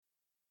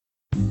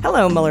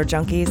Hello, Mueller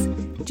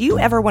junkies. Do you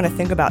ever want to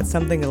think about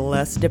something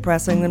less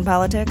depressing than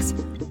politics?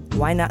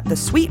 Why not the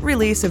sweet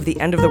release of The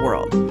End of the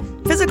World?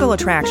 Physical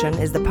Attraction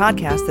is the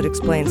podcast that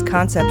explains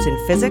concepts in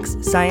physics,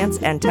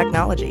 science, and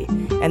technology,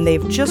 and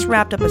they've just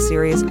wrapped up a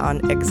series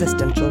on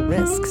existential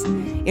risks,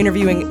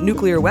 interviewing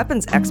nuclear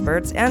weapons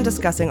experts and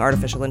discussing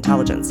artificial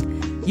intelligence.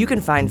 You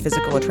can find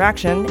Physical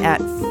Attraction at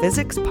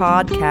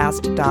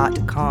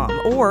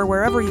physicspodcast.com or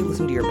wherever you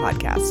listen to your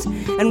podcasts.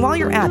 And while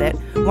you're at it,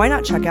 why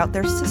not check out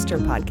their sister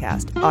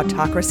podcast,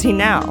 Autocracy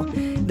Now!,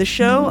 the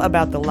show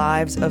about the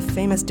lives of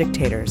famous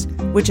dictators,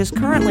 which is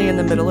currently in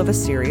the middle of a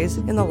series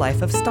in the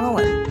life of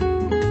Stalin.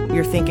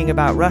 You're thinking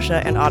about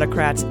Russia and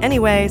autocrats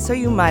anyway, so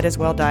you might as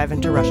well dive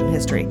into Russian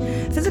history.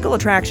 Physical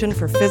Attraction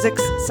for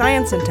physics,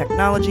 science, and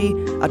technology,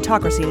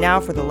 Autocracy Now!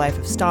 For the life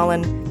of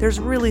Stalin. There's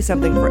really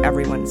something for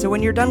everyone. So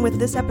when you're done with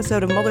this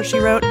episode of Mueller, She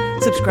Wrote,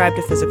 subscribe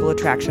to Physical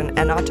Attraction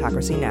and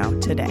Autocracy Now!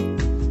 Today.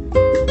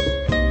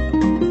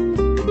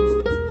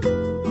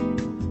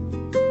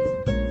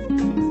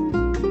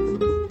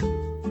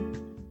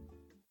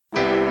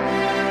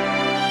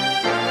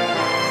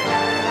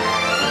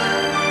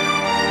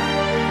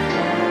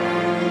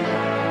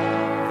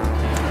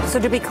 So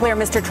to be clear,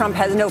 Mr. Trump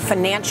has no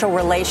financial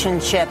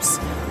relationships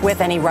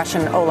with any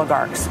Russian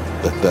oligarchs.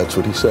 That's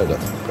what he said.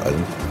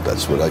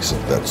 That's what I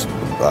said. That's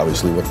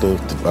obviously what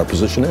our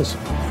position is.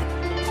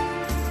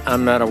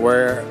 I'm not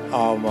aware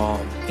of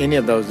any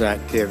of those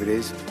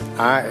activities.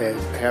 I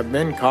have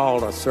been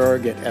called a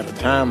surrogate at a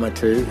time or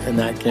two in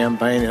that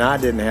campaign, and I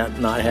did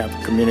not have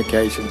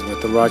communications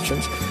with the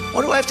Russians.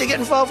 What do I have to get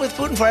involved with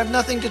Putin for? I have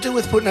nothing to do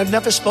with Putin. I've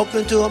never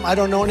spoken to him. I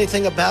don't know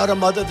anything about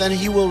him other than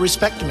he will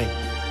respect me.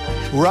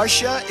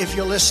 Russia, if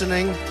you're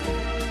listening,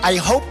 I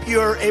hope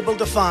you're able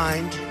to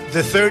find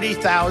the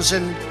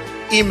 30,000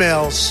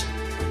 emails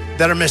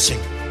that are missing.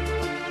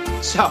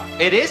 So,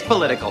 it is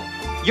political.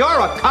 You're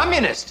a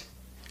communist.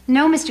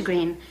 No, Mr.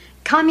 Green.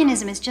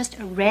 Communism is just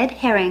a red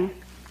herring.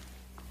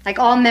 Like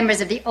all members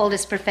of the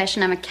oldest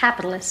profession, I'm a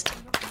capitalist.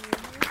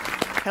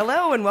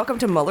 Hello and welcome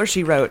to Mueller,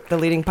 She Wrote, the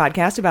leading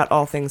podcast about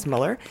all things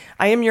Mueller.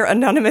 I am your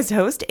anonymous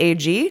host,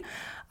 AG.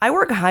 I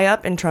work high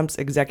up in Trump's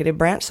executive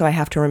branch, so I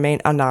have to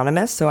remain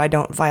anonymous so I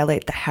don't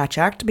violate the Hatch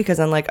Act because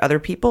unlike other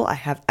people, I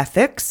have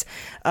ethics.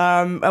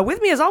 With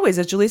me, as always,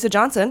 is Jaleesa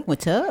Johnson.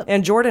 What's up?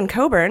 And Jordan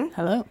Coburn.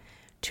 Hello.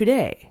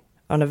 Today,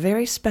 on a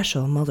very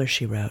special Mueller,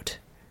 She Wrote,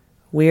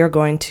 we are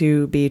going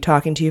to be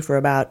talking to you for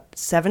about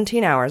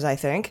 17 hours, I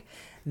think.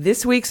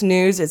 This week's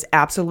news is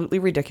absolutely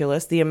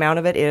ridiculous. The amount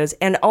of it is.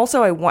 And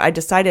also, I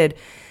decided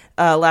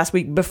last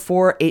week,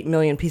 before 8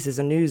 million pieces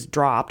of news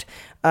dropped,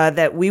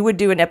 that we would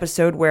do an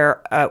episode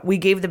where we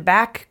gave the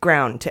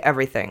background to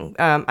everything.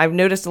 I've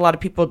noticed a lot of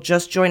people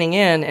just joining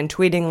in and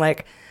tweeting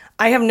like,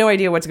 I have no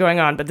idea what's going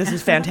on, but this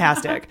is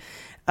fantastic.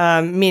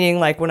 Meaning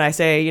like when I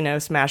say,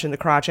 smash in the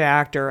crotch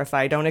act, or if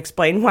I don't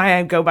explain why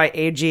I go by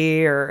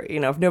AG, or,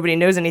 if nobody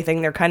knows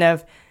anything,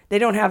 they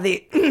don't have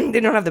the, they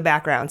don't have the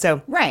background.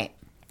 So right.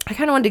 I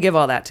kind of wanted to give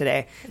all that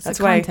today. That's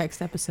a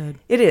context episode.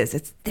 It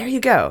is. There you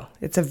go.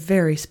 It's a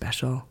very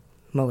special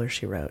Mueller,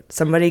 She Wrote.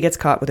 Somebody gets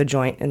caught with a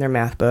joint in their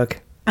math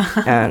book,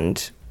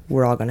 and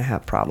we're all going to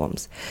have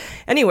problems.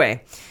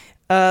 Anyway,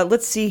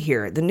 let's see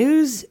here. The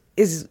news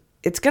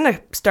it's going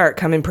to start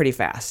coming pretty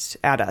fast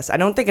at us. I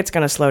don't think it's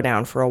going to slow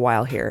down for a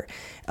while here.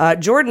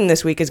 Jordan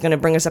this week is going to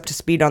bring us up to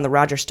speed on the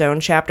Roger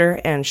Stone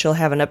chapter, and she'll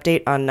have an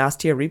update on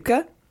Nastya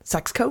Rybka,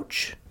 sex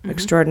coach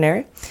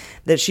extraordinary,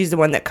 that she's the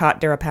one that caught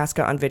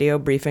Deripaska on video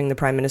briefing the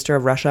Prime Minister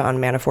of Russia on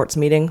Manafort's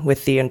meeting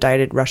with the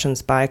indicted Russian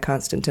spy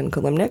Konstantin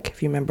Kilimnik,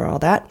 if you remember all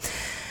that.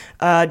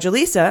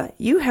 Jaleesa,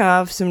 you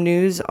have some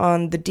news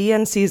on the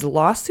DNC's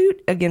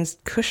lawsuit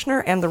against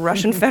Kushner and the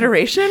Russian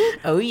Federation.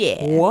 Oh,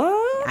 yeah.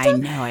 What? I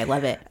know. I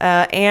love it.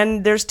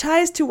 And there's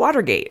ties to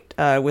Watergate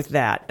with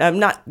that.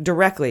 Not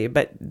directly,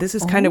 but this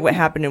is kind of what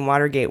happened in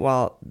Watergate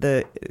while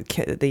the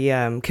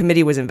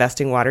committee was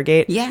investing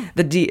Watergate. Yeah.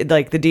 The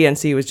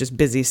DNC was just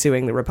busy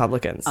suing the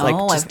Republicans. I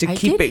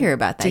keep did hear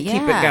about that. To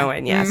keep it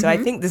going. Yeah. So I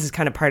think this is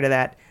kind of part of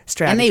that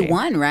strategy. And they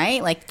won,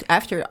 right? Like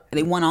after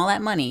they won all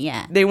that money.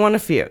 Yeah. They won a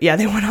few. Yeah,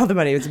 they won all the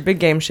money. It was a big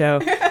game show.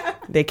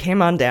 They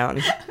came on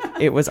down.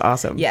 It was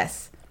awesome.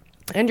 Yes.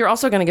 And you're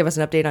also going to give us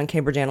an update on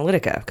Cambridge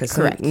Analytica because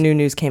some Correct. new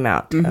news came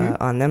out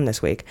on them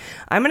this week.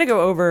 I'm going to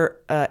go over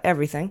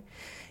everything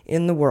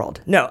in the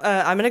world. No,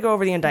 I'm going to go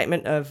over the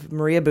indictment of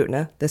Maria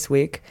Butina this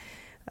week.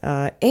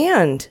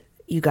 And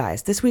you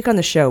guys, this week on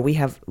the show, we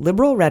have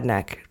liberal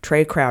redneck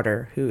Trey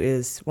Crowder, who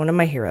is one of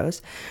my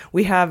heroes.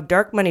 We have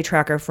Dark Money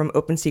Tracker from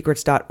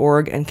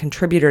OpenSecrets.org and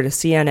contributor to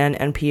CNN,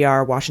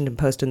 NPR, Washington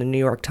Post, and the New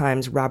York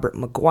Times, Robert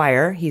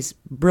McGuire. He's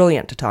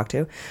brilliant to talk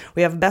to.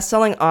 We have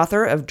best-selling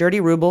author of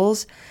Dirty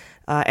Rubles,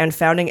 and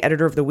founding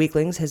editor of The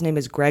Weaklings. His name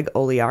is Greg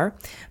Olear.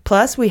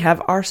 Plus, we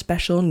have our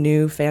special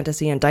new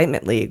Fantasy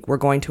Indictment League we're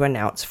going to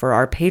announce for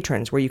our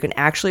patrons, where you can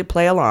actually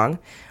play along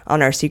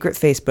on our secret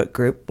Facebook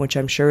group, which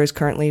I'm sure is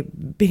currently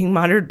being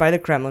monitored by the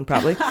Kremlin,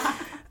 probably.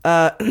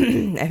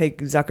 I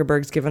think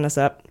Zuckerberg's given us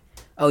up.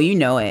 Oh, you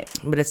know it.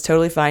 But it's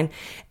totally fine.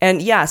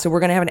 And yeah, so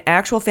we're going to have an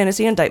actual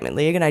fantasy indictment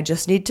league, and I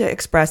just need to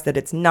express that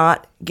it's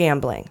not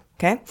gambling.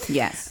 Okay?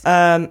 Yes.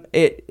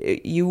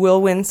 You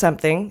will win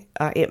something.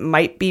 It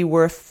might be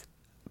worth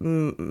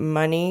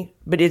money,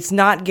 but it's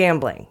not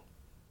gambling.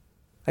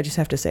 I just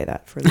have to say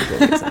that for legal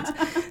reasons.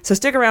 So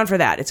stick around for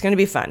that. It's going to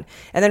be fun.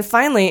 And then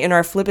finally, in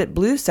our Flip It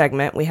Blue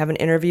segment, we have an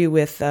interview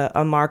with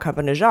Amar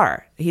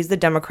Kampa-Najjar. He's the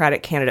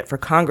Democratic candidate for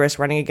Congress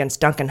running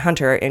against Duncan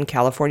Hunter in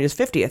California's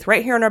 50th,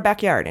 right here in our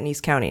backyard in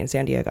East County in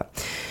San Diego.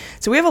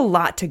 So we have a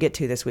lot to get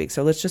to this week.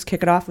 So let's just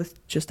kick it off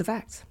with just the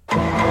facts.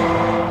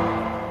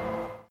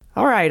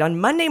 All right, on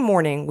Monday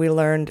morning, we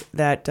learned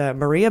that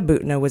Maria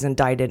Butina was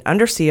indicted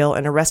under seal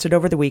and arrested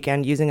over the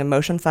weekend using a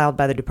motion filed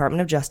by the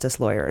Department of Justice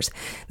lawyers.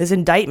 This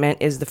indictment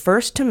is the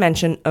first to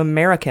mention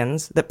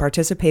Americans that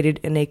participated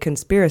in a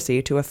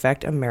conspiracy to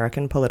affect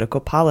American political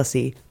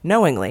policy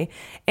knowingly,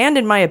 and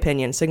in my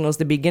opinion, signals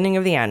the beginning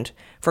of the end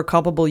for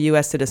culpable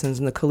U.S. citizens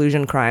in the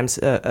collusion crimes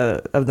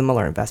of the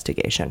Mueller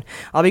investigation.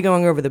 I'll be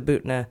going over the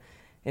Butina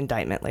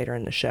indictment later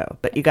in the show.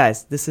 But you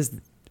guys,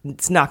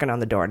 it's knocking on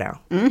the door now.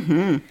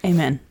 Mm-hmm.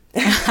 Amen.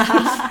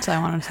 That's all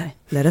I wanted to say.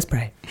 Let us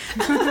pray.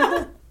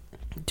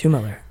 To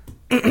Mueller.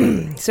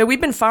 So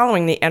we've been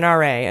following the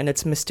NRA and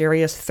its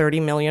mysterious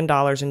 $30 million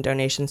in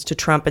donations to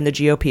Trump and the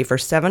GOP for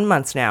 7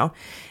 months now.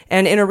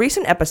 And in a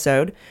recent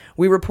episode,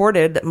 we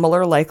reported that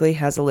Mueller likely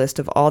has a list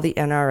of all the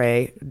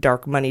NRA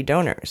dark money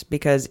donors,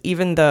 because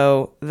even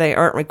though they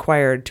aren't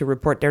required to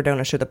report their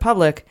donors to the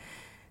public,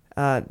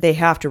 they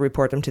have to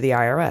report them to the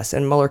IRS,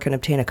 and Mueller can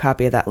obtain a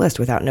copy of that list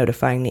without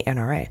notifying the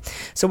NRA.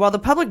 So while the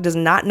public does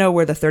not know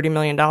where the $30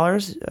 million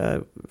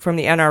from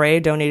the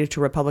NRA donated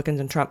to Republicans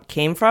and Trump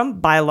came from,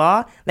 by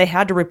law, they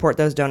had to report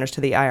those donors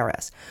to the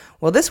IRS.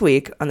 Well, this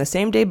week, on the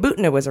same day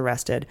Butina was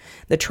arrested,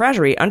 the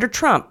Treasury, under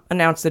Trump,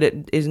 announced that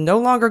it is no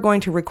longer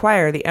going to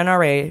require the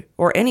NRA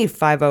or any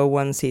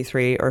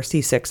 501c3 or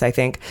C6, I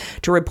think,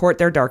 to report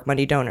their dark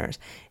money donors.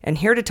 And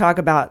here to talk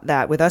about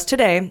that with us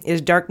today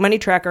is dark money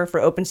tracker for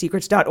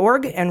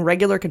OpenSecrets.org and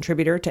regular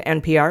contributor to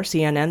NPR,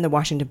 CNN, The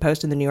Washington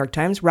Post, and The New York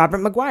Times, Robert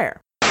McGuire.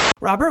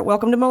 Robert,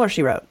 welcome to Mueller,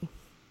 She Wrote.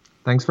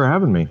 Thanks for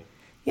having me.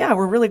 Yeah,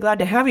 we're really glad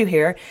to have you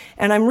here.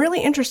 And I'm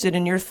really interested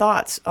in your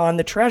thoughts on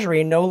the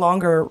Treasury no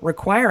longer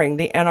requiring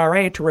the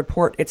NRA to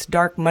report its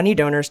dark money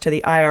donors to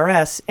the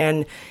IRS,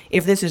 and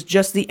if this is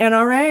just the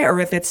NRA or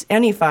if it's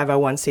any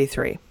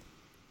 501c3.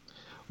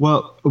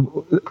 Well,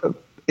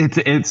 it's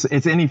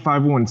any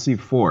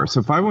 501c4.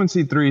 So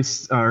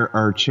 501c3s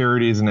are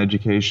charities and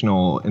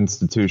educational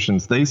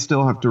institutions. They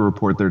still have to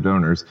report their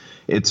donors.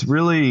 It's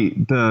really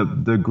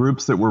the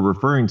groups that we're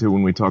referring to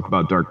when we talk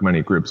about dark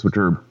money groups, which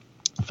are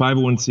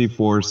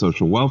 501c4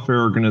 social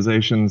welfare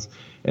organizations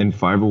and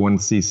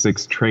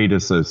 501c6 trade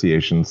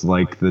associations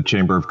like the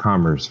Chamber of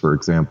Commerce, for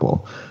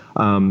example.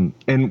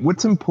 And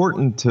what's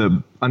important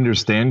to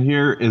understand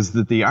here is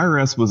that the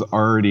IRS was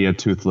already a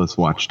toothless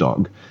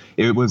watchdog.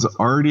 It was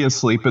already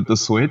asleep at the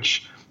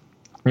switch,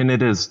 and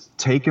it has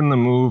taken the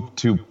move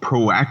to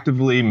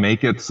proactively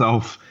make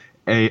itself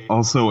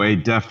also a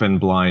deaf and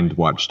blind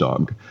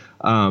watchdog.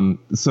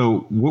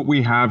 So what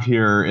we have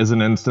here is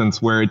an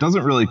instance where it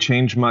doesn't really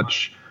change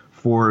much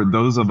for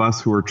those of us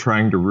who are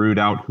trying to root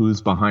out who's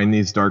behind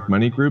these dark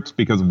money groups,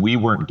 because we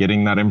weren't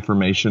getting that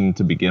information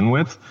to begin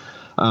with.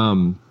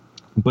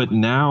 But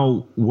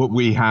now what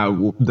we have,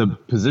 the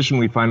position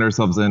we find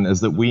ourselves in,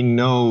 is that we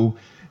know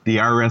the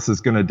IRS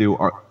is going to do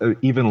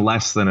even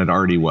less than it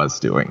already was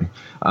doing.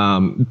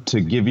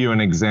 To give you an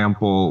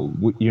example,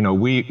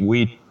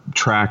 we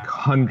track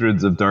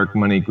hundreds of dark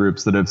money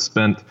groups that have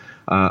spent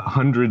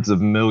hundreds of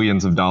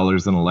millions of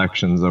dollars in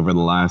elections over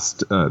the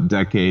last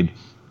decade.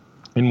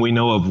 And we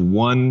know of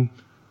one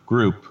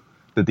group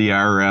that the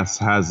IRS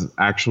has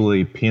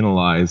actually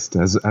penalized,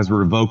 has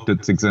revoked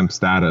its exempt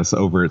status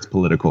over its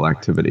political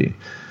activity.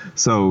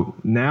 So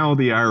now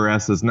the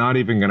IRS is not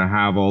even going to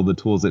have all the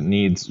tools it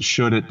needs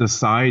should it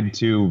decide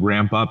to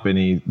ramp up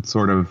any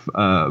sort of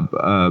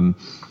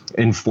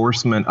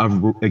enforcement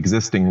of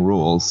existing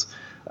rules.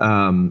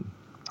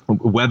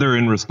 Whether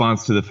in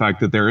response to the fact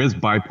that there is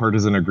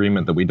bipartisan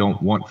agreement that we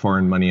don't want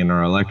foreign money in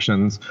our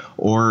elections,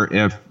 or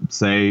if,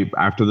 say,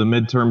 after the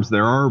midterms,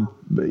 there are,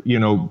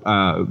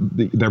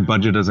 their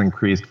budget has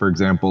increased, for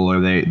example,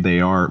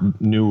 or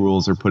new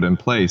rules are put in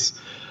place.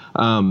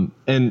 And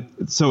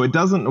so it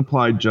doesn't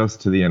apply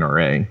just to the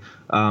NRA,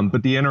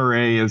 but the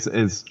NRA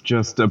is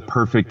just a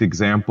perfect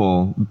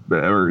example,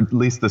 or at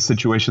least the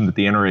situation that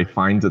the NRA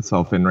finds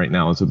itself in right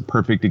now is a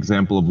perfect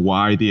example of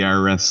why the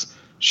IRS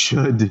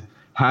should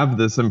have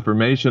this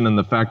information. And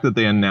the fact that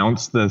they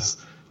announced this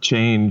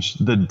change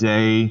the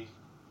day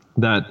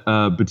that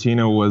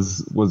Butina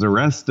was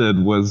arrested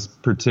was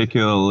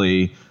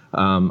particularly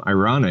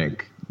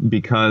ironic,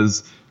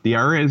 because the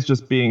IRA is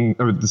just being,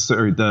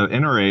 the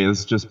NRA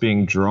is just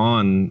being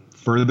drawn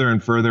further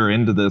and further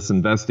into this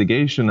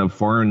investigation of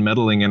foreign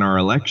meddling in our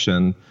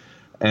election.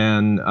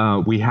 And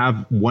we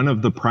have one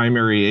of the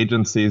primary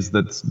agencies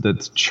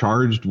that's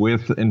charged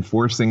with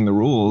enforcing the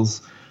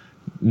rules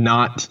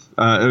not,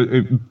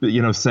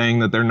 saying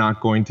that they're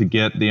not going to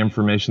get the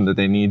information that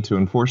they need to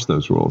enforce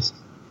those rules.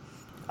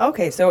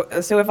 Okay, so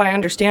if I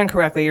understand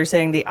correctly, you're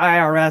saying the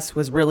IRS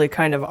was really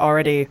kind of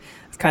already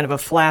kind of a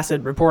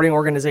flaccid reporting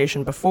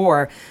organization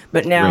before,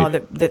 but now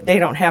Right. that they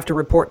don't have to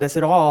report this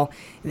at all,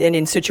 and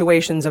in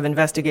situations of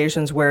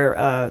investigations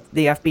where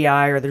the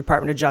FBI or the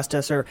Department of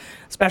Justice or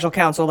special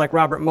counsel like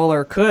Robert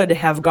Mueller could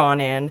have gone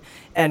in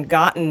and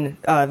gotten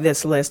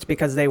this list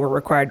because they were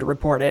required to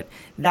report it,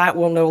 that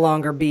will no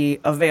longer be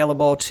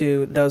available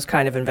to those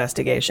kind of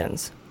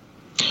investigations.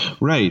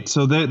 Right.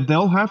 So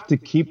they'll have to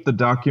keep the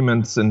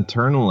documents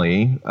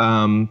internally.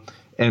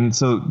 And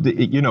so,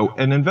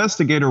 an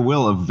investigator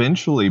will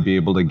eventually be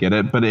able to get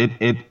it, but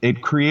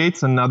it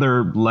creates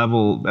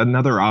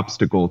another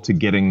obstacle to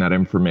getting that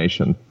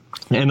information.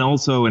 And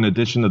also, in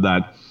addition to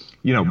that,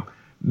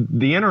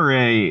 the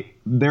NRA,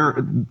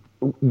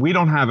 we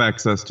don't have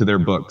access to their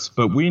books,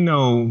 but we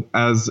know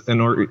as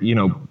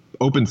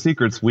Open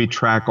Secrets, we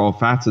track all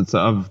facets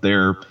of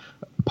their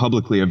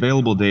publicly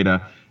available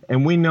data.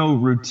 And we know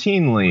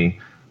routinely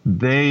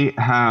they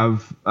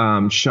have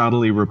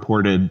shoddily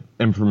reported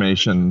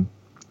information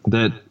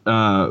that,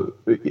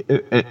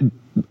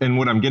 and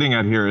what I'm getting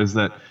at here is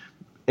that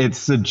it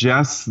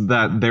suggests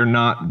that they're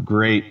not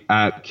great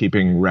at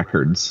keeping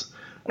records.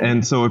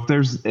 And so if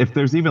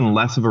there's even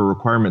less of a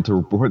requirement to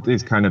report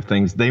these kind of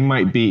things, they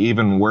might be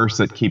even worse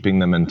at keeping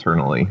them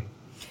internally.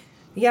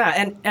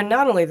 Yeah, and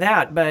not only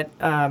that, but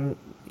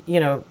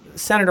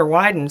Senator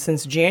Wyden,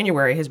 since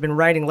January, has been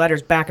writing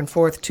letters back and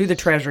forth to the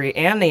Treasury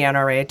and the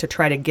NRA to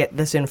try to get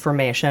this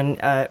information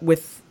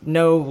with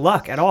no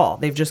luck at all.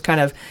 They've just kind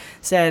of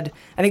said,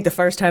 I think the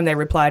first time they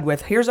replied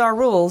with, here's our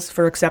rules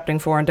for accepting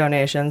foreign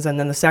donations. And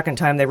then the second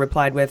time they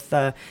replied with,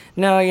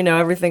 no,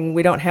 everything,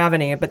 we don't have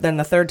any. But then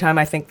the third time,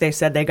 I think they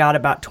said they got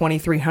about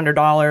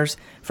 $2,300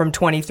 from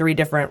 23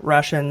 different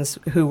Russians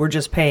who were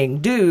just paying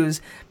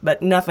dues,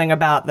 but nothing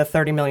about the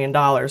 $30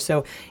 million.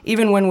 So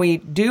even when we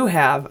do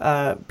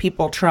have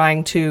people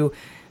trying to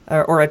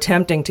or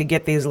attempting to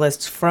get these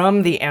lists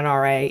from the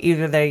NRA,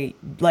 either they,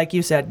 like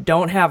you said,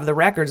 don't have the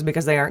records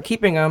because they aren't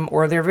keeping them,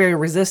 or they're very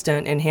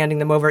resistant in handing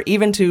them over,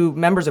 even to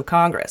members of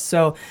Congress.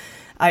 So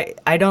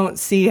I don't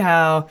see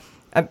how,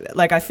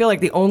 I feel like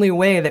the only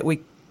way that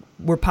we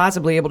were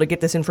possibly able to get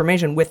this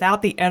information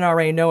without the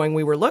NRA knowing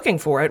we were looking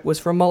for it was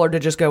for Mueller to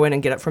just go in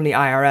and get it from the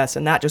IRS,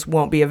 and that just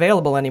won't be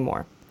available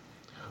anymore.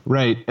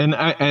 Right, and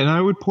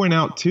I would point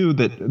out too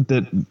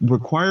that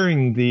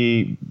requiring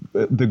the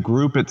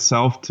group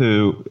itself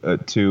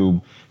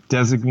to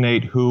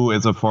designate who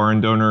is a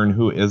foreign donor and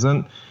who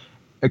isn't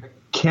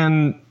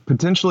can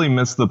potentially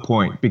miss the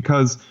point,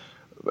 because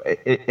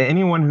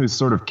anyone who's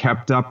sort of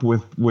kept up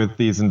with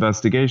these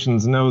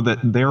investigations know that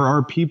there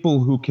are people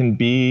who can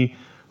be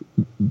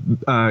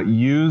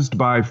used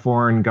by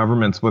foreign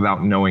governments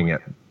without knowing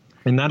it.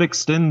 And that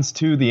extends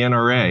to the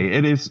NRA.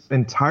 It is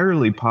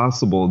entirely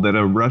possible that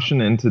a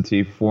Russian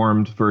entity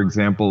formed, for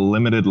example, a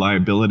limited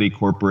liability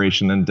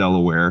corporation in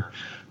Delaware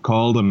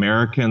called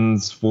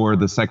Americans for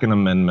the Second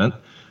Amendment,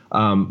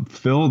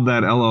 filled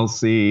that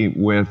LLC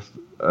with,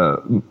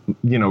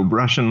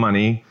 Russian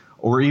money,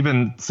 or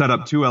even set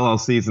up two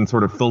LLCs and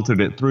sort of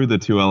filtered it through the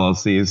two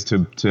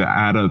LLCs to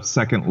add a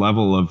second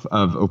level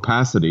of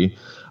opacity.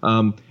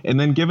 And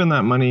then given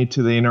that money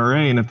to the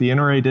NRA, and if the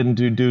NRA didn't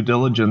do due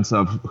diligence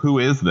of who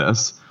is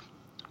this,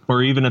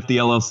 or even if the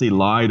LLC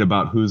lied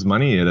about whose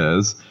money it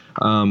is,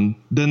 then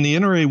the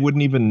NRA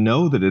wouldn't even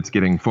know that it's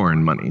getting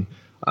foreign money.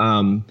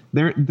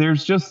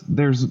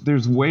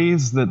 There's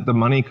ways that the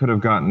money could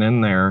have gotten in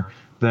there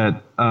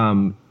that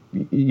the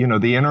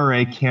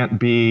NRA can't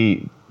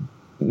be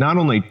not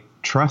only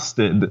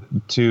trusted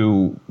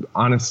to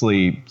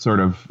honestly sort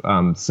of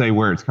say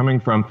where it's coming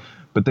from,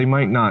 but they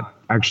might not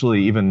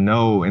actually even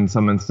know in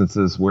some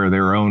instances where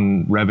their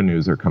own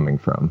revenues are coming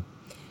from.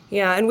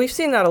 Yeah, and we've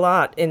seen that a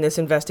lot in this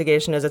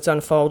investigation as it's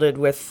unfolded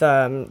with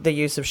the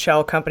use of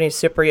shell companies,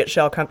 Cypriot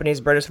shell companies,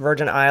 British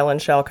Virgin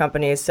Island shell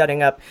companies,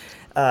 setting up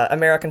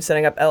Americans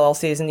setting up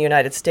LLCs in the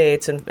United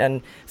States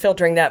and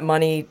filtering that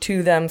money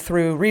to them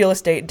through real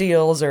estate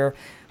deals, or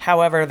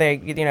however they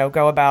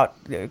go about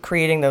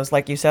creating those,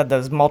 like you said,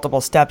 those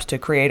multiple steps to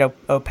create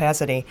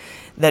opacity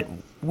that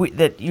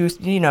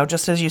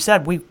just as you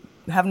said, we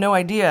have no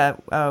idea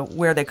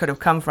where they could have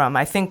come from.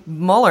 I think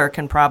Mueller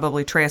can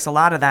probably trace a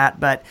lot of that,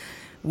 but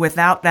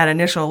without that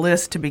initial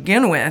list to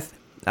begin with,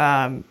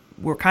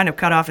 we're kind of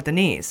cut off at the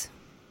knees.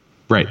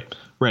 Right.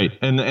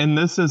 And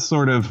this is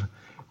sort of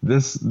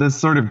this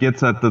sort of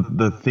gets at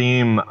the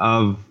theme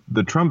of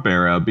the Trump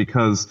era,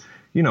 because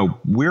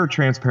we're a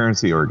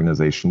transparency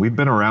organization. We've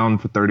been around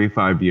for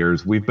 35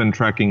 years. We've been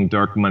tracking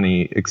dark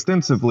money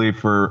extensively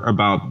for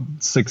about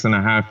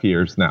 6.5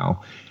 years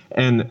now.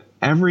 And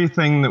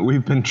everything that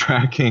we've been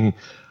tracking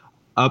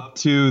up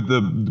to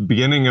the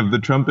beginning of the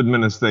Trump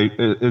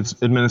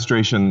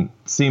administration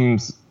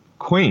seems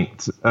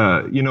quaint.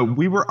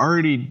 We were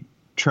already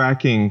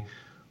tracking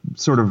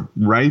sort of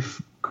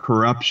rife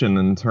corruption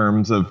in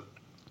terms of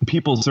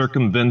people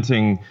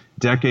circumventing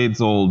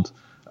decades-old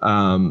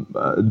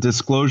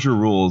disclosure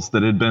rules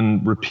that had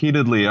been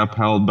repeatedly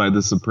upheld by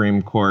the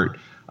Supreme Court,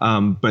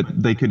 but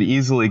they could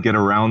easily get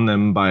around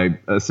them by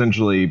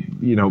essentially,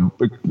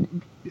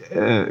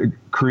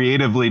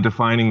 creatively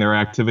defining their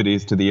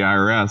activities to the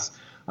IRS.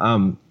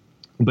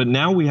 But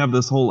now we have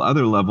this whole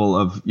other level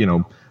of,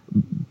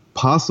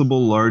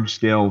 possible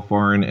large-scale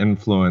foreign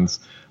influence,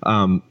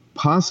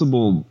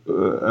 possible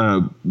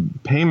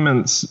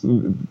payments,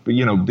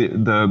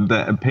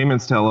 the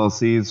payments to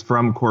LLCs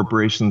from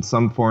corporations,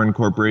 some foreign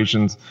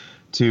corporations,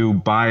 to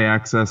buy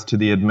access to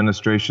the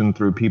administration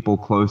through people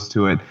close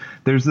to it.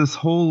 There's this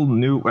whole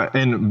new,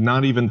 and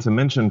not even to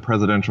mention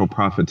presidential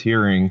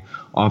profiteering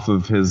off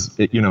of his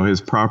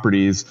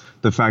properties,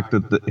 the fact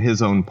that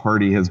his own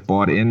party has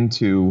bought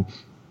into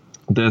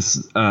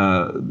this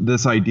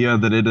idea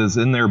that it is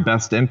in their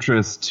best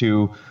interest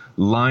to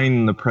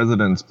line the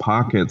president's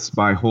pockets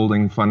by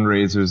holding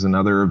fundraisers and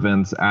other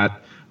events at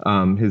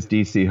his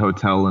DC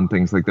hotel and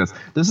things like this.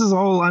 This is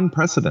all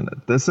unprecedented.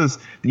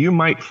 You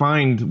might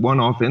find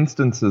one-off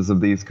instances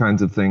of these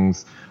kinds of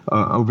things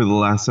over the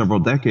last several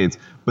decades,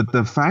 but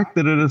the fact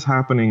that it is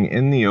happening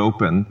in the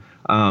open,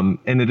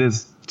 and it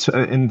is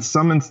in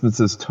some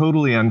instances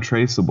totally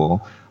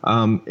untraceable,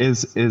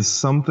 is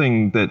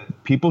something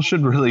that people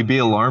should really be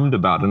alarmed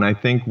about. And I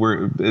think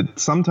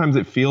sometimes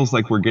it feels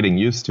like we're getting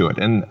used to it.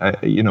 And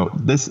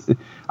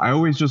I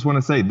always just want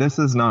to say this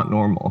is not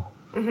normal.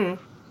 Mm-hmm.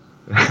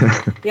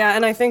 Yeah,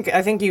 and I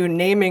think you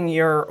naming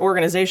your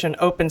organization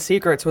Open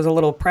Secrets was a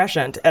little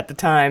prescient at the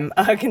time,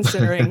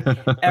 considering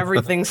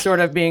everything's sort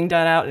of being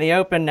done out in the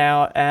open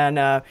now,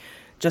 and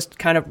just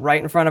kind of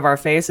right in front of our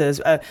faces.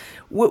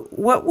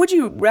 What would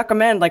you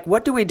recommend? Like,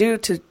 what do we do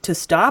to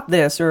stop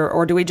this,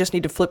 or do we just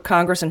need to flip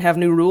Congress and have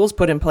new rules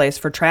put in place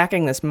for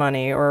tracking this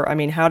money? Or, I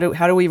mean, how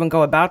do we even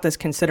go about this,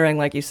 considering,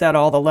 like you said,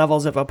 all the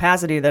levels of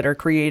opacity that are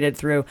created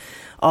through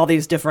all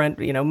these different,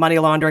 money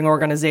laundering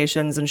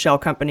organizations and shell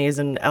companies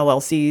and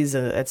LLCs,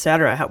 et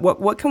cetera?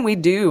 What can we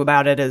do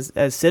about it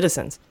as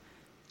citizens?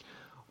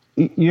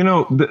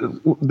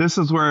 This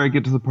is where I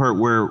get to the part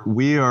where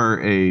we are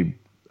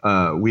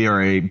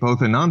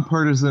both a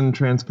nonpartisan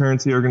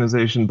transparency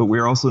organization, but we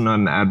are also not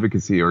an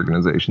advocacy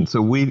organization.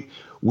 So we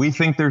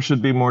think there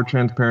should be more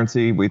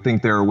transparency. We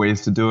think there are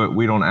ways to do it.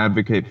 We don't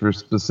advocate for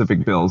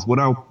specific bills. What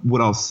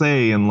I'll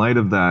say in light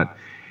of that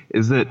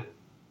is that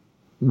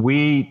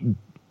we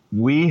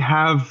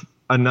have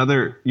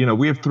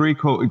we have three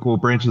co-equal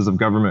branches of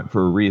government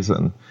for a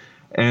reason.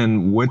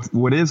 And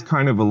what is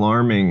kind of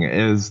alarming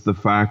is the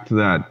fact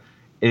that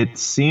it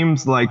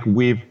seems like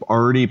we've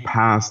already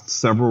passed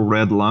several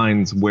red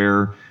lines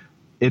where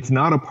it's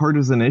not a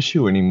partisan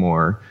issue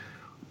anymore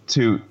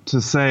to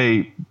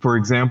say, for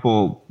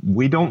example,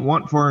 we don't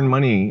want foreign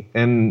money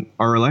in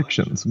our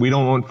elections. We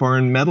don't want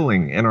foreign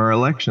meddling in our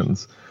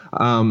elections.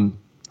 And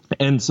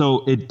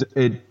so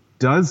it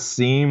does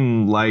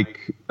seem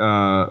like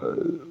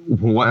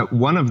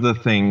one of the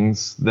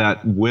things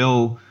that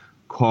will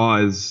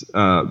cause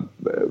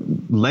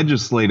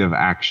legislative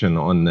action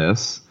on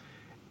this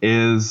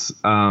is,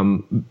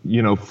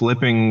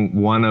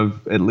 flipping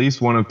at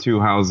least one of two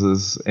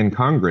houses in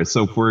Congress.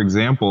 So, for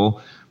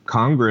example,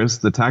 Congress,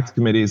 the tax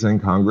committees in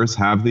Congress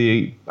have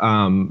the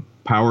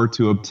power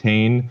to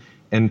obtain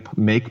and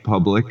make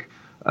public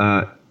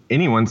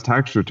anyone's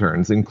tax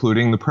returns,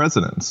 including the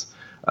president's.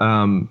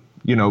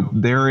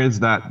 There is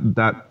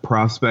that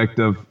prospect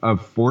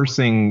of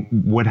forcing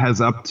what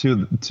has up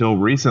till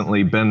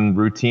recently been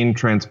routine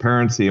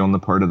transparency on the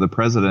part of the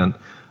president,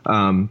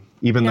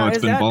 even though it's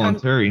been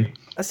voluntary.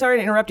 Sorry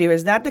to interrupt you.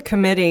 Is that the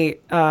committee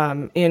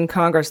in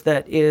Congress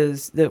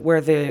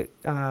where the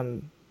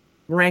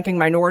ranking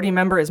minority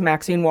member is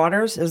Maxine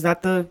Waters? Is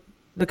that the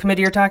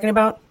committee you're talking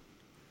about?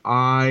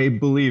 I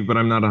believe, but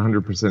I'm not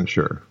 100%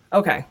 sure.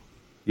 Okay.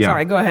 Yeah.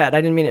 Sorry, go ahead.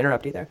 I didn't mean to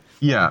interrupt you there.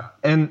 Yeah.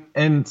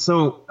 And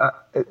so,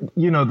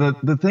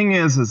 the thing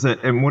is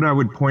that, and what I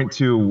would point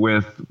to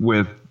with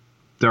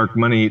dark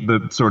money,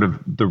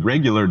 the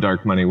regular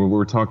dark money, where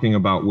we're talking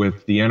about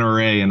with the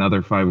NRA and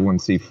other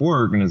 501c4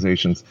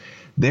 organizations,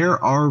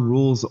 there are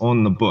rules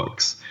on the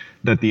books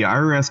that the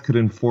IRS could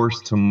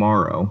enforce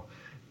tomorrow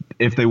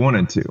if they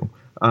wanted to.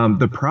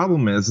 The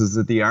problem is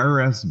that the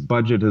IRS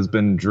budget has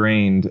been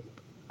drained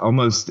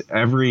almost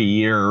every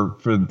year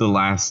for the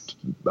last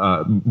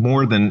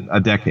more than a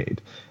decade.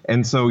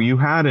 And so you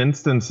had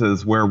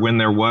instances where when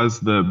there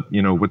was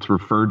what's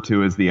referred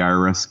to as the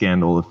IRS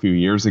scandal a few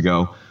years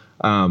ago,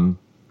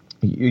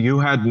 you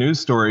had news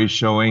stories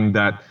showing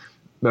that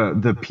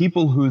the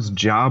people whose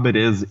job it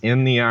is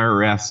in the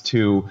IRS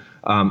to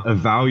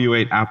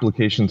evaluate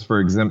applications for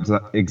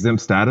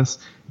exempt status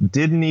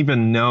didn't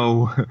even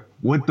know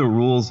what the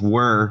rules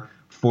were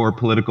for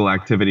political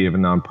activity of a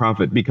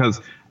nonprofit,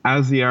 because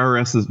as the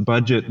IRS's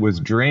budget was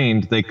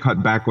drained, they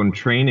cut back on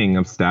training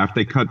of staff.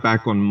 They cut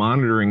back on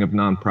monitoring of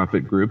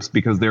nonprofit groups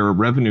because they're a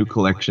revenue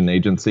collection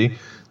agency.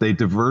 They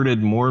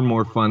diverted more and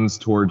more funds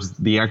towards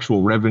the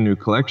actual revenue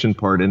collection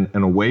part and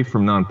away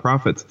from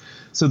nonprofits.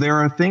 So there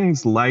are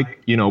things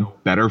like,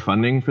 better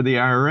funding for the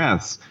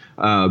IRS,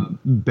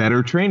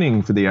 better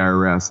training for the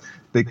IRS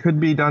that could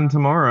be done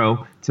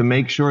tomorrow to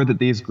make sure that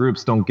these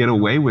groups don't get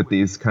away with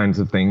these kinds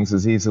of things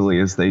as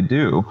easily as they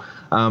do.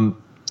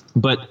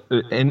 But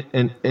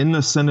in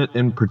the Senate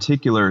in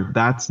particular,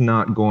 that's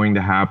not going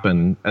to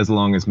happen as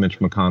long as Mitch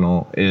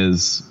McConnell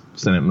is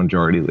Senate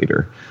Majority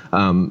Leader.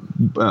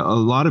 A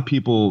lot of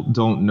people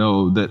don't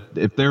know that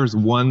if there's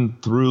one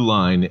through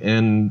line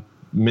in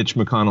Mitch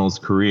McConnell's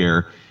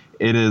career,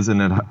 it is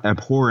an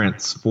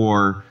abhorrence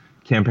for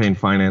campaign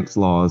finance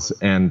laws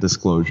and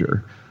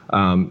disclosure.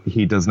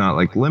 He does not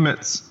like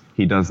limits.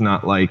 He does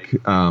not like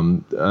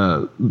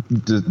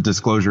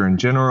disclosure in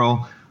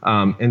general.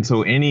 And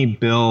so any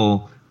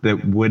bill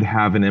that would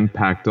have an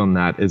impact on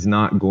that is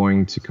not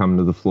going to come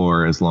to the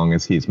floor as long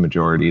as he's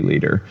majority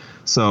leader.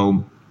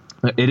 So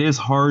it is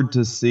hard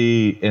to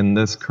see in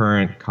this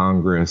current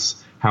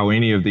Congress how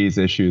any of these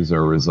issues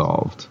are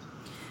resolved.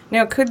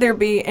 Now, could there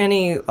be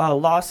any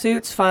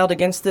lawsuits filed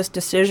against this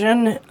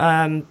decision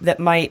that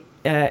might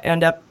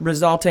end up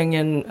resulting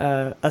in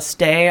a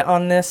stay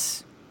on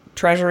this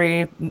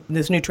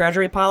new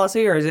Treasury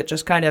policy, or is it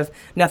just kind of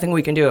nothing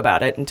we can do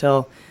about it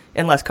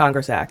unless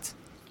Congress acts?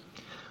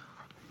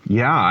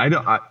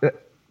 Yeah,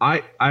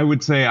 I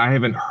would say I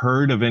haven't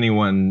heard of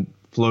anyone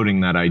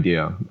floating that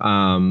idea,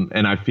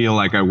 and I feel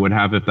like I would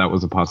have if that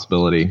was a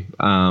possibility.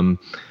 And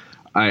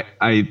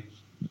I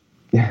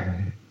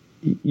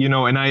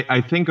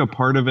think a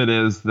part of it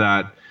is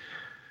that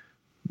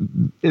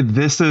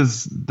this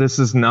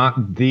is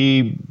not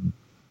the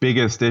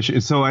biggest issue.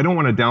 So I don't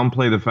want to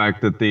downplay the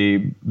fact that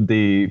the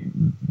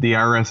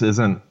IRS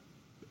isn't,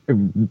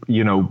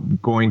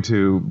 going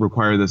to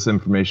require this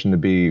information to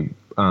be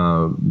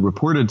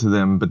reported to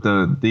them. But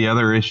the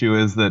other issue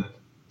is that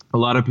a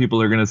lot of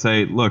people are going to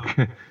say, look,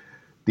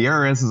 the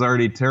IRS is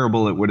already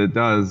terrible at what it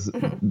does.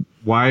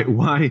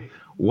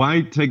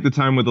 Why take the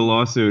time with the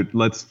lawsuit?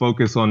 Let's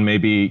focus on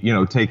maybe,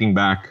 taking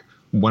back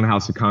one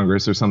house of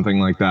Congress or something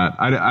like that.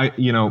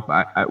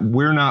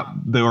 We're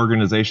not the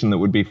organization that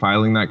would be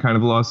filing that kind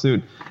of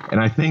lawsuit. And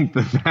I think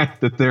the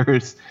fact that there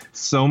is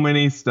so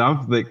many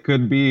stuff that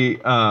could be,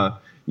 that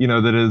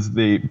is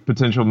the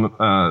potential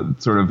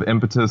sort of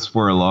impetus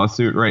for a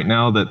lawsuit right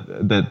now,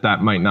 that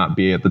might not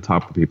be at the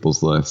top of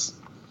people's lists.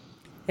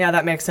 Yeah,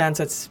 that makes sense.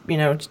 It's,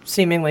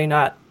 seemingly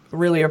not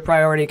really a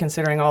priority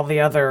considering all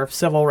the other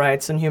civil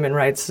rights and human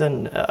rights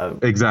and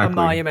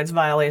emoluments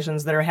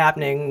violations that are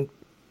happening,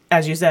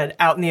 as you said,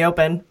 out in the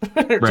open,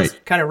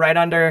 just kind of right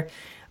under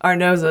our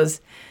noses.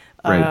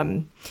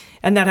 And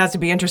that has to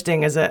be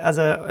interesting as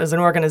an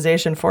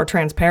organization for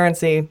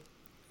transparency,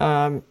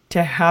 to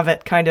have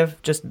it kind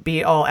of just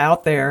be all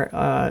out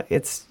there.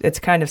 It's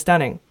kind of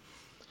stunning.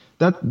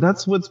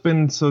 That's what's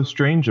been so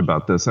strange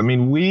about this. I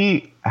mean,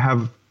 we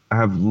have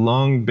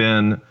long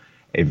been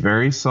a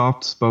very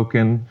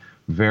soft-spoken,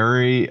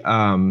 very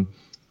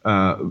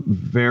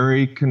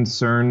very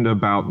concerned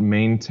about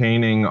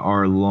maintaining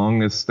our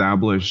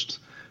long-established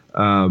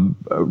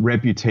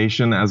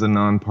reputation as a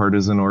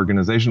nonpartisan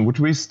organization, which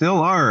we still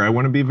are. I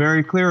want to be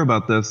very clear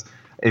about this.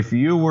 If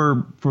you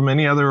were from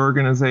any other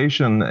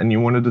organization and you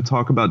wanted to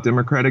talk about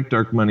Democratic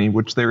dark money,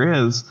 which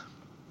there is,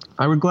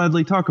 I would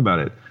gladly talk about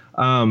it.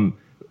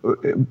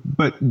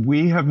 But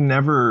we have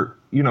never,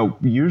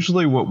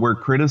 usually what we're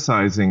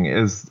criticizing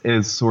is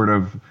sort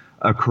of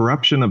a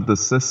corruption of the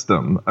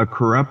system, a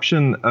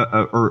corruption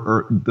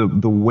or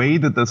the way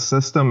that the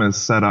system is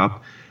set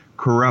up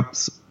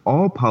corrupts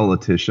all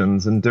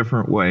politicians in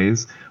different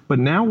ways. But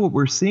now what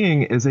we're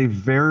seeing is a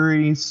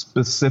very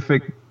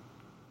specific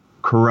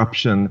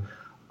corruption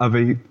of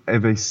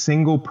a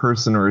single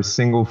person or a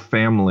single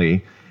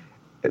family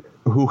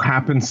who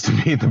happens to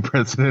be the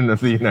president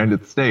of the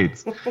United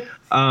States.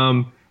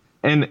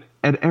 And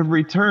at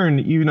every turn,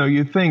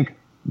 you think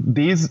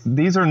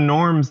these are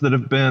norms that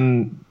have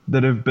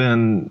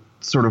been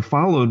sort of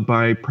followed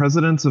by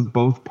presidents of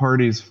both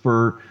parties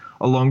for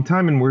a long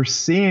time, and we're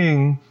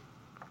seeing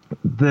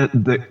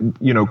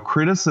that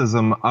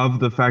criticism of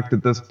the fact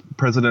that this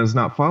president is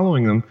not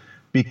following them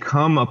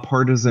become a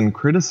partisan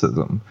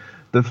criticism.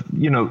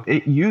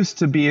 It used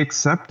to be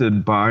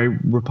accepted by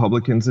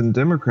Republicans and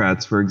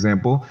Democrats, for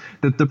example,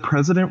 that the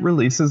president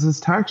releases his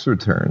tax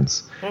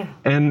returns.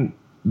 And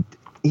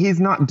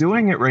he's not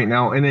doing it right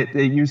now.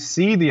 And you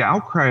see the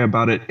outcry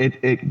about it.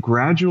 It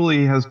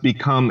gradually has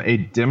become a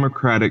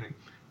Democratic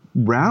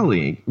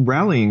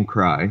rallying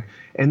cry.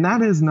 And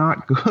that is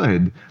not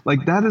good.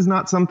 Like, that is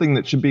not something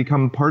that should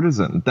become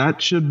partisan. That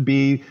should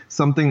be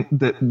something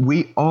that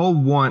we all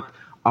want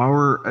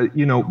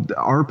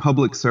our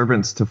public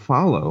servants to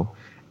follow.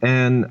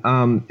 And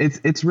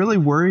it's really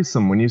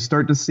worrisome when you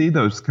start to see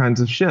those kinds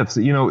of shifts.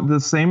 The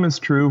same is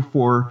true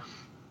for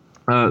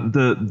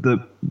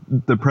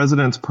the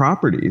president's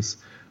properties,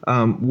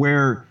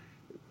 where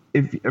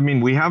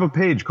we have a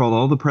page called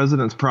All the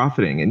President's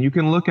Profiting, and you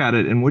can look at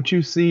it, and what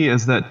you see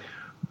is that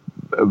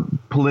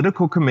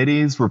political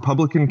committees,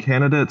 Republican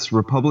candidates,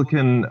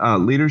 Republican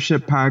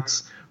leadership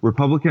PACs,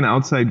 Republican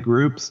outside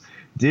groups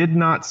did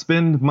not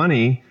spend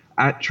money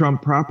at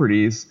Trump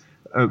properties,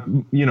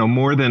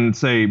 more than,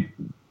 say,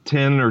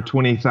 10 or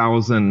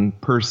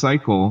 20,000 per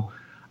cycle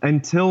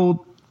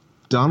until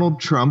Donald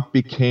Trump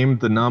became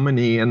the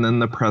nominee and then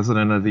the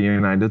president of the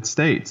United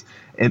States,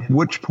 at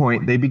which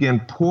point they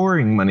began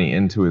pouring money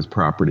into his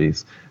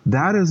properties.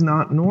 That is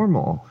not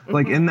normal.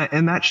 And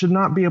that should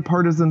not be a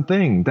partisan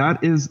thing.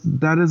 That is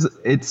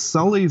it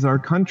sullies our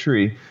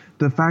country.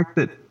 The fact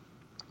that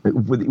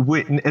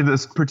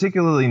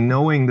particularly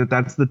knowing that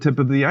that's the tip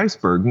of the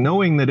iceberg,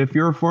 knowing that if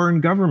you're a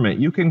foreign government,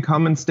 you can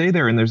come and stay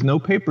there and there's no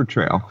paper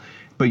trail.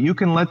 But you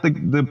can let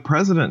the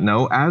president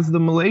know, as the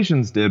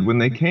Malaysians did when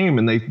they came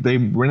and they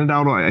rented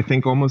out, I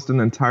think, almost an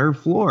entire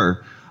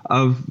floor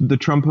of the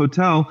Trump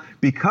Hotel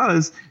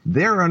because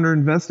they're under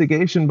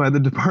investigation by the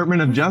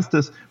Department of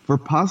Justice for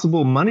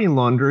possible money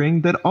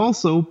laundering that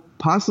also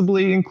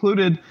possibly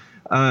included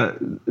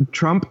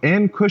Trump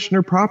and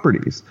Kushner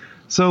properties.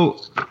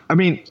 So,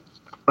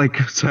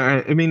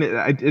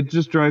 it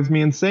just drives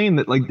me insane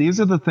that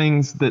these are the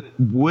things that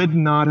would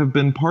not have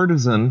been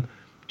partisan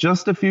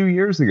just a few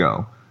years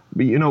ago.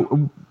 But,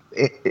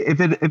 if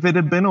it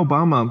had been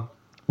Obama,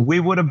 we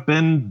would have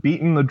been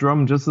beating the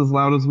drum just as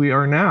loud as we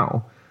are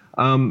now.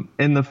 And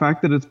the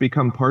fact that it's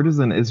become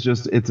partisan is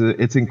just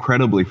it's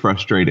incredibly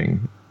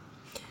frustrating.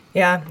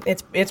 Yeah,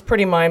 it's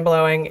pretty mind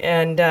blowing,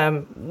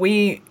 and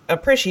we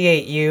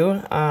appreciate you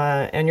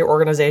and your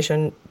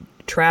organization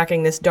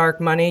tracking this dark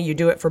money. You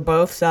do it for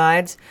both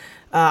sides.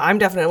 I'm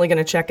definitely going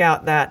to check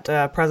out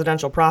that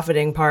presidential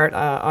profiting part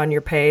on your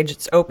page.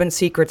 It's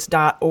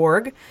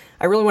opensecrets.org.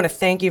 I really want to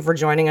thank you for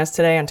joining us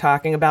today and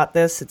talking about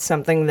this. It's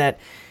something that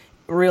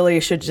really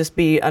should just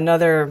be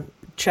another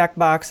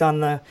checkbox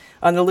on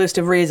the list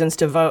of reasons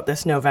to vote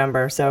this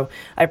November. So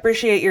I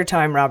appreciate your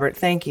time, Robert.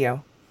 Thank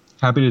you.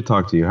 Happy to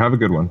talk to you. Have a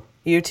good one.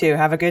 You too.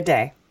 Have a good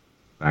day.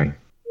 Bye.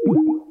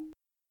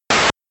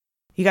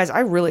 You guys, I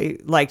really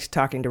liked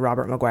talking to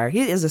Robert Maguire.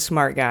 He is a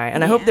smart guy,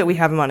 and I hope that we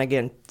have him on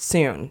again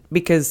soon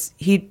because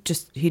he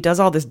does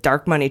all this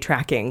dark money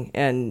tracking,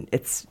 and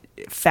it's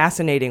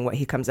fascinating what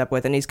he comes up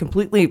with, and he's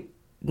completely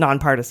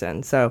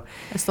nonpartisan. So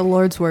it's the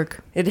Lord's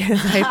work. It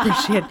is. I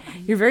appreciate it.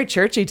 You're very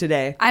churchy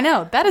today. I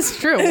know. That is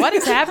true. What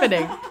is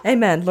happening?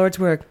 Amen. Lord's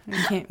work.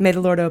 May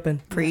the Lord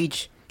open.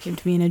 Preach. Came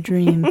to me in a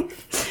dream.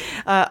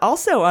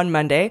 Also on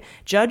Monday,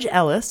 Judge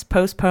Ellis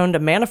postponed a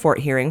Manafort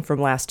hearing from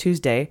last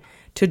Tuesday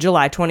to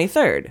July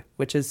 23rd,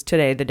 which is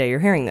today, the day you're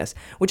hearing this,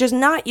 which is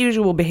not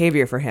usual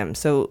behavior for him.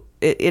 So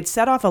it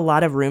set off a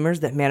lot of rumors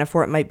that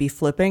Manafort might be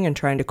flipping and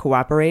trying to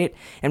cooperate,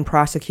 and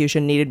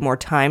prosecution needed more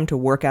time to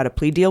work out a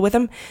plea deal with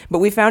him. But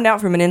we found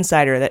out from an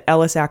insider that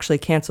Ellis actually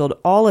canceled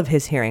all of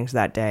his hearings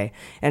that day,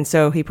 and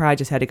so he probably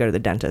just had to go to the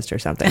dentist or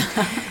something.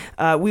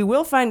 We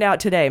will find out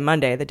today,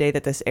 Monday, the day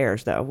that this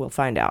airs, though. We'll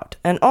find out.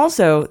 And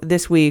also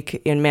this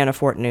week in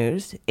Manafort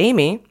news,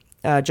 Amy,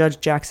 Judge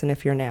Jackson,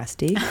 if you're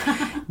nasty,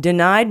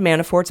 denied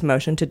Manafort's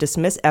motion to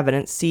dismiss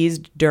evidence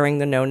seized during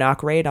the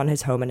no-knock raid on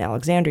his home in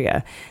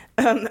Alexandria.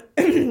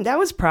 That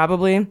was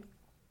probably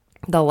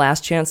the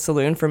last chance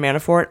saloon for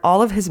Manafort.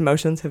 All of his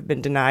motions have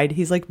been denied.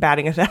 He's like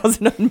batting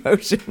 1,000 on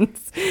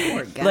motions.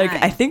 Poor guy. Like,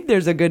 I think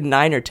there's a good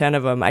 9 or 10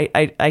 of them.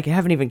 I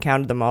haven't even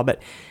counted them all,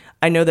 but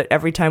I know that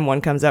every time one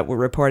comes up, we'll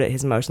report it,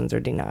 his motions are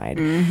denied.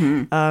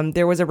 Mm-hmm.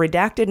 There was a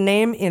redacted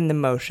name in the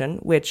motion,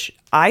 which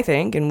I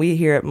think, and we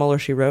here at Mueller,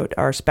 She Wrote,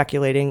 are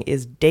speculating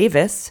is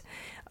Davis.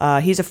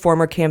 He's a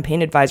former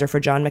campaign advisor for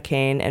John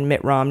McCain and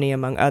Mitt Romney,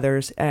 among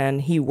others,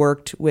 and he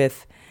worked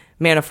with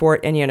Manafort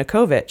and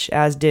Yanukovych,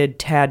 as did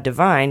Tad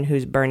Devine,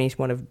 who's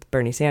one of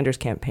Bernie Sanders'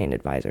 campaign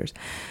advisors.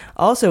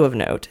 Also of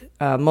note,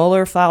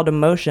 Mueller filed a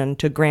motion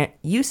to grant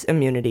use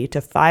immunity to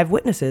 5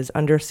 witnesses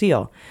under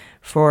seal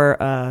for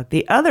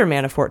the other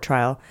Manafort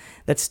trial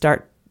it's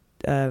going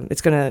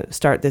to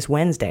start this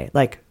Wednesday,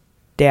 like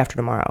day after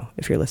tomorrow,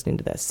 if you're listening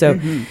to this. So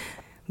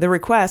the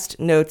request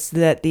notes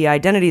that the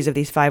identities of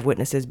these 5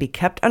 witnesses be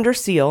kept under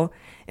seal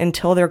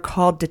until they're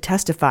called to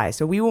testify.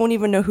 So we won't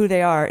even know who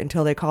they are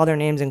until they call their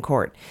names in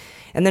court.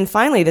 And then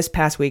finally, this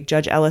past week,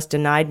 Judge Ellis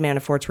denied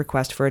Manafort's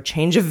request for a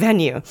change of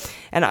venue.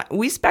 And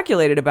we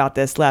speculated about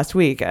this last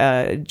week.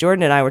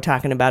 Jordan and I were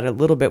talking about it a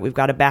little bit. We've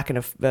got a back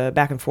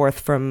and forth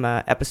from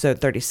episode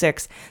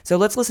 36. So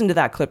let's listen to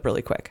that clip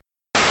really quick.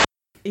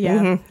 Yeah.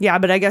 Mm-hmm. Yeah,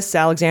 but I guess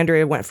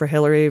Alexandria went for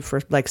Hillary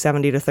for like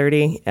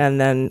 70-30,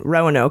 and then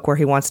Roanoke, where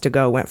he wants to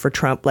go, went for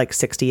Trump like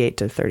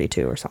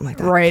 68-32 or something like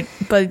that. Right.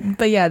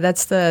 But yeah,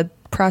 that's the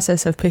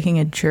process of picking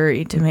a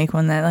jury to make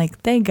one that,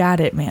 like, they got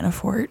it,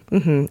 Manafort.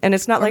 Mm-hmm. And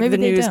it's not Or like maybe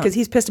the they news, don't. because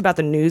he's pissed about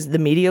the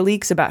media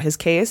leaks about his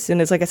case,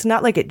 and it's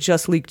not like it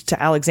just leaked to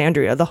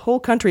Alexandria. The whole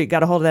country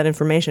got a hold of that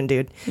information,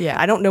 dude.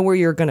 Yeah. I don't know where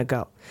you're going to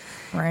go.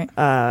 Right.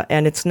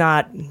 And it's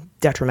not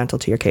detrimental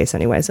to your case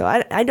anyway. So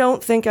I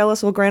don't think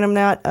Ellis will grant him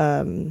that.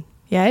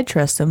 Yeah, I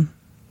trust him.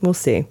 We'll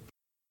see.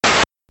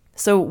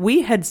 So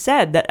we had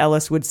said that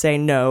Ellis would say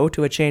no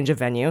to a change of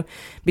venue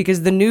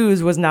because the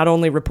news was not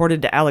only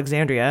reported to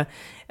Alexandria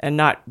and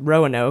not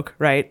Roanoke,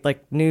 right?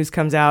 Like news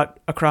comes out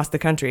across the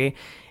country.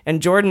 And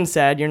Jordan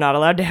said, you're not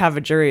allowed to have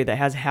a jury that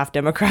has half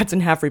Democrats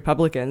and half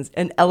Republicans.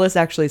 And Ellis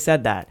actually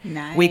said that.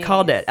 Nice. We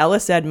called it.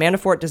 Ellis said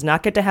Manafort does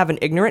not get to have an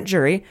ignorant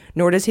jury,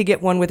 nor does he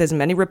get one with as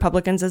many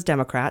Republicans as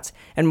Democrats.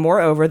 And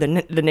moreover, the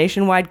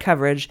nationwide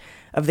coverage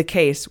of the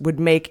case would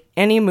make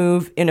any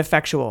move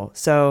ineffectual.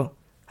 So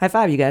high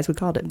five, you guys. We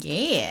called it.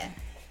 Yeah.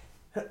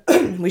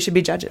 We should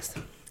be judges.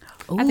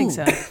 I think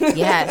so.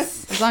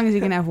 Yes. As long as you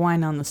can have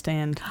wine on the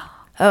stand.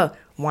 Oh,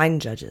 wine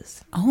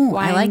judges. Oh,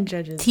 Wine I like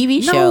judges.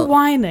 TV show. No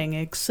whining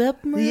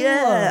except Merlot.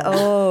 Yeah.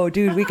 Oh,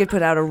 dude, we could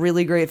put out a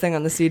really great thing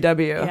on the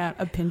CW. Yeah,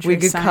 a Pinterest We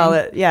could sign. call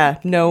it,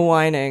 no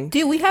whining.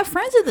 Dude, we have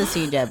friends at the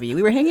CW.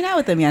 We were hanging out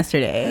with them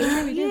yesterday.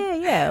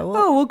 Yeah. Well,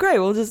 Oh, well, great.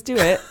 We'll just do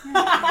it.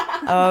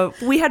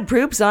 We had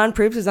Proops on.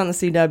 Proops is on the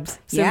C-Dubs.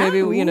 So Yeah?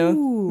 maybe,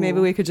 maybe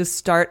we could just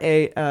start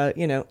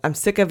I'm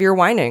sick of your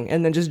whining,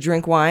 and then just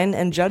drink wine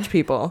and judge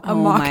people. A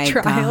mock my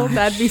trial. gosh.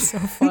 That'd be so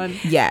fun.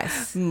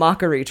 yes.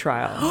 Mockery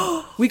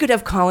trial. We could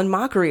have Colin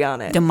Mockery on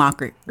it.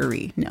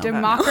 Democracy. No.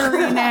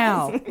 Democracy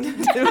now.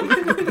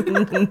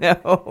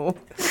 No.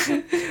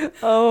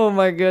 Oh,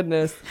 my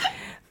goodness.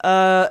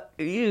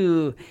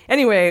 Ew.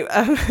 Anyway,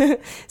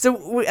 so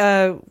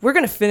we're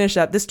going to finish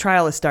up. This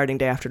trial is starting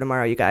day after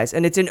tomorrow, you guys,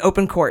 and it's in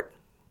open court.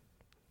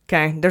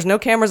 Okay? There's no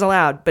cameras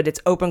allowed, but it's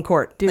open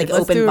court. Dude, Like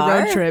let's open do a bar?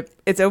 road trip.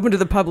 It's open to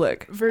the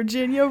public.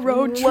 Virginia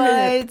road trip.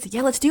 What?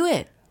 Yeah, let's do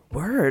it.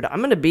 Word. I'm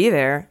going to be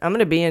there. I'm going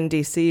to be in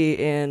D.C.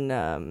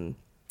 in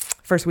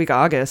first week of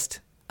August.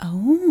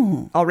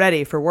 Oh.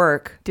 Already for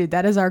work. Dude,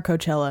 that is our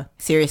Coachella.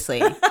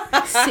 Seriously.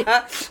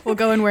 We'll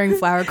go in wearing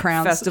flower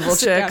crowns. Festival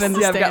Sit down chicks. in the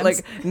Yeah, I've got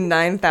stands. like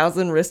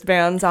 9,000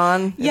 wristbands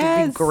on. It'd be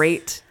Yes.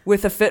 great.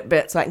 With a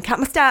Fitbit so I can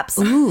count my steps.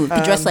 Ooh,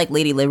 be dressed like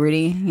Lady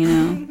Liberty, you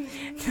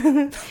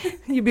know?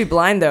 You'd be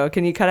blind though.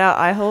 Can you cut out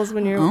eye holes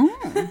when you're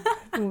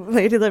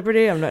Lady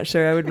Liberty? I'm not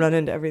sure. I would run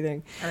into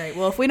everything. All right.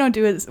 Well, if we don't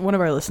do it, one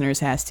of our listeners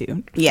has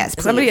to. Yes,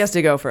 please. Somebody has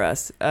to go for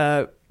us.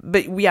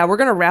 But yeah, we're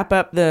going to wrap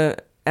up the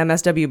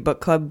MSW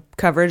Book Club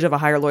coverage of A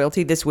Higher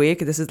Loyalty this week.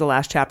 This is the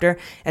last chapter.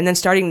 And then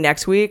starting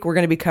next week, we're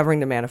going to be covering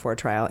the Manafort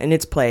trial in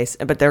its place,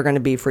 but they're going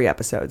to be free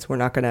episodes. We're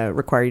not going to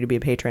require you to be a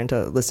patron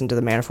to listen to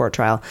the Manafort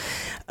trial.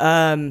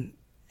 And,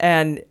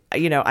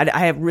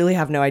 I really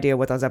have no idea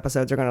what those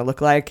episodes are going to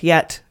look like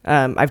yet.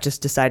 I've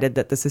just decided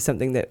that this is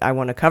something that I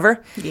want to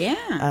cover.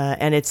 Yeah.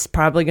 And it's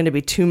probably going to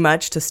be too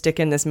much to stick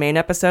in this main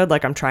episode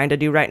like I'm trying to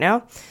do right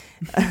now.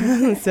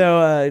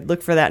 So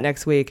look for that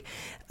next week.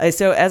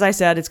 So as I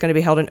said, it's going to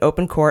be held in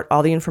open court.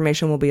 All the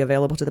information will be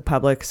available to the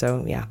public.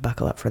 So yeah,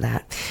 buckle up for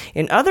that.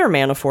 In other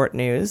Manafort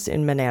news,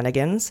 in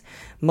Mananigans,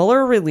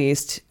 Mueller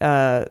released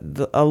a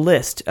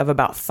list of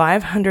about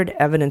 500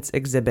 evidence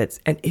exhibits,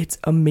 and it's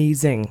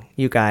amazing,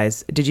 you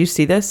guys. Did you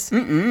see this?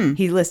 Mm-mm.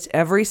 He lists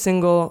every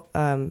single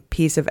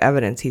piece of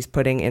evidence he's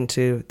putting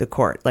into the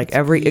court, like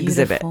every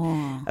exhibit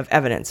of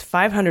evidence,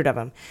 500 of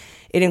them.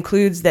 It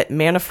includes that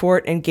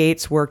Manafort and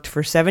Gates worked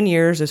for 7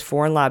 years as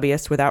foreign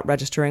lobbyists without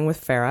registering with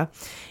FARA.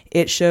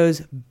 It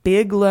shows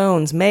big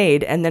loans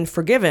made and then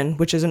forgiven,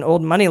 which is an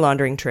old money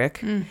laundering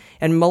trick.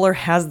 And Mueller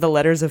has the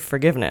letters of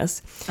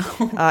forgiveness.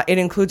 It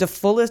includes a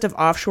full list of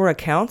offshore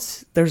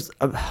accounts. There's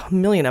a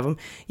million of them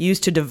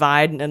used to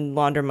divide and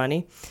launder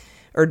money,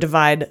 or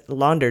divide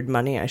laundered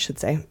money, I should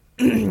say.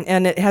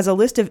 And it has a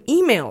list of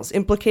emails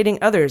implicating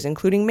others,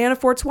 including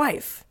Manafort's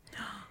wife.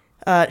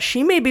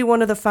 She may be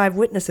one of the 5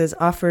 witnesses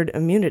offered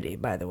immunity,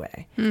 by the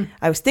way.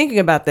 I was thinking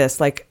about this.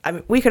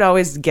 We could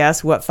always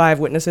guess what 5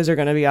 witnesses are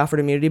going to be offered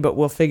immunity, but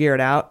we'll figure it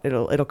out.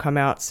 It'll come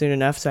out soon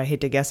enough, so I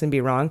hate to guess and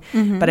be wrong.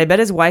 But I bet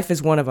his wife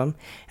is one of them.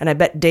 And I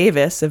bet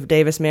Davis of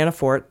Davis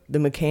Manafort, the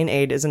McCain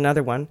aide, is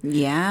another one.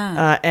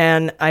 Yeah.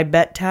 And I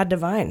bet Tad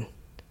Devine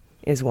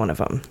is one of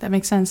them. That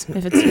makes sense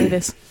if it's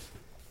Davis.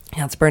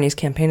 Yeah, it's Bernie's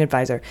campaign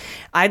advisor.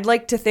 I'd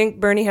like to think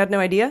Bernie had no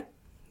idea,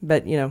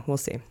 but, we'll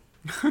see.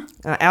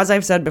 As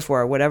I've said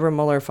before, whatever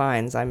Mueller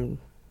finds, I'm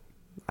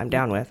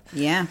down with.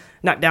 Yeah.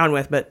 Not down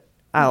with, but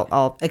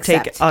I'll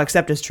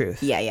accept as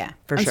truth. Yeah.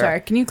 For I'm sure.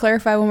 sorry. Can you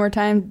clarify one more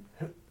time?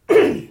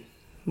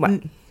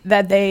 What?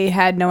 That they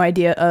had no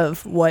idea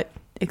of what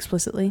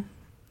explicitly?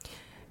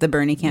 The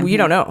Bernie campaign. Well, you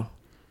don't know.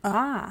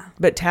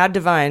 But Tad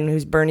Devine,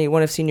 who's Bernie,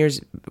 one of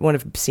senior's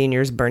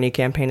Bernie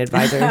campaign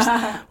advisors,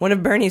 one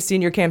of Bernie's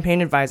senior campaign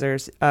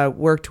advisors,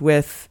 worked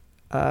with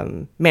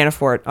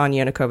Manafort on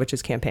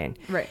Yanukovych's campaign.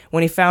 Right.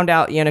 When he found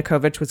out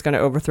Yanukovych was going to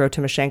overthrow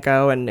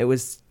Timoshenko and it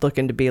was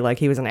looking to be like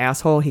he was an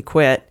asshole, he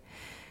quit,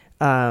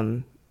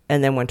 and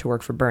then went to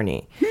work for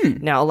Bernie.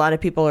 Now, a lot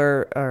of people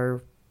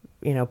are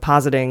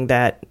positing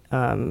that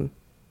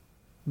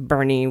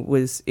Bernie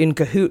was in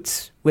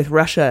cahoots with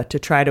Russia to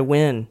try to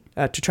win,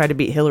 to try to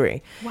beat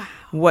Hillary. Wow.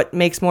 What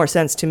makes more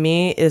sense to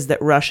me is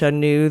that Russia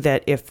knew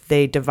that if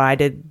they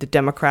divided the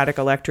Democratic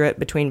electorate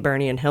between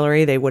Bernie and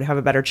Hillary, they would have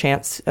a better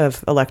chance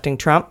of electing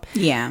Trump.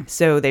 Yeah.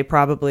 So they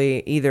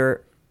probably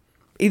either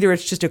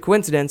it's just a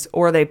coincidence,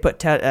 or they put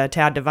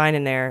Tad Devine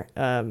in there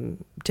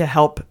to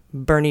help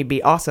Bernie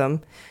be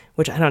awesome,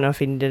 which I don't know if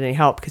he needed any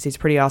help because he's a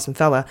pretty awesome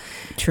fella.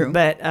 True.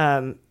 But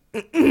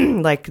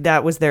like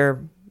that was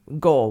their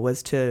goal,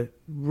 was to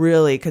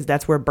really, because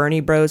that's where Bernie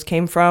bros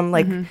came from.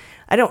 Like,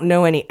 I don't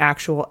know any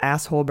actual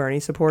asshole Bernie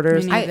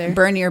supporters.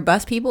 Bernie or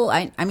bus people,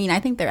 I mean, I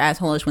think they're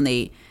assholeish when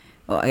they,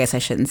 well, I guess I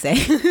shouldn't say,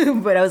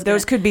 but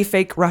those could be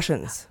fake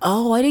Russians.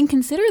 Oh, I didn't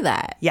consider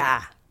that.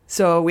 Yeah.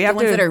 So we have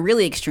the ones that are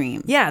really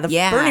extreme. Yeah,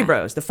 Bernie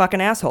bros, the fucking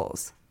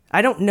assholes.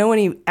 I don't know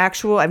any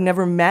actual, I've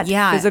never met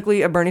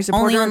physically a Bernie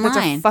supporter that's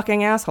a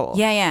fucking asshole.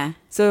 Yeah, yeah.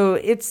 So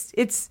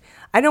it's,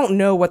 I don't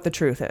know what the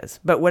truth is,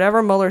 but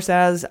whatever Mueller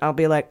says, I'll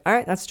be like, all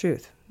right, that's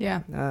truth.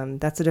 Yeah.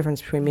 That's the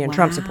difference between me and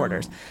Trump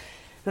supporters.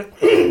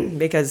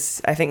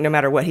 Because I think no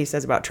matter what he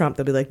says about Trump,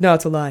 they'll be like, no,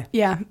 it's a lie.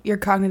 Yeah, your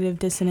cognitive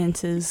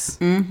dissonance is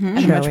at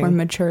a much more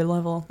mature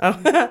level.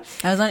 I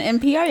was on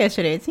NPR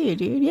yesterday too,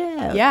 dude.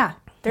 Yeah. Yeah.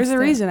 There's a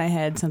reason I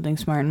had something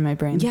smart in my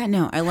brain. Yeah,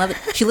 no, I love it.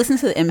 She listens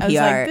to the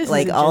NPR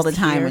like all the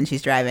time when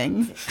she's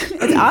driving.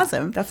 It's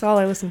awesome. That's all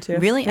I listen to.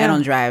 Really? Yeah. I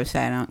don't drive, so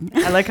I don't.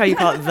 I like how you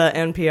call it the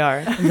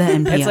NPR. The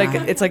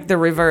NPR. It's like the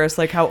reverse,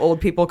 like how old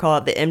people call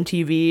it the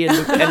MTV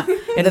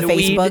and the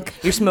weed.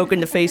 Facebook. You're smoking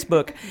the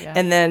Facebook. Yeah.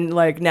 And then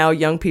like now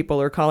young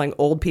people are calling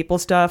old people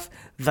stuff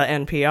the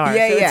NPR.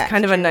 Yeah, so yeah. It's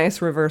kind of a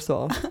nice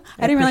reversal.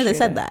 I didn't realize I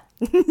said that.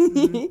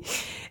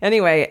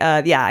 Anyway,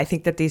 I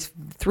think that these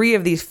 3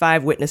 of these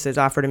 5 witnesses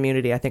offered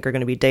immunity, I think, are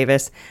going to be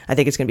Davis. I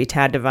think it's going to be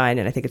Tad Devine,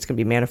 and I think it's going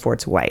to be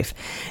Manafort's wife.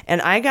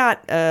 And I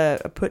got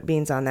put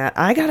beans on that.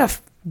 I got a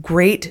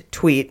great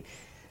tweet.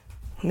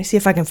 Let me see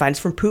if I can find it. It's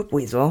from Poop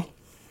Weasel.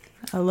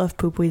 I love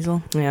Poop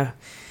Weasel. Yeah.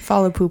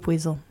 Follow Poop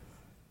Weasel.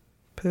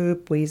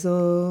 Poop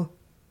Weasel.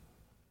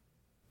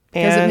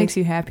 Because it makes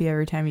you happy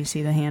every time you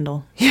see the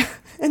handle. Yeah,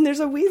 and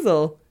there's a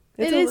weasel.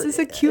 It's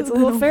a cute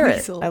little ferret.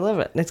 Weasel. I love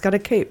it. And it's got a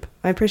cape.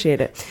 I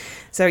appreciate it.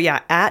 So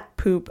yeah, at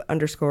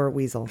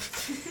 @poop_weasel.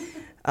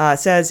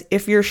 Says,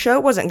 if your show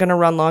wasn't going to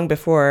run long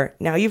before,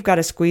 now you've got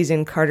to squeeze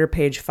in Carter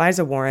Page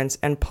FISA warrants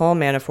and Paul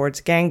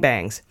Manafort's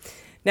gangbangs.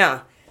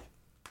 Now,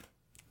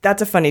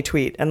 that's a funny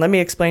tweet. And let me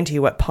explain to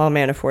you what Paul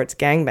Manafort's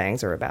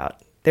gangbangs are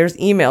about. There's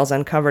emails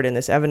uncovered in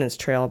this evidence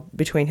trail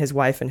between his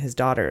wife and his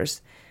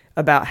daughters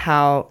about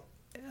how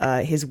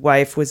his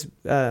wife was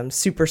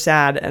super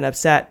sad and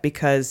upset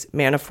because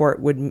Manafort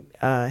would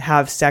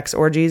have sex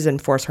orgies and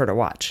force her to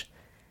watch.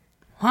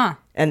 Huh.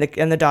 And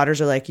the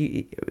daughters are like,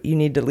 you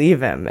need to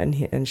leave him.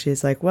 And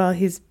she's like, well,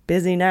 he's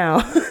busy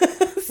now.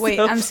 Wait,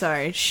 I'm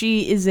sorry.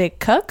 She is a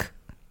cuck?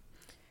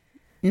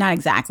 Not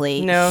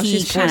exactly. No,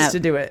 she's forced to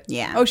do it.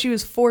 Yeah. Oh, she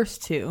was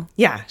forced to.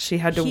 Yeah, she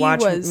had to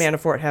watch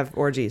Manafort have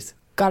orgies.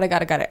 Got it.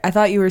 I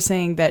thought you were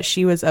saying that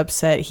she was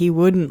upset he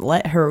wouldn't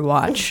let her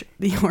watch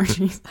the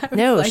orgies.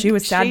 No, like, she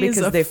was sad because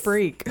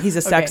he's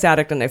a sex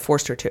addict and they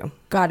forced her to.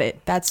 Got it.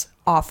 That's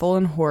awful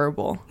and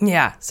horrible.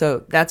 Yeah,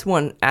 so that's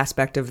one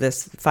aspect of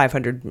this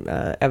 500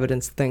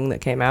 evidence thing that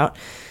came out.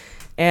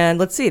 And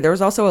let's see, there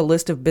was also a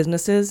list of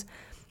businesses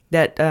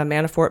that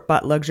Manafort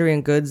bought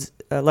luxury goods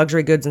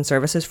and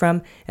services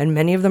from, and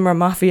many of them are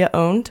mafia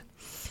owned.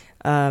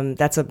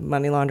 That's a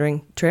money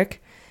laundering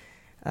trick.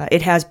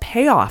 It has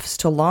payoffs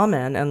to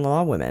lawmen and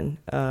lawwomen,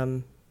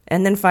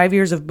 and then 5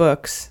 years of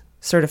books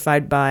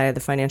certified by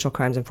the Financial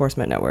Crimes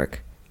Enforcement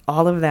Network.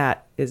 All of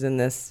that is in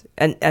this,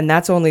 and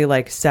that's only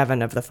like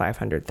 7 of the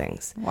 500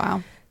 things.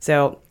 Wow.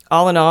 So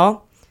all in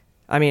all,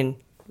 I mean,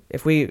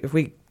 if we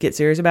get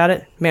serious about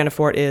it,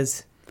 Manafort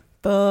is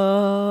fucked.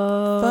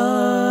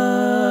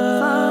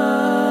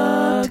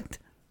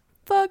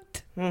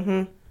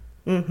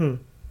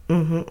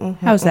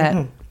 How's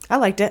that? I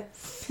liked it.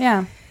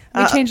 Yeah.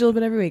 We change a little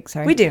bit every week.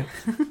 Sorry. We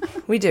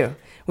do.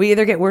 We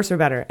either get worse or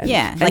better. And,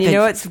 yeah. And you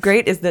know what's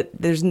great is that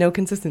there's no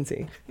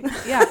consistency.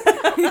 Yeah.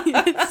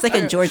 It's like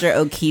a Georgia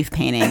O'Keeffe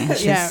painting.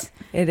 It's just,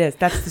 it is.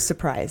 That's the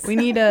surprise. We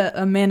need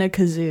a mana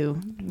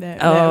kazoo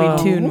that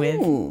we tune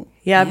with.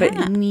 Yeah, but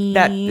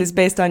that is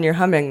based on your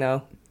humming,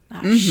 though.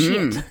 Oh,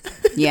 shit.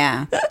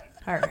 Yeah.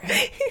 All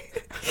right.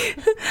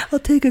 I'll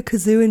take a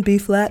kazoo in B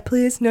flat,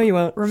 please. No, you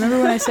won't. Remember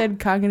when I said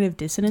cognitive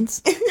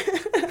dissonance?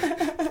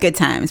 Good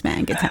times,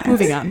 man. Good times.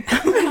 Moving on.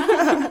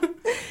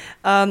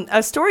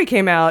 A story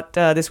came out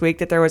this week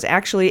that there was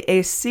actually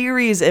a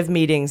series of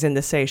meetings in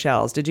the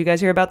Seychelles. Did you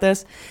guys hear about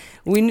this?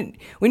 We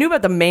knew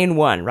about the main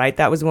one, right?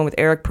 That was the one with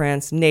Eric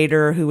Prince,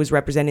 Nader, who was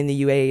representing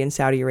the UAE in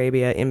Saudi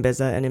Arabia,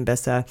 Imbiza and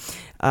Imbissa.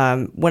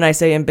 When I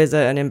say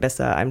Imbiza and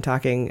Imbissa, I'm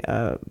talking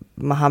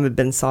Mohammed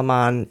bin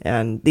Salman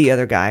and the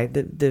other guy,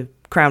 the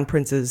crown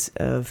princes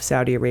of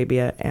Saudi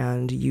Arabia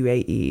and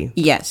UAE.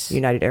 Yes.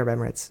 United Arab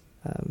Emirates,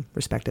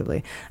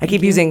 respectively. Thank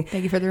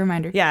you for the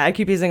reminder. Yeah, I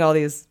keep using all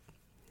these.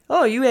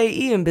 Oh,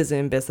 UAE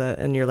Imbissa,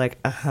 and you're like,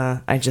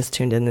 I just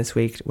tuned in this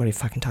week. What are you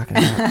fucking talking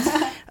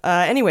about?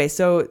 Anyway,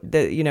 so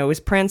it was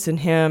Prince and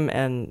him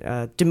and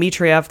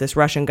Dmitriev, this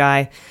Russian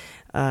guy,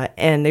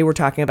 and they were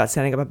talking about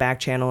setting up a back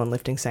channel and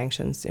lifting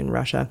sanctions in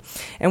Russia.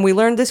 And we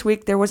learned this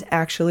week there was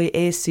actually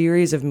a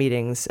series of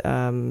meetings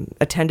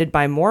attended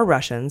by more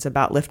Russians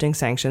about lifting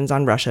sanctions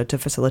on Russia to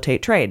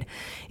facilitate trade.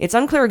 It's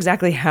unclear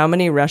exactly how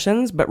many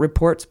Russians, but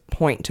reports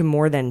point to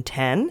more than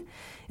 10,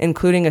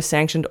 including a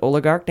sanctioned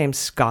oligarch named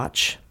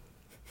Scotch.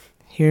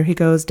 Here he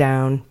goes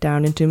down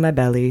into my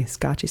belly.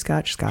 Scotchy,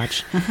 scotch,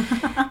 scotch.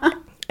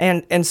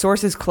 And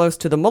sources close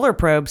to the Mueller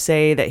probe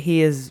say that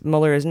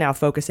Mueller is now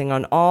focusing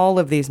on all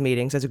of these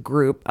meetings as a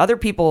group. Other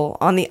people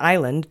on the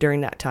island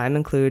during that time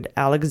include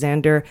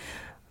Alexander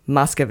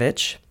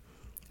Moskovich,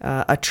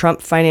 a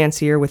Trump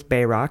financier with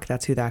Bayrock,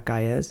 that's who that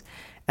guy is,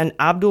 and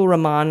Abdul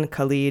Rahman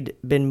Khalid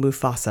bin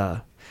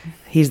Mufasa.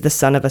 He's the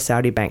son of a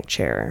Saudi bank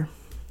chair.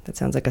 That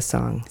sounds like a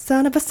song.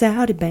 Son of a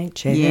Saudi bank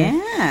chair.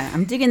 Yeah,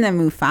 I'm digging the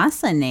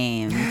Mufasa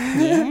name.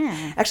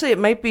 Yeah. Actually, it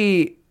might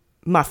be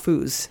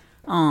Mahfouz.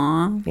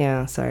 Aw.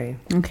 Yeah, sorry.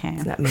 Okay.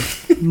 It's not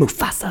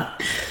Mufasa.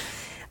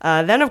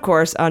 Then, of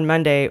course, on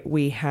Monday,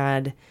 we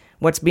had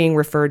what's being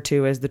referred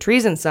to as the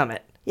Treason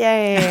Summit.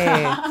 Yay!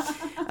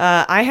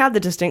 I had the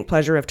distinct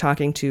pleasure of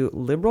talking to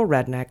liberal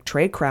redneck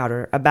Trey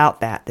Crowder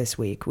about that this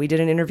week. We did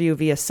an interview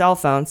via cell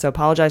phone, so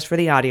apologize for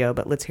the audio,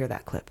 but let's hear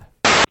that clip.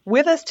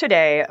 With us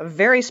today, a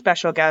very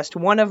special guest,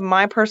 one of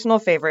my personal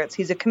favorites.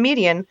 He's a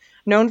comedian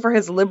known for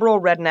his liberal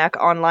redneck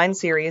online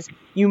series.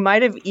 You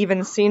might have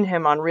even seen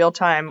him on Real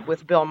Time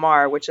with Bill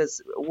Maher, which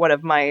is one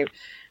of my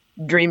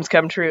dreams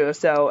come true.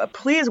 So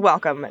please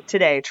welcome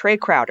today, Trey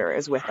Crowder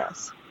is with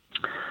us.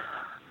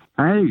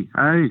 Hey,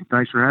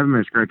 thanks for having me.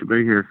 It's great to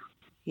be here.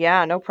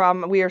 Yeah, no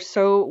problem. We are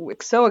so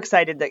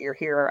excited that you're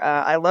here.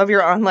 I love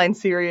your online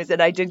series,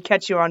 and I did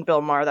catch you on Bill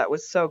Maher. That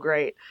was so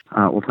great.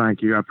 Well,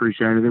 thank you. I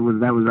appreciate it.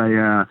 That was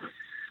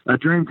a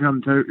dream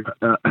come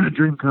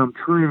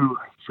true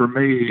for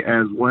me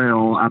as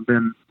well. I've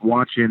been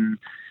watching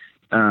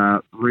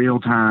Real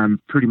Time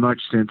pretty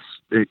much since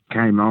it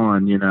came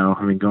on. You know,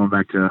 I mean, going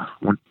back to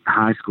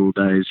high school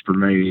days for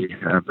me.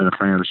 I've been a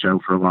fan of the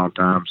show for a long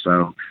time.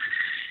 So,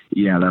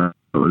 yeah, that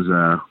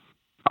was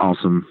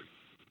awesome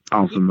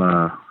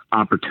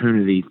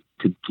opportunity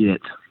to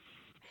get.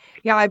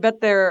 Yeah, I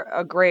bet they're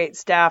a great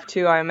staff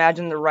too. I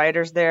imagine the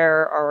writers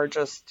there are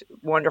just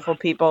wonderful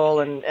people,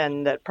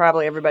 and that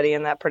probably everybody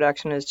in that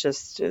production is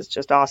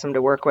just awesome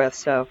to work with.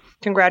 So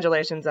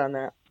congratulations on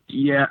that.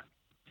 Yeah,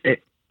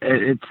 it's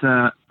excuse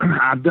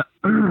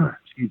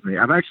me.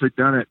 I've actually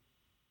done it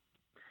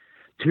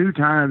 2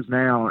 times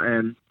now,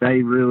 and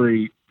they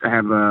really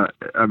have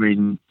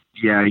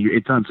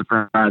it's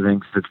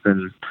unsurprising 'cause it's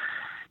been,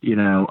 you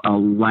know, a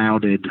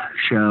lauded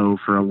show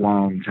for a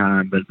long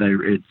time, but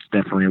it's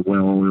definitely a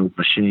well-oiled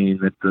machine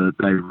that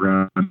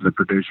the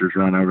producers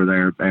run over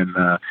there. And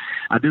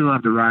I do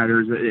love the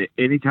writers.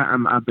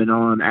 Anytime I've been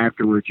on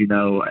afterwards, you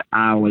know,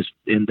 I always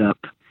end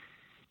up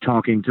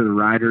talking to the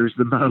writers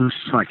the most,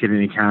 like at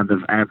any kind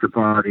of after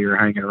party or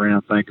hanging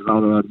around thing, because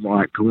although I'm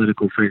like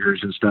political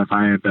figures and stuff,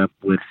 I end up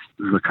with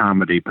the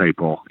comedy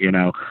people, you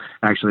know.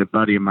 Actually, a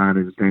buddy of mine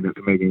is a stand-up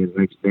comedian, his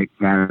name's Nick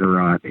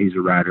Vatterott. He's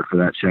a writer for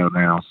that show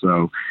now.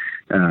 So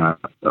the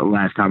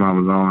last time I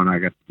was on, I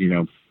got, you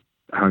know,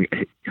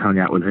 hung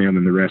out with him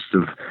and the rest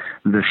of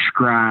the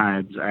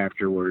scribes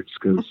afterwards,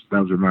 because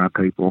those are my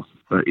people.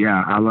 But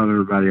yeah, I love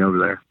everybody over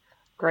there.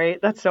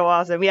 Great. That's so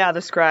awesome. Yeah,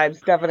 the scribes,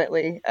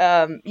 definitely.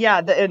 And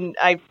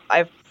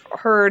I've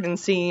heard and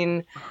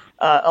seen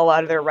a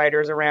lot of their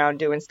writers around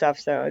doing stuff.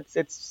 So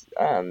it's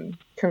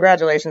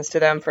congratulations to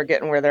them for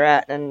getting where they're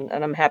at. And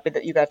I'm happy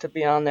that you got to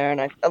be on there. And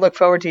I look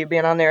forward to you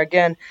being on there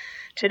again.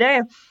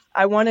 Today,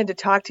 I wanted to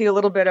talk to you a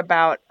little bit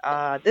about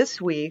this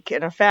week.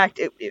 And in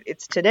fact,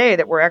 it's today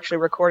that we're actually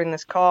recording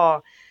this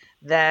call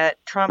that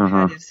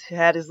Trump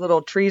had his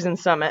little treason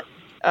summit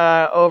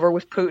over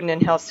with Putin in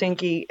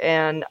Helsinki,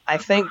 and I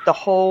think the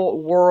whole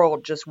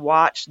world just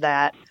watched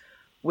that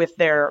with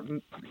their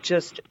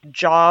just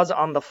jaws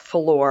on the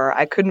floor.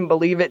 I couldn't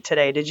believe it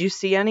today. Did you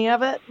see any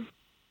of it?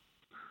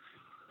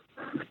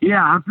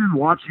 Yeah, I've been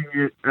watching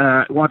it,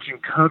 watching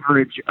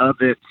coverage of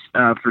it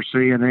for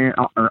CNN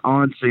or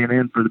on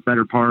CNN for the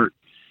better part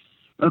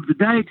of the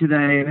day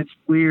today, and it's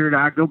weird.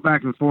 I go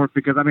back and forth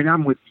because I mean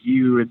I'm with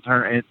you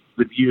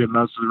with you and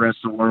most of the rest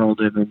of the world,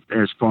 and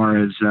as far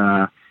as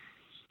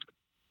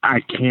I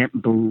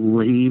can't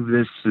believe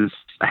this is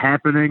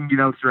happening, you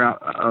know,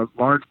 throughout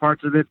large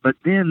parts of it. But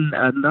then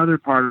another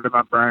part of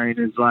my brain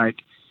is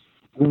like,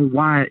 well,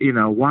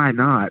 why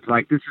not?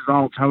 Like, this is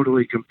all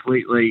totally,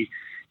 completely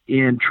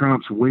in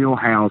Trump's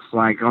wheelhouse.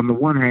 Like, on the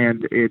one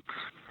hand, it's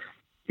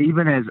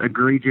even as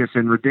egregious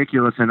and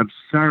ridiculous and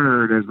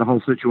absurd as the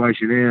whole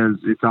situation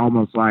is, it's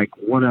almost like,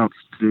 what else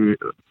do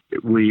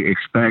we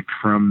expect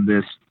from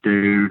this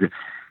dude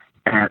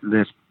at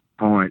this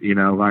point? You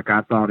know, like,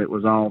 I thought it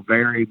was all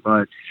very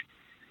much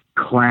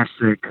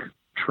classic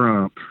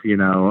Trump, you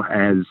know,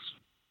 as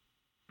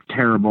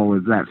terrible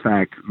as that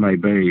fact may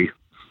be.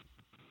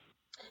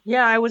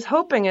 Yeah, I was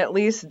hoping at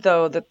least,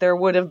 though, that there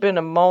would have been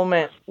a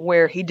moment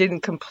where he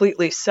didn't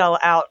completely sell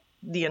out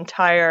the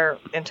entire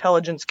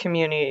intelligence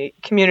community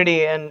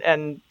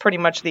and pretty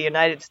much the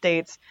United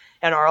States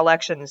and our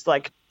elections,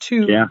 like,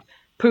 to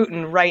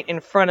Putin right in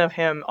front of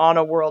him on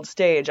a world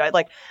stage.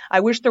 I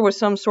wish there was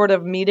some sort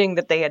of meeting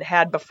that they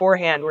had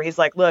beforehand where he's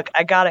like, look,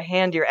 I got to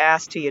hand your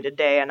ass to you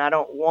today, and I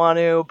don't want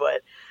to,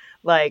 but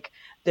like,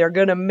 they're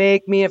going to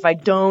make me. If I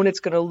don't, it's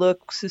going to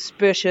look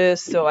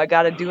suspicious. So I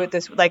got to do it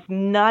this. Like,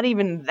 not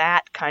even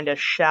that kind of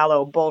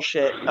shallow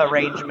bullshit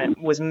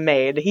arrangement was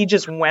made. He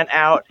just went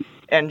out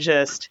and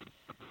just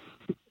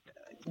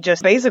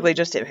basically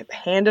just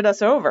handed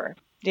us over.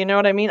 Do you know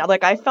what I mean?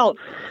 Like, I felt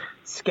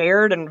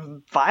scared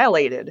and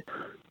violated.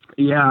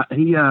 Yeah,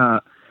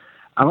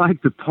 I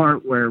like the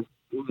part where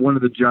one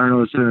of the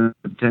journalists in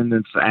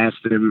attendance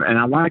asked him, and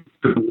I liked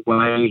the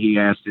way he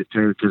asked it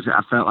too, because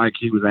I felt like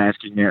he was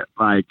asking it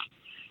like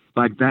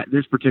that.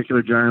 This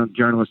particular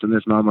journalist in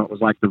this moment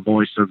was like the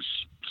voice of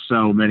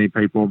so many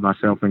people,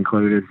 myself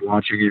included,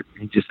 watching it.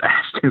 He just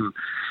asked him.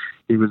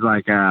 He was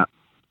like,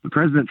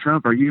 "President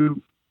Trump, are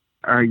you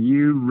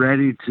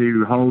ready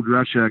to hold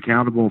Russia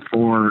accountable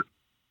for,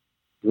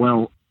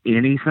 well,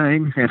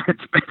 anything?"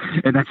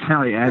 And that's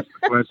how he asked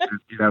the question.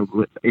 You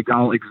know, it's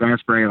all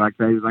exasperated like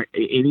that. He was like,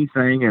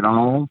 "Anything at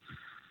all?"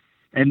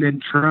 And then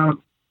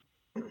Trump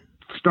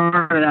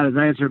started out his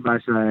answer by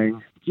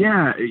saying,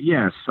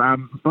 yes,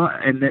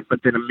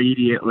 but then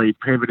immediately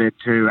pivoted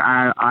to,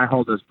 I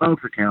hold us both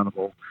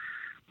accountable.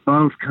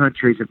 Both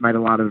countries have made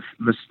a lot of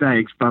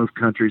mistakes. Both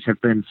countries have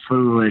been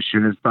foolish,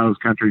 and as both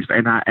countries,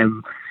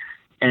 and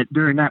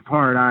during that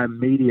part,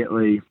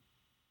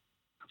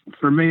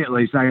 for me at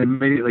least, I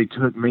immediately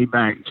took me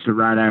back to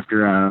right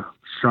after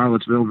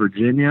Charlottesville,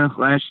 Virginia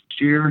last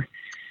year.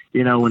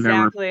 You know, when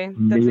there were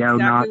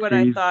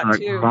neo-Nazis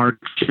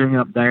marching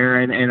up there,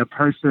 and a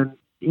person,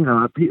 you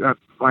know, a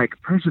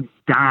person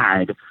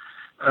died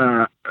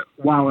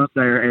while up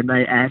there, and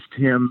they asked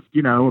him,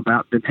 you know,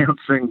 about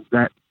denouncing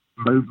that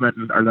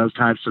movement or those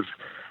types of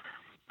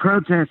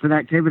protests and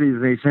activities.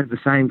 They said the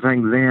same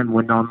thing then,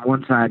 when on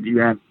one side you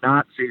have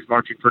Nazis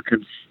marching for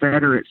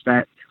Confederate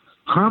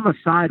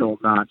homicidal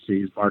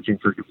Nazis marching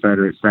for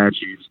Confederate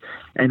statues,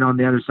 and on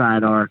the other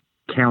side are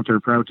counter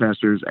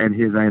protesters. And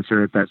his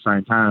answer at that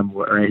time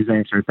was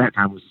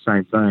the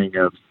same thing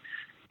of,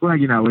 well,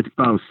 you know, it's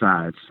both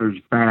sides. There's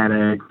bad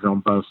eggs on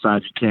both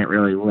sides. You can't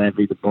really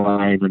levy the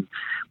blame in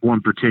one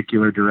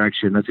particular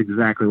direction. That's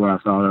exactly what I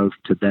thought of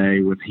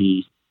today when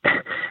he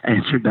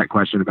answered that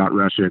question about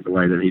Russia in the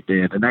way that he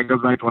did. And that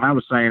goes back to what I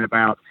was saying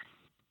about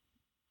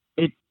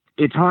it.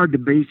 It's hard to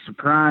be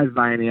surprised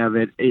by any of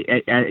it,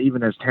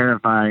 even as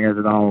terrifying as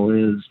it all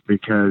is,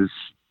 because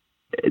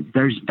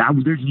there's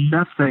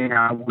nothing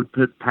I would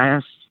put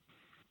past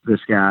this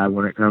guy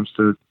when it comes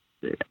to,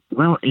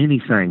 well,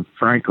 anything,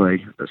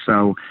 frankly.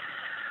 So,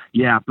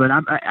 yeah, but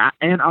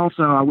and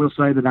also I will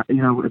say that,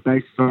 you know,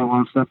 based on a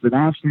lot of stuff that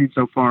I've seen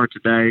so far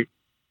today,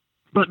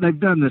 but they've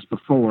done this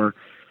before,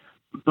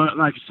 but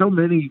like so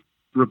many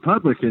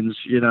Republicans,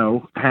 you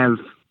know, have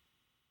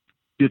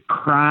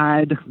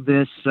decried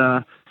this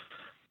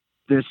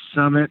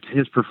summit,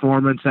 his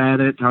performance at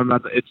it, talking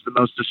about it's the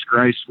most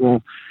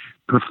disgraceful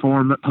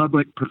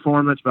public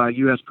performance by a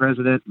U.S.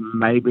 president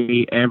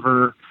maybe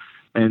ever,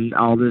 and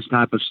all this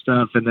type of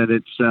stuff, and that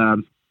it's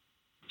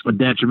a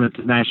detriment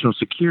to national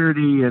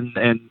security and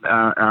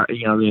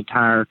you know, the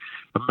entire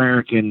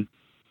American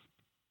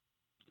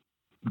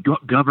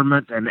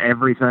government and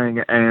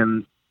everything,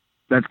 and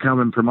that's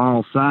coming from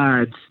all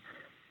sides.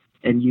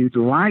 And you'd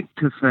like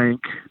to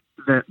think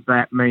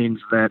that means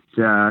that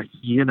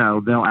you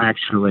know, they'll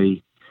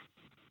actually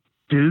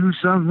do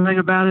something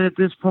about it at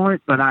this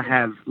point, but I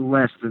have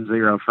less than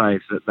zero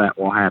faith that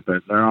will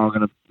happen. They're all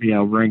going to, you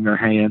know, wring their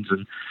hands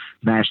and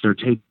gnash their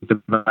teeth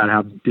about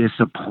how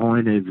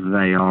disappointed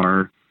they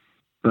are,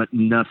 but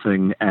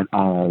nothing at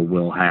all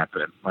will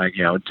happen. Like,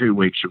 you know, 2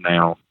 weeks from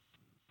now,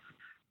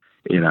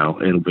 you know,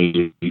 it'll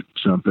be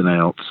something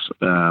else.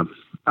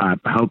 I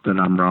hope that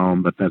I'm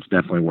wrong, but that's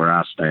definitely where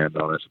I stand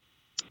on it.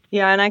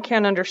 Yeah, and I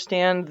can't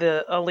understand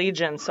the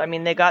allegiance. I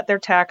mean, they got their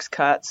tax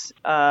cuts.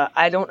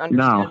 I don't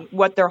understand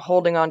what they're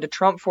holding on to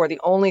Trump for.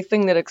 The only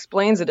thing that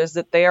explains it is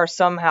that they are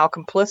somehow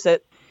complicit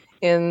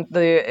in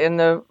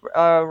the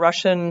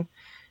Russian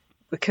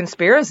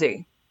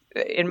conspiracy,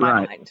 in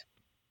my mind.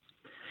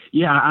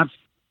 Yeah,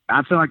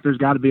 I feel like there's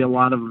got to be a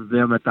lot of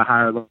them at the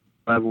higher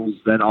levels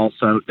that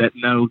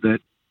know that,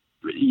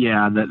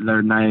 yeah, that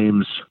their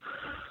names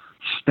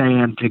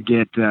stand to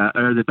get,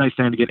 or that they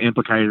stand to get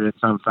implicated in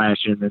some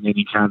fashion in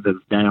any kind of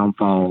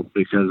downfall.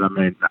 Because, I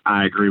mean,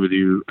 I agree with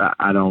you.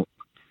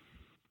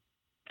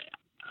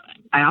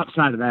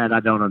 Outside of that, I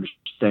don't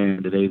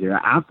understand it either.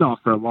 I've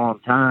thought for a long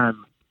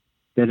time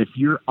that if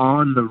you're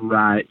on the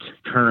right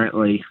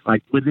currently,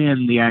 like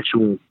within the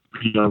actual,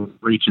 you know,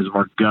 reaches of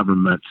our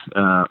government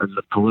and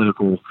the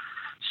political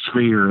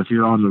sphere, if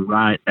you're on the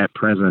right at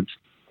present,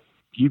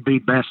 you'd be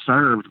best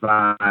served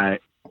by,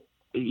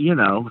 you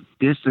know,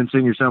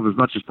 distancing yourself as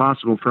much as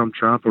possible from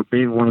Trump, or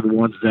being one of the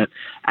ones that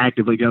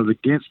actively goes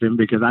against him,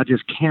 because I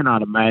just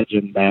cannot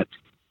imagine that,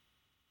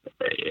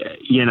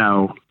 you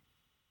know,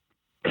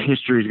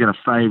 history is going to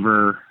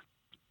favor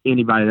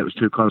anybody that was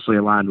too closely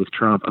aligned with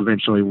Trump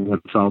eventually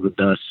once all the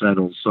dust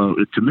settles. So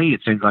to me,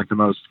 it seems like the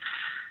most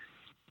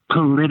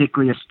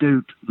politically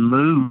astute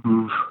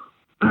move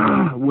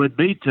would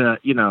be to,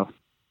 you know,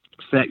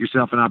 set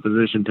yourself in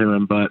opposition to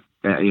him, but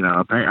you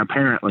know,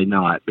 apparently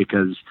not,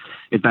 because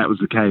if that was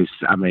the case,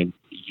 I mean,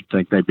 you'd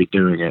think they'd be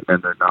doing it,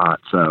 and they're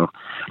not. So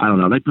I don't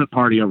know. They put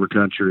party over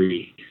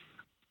country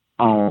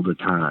all the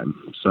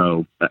time.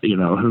 So,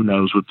 who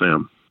knows with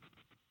them.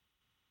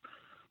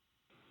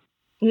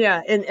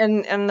 Yeah,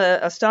 and the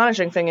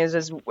astonishing thing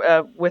is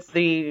with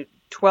the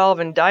 12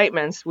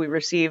 indictments we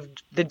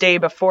received the day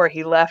before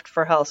he left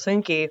for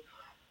Helsinki,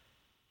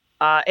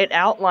 it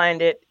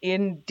outlined it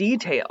in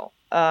detail.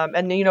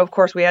 And, of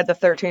course, we had the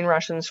 13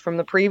 Russians from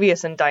the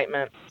previous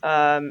indictment.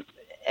 And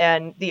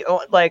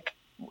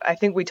I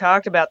think we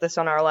talked about this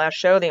on our last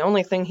show. The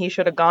only thing he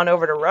should have gone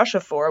over to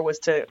Russia for was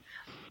to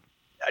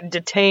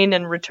detain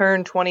and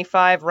return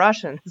 25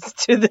 Russians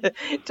to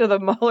the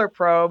Mueller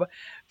probe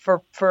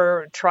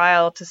for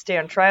trial, to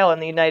stand trial in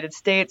the United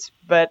States.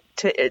 But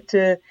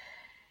to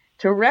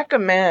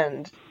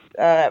recommend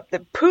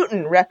that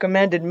Putin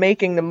recommended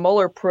making the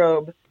Mueller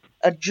probe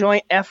a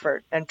joint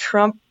effort, and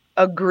Trump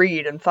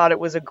agreed and thought it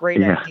was a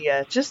great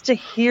idea. Just to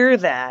hear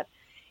that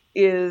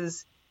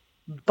is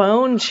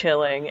bone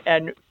chilling,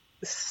 and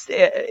it's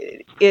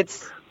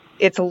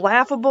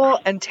laughable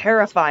and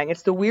terrifying.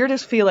 It's the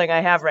weirdest feeling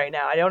I have right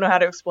now. I don't know how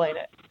to explain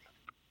it.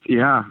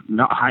 Yeah,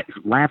 no,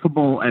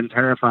 laughable and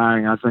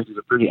terrifying, I think, is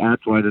a pretty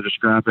apt way to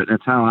describe it. And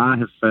it's how I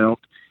have felt,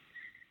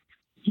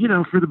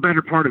 for the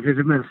better part of his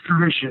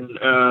administration.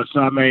 So,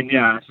 I think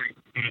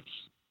it's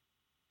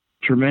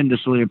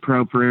tremendously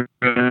appropriate.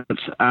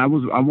 I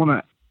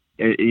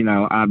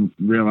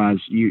realize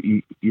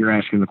you're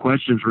asking the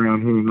questions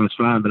around him. That's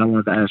fine, but I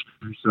wanted to ask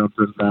you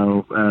something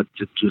though,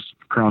 just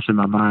crossing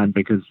my mind,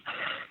 because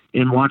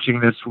in watching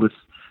this with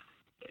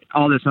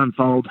all this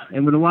unfold,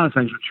 and with a lot of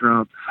things with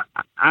Trump,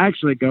 I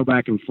actually go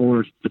back and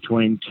forth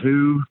between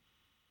two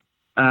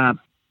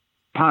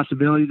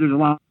possibilities. There's a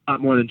lot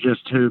more than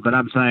just two, but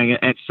I'm saying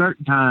at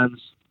certain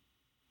times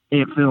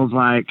it feels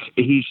like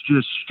he's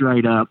just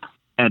straight up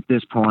at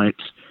this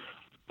point,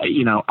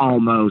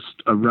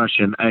 almost a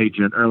Russian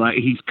agent, or like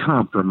he's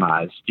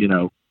compromised,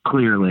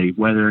 clearly,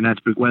 whether that's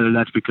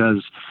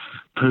because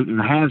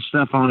Putin has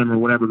stuff on him or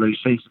whatever, but he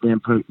seems to be in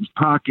Putin's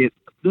pocket.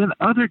 Then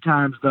other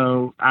times,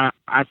 though,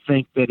 I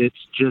think that it's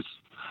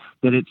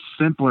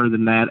simpler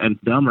than that and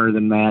dumber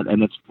than that,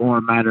 and it's more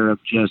a matter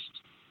of just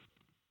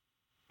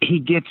he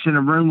gets in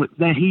a room with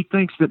that he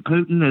thinks that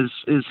Putin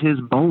is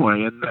his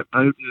boy, and that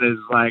Putin is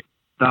like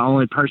the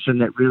only person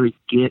that really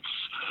gets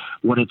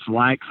what it's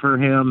like for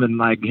him, and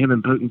like him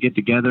and Putin get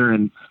together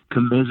and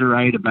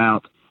commiserate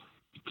about,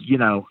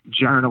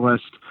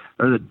 journalists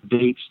or the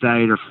deep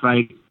state or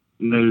fake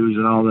news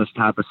and all this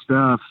type of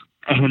stuff,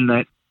 and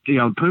that,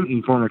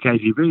 Putin, former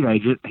KGB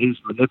agent, he's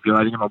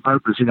manipulating him on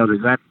purpose. He knows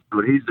exactly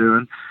what he's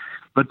doing,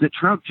 but that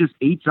Trump just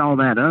eats all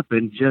that up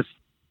and just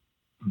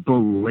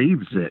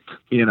believes it,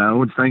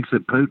 and thinks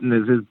that Putin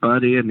is his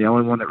buddy and the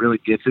only one that really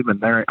gets him,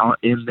 and they're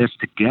in this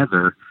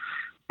together.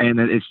 And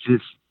it's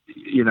just,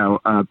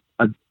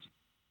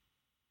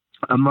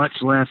 a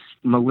much less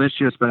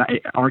malicious, but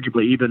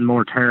arguably even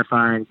more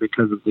terrifying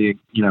because of the,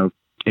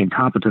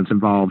 incompetence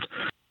involved.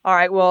 All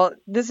right. Well,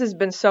 this has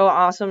been so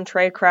awesome.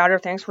 Trey Crowder,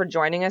 thanks for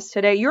joining us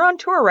today. You're on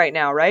tour right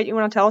now, right? You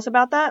want to tell us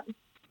about that?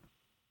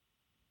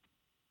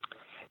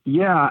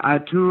 Yeah, I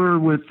tour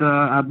with,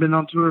 I've been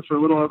on tour for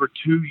a little over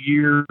 2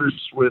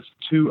 years with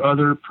two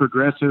other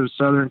progressive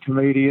Southern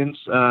comedians.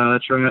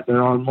 That's right.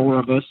 There are more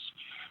of us.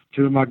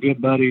 Two of my good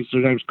buddies,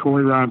 their names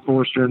Corey Ryan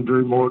Forster and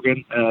Drew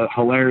Morgan,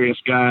 hilarious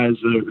guys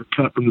that are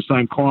cut from the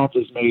same cloth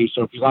as me.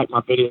 So if you like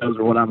my videos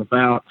or what I'm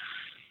about,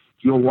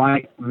 you'll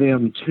like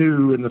them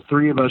too. And the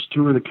three of us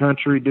tour the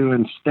country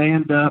doing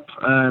stand-up.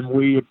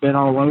 We have been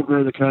all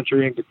over the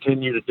country and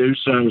continue to do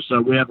so.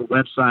 So we have a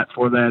website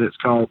for that. It's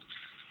called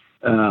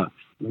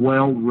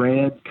Well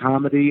Red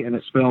Comedy, and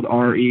it's spelled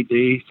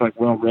R-E-D. It's like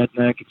Well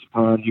Redneck. It's a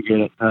pun. You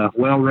get it.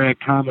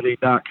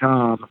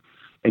 WellRedComedy.com.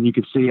 And you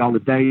can see all the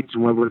dates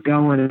and where we're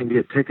going and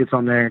get tickets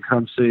on there and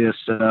come see us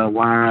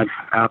live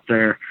out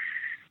there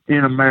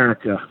in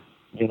America,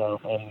 and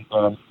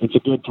it's a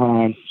good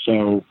time.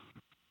 So,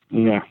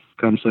 yeah,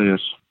 come see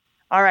us.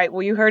 All right.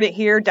 Well, you heard it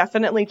here.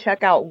 Definitely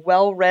check out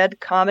Well Red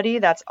Comedy.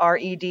 That's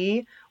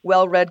R-E-D,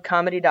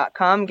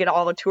 wellredcomedy.com. Get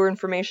all the tour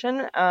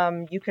information.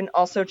 You can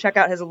also check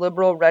out his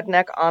Liberal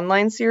Redneck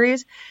online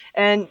series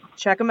and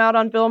check him out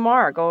on Bill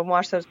Maher. Go and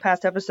watch those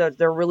past episodes.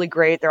 They're really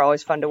great. They're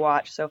always fun to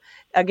watch. So,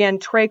 again,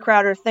 Trey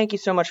Crowder, thank you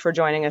so much for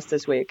joining us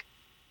this week.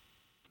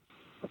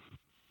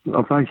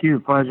 Well, thank you.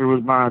 The pleasure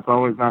was mine. It's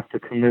always nice to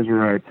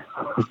commiserate.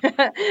 All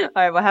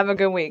right. Well, have a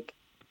good week.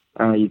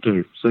 You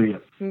too. See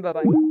you.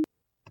 Bye-bye.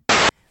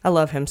 I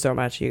love him so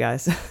much, you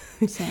guys.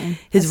 Same.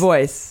 His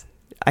voice,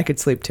 I could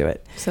sleep to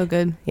it. So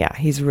good. Yeah,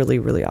 he's really,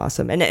 really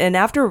awesome. And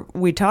after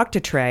we talked to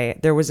Trey,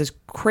 there was this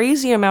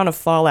crazy amount of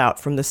fallout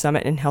from the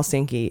summit in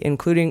Helsinki,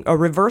 including a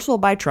reversal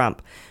by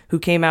Trump, who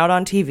came out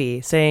on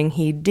TV saying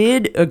he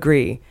did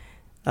agree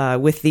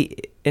with the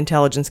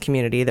intelligence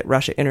community that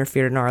Russia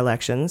interfered in our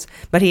elections.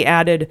 But he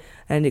added,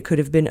 and it could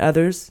have been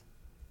others.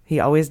 He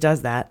always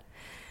does that.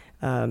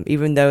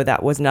 Even though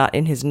that was not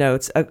in his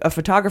notes. A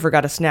photographer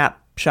got a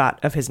snapshot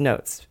of his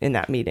notes in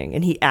that meeting,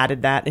 and he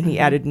added that, and he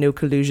added no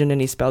collusion,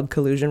 and he spelled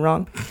collusion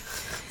wrong.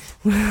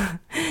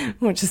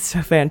 which is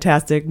so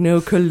fantastic.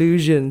 No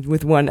collusion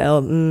with one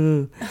L.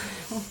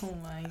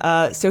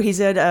 So he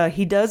said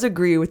he does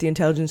agree with the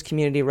intelligence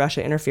community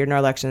Russia interfered in our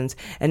elections,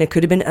 and it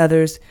could have been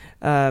others.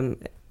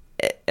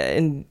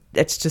 And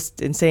it's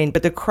just insane.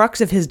 But the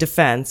crux of his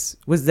defense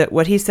was that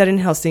what he said in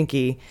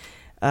Helsinki,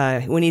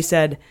 when he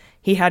said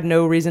he had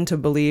no reason to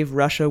believe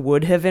Russia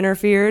would have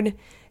interfered,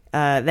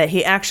 that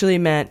he actually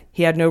meant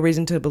he had no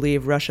reason to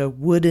believe Russia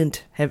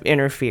wouldn't have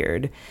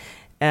interfered.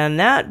 And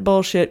that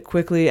bullshit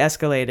quickly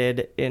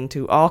escalated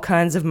into all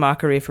kinds of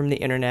mockery from the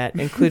internet,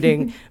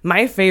 including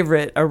my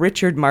favorite, a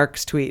Richard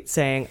Marx tweet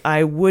saying,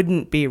 "I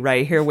wouldn't be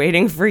right here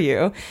waiting for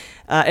you."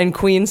 And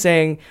Queen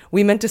saying,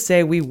 "We meant to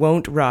say we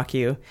won't rock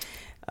you."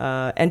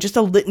 And just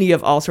a litany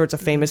of all sorts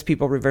of famous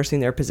people reversing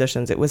their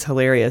positions. It was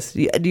hilarious.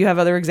 Do you have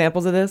other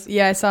examples of this?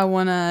 Yeah, I saw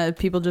one,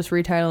 people just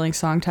retitling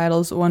song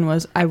titles. One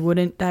was "I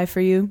Wouldn't Die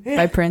For You"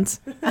 by Prince.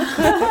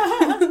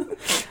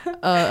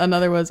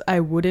 Another was "I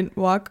Wouldn't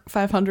Walk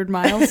 500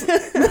 Miles"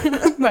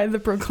 by the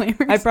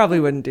Proclaimers. I probably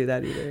wouldn't do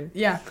that either.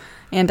 Yeah.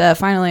 And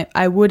finally,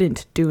 "I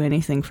Wouldn't Do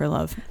Anything for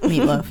Love."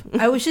 Meatloaf.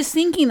 I was just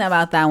thinking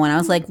about that one. I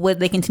was like, would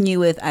they continue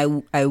with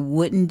I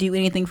wouldn't do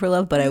anything for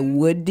love, but I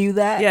would do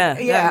that? Yeah.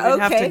 You'd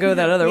have to go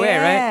that other way,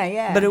 right?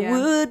 Yeah. But I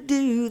would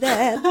do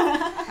that.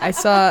 I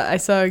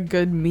saw a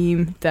good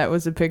meme that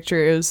was a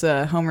picture. It was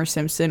Homer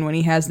Simpson when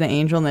he has the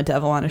angel and the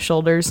devil on his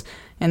shoulders,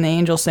 and the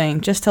angel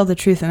saying, "Just tell the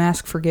truth and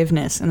ask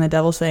forgiveness," and the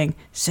devil saying,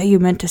 "Say you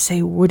meant to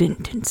say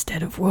wouldn't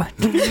instead of would."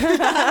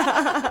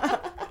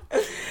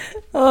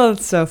 Oh,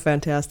 it's so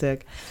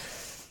fantastic.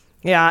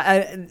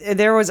 Yeah,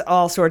 there was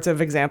all sorts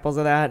of examples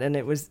of that, and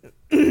it was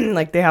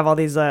like they have all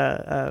these what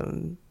are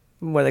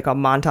they called,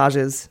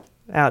 montages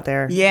out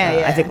there.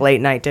 Yeah. I think Late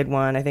Night did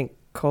one. I think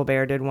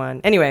Colbert did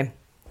one. Anyway,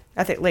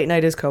 I think Late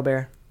Night is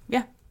Colbert.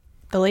 Yeah.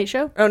 The Late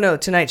Show? Oh, no,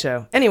 Tonight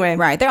Show. Anyway.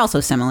 Right, they're also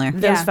similar.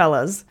 Those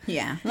fellas.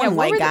 Yeah. One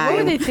white guy. What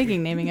were they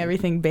thinking, naming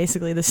everything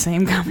basically the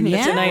same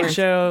combination? The Tonight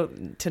Show,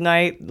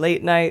 Tonight,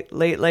 Late Night,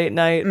 Late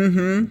Night.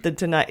 Mm-hmm. The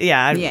Tonight,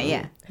 yeah.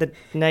 The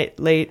night,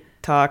 late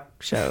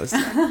talk shows.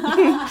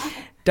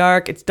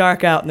 Dark, it's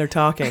dark out and they're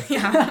talking.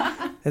 Yeah.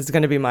 This is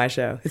going to be my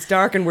show. It's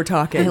dark and we're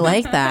talking. I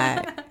like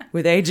that.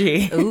 With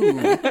AG. Ooh,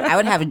 I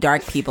would have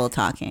dark people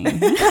talking.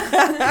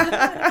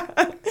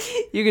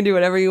 You can do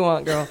whatever you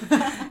want, girl.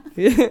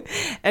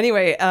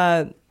 Anyway,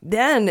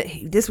 then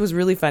this was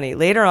really funny.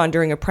 Later on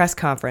during a press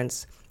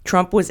conference,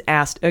 Trump was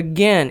asked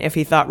again if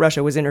he thought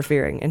Russia was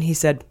interfering. And he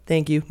said,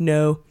 "Thank you,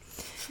 no."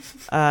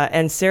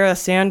 And Sarah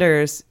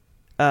Sanders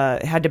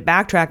had to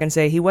backtrack and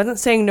say he wasn't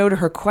saying no to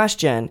her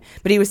question,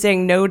 but he was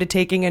saying no to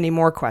taking any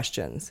more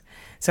questions.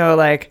 So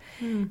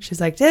she's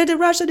like, did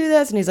Russia do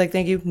this? And he's like,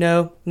 "Thank you,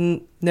 no,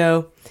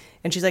 no."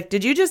 And she's like,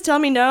 "Did you just tell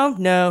me no?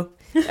 No."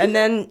 And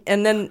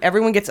then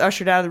everyone gets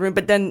ushered out of the room,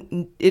 but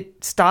then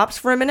it stops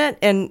for a minute,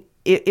 and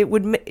it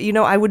would,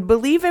 I would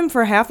believe him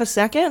for half a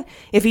second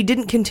if he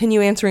didn't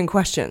continue answering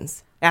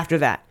questions after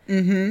that.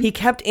 Mm-hmm. He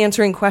kept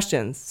answering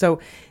questions.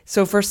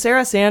 So for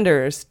Sarah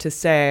Sanders to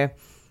say,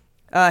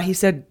 he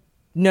said,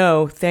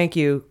 "No, thank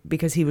you,"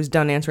 because he was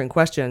done answering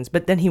questions,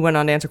 but then he went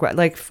on to answer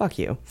questions. Fuck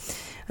you.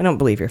 I don't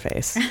believe your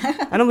face.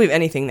 I don't believe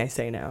anything they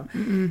say now.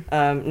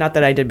 Not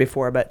that I did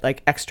before, but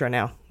extra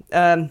now.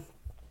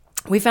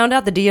 We found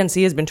out the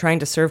DNC has been trying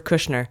to serve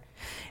Kushner.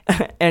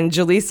 And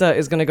Jaleesa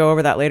is going to go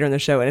over that later in the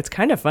show, and it's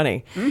kind of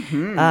funny.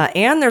 Mm-hmm.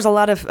 And there's a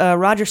lot of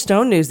Roger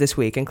Stone news this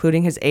week,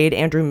 including his aide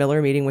Andrew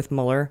Miller meeting with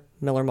Mueller,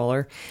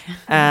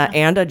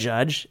 and a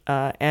judge,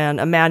 and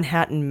a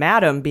Manhattan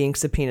madam being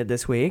subpoenaed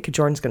this week.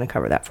 Jordan's going to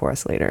cover that for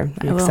us later.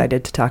 I'm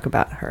excited to talk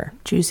about her.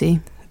 Juicy.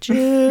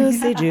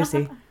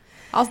 Juicy.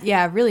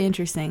 Yeah, really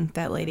interesting,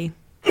 that lady.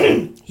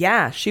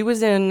 Yeah, she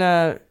was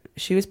in,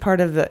 she was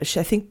part of the,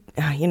 I think,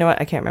 you know what,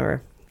 I can't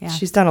remember. Yeah.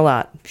 She's done a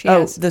lot. She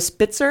has. The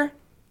Spitzer?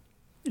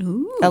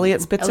 Ooh.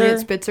 Elliot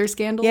Spitzer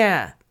scandal?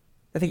 Yeah.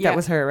 I think that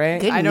was her,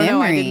 right? I don't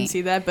know. I didn't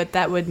see that, but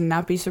that would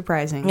not be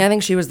surprising. Yeah, I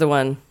think she was the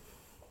one.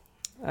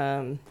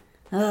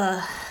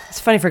 It's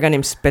funny for a guy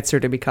named Spitzer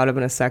to be caught up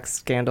in a sex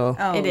scandal.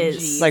 Oh, it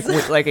is.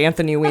 Like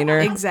Anthony Weiner.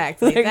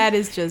 Exactly. That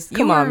is just...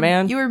 Come on,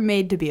 man. You were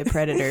made to be a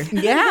predator.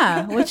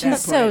 Yeah, which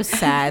is so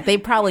sad. They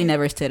probably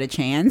never stood a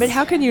chance. But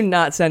how can you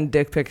not send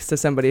dick pics to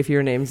somebody if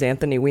your name's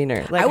Anthony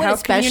Weiner? I would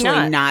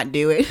especially not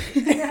do it.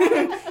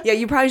 Yeah,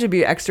 you probably should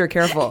be extra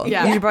careful.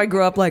 Yeah. You should probably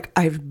grow up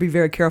I'd be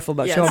very careful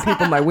about showing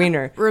people my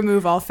wiener.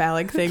 Remove all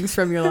phallic things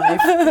from your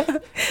life.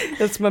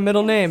 That's my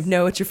middle name.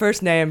 No, it's your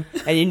first name,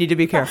 and you need to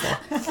be careful.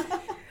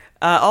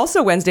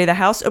 Also Wednesday, the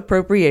House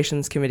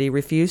Appropriations Committee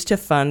refused to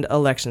fund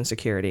election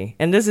security.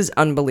 And this is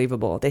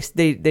unbelievable.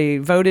 They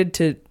voted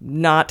to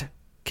not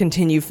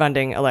continue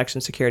funding election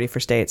security for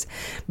states.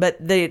 But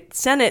the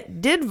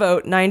Senate did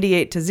vote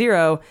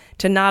 98-0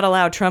 to not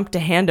allow Trump to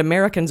hand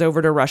Americans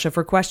over to Russia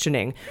for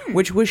questioning,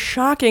 which was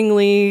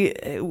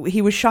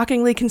he was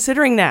shockingly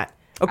considering that.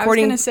 I was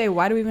going to say,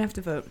 why do we even have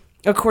to vote?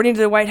 According to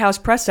the White House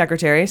press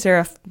secretary,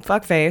 Sarah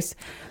Fuckface,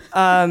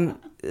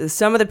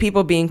 some of the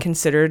people being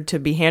considered to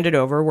be handed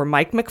over were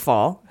Mike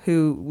McFaul,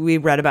 who we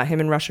read about him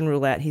in Russian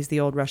Roulette. He's the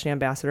old Russian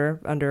ambassador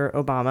under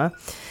Obama.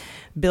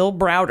 Bill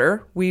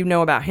Browder, we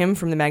know about him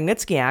from the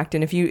Magnitsky Act.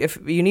 And if you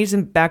need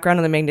some background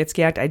on the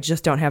Magnitsky Act, I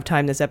just don't have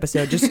time this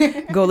episode. Just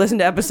go listen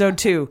to episode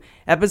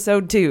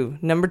 2,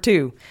 number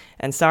 2.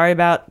 And sorry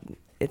about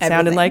it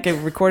sounded like I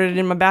recorded it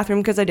in my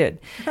bathroom because I did.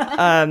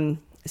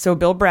 So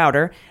Bill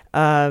Browder.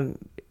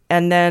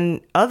 And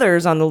then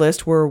others on the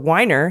list were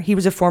Weiner. He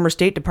was a former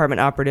State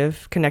Department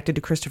operative connected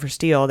to Christopher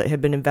Steele that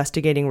had been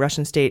investigating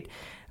Russian state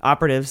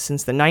operatives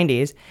since the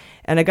 90s.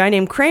 And a guy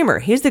named Kramer.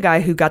 He's the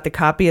guy who got the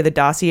copy of the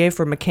dossier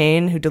for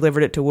McCain, who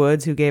delivered it to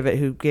Woods, who gave it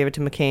to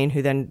McCain,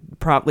 who then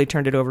promptly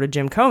turned it over to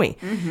Jim Comey,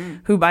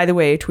 who, by the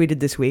way, tweeted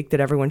this week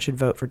that everyone should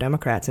vote for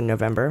Democrats in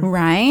November.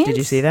 Right? Did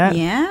you see that?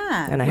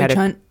 Yeah. And I had a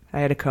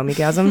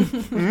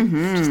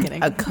Comey-gasm. Just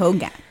kidding. A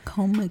Comey-gasm.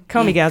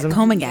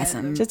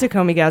 Comey-gasm. Just a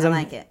Comey-gasm. I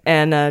like it.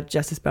 And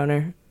Justice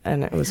Boner.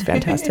 And it was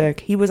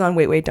fantastic. He was on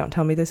Wait, Don't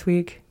Tell Me this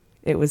week.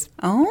 It was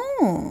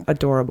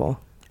adorable.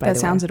 That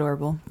sounds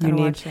adorable.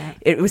 Watch that.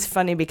 It was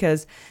funny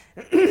because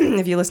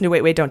if you listen to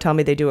Wait, Don't Tell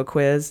Me, they do a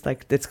quiz.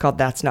 Like, it's called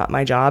That's Not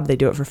My Job. They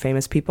do it for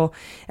famous people.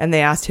 And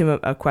they asked him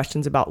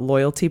questions about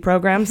loyalty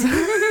programs.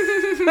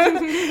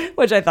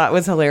 Which I thought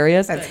was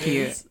hilarious. That's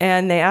cute.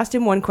 And they asked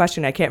him one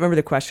question. I can't remember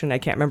the question. I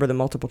can't remember the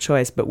multiple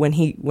choice. But when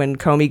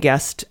Comey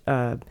guessed,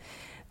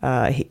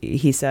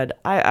 he said,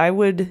 I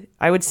would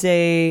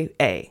say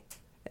A.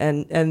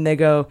 And they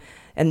go,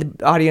 and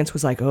the audience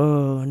was like,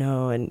 oh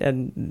no.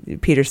 And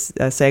Peter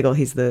Sagal,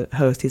 he's the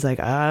host. He's like,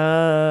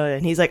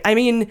 and he's like, I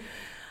mean,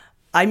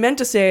 I meant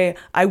to say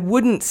I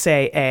wouldn't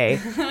say A,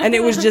 and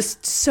it was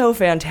just so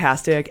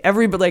fantastic.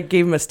 Everybody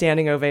gave him a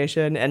standing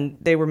ovation, and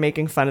they were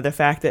making fun of the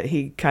fact that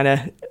he kind of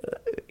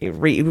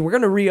we're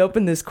going to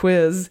reopen this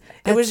quiz.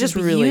 It was just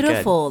really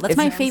beautiful. good. That's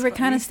my favorite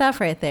kind of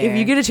stuff right there. If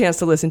you get a chance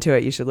to listen to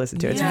it, you should listen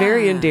to it. It's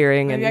very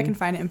endearing. Maybe I can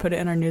find it and put it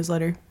in our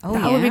newsletter.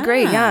 That would be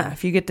great. Yeah,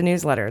 if you get the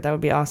newsletter, that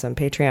would be awesome.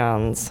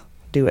 Patreons,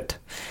 do it.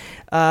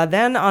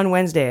 Then on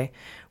Wednesday,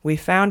 we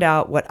found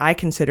out what I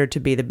considered to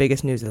be the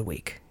biggest news of the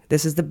week.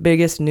 This is the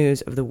biggest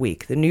news of the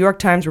week. The New York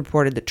Times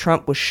reported that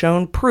Trump was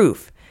shown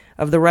proof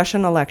of the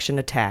Russian election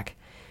attack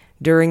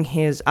during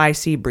his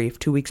IC brief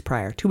 2 weeks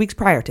prior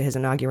to his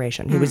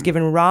inauguration. He was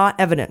given raw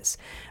evidence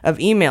of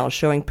emails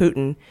showing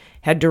Putin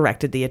had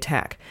directed the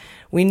attack.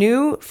 We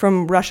knew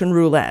from Russian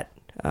Roulette,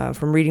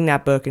 from reading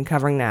that book and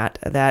covering that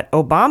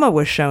Obama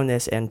was shown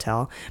this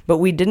intel, but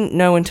we didn't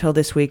know until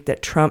this week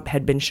that Trump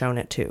had been shown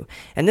it too.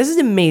 And this is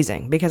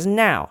amazing because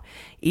now,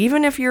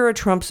 even if you're a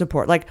Trump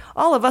supporter, like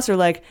all of us are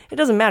like, it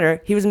doesn't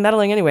matter. He was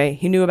meddling anyway.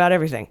 He knew about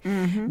everything.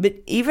 But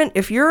even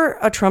if you're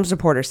a Trump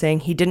supporter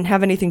saying he didn't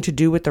have anything to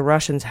do with the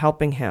Russians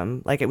helping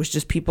him, like it was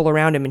just people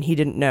around him and he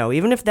didn't know,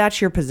 even if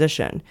that's your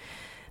position,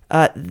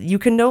 you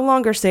can no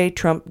longer say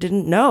Trump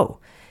didn't know.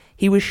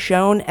 He was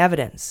shown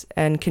evidence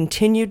and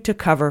continued to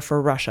cover for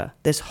Russia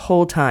this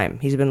whole time.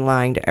 He's been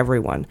lying to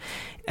everyone.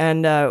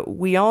 And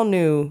we all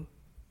knew,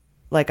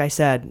 like I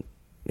said,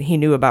 he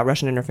knew about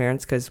Russian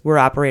interference because we're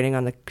operating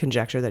on the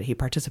conjecture that he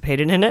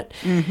participated in it.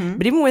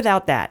 But even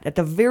without that, at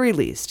the very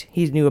least,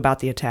 he knew about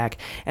the attack.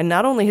 And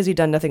not only has he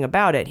done nothing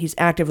about it, he's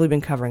actively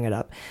been covering it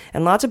up.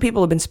 And lots of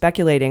people have been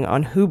speculating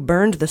on who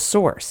burned the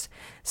source.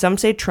 Some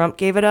say Trump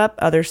gave it up.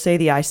 Others say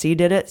the IC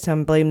did it.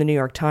 Some blame the New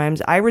York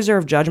Times. I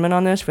reserve judgment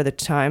on this for the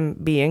time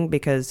being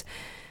because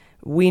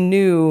we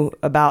knew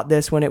about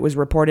this when it was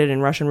reported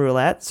in Russian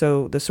Roulette.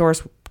 So the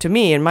source, to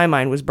me, in my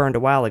mind, was burned a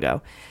while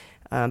ago.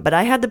 But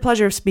I had the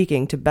pleasure of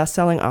speaking to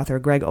best-selling author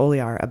Greg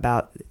Olear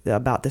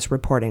about this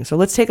reporting. So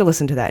let's take a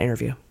listen to that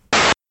interview.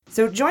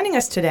 So joining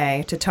us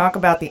today to talk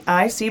about the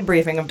IC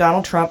briefing of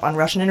Donald Trump on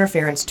Russian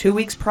interference 2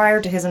 weeks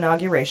prior to his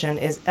inauguration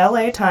is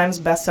LA Times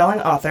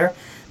best-selling author,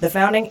 the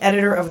founding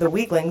editor of The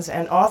Weaklings,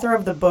 and author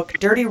of the book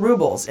Dirty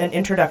Rubles, An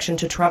Introduction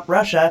to Trump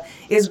Russia,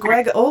 is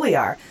Greg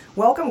Olear.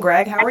 Welcome,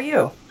 Greg. How are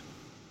you?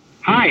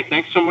 Hi.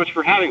 Thanks so much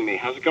for having me.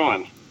 How's it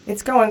going?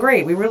 It's going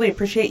great. We really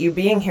appreciate you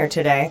being here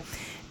today.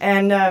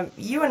 And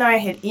you and I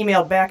had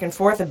emailed back and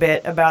forth a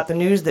bit about the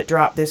news that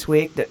dropped this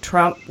week, that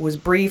Trump was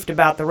briefed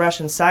about the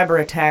Russian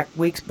cyber attack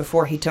weeks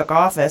before he took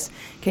office.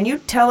 Can you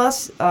tell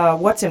us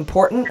what's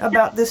important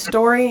about this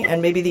story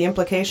and maybe the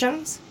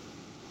implications?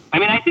 I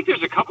mean, I think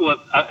there's a couple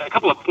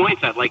of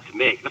points I'd like to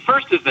make. The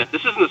first is that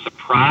this isn't a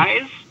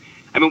surprise.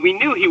 I mean, we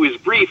knew he was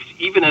briefed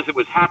even as it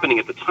was happening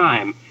at the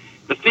time.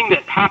 The thing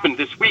that happened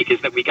this week is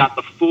that we got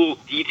the full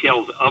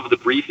details of the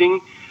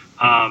briefing,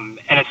 and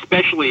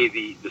especially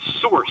the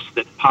source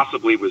that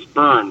possibly was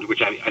burned,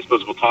 which I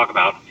suppose we'll talk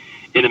about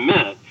in a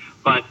minute.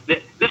 But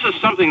this is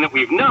something that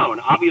we've known.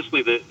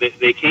 Obviously,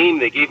 they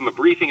gave him a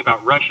briefing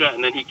about Russia,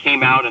 and then he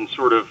came out and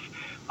sort of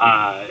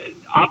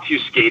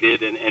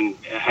obfuscated, and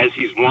as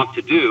he's wont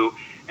to do,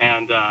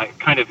 and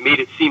kind of made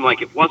it seem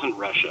like it wasn't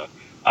Russia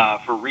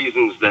for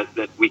reasons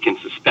that we can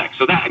suspect.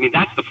 So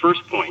that's the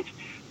first point.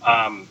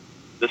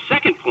 The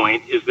second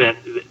point is that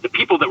the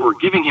people that were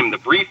giving him the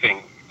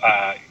briefing,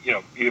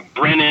 you have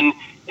Brennan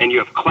and you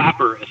have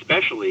Clapper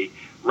especially,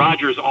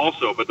 Rogers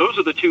also, but those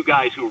are the two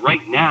guys who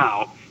right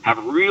now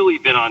have really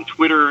been on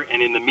Twitter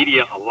and in the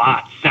media a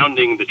lot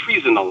sounding the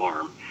treason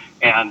alarm.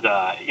 and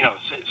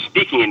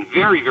speaking in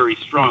very, very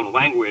strong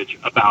language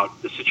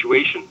about the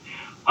situation.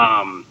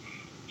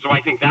 So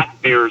I think that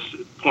bears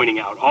pointing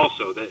out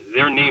also that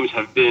their names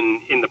have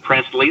been in the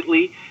press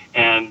lately,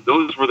 and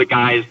those were the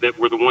guys that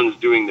were the ones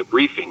doing the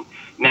briefing.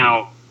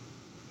 Now,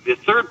 the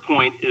third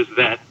point is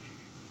that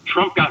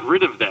Trump got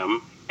rid of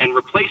them and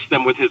replaced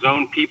them with his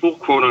own people,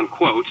 quote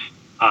unquote.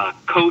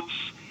 Coates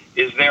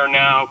is there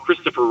now.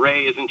 Christopher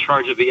Wray is in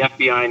charge of the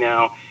FBI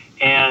now.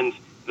 And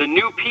the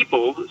new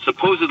people,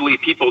 supposedly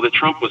people that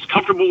Trump was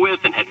comfortable with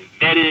and had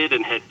vetted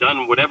and had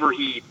done whatever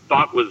he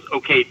thought was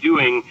okay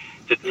doing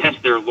to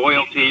test their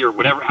loyalty or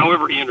whatever,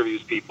 however he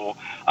interviews people,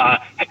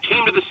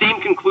 came to the same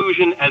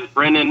conclusion as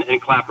Brennan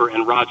and Clapper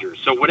and Rogers.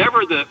 So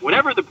whatever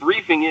the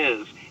briefing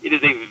is, it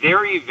is a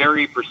very,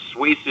 very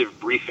persuasive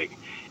briefing.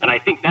 And I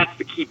think that's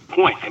the key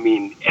point. I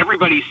mean,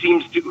 everybody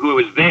who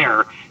was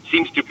there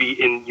seems to be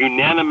in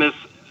unanimous,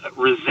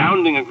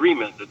 resounding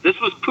agreement that this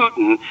was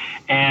Putin,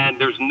 and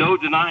there's no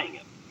denying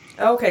it.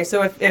 Okay,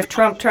 so if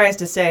Trump tries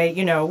to say,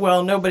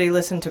 well, nobody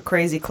listened to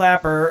crazy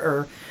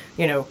Clapper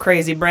or,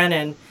 crazy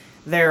Brennan,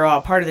 they're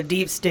part of the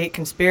deep state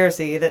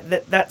conspiracy,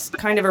 that's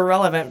kind of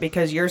irrelevant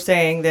because you're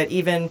saying that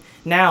even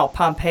now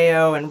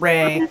Pompeo and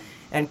Wray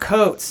and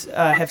Coates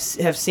have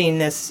seen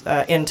this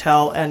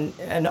intel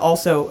and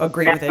also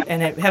agree with it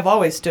and have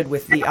always stood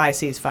with the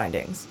IC's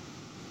findings.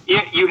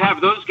 Yeah, you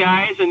have those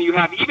guys, and you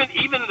have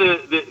even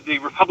the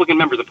Republican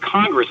members of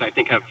Congress, I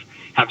think, have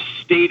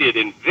stated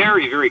in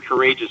very, very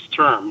courageous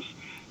terms,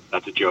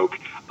 that's a joke,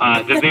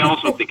 that they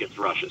also think it's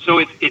Russia. So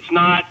it's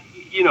not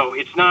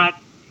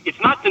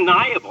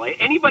deniable.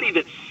 Anybody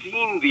that's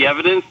seen the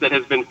evidence, that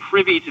has been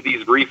privy to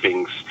these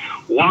briefings,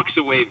 walks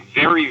away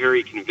very,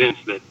 very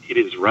convinced that it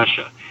is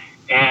Russia.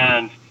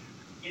 And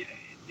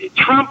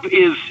Trump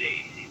is...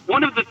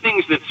 One of the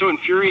things that's so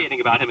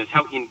infuriating about him is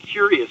how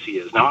incurious he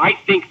is. Now, I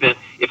think that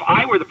if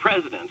I were the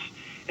president,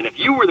 and if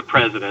you were the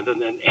president,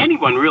 and then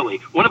anyone really,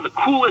 one of the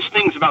coolest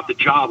things about the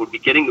job would be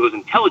getting those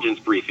intelligence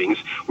briefings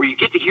where you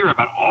get to hear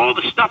about all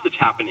the stuff that's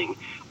happening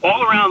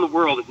all around the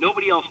world that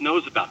nobody else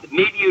knows about, that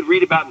maybe you'd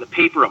read about in the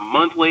paper a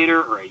month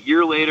later or a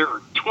year later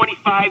or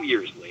 25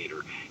 years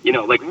later,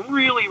 like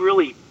really,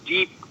 really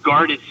deep,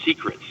 guarded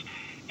secrets.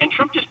 And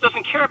Trump just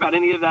doesn't care about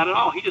any of that at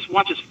all. He just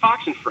watches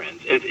Fox and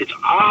Friends. It's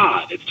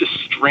odd. It's just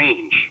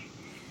strange.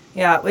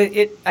 Yeah,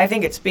 I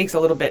think it speaks a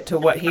little bit to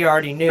what he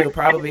already knew,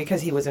 probably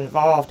because he was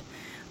involved.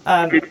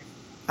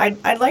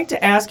 I'd like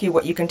to ask you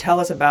what you can tell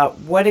us about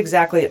what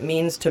exactly it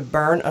means to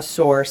burn a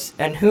source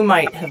and who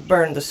might have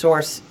burned the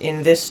source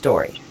in this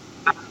story.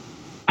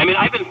 I mean,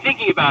 I've been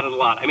thinking about it a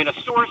lot. I mean,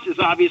 a source is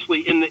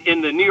obviously in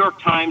the New York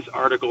Times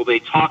article, they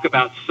talk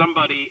about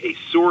somebody, a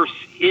source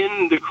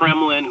in the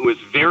Kremlin who is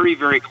very,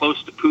 very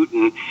close to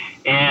Putin,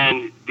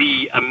 and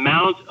the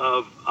amount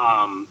of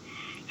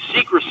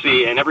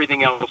secrecy and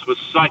everything else was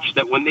such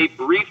that when they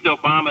briefed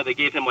Obama, they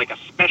gave him like a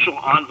special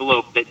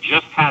envelope that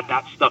just had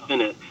that stuff in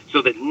it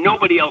so that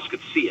nobody else could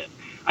see it.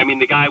 I mean,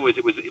 the guy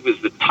it was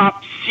the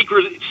top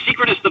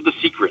secretest of the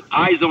secret,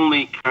 eyes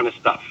only kind of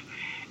stuff.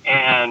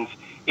 And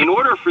in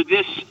order for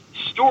this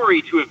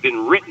story to have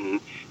been written,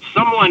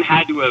 someone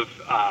had to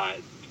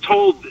have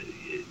told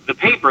the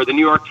paper, the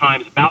New York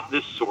Times, about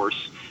this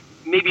source,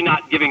 maybe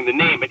not giving the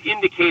name, but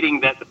indicating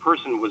that the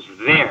person was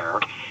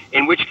there,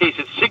 in which case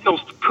it signals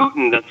to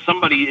Putin that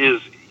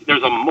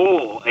there's a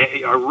mole,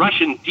 a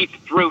Russian deep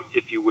throat,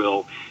 if you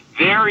will,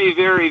 very,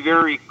 very,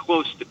 very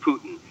close to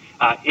Putin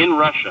in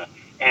Russia.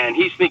 And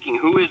he's thinking,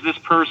 who is this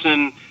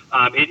person?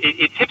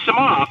 It tips him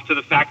off to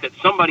the fact that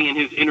somebody in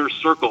his inner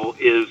circle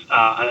is,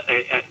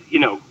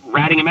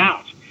 ratting him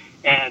out.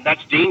 And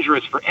that's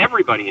dangerous for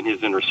everybody in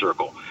his inner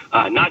circle,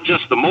 not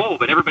just the mole,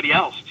 but everybody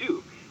else,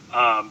 too.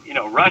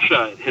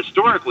 Russia,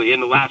 historically, in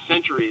the last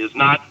century, is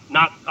not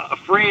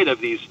afraid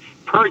of these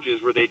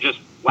purges where they just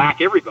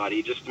whack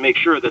everybody just to make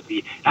sure that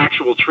the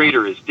actual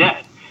traitor is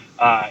dead.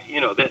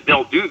 That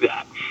they'll do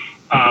that.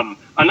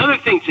 Another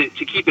thing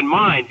to keep in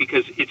mind,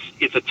 because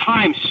it's a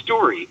Times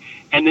story,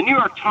 and the New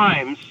York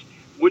Times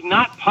would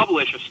not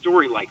publish a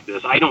story like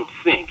this, I don't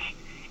think,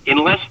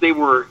 unless they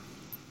were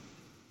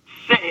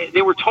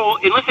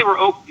told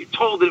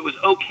that it was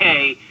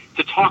okay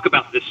to talk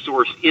about this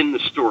source in the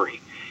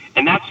story.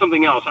 And that's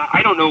something else.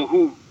 I don't know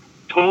who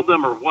told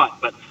them or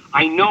what, but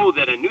I know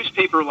that a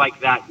newspaper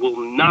like that will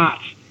not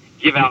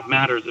give out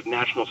matters of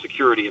national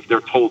security if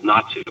they're told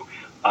not to.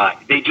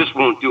 They just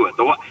won't do it.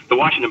 The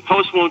Washington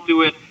Post won't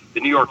do it.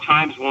 The New York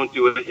Times won't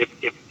do it.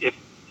 If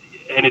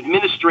an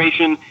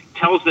administration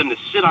tells them to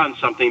sit on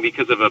something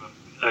because of a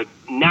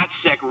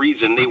NatSec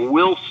reason, they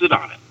will sit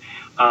on it.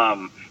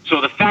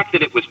 So the fact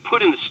that it was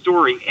put in the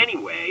story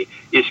anyway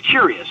is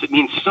curious. It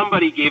means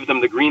somebody gave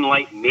them the green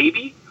light,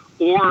 maybe,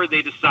 or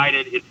they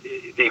decided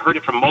they heard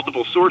it from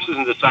multiple sources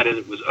and decided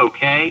it was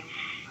okay,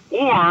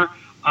 or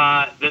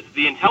that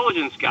the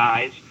intelligence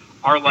guys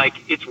are like,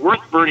 it's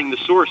worth burning the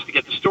source to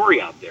get the story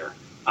out there.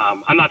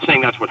 I'm not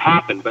saying that's what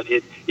happened, but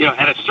at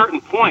a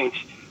certain point,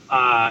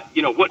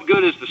 what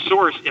good is the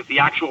source if the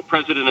actual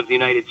president of the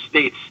United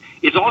States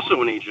is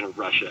also an agent of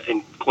Russia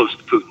and close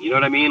to Putin. You know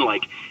what I mean?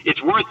 Like,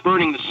 it's worth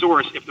burning the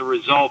source if the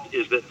result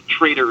is that the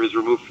traitor is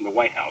removed from the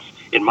White House,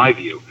 in my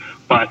view.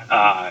 But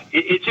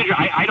it's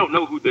interesting. I don't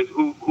know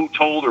who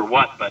told or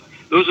what, but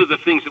those are the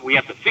things that we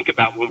have to think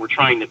about when we're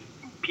trying to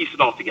piece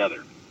it all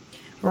together.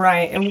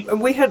 Right,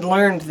 and we had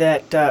learned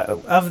that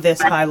of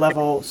this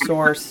high-level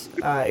source,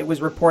 it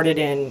was reported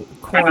in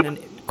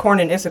Korn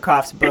and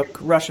Isikoff's book,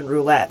 Russian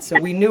Roulette. So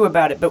we knew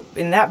about it, but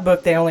in that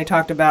book, they only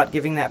talked about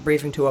giving that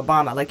briefing to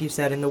Obama, like you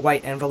said, in the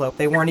white envelope.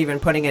 They weren't even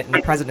putting it in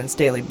the president's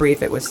daily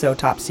brief. It was so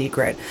top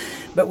secret.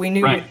 But we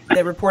knew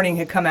the reporting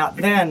had come out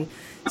then.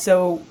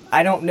 So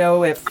I don't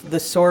know if the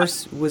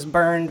source was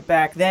burned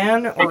back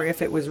then or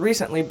if it was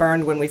recently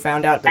burned when we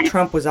found out that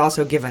Trump was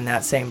also given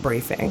that same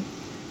briefing.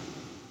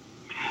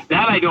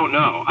 That I don't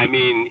know. I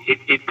mean,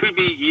 it could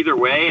be either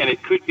way, and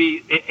it could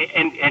be,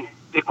 and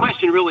the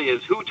question really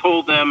is who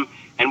told them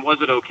and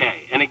was it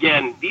okay? And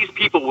again, these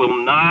people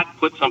will not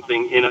put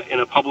something in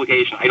a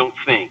publication, I don't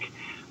think,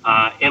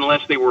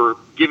 unless they were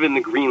given the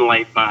green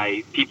light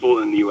by people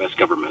in the U.S.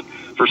 government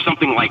for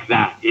something like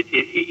that.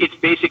 It's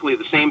basically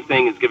the same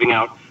thing as giving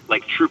out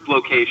like troop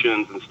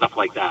locations and stuff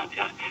like that.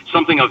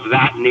 Something of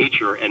that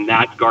nature and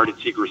that guarded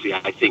secrecy,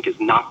 I think, is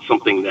not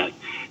something that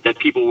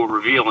people will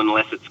reveal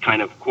unless it's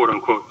kind of quote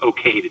unquote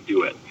okay to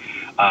do it.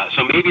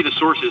 So maybe the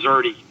source is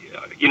already,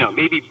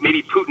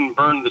 maybe Putin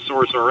burned the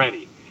source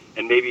already,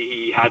 and maybe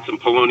he had some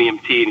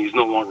polonium tea and he's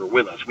no longer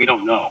with us. We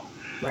don't know.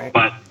 Right.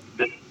 But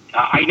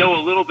I know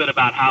a little bit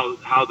about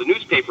how the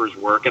newspapers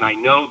work, and I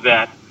know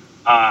that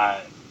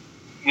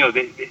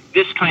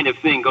this kind of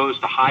thing goes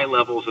to high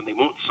levels and they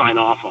won't sign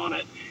off on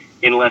it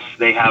unless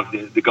they have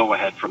the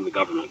go-ahead from the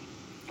government.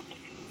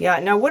 Yeah.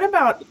 Now, what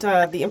about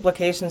the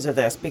implications of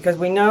this? Because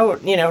we know,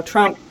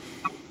 Trump,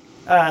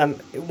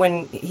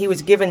 when he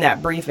was given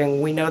that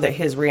briefing, we know that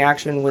his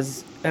reaction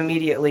was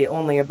immediately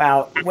only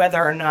about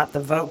whether or not the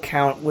vote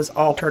count was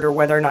altered or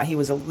whether or not he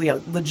was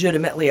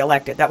legitimately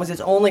elected. That was his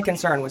only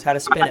concern, was how to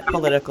spin it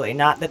politically,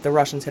 not that the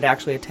Russians had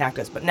actually attacked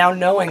us. But now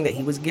knowing that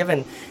he was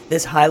given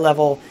this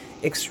high-level,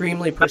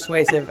 extremely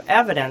persuasive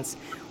evidence,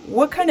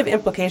 what kind of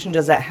implication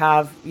does that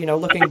have,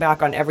 looking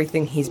back on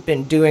everything he's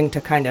been doing to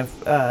kind of,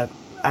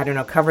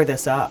 cover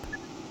this up?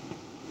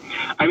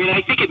 I mean,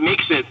 I think it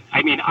makes it,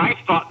 I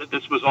thought that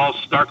this was all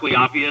starkly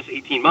obvious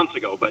 18 months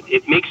ago, but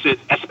it makes it,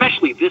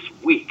 especially this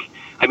week.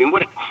 I mean,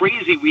 what a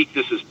crazy week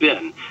this has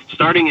been,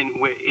 starting in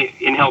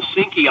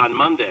Helsinki on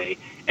Monday,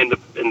 and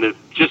the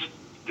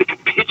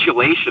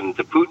capitulation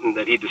to Putin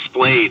that he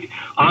displayed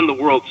on the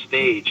world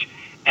stage,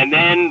 and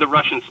then the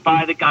Russian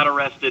spy that got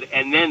arrested,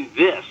 and then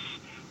this.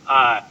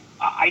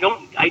 I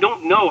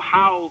don't know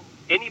how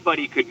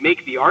anybody could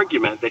make the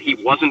argument that he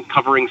wasn't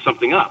covering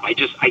something up. I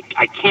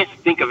can't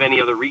think of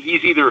any other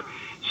he's either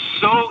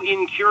so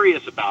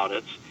incurious about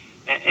it,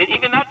 and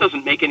even that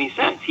doesn't make any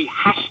sense. He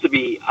has to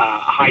be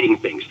hiding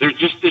things. There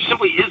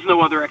simply is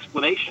no other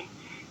explanation.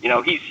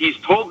 He's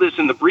told this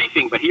in the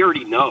briefing, but he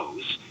already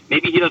knows.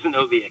 Maybe he doesn't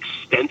know the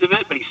extent of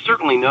it, but he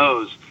certainly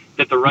knows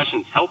that the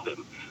Russians help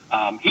him.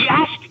 He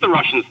asked the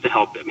Russians to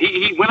help him.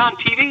 He went on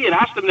TV and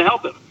asked them to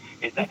help him.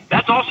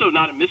 That's also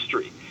not a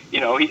mystery.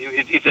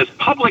 It's as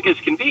public as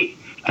can be.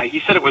 He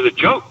said it was a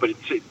joke, but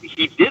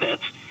he did it.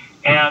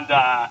 And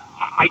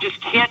I just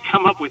can't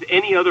come up with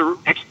any other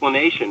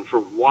explanation for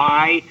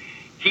why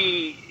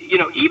he,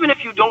 even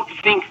if you don't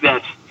think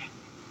that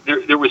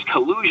there was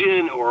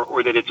collusion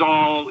or that it's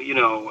all,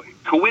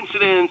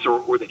 coincidence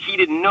or that he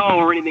didn't know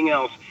or anything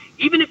else,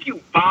 even if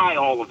you buy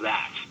all of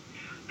that,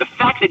 the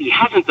fact that he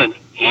hasn't done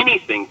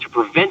anything to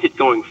prevent it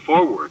going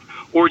forward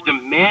or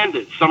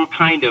demanded some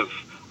kind of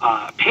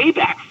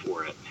payback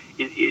for it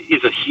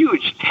is a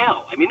huge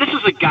tell. I mean, this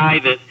is a guy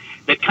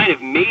that kind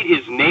of made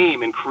his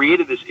name and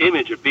created this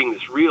image of being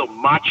this real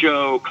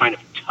macho, kind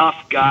of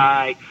tough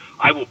guy.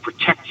 I will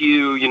protect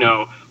you,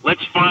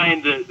 let's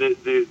find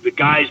the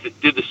guys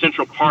that did the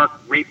Central Park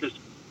rapists,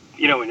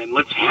 and then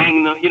let's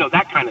hang them,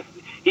 that kind of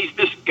thing. He's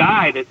this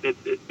guy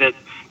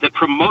that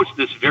promotes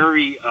this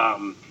very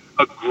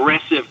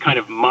aggressive kind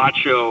of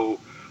macho,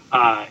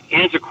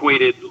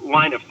 antiquated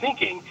line of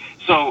thinking.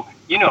 So,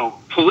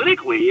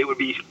 politically, it would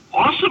be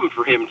awesome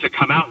for him to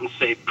come out and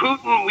say,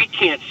 Putin, we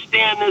can't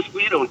stand this.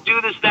 We don't do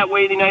this that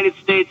way in the United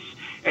States.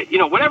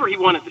 Whatever he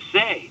wanted to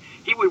say,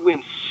 he would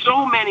win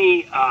so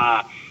many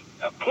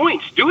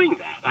points doing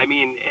that. I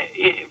mean,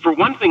 for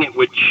one thing, it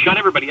would shut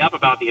everybody up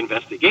about the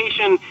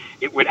investigation.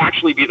 It would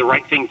actually be the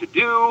right thing to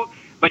do.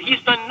 But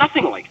he's done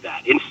nothing like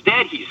that.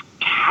 Instead, he's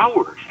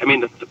coward. I mean,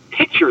 the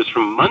pictures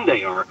from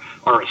Monday are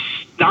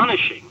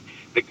astonishing.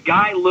 The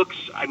guy looks,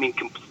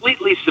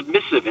 completely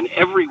submissive in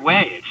every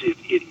way.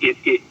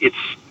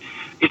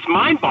 It's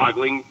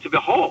mind-boggling to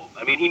behold.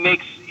 I mean, he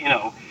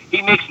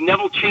makes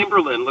Neville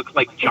Chamberlain look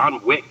like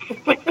John Wick,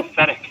 like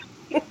pathetic.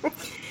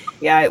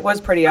 Yeah, it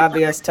was pretty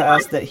obvious to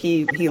us that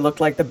he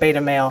looked like the beta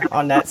male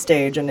on that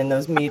stage and in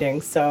those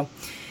meetings. So,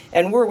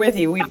 and we're with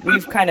you.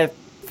 We've kind of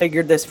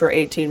figured this for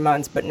 18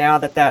 months, but now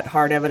that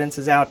hard evidence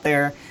is out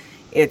there,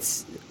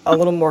 it's a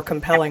little more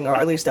compelling, or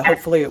at least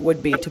hopefully it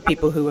would be to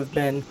people who have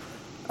been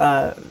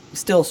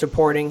still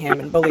supporting him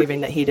and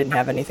believing that he didn't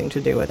have anything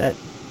to do with it.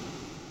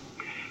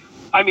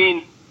 I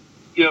mean,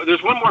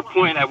 there's one more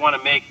point I want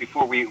to make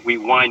before we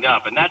wind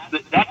up, and that's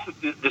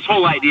this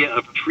whole idea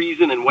of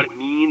treason and what it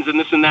means and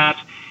this and that.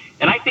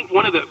 And I think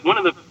one of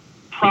the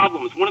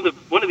problems, one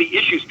of the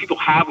issues people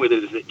have with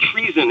it is that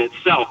treason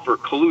itself, or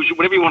collusion,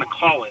 whatever you want to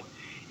call it,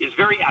 is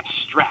very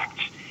abstract.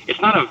 It's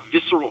not a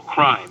visceral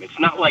crime. It's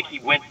not like he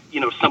went,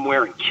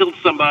 somewhere and killed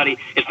somebody.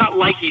 It's not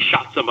like he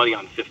shot somebody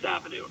on Fifth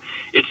Avenue.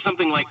 It's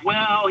something like,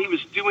 well, he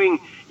was doing,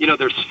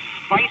 there's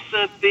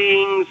FISA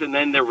things, and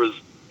then there was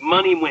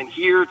money went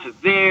here to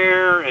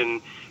there,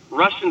 and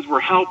Russians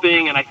were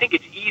helping. And I think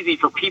it's easy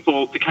for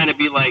people to kind of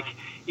be like,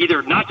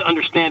 either not to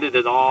understand it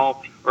at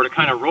all, or to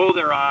kind of roll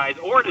their eyes,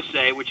 or to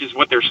say, which is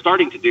what they're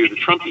starting to do, the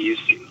Trumpies,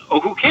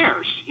 oh, who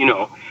cares?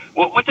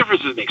 What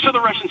difference does it make? So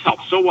the Russians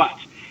help, so what?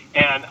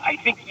 And I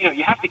think,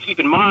 you have to keep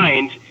in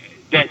mind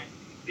that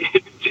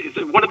it's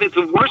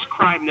the worst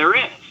crime there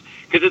is,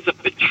 because it's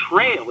a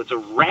betrayal. It's a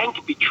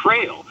rank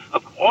betrayal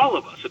of all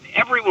of us, of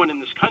everyone in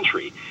this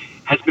country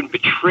has been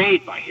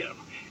betrayed by him.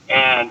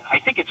 And I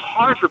think it's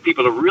hard for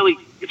people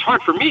it's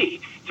hard for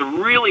me to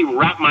really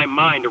wrap my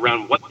mind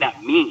around what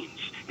that means.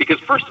 Because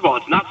first of all,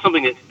 it's not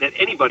something that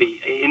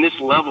anybody in this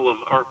level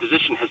of our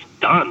position has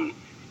done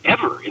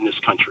ever in this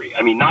country.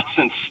 I mean, not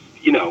since,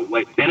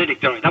 like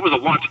Benedict, that was a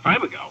long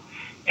time ago.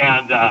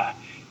 And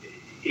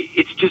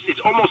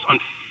it's almost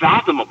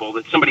unfathomable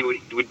that somebody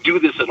would do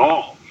this at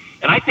all.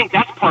 And I think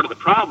that's part of the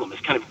problem, is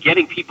kind of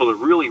getting people to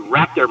really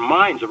wrap their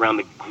minds around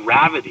the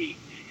gravity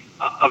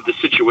of the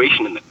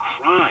situation and the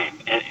crime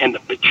and the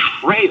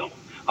betrayal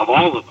of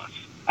all of us.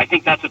 I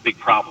think that's a big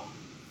problem.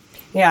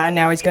 Yeah, and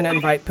now he's going to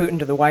invite Putin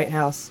to the White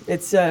House.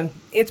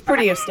 It's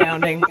pretty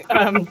astounding.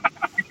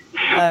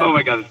 Oh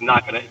my God,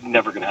 it's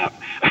never going to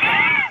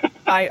happen.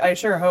 I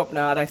sure hope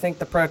not. I think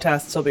the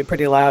protests will be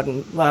pretty loud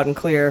and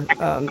clear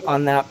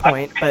on that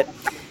point. But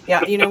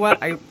yeah, you know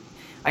what?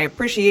 I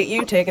appreciate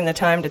you taking the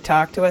time to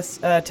talk to us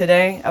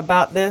today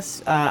about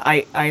this.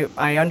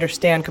 I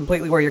understand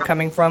completely where you're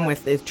coming from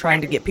with trying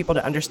to get people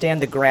to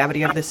understand the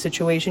gravity of this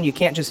situation. You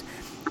can't just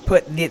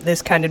put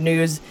this kind of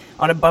news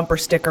on a bumper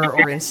sticker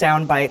or in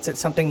sound bites. It's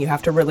something you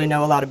have to really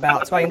know a lot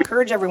about. So I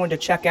encourage everyone to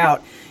check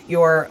out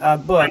your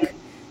book,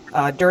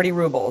 Dirty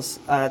Rubles,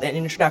 An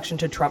Introduction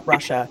to Trump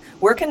Russia.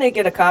 Where can they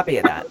get a copy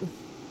of that?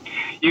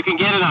 You can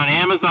get it on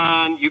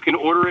Amazon. You can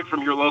order it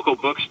from your local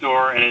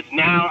bookstore, and it's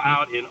now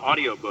out in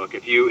audiobook.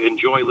 If you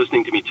enjoy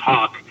listening to me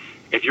talk,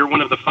 if you're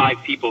one of the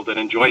 5 people that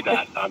enjoyed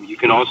that, you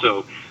can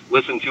also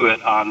listen to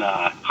it on.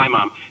 Hi,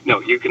 Mom. No,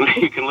 you can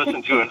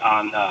listen to it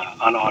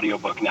on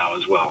audiobook now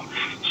as well.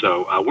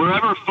 So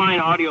wherever fine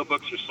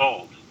audiobooks are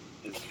sold.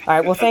 All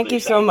right. Well, thank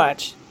you so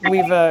much.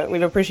 We've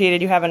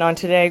appreciated you having on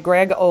today,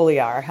 Greg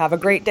Olear. Have a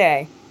great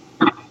day.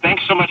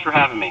 Thanks so much for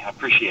having me. I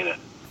appreciate it.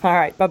 All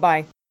right.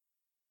 Bye-bye.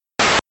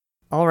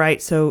 All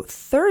right, so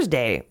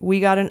Thursday,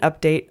 we got an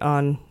update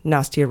on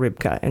Nastya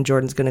Rybka, and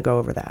Jordan's going to go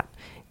over that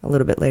a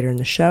little bit later in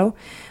the show.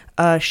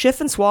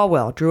 Schiff and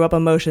Swalwell drew up a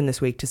motion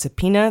this week to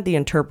subpoena the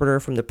interpreter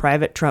from the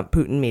private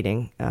Trump-Putin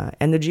meeting,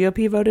 and the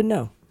GOP voted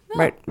no.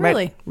 Oh,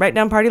 really? Right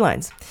down party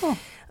lines. Oh.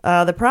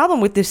 The problem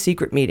with this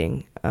secret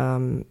meeting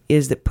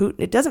is that Putin,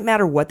 it doesn't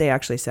matter what they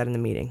actually said in the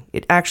meeting.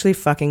 It actually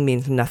fucking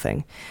means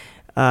nothing.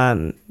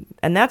 And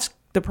that's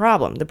the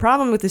problem. The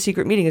problem with the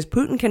secret meeting is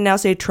Putin can now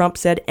say Trump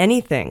said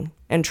anything,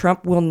 and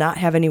Trump will not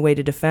have any way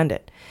to defend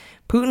it.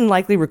 Putin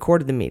likely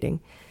recorded the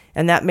meeting,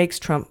 and that makes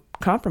Trump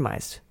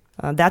compromised.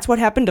 That's what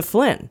happened to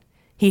Flynn.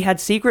 He had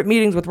secret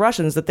meetings with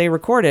Russians that they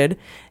recorded,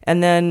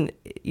 and then,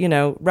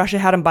 Russia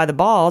had him by the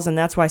balls, and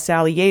that's why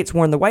Sally Yates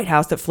warned the White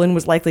House that Flynn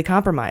was likely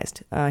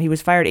compromised. He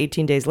was fired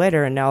 18 days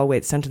later and now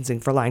awaits sentencing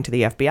for lying to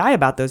the FBI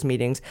about those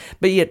meetings,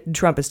 but yet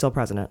Trump is still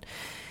president.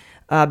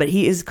 But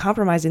he is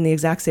compromised in the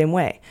exact same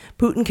way.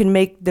 Putin can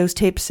make those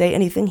tapes say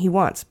anything he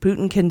wants.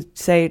 Putin can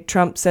say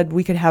Trump said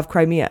we could have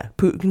Crimea.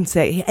 Putin can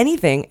say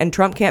anything, and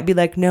Trump can't be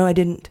like, no, I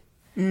didn't.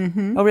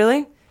 Mm-hmm. Oh,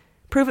 really?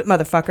 Prove it,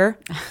 motherfucker.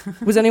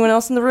 Was anyone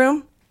else in the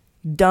room?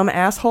 Dumb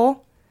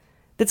asshole.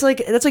 That's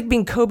like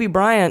being Kobe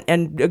Bryant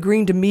and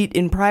agreeing to meet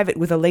in private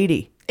with a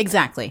lady.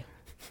 Exactly.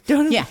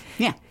 Yeah.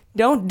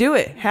 Don't do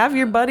it. Have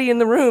your buddy in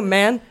the room,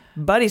 man.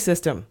 Buddy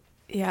system.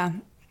 Yeah.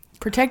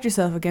 Protect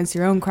yourself against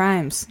your own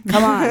crimes.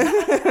 Come on.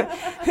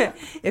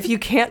 If you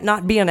can't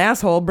not be an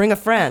asshole, bring a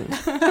friend.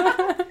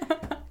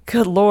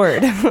 Good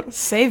Lord.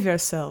 Save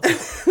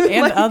yourself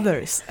and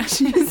others.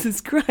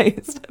 Jesus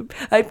Christ.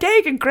 I'm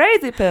taking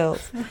crazy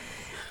pills.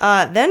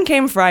 Then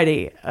came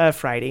Friday.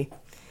 Friday.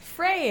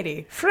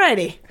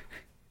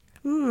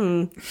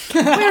 We're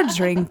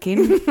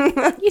drinking.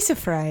 It's a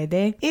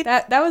Friday.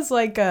 That was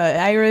like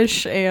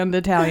Irish and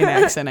Italian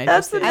accent. I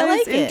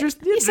like it.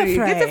 It's a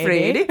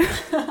Friday.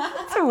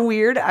 It's a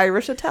weird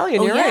Irish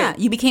Italian. You're right.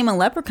 You became a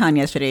leprechaun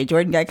yesterday.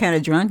 Jordan got kind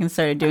of drunk and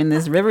started doing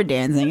this river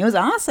dancing. It was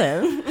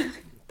awesome.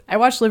 I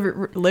watched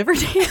liver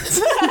dance.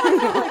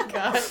 Oh my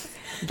God.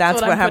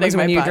 That's what happens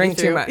when you drink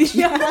too much.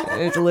 Yeah.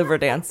 It's liver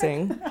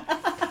dancing.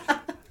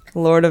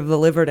 Lord of the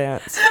liver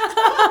dance.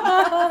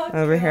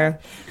 over here.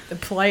 The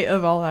plight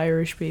of all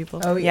Irish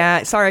people. Oh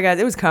yeah. Sorry guys,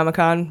 it was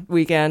Comic-Con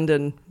weekend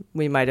and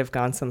we might have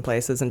gone some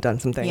places and done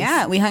some things.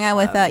 Yeah, we hung out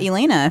with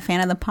Elena, a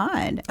fan of the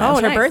pod. Oh, it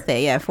was her nice.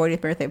 birthday. Yeah,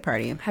 40th birthday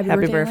party.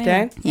 Happy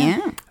birthday.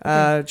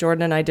 Yeah.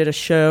 Jordan and I did a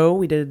show.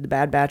 We did the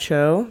Bad Batch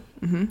show.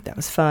 Mm-hmm. That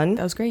was fun.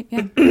 That was great.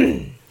 Yeah.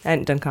 I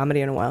hadn't done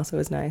comedy in a while, so it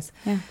was nice.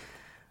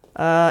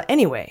 Yeah.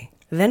 Anyway,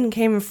 then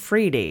came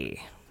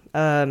Friday.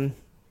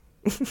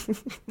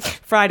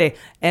 Friday.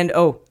 And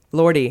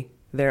Lordy,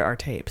 there are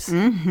tapes.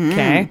 Mm-hmm.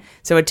 Okay.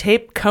 So a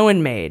tape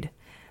Cohen made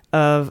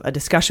of a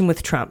discussion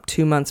with Trump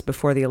 2 months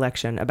before the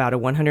election about a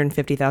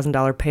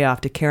 $150,000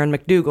 payoff to Karen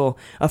McDougal,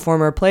 a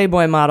former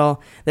Playboy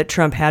model that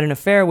Trump had an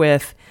affair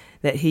with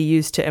that he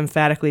used to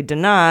emphatically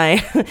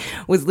deny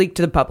was leaked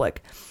to the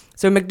public.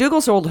 So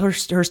McDougal sold her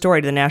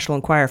story to the National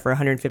Enquirer for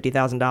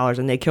 $150,000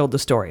 and they killed the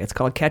story. It's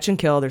called Catch and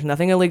Kill. There's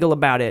nothing illegal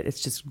about it. It's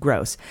just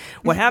gross.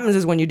 What happens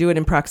is when you do it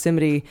in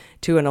proximity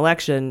to an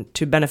election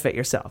to benefit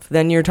yourself,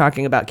 then you're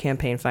talking about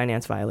campaign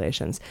finance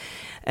violations.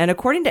 And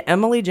according to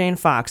Emily Jane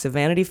Fox of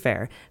Vanity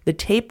Fair, the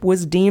tape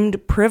was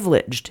deemed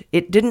privileged.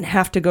 It didn't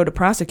have to go to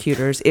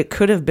prosecutors. It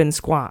could have been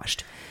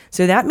squashed.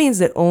 So that means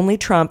that only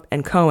Trump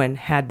and Cohen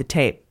had the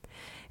tape.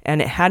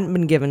 And it hadn't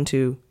been given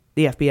to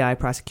the FBI,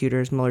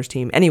 prosecutors, Mueller's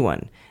team,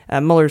 anyone.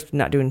 Mueller's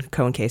not doing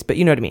Cohen case, but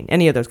you know what I mean.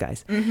 Any of those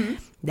guys. Mm-hmm.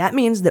 That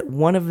means that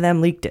one of them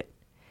leaked it.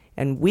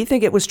 And we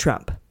think it was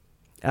Trump.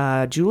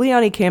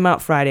 Giuliani came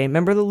out Friday.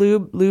 Remember the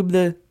Lube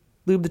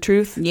the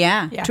Truth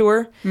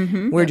tour?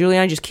 Mm-hmm. Where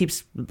Giuliani just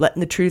keeps letting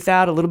the truth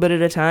out a little bit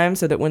at a time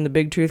so that when the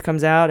big truth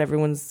comes out,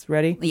 everyone's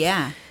ready.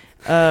 Yeah.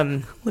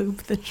 Lube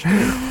the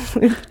Truth.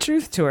 Lube the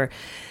Truth tour.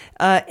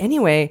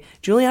 Anyway,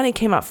 Giuliani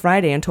came out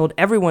Friday and told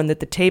everyone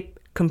that the tape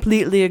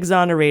completely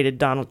exonerated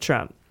Donald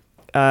Trump.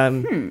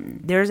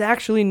 There's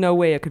actually no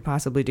way it could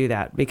possibly do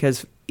that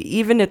because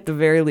even at the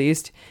very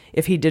least,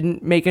 if he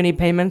didn't make any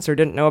payments or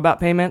didn't know about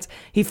payments,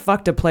 he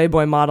fucked a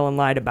Playboy model and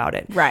lied about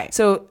it. Right.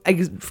 So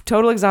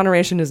total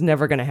exoneration is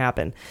never going to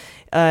happen.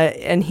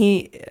 And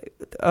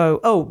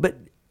but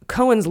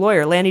Cohen's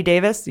lawyer, Lanny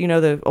Davis, you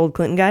know, the old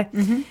Clinton guy,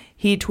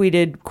 he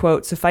tweeted,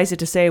 quote, "Suffice it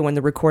to say, when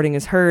the recording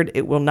is heard,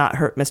 it will not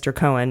hurt Mr.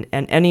 Cohen,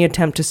 and any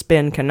attempt to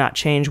spin cannot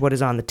change what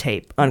is on the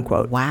tape,"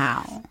 unquote.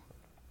 Wow.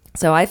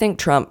 So I think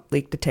Trump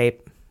leaked the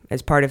tape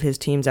as part of his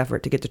team's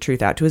effort to get the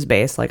truth out to his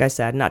base, like I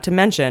said, not to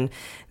mention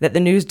that the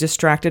news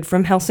distracted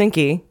from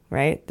Helsinki,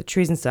 right, the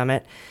treason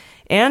summit,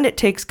 and it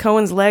takes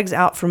Cohen's legs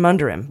out from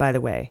under him, by the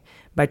way,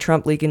 by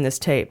Trump leaking this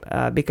tape.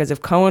 Because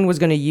if Cohen was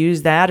going to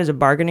use that as a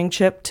bargaining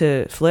chip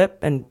to flip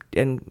and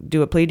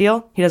do a plea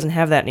deal, he doesn't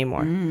have that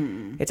anymore.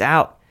 It's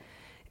out.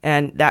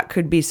 And that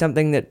could be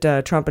something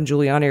that Trump and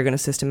Giuliani are going to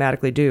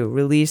systematically do.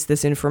 Release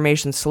this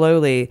information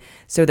slowly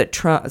so that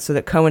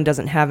Cohen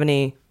doesn't have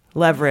any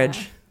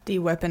leverage.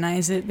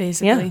 De-weaponize it,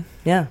 basically.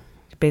 Yeah.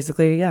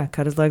 Basically,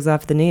 cut his legs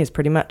off the knees,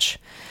 pretty much.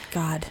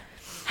 God.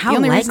 How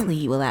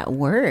likely will that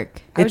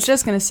work? I was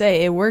just going to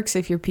say, it works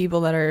if your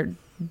people that are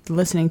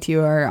listening to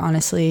you are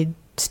honestly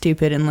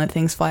stupid and let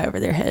things fly over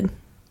their head.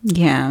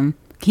 Yeah.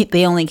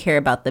 They only care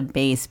about the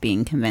base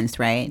being convinced,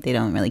 right? They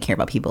don't really care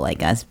about people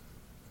like us.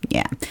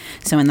 Yeah.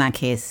 So in that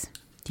case,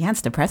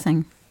 it's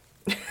depressing.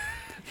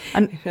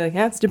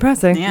 It's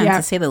depressing. Yeah,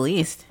 to say the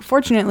least.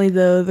 Fortunately,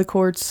 though, the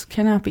courts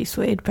cannot be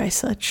swayed by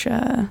such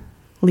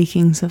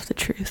leakings of the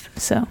truth.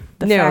 So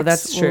the facts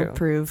that's true. will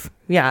prove.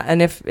 Yeah,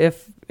 and if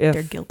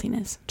their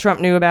guiltiness, Trump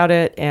knew about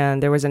it,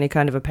 and there was any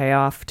kind of a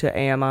payoff to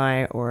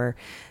AMI or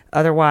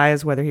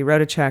otherwise, whether he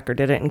wrote a check or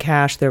did it in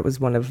cash, there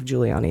was one of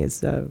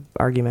Giuliani's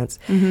arguments.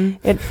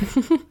 Mm-hmm.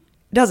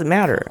 It doesn't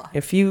matter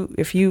if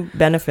you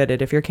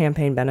benefited, if your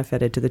campaign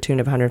benefited to the tune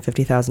of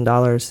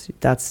 $150,000,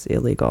 that's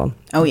illegal.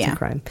 That's a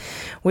crime.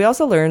 We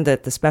also learned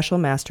that the special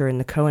master in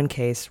the Cohen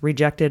case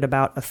rejected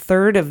about a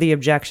third of the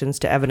objections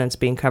to evidence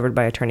being covered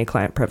by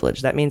attorney-client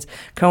privilege. That means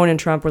Cohen and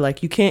Trump were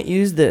like, "You can't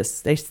use this."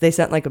 They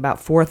sent like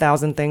about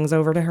 4,000 things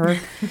over to her,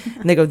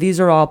 and they go, "These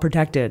are all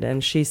protected,"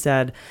 and she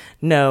said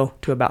no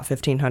to about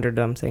 1,500 of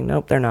them, saying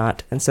nope, they're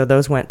not. And so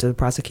those went to the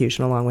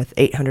prosecution along with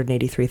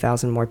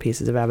 883,000 more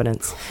pieces of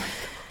evidence.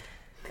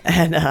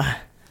 And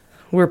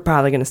we're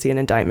probably going to see an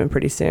indictment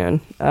pretty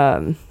soon.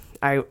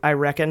 I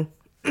reckon,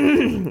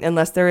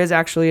 unless there is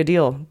actually a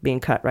deal being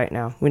cut right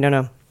now. We don't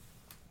know.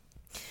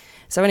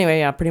 So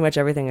anyway, pretty much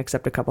everything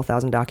except a couple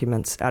thousand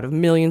documents out of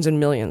millions and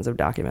millions of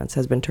documents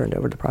has been turned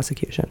over to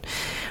prosecution.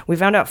 We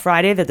found out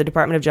Friday that the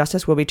Department of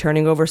Justice will be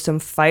turning over some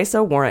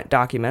FISA warrant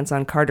documents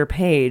on Carter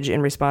Page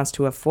in response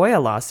to a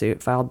FOIA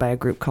lawsuit filed by a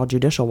group called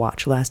Judicial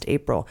Watch last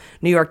April.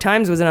 New York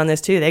Times was in on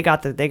this too. They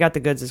got the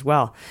goods as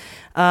well.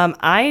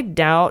 I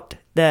doubt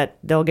that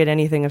they'll get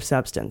anything of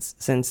substance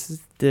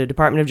since the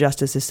Department of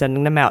Justice is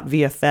sending them out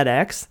via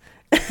FedEx.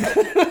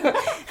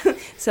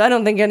 So I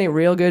don't think any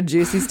real good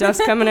juicy stuff's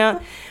coming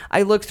out.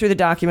 I looked through the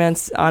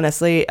documents,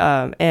 honestly,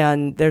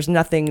 and there's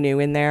nothing new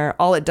in there.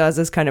 All it does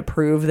is kind of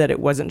prove that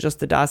it wasn't just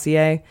the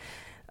dossier.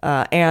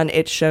 And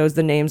it shows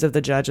the names of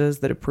the judges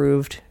that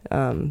approved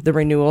the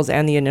renewals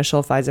and the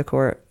initial FISA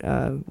court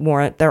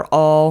warrant. They're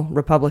all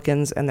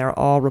Republicans, and they're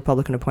all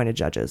Republican-appointed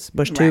judges.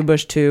 Bush 2,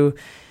 Bush 2,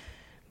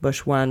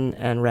 Bush 1,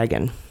 and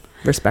Reagan.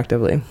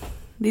 respectively.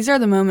 These are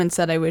the moments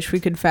that I wish we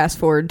could fast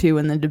forward to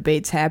when the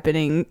debate's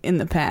happening in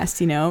the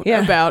past,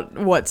 about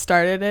what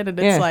started it. And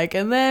it's like,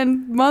 and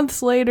then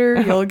months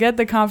later, you'll get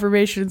the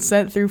confirmation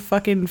sent through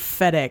fucking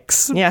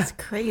FedEx. Yeah. It's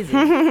crazy.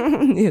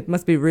 It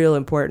must be real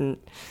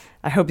important.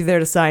 I hope you're there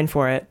to sign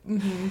for it.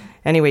 Mm-hmm.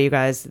 Anyway, you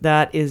guys,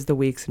 that is the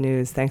week's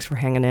news. Thanks for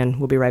hanging in.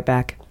 We'll be right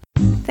back.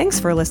 Thanks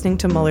for listening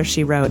to Mueller,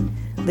 She Wrote.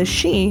 The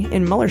she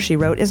in Mueller, She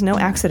Wrote is no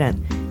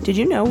accident. Did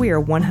you know we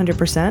are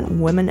 100%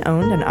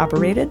 women-owned and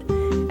operated?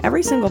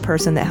 Every single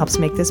person that helps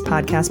make this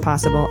podcast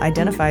possible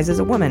identifies as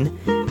a woman.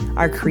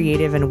 Our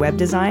creative and web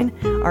design,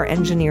 our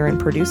engineer and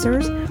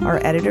producers, our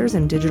editors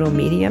and digital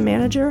media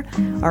manager,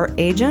 our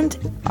agent,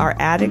 our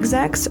ad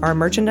execs, our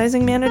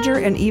merchandising manager,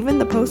 and even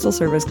the postal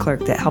service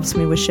clerk that helps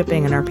me with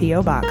shipping in our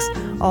P.O. box.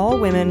 All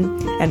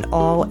women and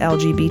all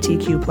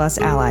LGBTQ plus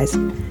allies.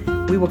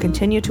 We will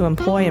continue to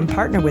employ and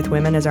partner with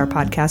women as our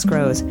podcast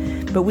grows,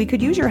 but we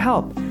could use your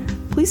help.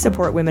 Please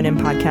support women in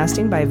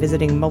podcasting by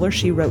visiting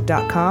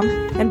MuellerSheWrote.com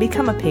and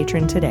become a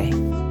patron today.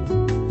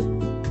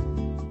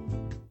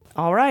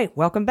 All right,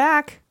 welcome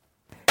back.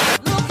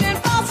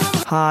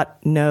 Hot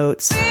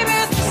Notes.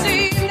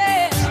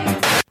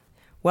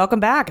 Welcome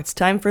back. It's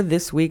time for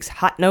this week's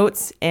Hot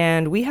Notes,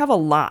 and we have a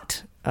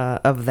lot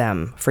of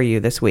them for you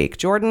this week.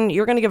 Jordan,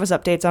 you're going to give us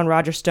updates on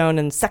Roger Stone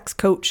and sex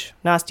coach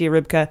Nastya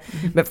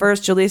Rybka. But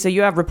first, Jaleesa,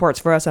 you have reports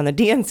for us on the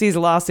DNC's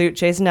lawsuit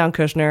chasing down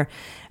Kushner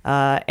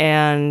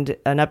and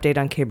an update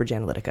on Cambridge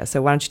Analytica.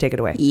 So why don't you take it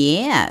away?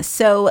 Yeah.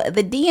 So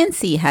the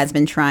DNC has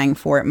been trying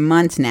for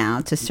months now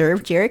to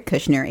serve Jared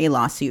Kushner a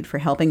lawsuit for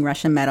helping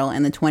Russia meddle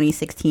in the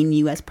 2016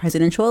 U.S.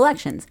 presidential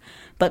elections.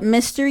 But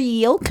Mr.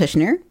 Yield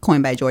Kushner,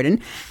 coined by Jordan,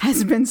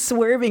 has been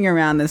swerving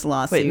around this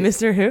lawsuit. Wait,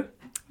 Mr. who?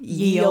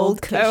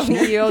 Yield Kushner.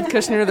 Oh, Yield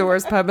Kushner, the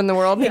worst pub in the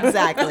world?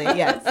 Exactly,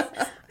 yes.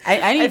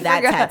 I need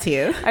that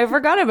tattoo. I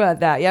forgot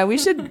about that. Yeah, we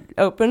should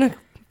open a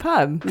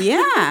pub.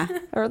 Yeah.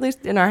 Or at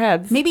least in our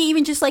heads. Maybe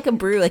even just like a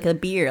brew, like a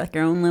beer, like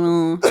our own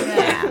little...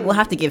 Yeah, we'll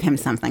have to give him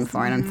something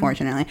for it,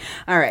 unfortunately.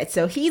 All right,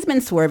 so he's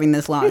been swerving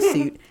this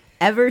lawsuit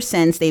ever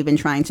since they've been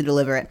trying to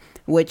deliver it,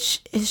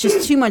 which is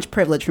just too much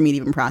privilege for me to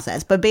even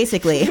process. But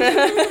basically...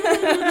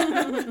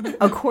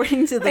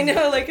 According to the... I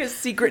know, like a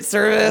Secret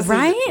Service.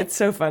 Right? It's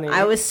so funny.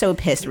 I was so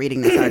pissed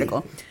reading this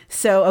article.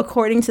 So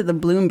according to the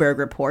Bloomberg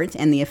report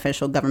and the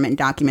official government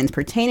documents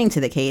pertaining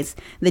to the case,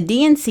 the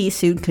DNC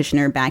sued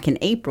Kushner back in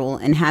April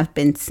and have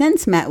been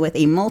since met with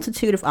a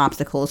multitude of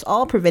obstacles,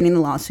 all preventing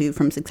the lawsuit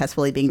from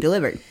successfully being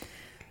delivered.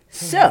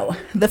 So,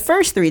 the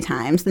first 3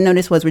 times, the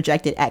notice was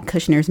rejected at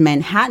Kushner's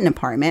Manhattan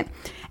apartment,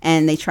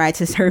 and they tried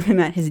to serve him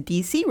at his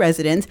D.C.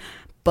 residence,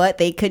 but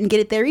they couldn't get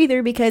it there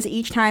either because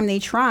each time they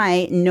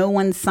try, no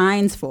one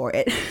signs for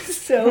it.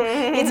 So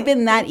it's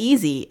been that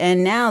easy.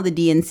 And now the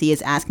DNC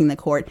is asking the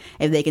court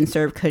if they can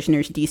serve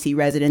Kushner's D.C.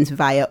 residence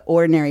via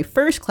ordinary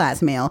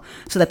first-class mail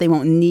so that they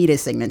won't need a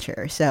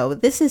signature. So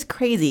this is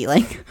crazy,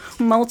 like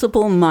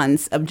multiple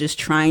months of just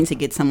trying to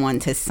get someone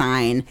to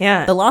sign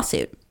the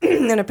lawsuit.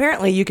 And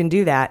apparently you can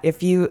do that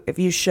if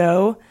you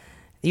show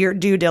your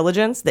due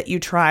diligence that you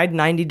tried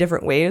 90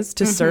 different ways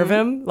to serve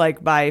him,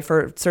 like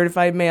for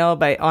certified mail,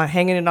 by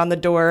hanging it on the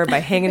door, by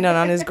hanging it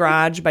on his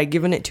garage, by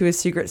giving it to his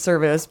Secret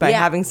Service, by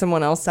having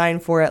someone else sign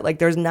for it. Like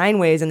there's 9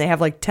 ways, and they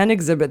have like 10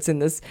 exhibits in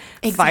this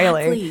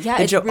filing. Yeah,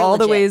 that show all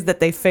the ways that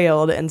they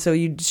failed. And so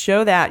you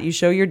show that, you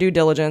show your due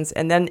diligence,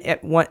 and then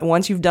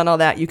once you've done all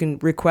that, you can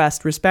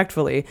request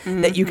respectfully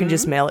that you can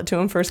just mail it to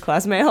him first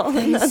class mail.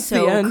 That's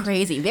so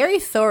crazy. Very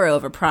thorough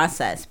of a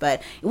process.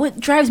 But what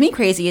drives me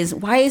crazy is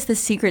why is the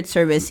Secret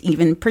Service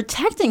even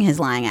protecting his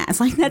lying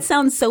ass? Like, that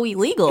sounds so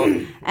illegal.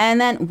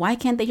 And then why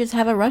can't they just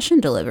have a Russian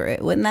deliver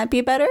it? Wouldn't that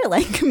be better?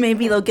 Like,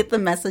 maybe they'll get the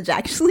message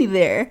actually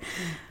there.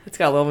 It's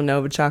got a little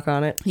Novichok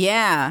on it.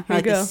 Yeah,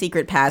 like the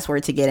secret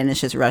password to get in is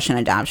just Russian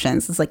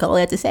adoptions. It's like all I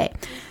have to say.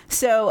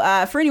 So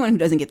for anyone who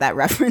doesn't get that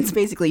reference,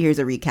 basically here's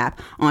a recap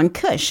on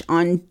Kush.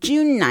 On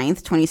June 9th,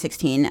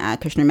 2016,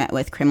 Kushner met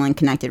with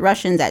Kremlin-connected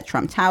Russians at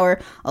Trump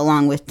Tower,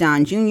 along with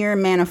Don Jr.,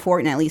 Manafort,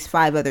 and at least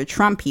 5 other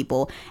Trump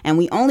people. And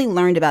we only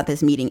learned about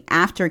this meeting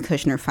after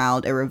Kushner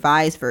filed a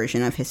revised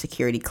version of his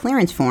security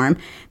clearance form.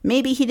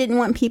 Maybe he didn't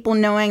want people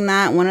knowing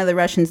that one of the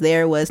Russians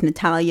there was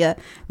Natalia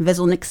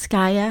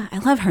Veselnitskaya. I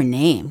love her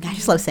name. I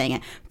just love saying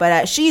it.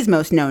 But she's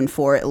most known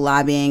for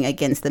lobbying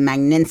against the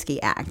Magnitsky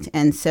Act.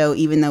 And so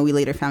even though we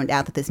later found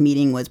out that this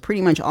meeting was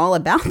pretty much all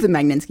about the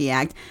Magnitsky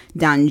Act,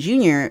 Don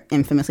Jr.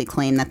 infamously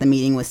claimed that the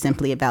meeting was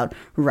simply about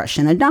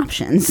Russian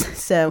adoptions.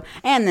 So,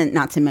 and then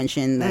not to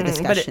mention the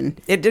discussion.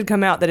 But it did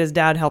come out that his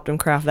dad helped him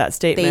craft that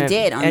statement. They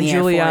did on and the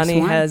Air Force Giuliani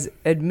One. has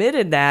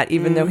admitted that,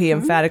 even though he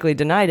emphatically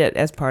denied it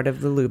as part of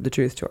the Lube the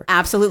Truth tour.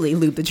 Absolutely,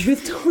 Lube the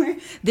Truth tour.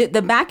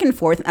 The back and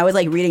forth, I was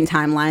like reading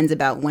timelines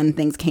about when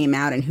things came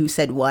out and who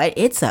said what.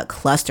 It's a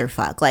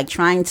clusterfuck. Like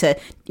trying to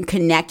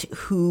connect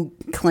who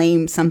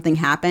claimed something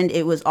happened.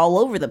 It was all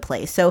over the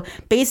place. So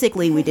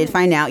basically we did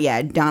find out,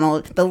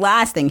 Donald, the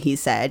last thing he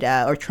said,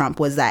 or Trump,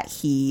 was that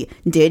he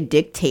did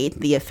dictate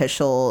the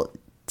official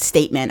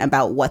statement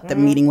about what the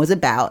meeting was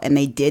about. And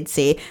they did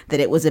say that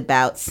it was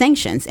about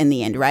sanctions in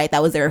the end, right?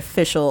 That was their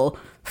official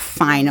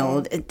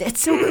final.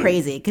 It's so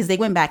crazy because they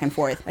went back and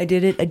forth. I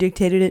did it. I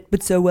dictated it.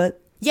 But so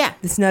what? Yeah.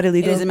 It's not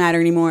illegal. It doesn't matter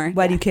anymore.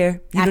 Why do you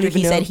care? You After don't even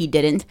he know. said he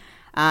didn't.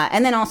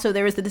 And then also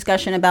there was the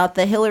discussion about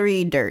the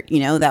Hillary dirt.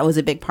 That was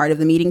a big part of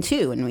the meeting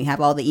too. And we have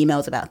all the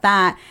emails about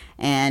that.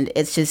 And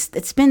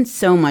it's been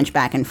so much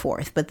back and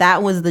forth. But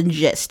that was the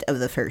gist of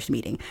the first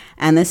meeting.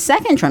 And the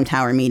second Trump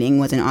Tower meeting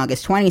was in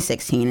August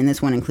 2016. And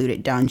this one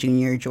included Don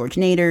Jr., George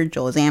Nader,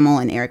 Joel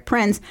Zamel, and Eric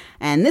Prince.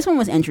 And this one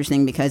was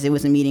interesting because it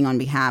was a meeting on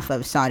behalf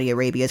of Saudi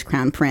Arabia's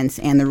crown prince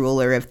and the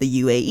ruler of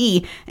the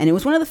UAE. And it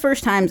was one of the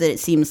first times that it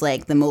seems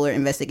like the Mueller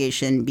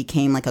investigation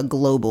became like a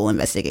global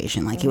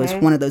investigation. Like it was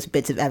one of those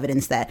bits of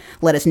evidence that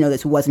let us know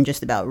this wasn't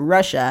just about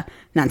Russia,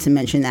 not to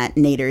mention that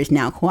Nader is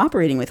now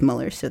cooperating with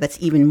Mueller. So that's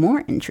even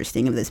more interesting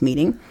of this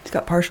meeting. He's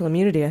got partial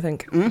immunity, I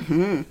think.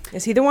 Mm-hmm.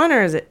 Is he the one,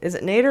 or is it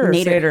Nader or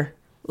Sater?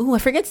 Ooh, I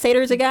forget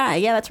Sater's a guy.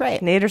 Yeah, that's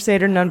right. Nader,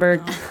 Sater,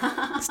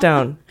 Nunberg,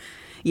 Stone.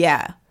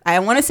 Yeah. I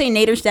want to say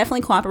Nader's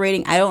definitely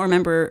cooperating. I don't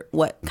remember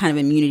what kind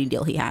of immunity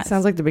deal he has.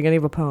 Sounds like the beginning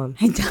of a poem.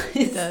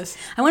 It does.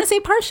 I want to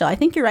say partial. I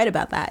think you're right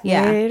about that.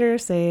 Yeah. Nader,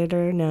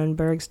 Sater,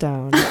 Nunberg,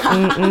 Stone.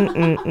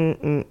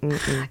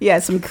 Yeah,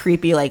 some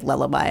creepy like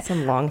lullaby.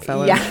 Some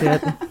Longfellow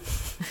shit.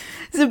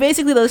 So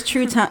basically, those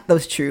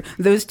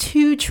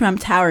two Trump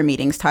Tower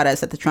meetings taught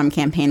us that the Trump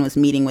campaign was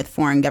meeting with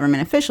foreign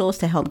government officials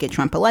to help get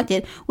Trump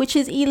elected, which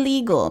is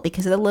illegal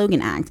because of the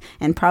Logan Act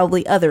and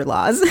probably other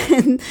laws.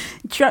 And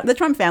the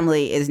Trump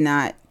family is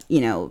not,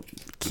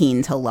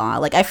 keen to law.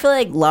 Like, I feel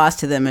like laws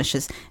to them is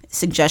just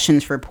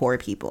suggestions for poor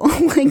people.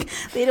 Like,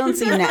 they don't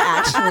seem to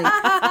actually,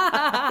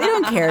 they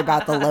don't care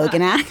about the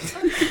Logan Act.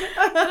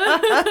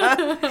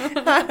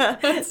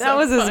 That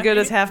was as good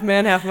as Half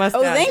Man, Half Mustache.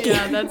 Oh, thank you.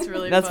 Yeah, that's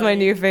really That's funny. my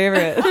new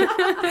favorite.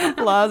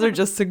 Laws are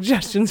just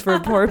suggestions for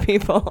poor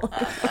people.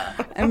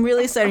 I'm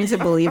really starting to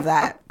believe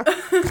that.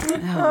 Oh,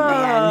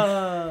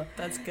 man.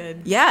 That's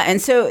good. Yeah,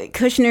 and so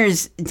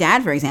Kushner's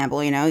dad, for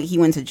example, he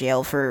went to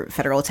jail for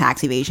federal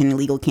tax evasion,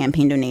 illegal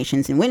campaign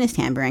donations, and witness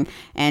tampering.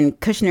 And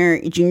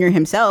Kushner Jr.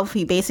 himself,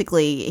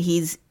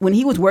 when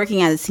he was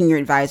working as a senior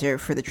advisor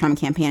for the Trump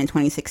campaign in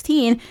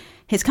 2016,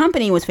 his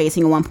company was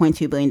facing a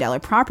 $1.2 billion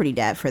property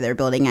debt for their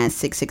building at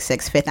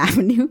 666 Fifth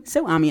Avenue.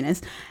 So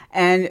ominous.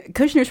 And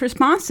Kushner's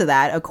response to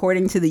that,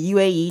 according to the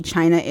UAE,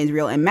 China,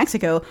 Israel, and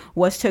Mexico,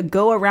 was to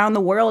go around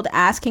the world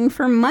asking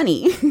for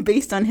money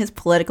based on his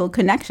political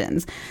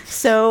connections.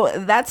 So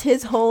that's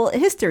his whole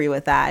history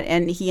with that.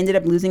 And he ended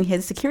up losing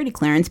his security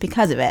clearance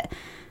because of it,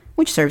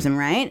 which serves him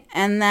right.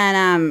 And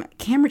then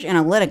Cambridge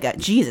Analytica.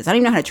 Jesus, I don't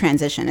even know how to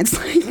transition. It's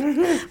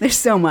like there's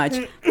so much.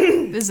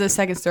 This is a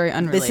second story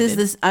unrelated. This is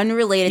this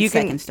unrelated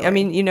second story. I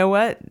mean, you know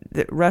what?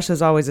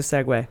 Russia's always a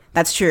segue.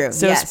 That's true.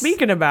 So yes.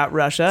 Speaking about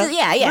Russia,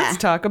 let's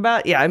talk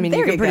about, you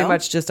can pretty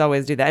much just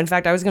always do that. In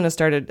fact, I was going to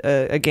start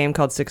a game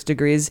called 6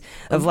 Degrees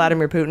of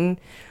Vladimir Putin,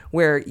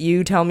 where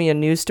you tell me a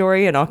news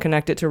story and I'll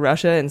connect it to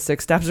Russia in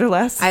 6 steps or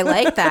less. I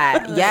like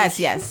that.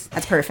 Yes.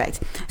 That's perfect.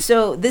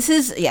 So this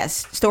is,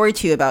 story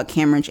 2 about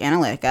Cambridge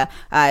Analytica.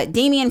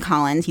 Damian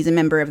Collins, he's a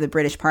member of the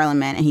British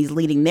Parliament, and he's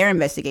leading their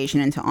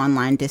investigation into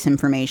online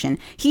disinformation.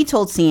 He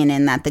told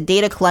CNN that the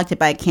data collected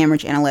by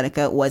Cambridge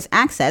Analytica was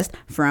accessed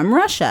from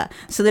Russia.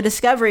 So the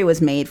discovery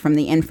was made from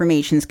the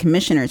Information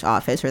Commissioner's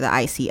Office, or the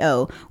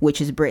ICO, which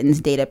is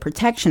Britain's data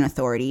protection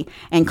authority.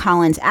 And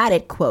Collins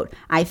added, quote,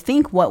 "I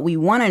think what we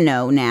want to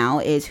know now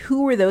is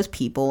who were those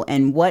people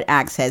and what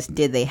access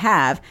did they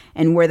have,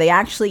 and were they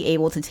actually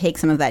able to take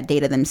some of that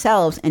data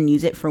themselves and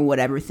use it for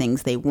whatever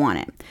things they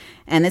wanted."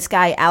 And this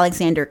guy,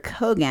 Alexander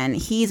Kogan,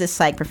 he's a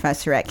psych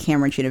professor at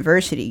Cambridge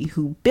University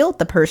who built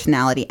the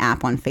personality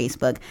app on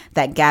Facebook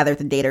that gathered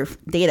the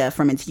data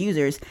from its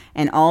users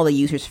and all the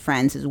users'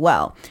 friends as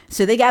well.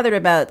 So they gathered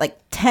about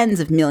tens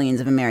of millions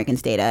of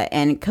Americans' data.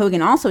 And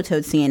Kogan also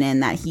told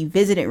CNN that he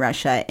visited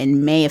Russia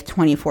in May of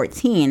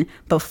 2014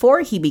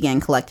 before he began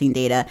collecting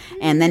data.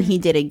 And then he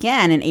did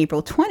again in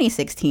April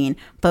 2016.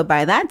 But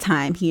by that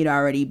time, he had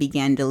already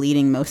began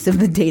deleting most of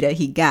the data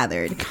he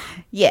gathered.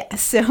 Yeah,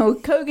 so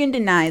Kogan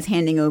denies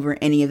handing over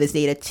any of his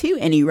data to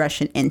any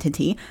Russian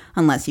entity,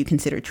 unless you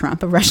consider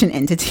Trump a Russian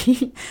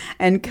entity.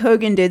 And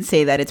Kogan did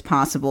say that it's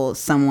possible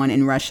someone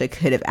in Russia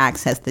could have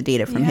accessed the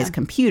data from his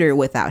computer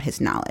without his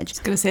knowledge. I was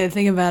going to say, the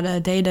thing about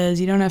data is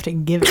you don't have to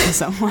give it to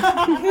someone.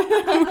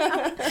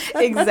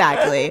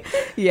 Exactly.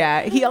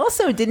 Yeah. He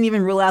also didn't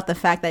even rule out the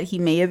fact that he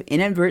may have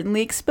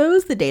inadvertently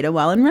exposed the data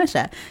while in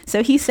Russia.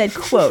 So he said,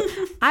 quote,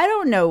 "I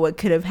don't know what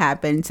could have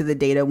happened to the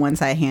data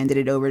once I handed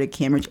it over to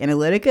Cambridge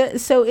Analytica,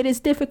 so it is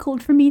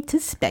difficult for me to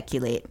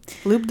speculate."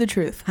 Loop the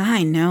truth.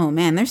 I know,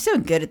 man. They're so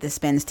good at the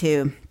spins,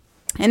 too.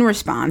 In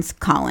response,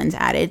 Collins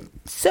added,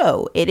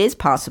 "So it is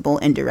possible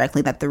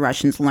indirectly that the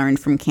Russians learned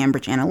from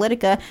Cambridge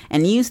Analytica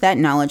and used that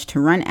knowledge to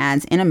run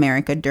ads in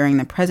America during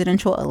the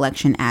presidential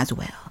election as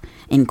well."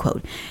 End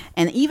quote.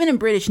 And even a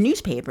British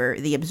newspaper,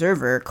 The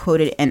Observer,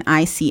 quoted an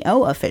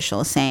ICO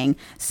official saying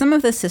some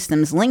of the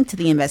systems linked to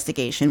the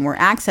investigation were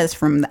accessed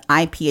from the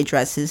IP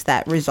addresses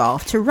that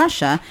resolved to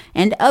Russia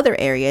and other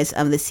areas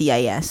of the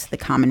CIS, the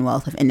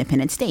Commonwealth of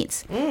Independent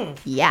States.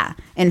 Yeah.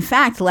 In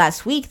fact,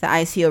 last week, the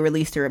ICO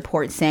released a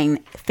report saying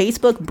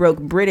Facebook broke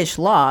British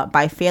law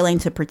by failing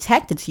to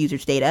protect its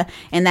users' data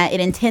and that it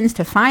intends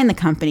to fine the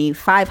company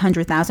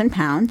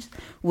 £500,000,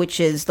 which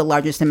is the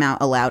largest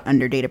amount allowed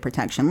under data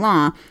protection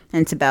law,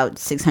 and it's about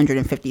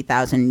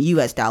 $650,000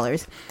 US.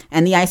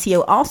 And the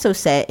ICO also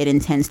said it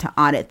intends to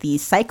audit the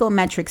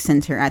Psychometric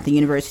Center at the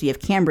University of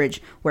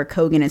Cambridge, where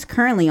Kogan is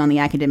currently on the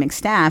academic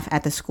staff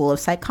at the School of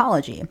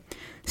Psychology.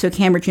 So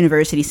Cambridge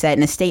University said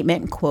in a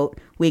statement, quote,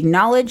 "We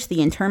acknowledge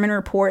the interim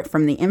report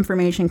from the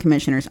Information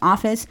Commissioner's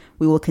Office.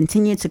 We will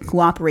continue to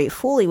cooperate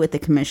fully with the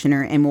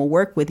Commissioner and will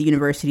work with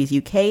Universities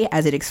UK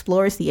as it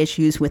explores the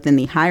issues within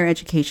the higher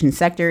education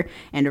sector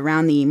and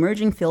around the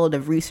emerging field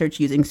of research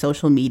using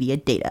social media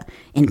data,"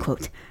 end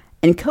quote.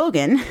 And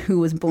Kogan, who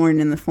was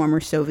born in the former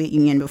Soviet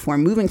Union before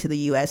moving to the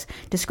U.S.,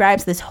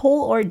 describes this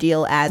whole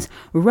ordeal as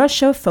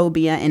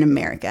Russophobia in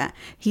America.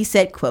 He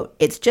said, quote,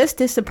 "It's just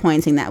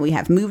disappointing that we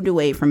have moved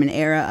away from an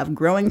era of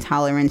growing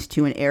tolerance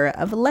to an era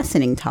of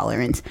lessening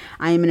tolerance.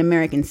 I am an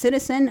American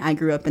citizen. I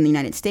grew up in the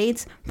United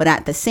States, but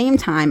at the same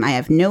time, I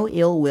have no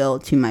ill will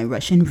to my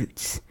Russian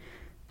roots."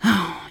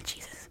 Oh,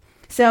 Jesus.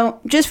 So,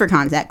 just for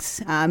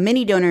context,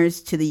 many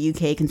donors to the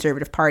UK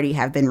Conservative Party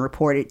have been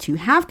reported to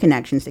have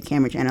connections to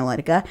Cambridge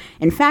Analytica.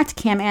 In fact,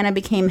 Cam Anna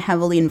became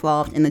heavily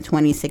involved in the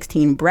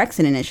 2016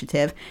 Brexit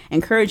initiative,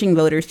 encouraging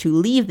voters to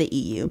leave the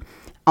EU.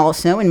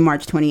 Also, in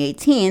March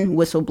 2018,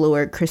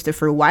 whistleblower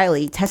Christopher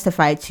Wiley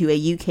testified to a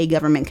UK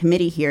government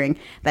committee hearing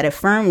that a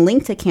firm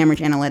linked to Cambridge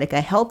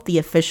Analytica helped the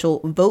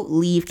official Vote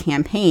Leave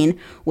campaign,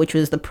 which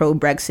was the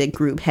pro-Brexit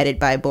group headed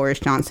by Boris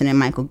Johnson and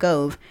Michael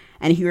Gove.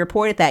 And he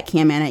reported that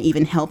Cam Anna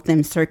even helped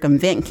them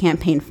circumvent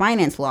campaign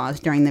finance laws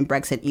during the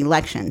Brexit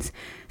elections.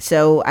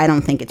 So I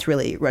don't think it's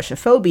really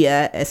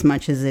Russophobia as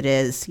much as it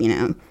is,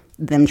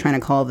 them trying to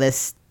call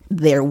this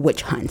their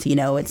witch hunt.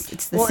 It's the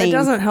same. Well, it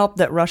doesn't help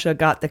that Russia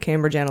got the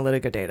Cambridge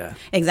Analytica data.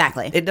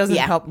 Exactly. It doesn't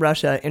help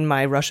Russia in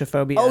my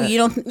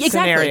Russophobia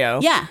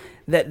scenario. Yeah.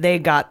 That they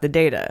got the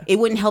data. It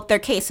wouldn't help their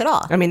case at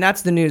all. I mean,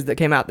 that's the news that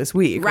came out this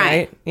week,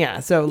 right?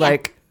 Yeah. So,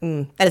 that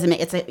doesn't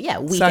make it's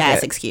a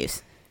weak-ass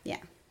excuse.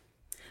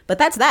 But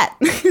that's that.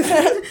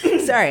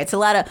 Sorry, it's a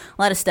lot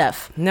of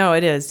stuff. No,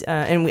 it is,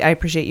 and I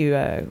appreciate you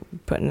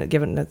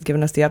giving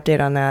us the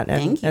update on that.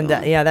 And, Thank you. And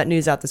that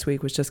news out this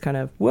week was just kind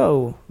of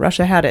whoa.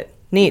 Russia had it.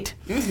 Neat.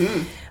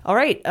 Mm-hmm. All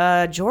right,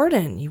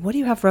 Jordan, what do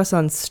you have for us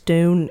on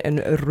Stone and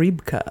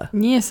Rybka?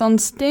 Yes, on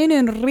Stone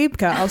and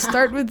Rybka, I'll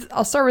start with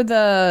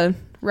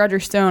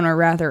Roger Stone, or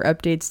rather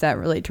updates that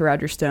relate to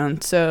Roger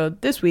Stone. So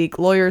this week,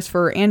 lawyers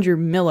for Andrew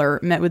Miller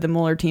met with the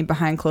Mueller team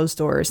behind closed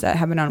doors. That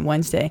happened on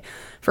Wednesday.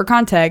 For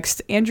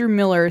context, Andrew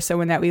Miller,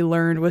 someone that we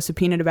learned was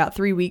subpoenaed about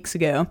 3 weeks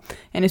ago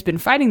and has been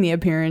fighting the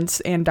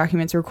appearance and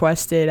documents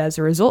requested as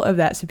a result of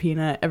that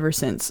subpoena ever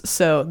since.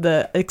 So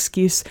the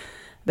excuse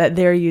that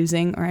they're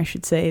using, or I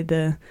should say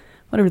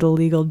whatever the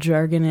legal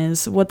jargon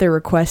is, what they're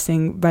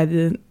requesting by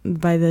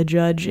the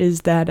judge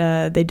is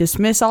that they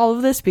dismiss all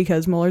of this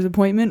because Mueller's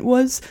appointment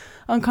was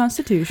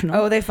unconstitutional.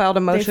 Oh, they filed a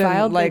motion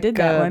they did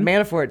that one.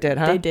 Manafort did,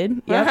 huh? They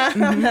did, yep.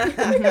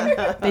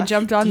 Mm-hmm. They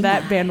jumped on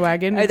that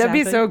bandwagon. Exactly.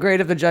 That'd be so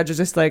great if the judge is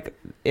just like,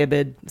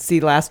 Ibid,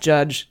 see last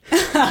judge.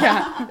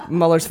 Yeah.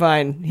 Mueller's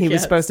fine. He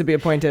was supposed to be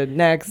appointed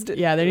next.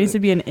 Yeah, there needs to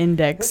be an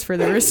index for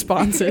the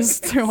responses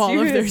to all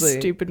of their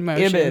stupid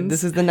motions. Ibid,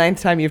 this is the 9th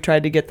time you've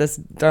tried to get this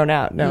thrown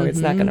out. No, it's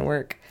not going to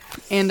work.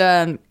 And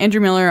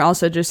Andrew Miller,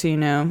 also, just so you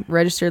know,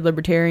 registered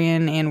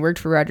libertarian and worked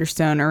for Roger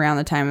Stone around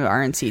the time of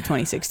RNC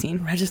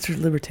 2016. Registered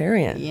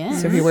libertarian? Yeah.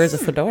 So he wears a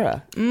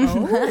fedora.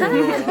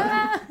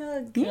 Oh.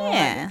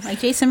 Yeah, like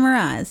Jason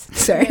Mraz.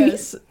 Sorry.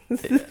 Yes.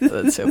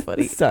 That's so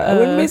funny. Sorry. I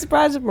wouldn't be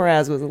surprised if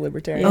Mraz was a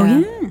libertarian.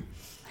 Yeah. Oh, yeah.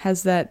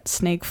 Has that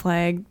snake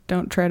flag,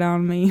 "Don't tread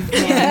on me,"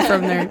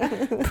 from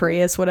their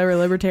Prius, whatever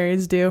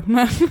libertarians do.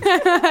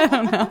 I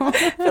don't know. I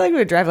feel like we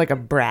would drive like a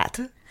Brat.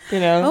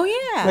 Oh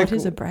yeah. What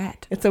is a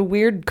Brat? It's a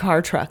weird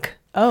car truck.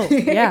 Oh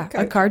yeah,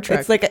 a car truck.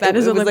 It's like that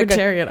is a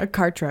libertarian. A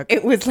car truck.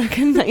 It was like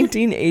a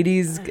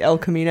 1980s El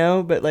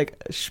Camino, but like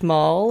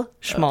schmal.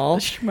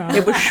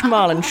 It was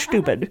schmal and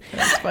stupid.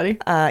 That's funny.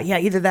 Yeah,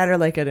 either that or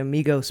like an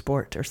Amigo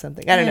Sport or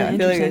something. I don't know. I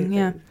feel like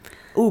yeah.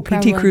 Ooh,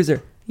 PT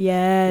Cruiser.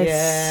 Yes.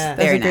 Yeah.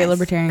 That's a great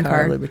libertarian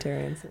car.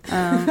 Libertarians.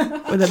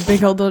 With a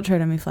big old "Don't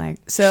tread on me" flag.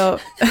 So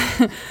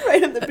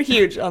right on the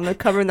huge on the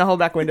covering the whole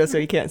back window so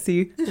he can't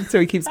see, so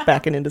he keeps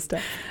backing into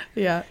stuff.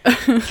 Yeah.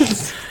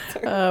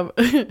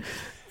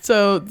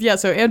 So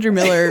Andrew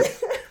Miller,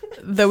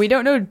 though we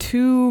don't know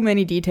too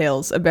many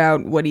details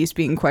about what he's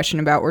being questioned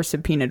about or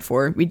subpoenaed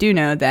for, we do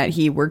know that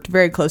he worked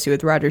very closely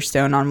with Roger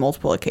Stone on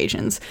multiple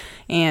occasions.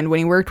 And when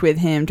he worked with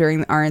him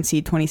during the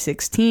RNC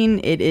 2016,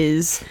 it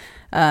is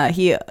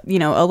he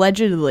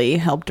allegedly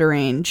helped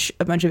arrange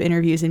a bunch of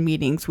interviews and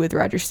meetings with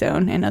Roger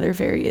Stone and other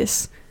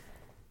various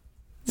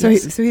So,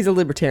 Yes. he's a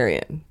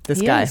libertarian, this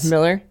He guy, is.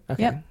 Miller?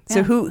 Okay. Yep. So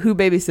Yeah. who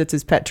babysits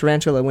his pet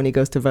tarantula when he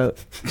goes to vote?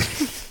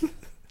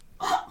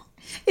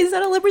 Is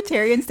that a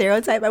libertarian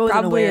stereotype? I wasn't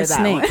Probably aware a of that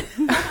snake.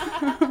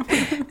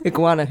 one.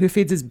 Iguana, who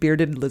feeds his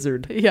bearded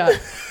lizard. Yeah.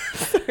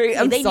 Sorry,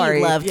 I'm They sorry.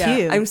 need love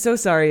too. I'm so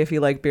sorry if you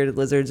like bearded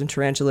lizards and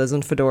tarantulas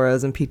and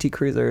fedoras and PT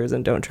Cruisers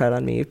and don't tread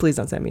on me. Please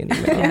don't send me an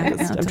email. Yeah, no,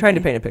 I'm it's trying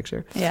to okay. paint a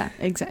picture. Yeah,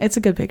 exactly. It's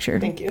a good picture.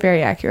 Thank you.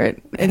 Very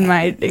accurate in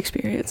my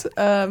experience.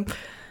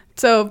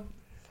 So,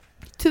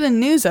 to the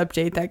news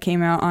update that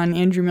came out on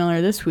Andrew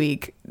Miller this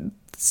week.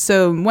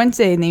 So,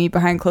 Wednesday, they meet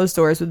behind closed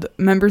doors with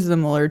members of the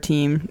Mueller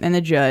team and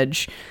the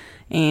judge.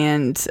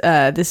 And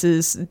this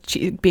is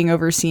being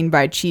overseen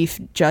by Chief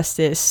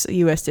Justice,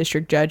 U.S.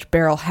 District Judge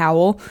Beryl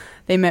Howell.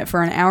 They met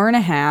for an hour and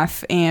a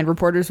half, and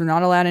reporters were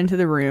not allowed into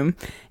the room.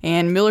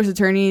 And Mueller's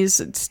attorneys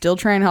still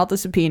trying to halt the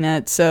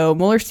subpoena. So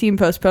Mueller's team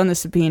postponed the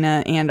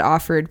subpoena and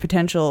offered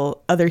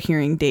potential other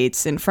hearing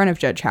dates in front of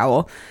Judge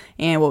Howell.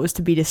 And what was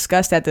to be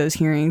discussed at those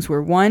hearings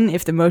were, 1,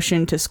 if the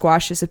motion to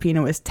squash the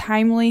subpoena was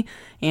timely,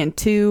 and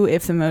 2,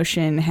 if the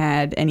motion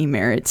had any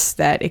merits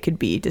that it could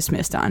be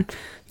dismissed on.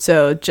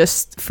 So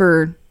just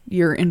for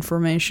your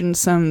information,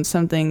 some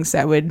things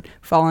that would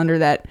fall under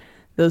that,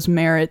 those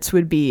merits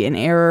would be an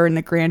error in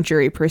the grand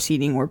jury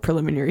proceeding or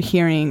preliminary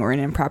hearing or an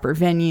improper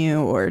venue,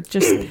 or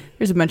just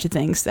there's a bunch of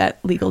things that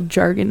legal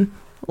jargon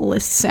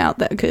lists out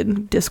that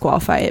could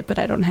disqualify it, but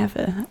I don't have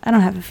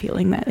a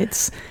feeling that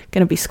it's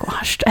going to be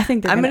squashed. I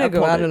think I'm going to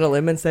go out on a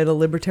limb and say the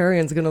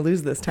libertarian's going to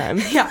lose this time.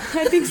 Yeah,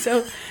 I think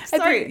so.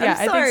 Sorry, I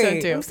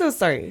think so too. I'm so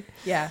sorry.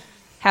 Yeah.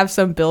 Have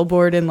some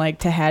billboard in like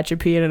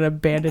Tehachapi in an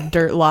abandoned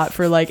dirt lot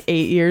for like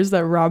 8 years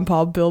that Ron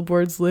Paul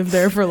billboards lived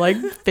there for like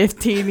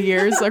 15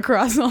 years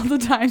across all the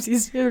times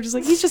he's just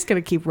like, he's just going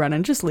to keep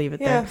running. Just leave it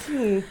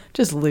there.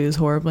 Just lose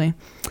horribly.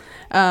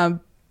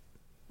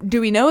 Do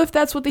we know if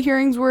that's what the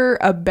hearings were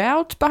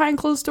about behind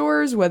closed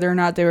doors, whether or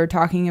not they were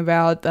talking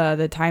about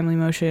the timely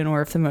motion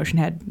or if the motion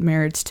had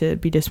merits to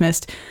be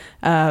dismissed?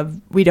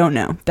 We don't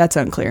know. That's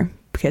unclear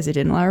because it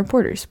didn't allow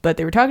reporters. But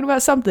they were talking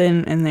about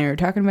something, and they were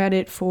talking about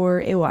it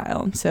for a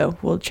while. So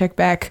we'll check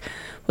back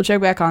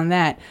on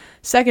that.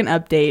 Second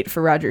update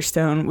for Roger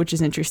Stone, which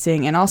is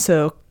interesting and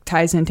also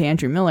ties into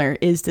Andrew Miller,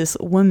 is this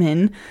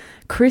woman,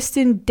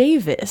 Kristen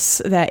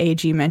Davis, that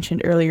AG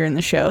mentioned earlier in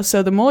the show.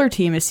 So the Mueller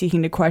team is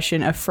seeking to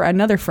question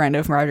another friend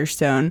of Roger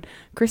Stone,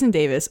 Kristen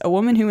Davis, a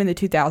woman who in the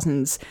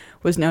 2000s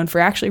was known for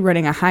actually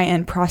running a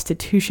high-end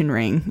prostitution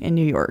ring in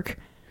New York.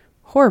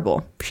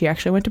 Horrible. She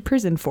actually went to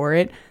prison for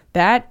it.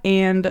 That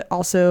and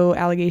also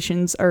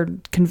allegations or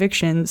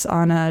convictions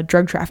on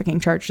drug trafficking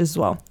charges as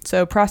well.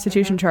 So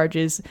prostitution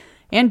charges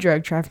and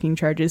drug trafficking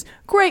charges.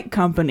 Great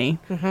company.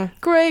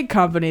 Great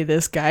company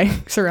this guy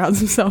surrounds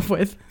himself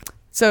with.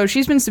 So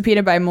she's been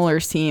subpoenaed by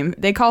Mueller's team.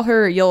 They call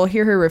her, you'll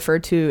hear her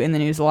referred to in the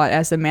news a lot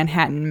as the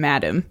Manhattan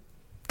Madam.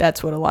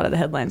 That's what a lot of the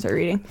headlines are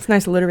reading. It's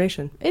nice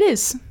alliteration. It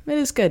is. It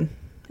is good.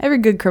 Every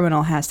good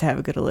criminal has to have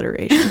a good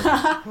alliteration.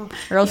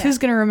 Or else who's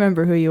going to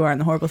remember who you are and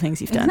the horrible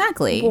things you've done?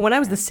 Exactly. Well, when I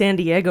was the San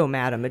Diego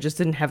Madam, it just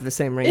didn't have the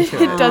same ring to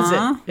it. It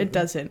doesn't. It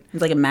doesn't.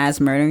 It's like a mass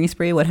murdering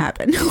spree. What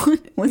happened?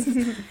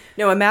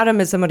 No, a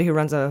madam is somebody who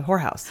runs a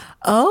whorehouse.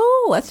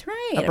 Oh, that's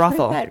right. A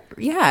brothel.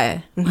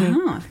 Yeah.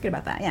 Oh, I forget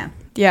about that. Yeah.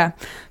 Yeah.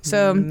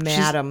 So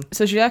Madam.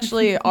 She's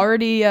actually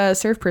already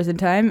served prison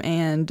time,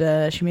 and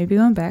she may be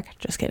going back.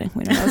 Just kidding.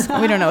 We don't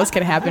know what's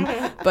going to happen.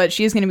 But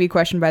she is going to be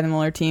questioned by the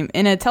Mueller team.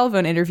 In a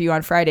telephone interview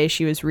on Friday,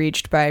 she was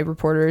reached by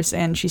reporters,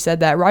 and she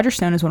said that Roger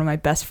Stone is one of my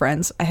best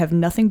friends. I have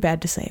nothing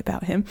bad to say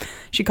about him.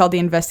 She called the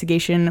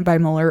investigation by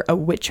Mueller a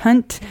witch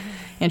hunt.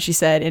 And she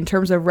said, in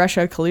terms of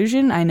Russia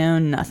collusion, I know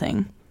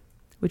nothing.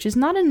 Which is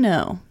not a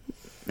no.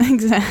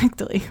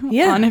 Exactly.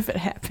 Yeah. On if it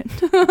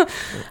happened.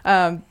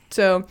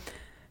 So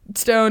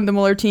Stone, the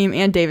Mueller team,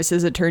 and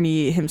Davis's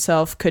attorney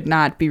himself could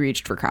not be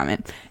reached for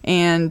comment.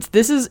 And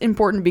this is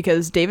important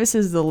because Davis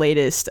is the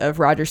latest of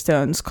Roger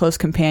Stone's close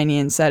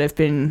companions that have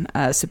been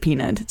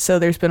subpoenaed. So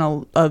there's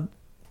been a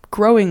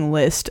growing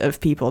list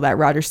of people that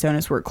Roger Stone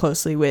has worked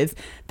closely with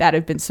that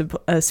have been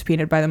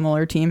subpoenaed by the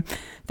Mueller team.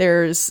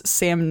 There's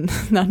Sam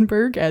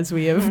Nunberg, as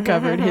we have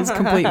covered his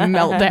complete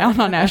meltdown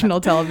on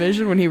national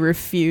television when he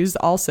refused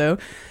also.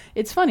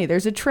 It's funny,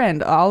 there's a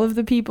trend. All of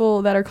the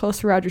people that are close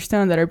to Roger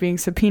Stone that are being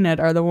subpoenaed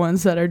are the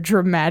ones that are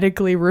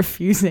dramatically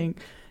refusing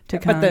to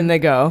come. But then they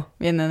go.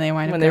 And then they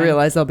wind up when they going.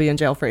 realize they'll be in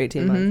jail for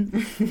 18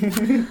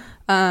 months.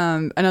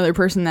 Another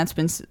person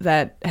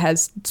that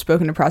has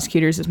spoken to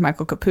prosecutors is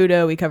Michael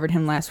Caputo. We covered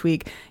him last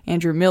week.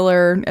 Andrew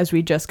Miller, as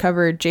we just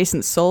covered.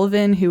 Jason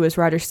Sullivan, who was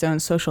Roger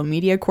Stone's social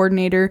media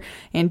coordinator.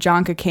 And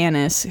John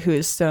Kakanis, who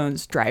is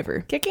Stone's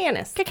driver.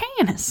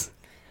 Kakanis.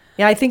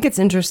 Yeah, I think it's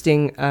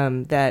interesting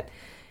that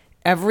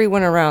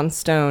everyone around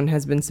Stone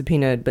has been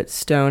subpoenaed, but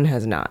Stone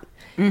has not.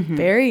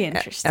 Very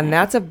interesting. And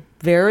that's a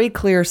very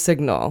clear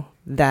signal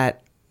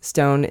that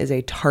Stone is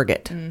a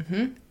target.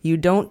 You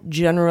don't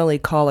generally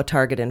call a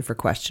target in for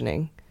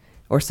questioning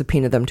or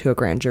subpoena them to a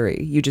grand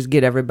jury. You just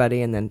get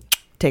everybody and then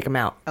take them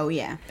out. Oh,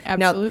 yeah.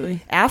 Absolutely.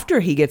 Now,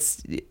 after he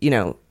gets,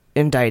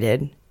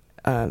 indicted,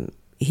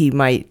 he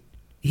might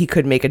he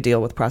could make a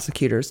deal with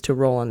prosecutors to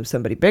roll on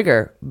somebody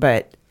bigger.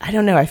 But I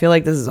don't know. I feel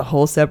like this is a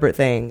whole separate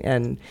thing.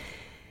 And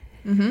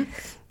I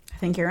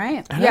think you're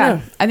right.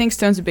 I think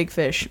Stone's a big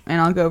fish.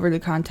 And I'll go over the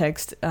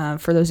context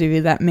for those of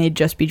you that may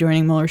just be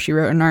joining Mueller, She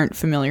Wrote and aren't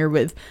familiar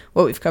with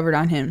what we've covered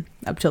on him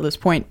up till this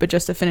point. But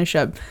just to finish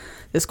up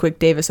this quick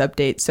Davis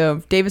update.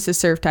 So Davis has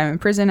served time in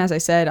prison, as I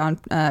said, on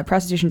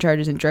prostitution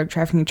charges and drug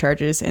trafficking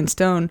charges. And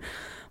Stone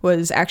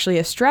was actually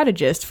a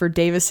strategist for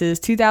Davis's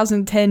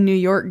 2010 New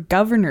York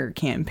governor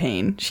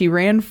campaign. She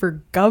ran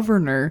for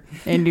governor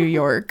in New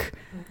York.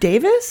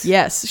 Davis?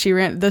 Yes, she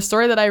ran. The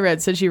story that I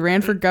read said she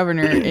ran for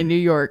governor in New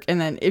York. And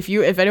then if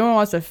anyone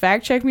wants to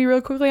fact check me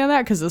real quickly on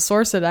that, because the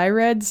source that I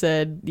read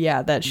said,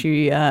 that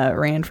she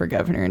ran for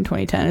governor in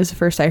 2010. It was the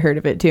first I heard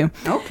of it too.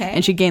 Okay.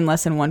 And she gained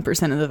less than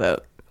 1% of the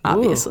vote,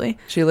 obviously. Ooh.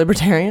 She a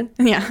libertarian?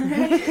 Yeah.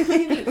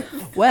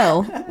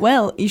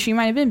 Well, she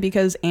might have been,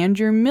 because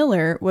Andrew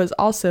Miller was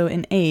also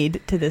an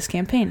aide to this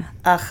campaign.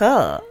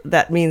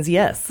 That means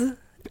yes.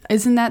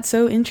 Isn't that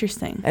so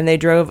interesting? And they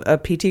drove a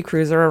PT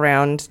Cruiser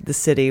around the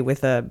city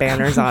with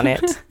banners on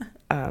it.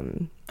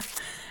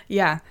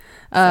 Yeah.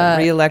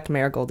 Re-elect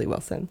Mayor Goldie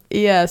Wilson.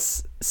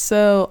 Yes.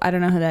 So I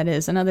don't know who that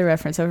is. Another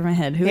reference over my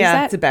head. Who is that?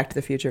 Yeah, it's a Back to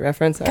the Future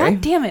reference. Sorry.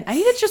 God damn it. I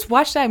need to just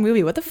watch that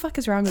movie. What the fuck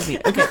is wrong with me?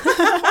 Okay.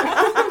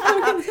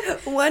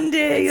 One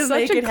day you'll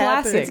make it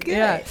happen. Classic.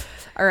 Yeah.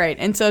 All right.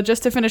 And so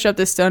just to finish up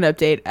this Stone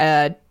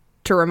update,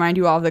 to remind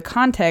you all of the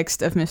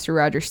context of Mr.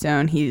 Roger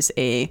Stone, he's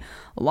a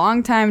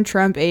longtime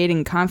Trump aide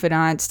and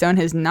confidant. Stone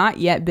has not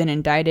yet been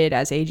indicted,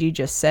 as AG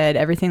just said.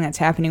 Everything that's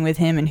happening with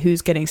him and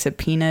who's getting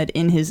subpoenaed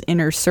in his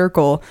inner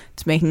circle,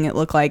 it's making it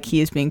look like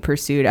he is being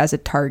pursued as a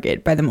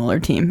target by the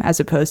Mueller team, as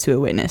opposed to a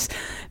witness.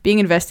 Being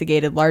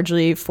investigated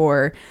largely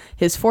for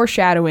his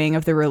foreshadowing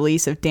of the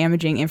release of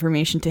damaging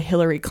information to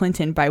Hillary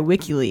Clinton by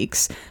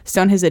WikiLeaks.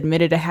 Stone has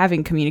admitted to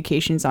having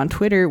communications on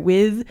Twitter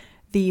with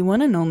the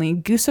one and only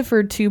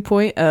Guccifer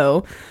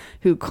 2.0,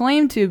 who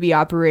claimed to be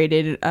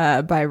operated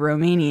by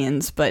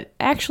Romanians, but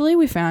actually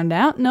we found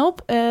out,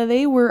 nope,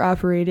 they were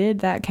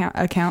operated, that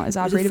account is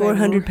operated by a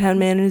 400-pound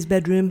man in his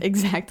bedroom.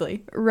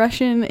 Exactly.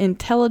 Russian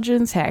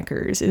intelligence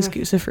hackers is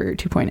Guccifer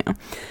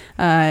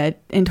 2.0.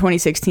 In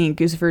 2016,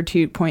 Guccifer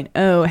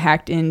 2.0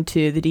 hacked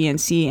into the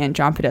DNC and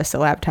John Podesta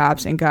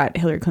laptops and got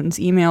Hillary Clinton's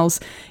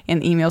emails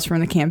and emails from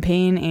the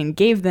campaign and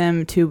gave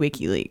them to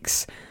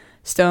WikiLeaks.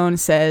 Stone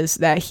says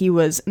that he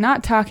was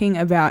not talking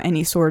about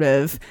any sort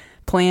of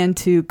plan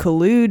to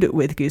collude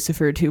with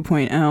Guccifer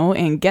 2.0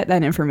 and get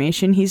that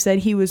information. He said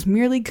he was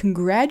merely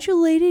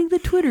congratulating the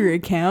Twitter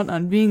account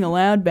on being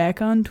allowed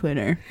back on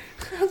Twitter.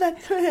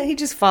 He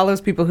just follows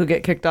people who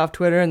get kicked off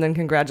Twitter and then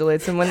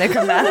congratulates them when they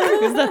come back.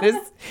 Is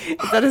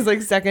that his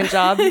like second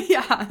job?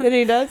 Yeah. That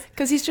he does?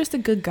 Because he's just a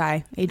good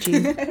guy, AG.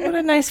 What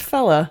a nice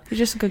fella. He's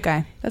just a good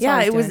guy. That's yeah,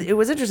 all it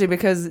was interesting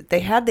because they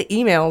had the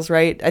emails,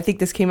 right? I think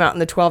this came out in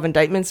the 12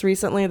 indictments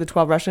recently, the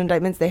 12 Russian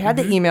indictments. They had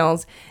the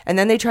emails, and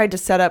then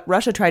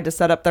Russia tried to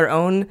set up their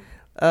own,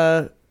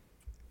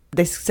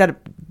 they set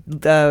up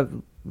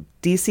the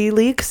DC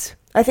leaks,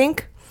 I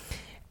think.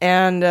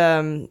 And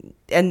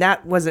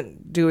that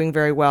wasn't doing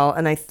very well.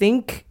 And I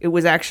think it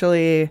was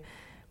actually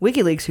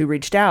WikiLeaks who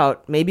reached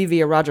out, maybe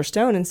via Roger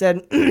Stone, and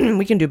said,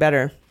 we can do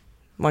better.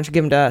 Why don't you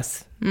give them to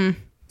us?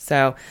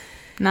 So,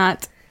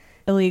 not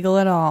illegal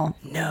at all.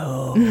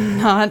 No.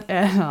 Not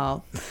at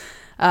all.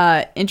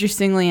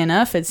 Interestingly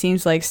enough, it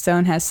seems like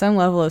Stone has some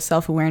level of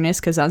self-awareness,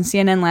 because on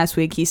CNN last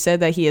week, he said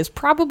that he is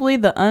probably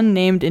the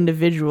unnamed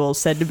individual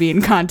said to be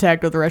in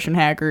contact with Russian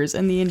hackers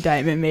in the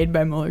indictment made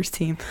by Mueller's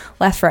team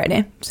last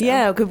Friday. So.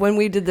 Yeah, because when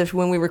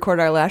we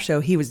recorded our last show,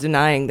 he was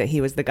denying that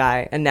he was the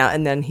guy, and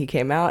then he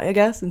came out, I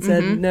guess, and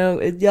said, "No,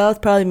 it's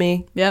probably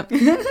me." Yep.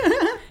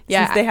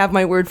 Yeah, since they have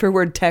my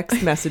word-for-word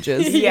text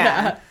messages.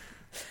 Yeah.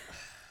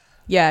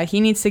 Yeah, he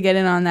needs to get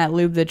in on that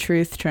lube the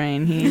truth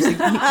train. He needs to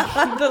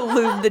the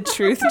lube the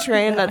truth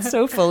train. That's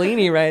so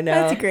Fellini right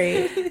now. That's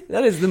great.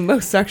 That is the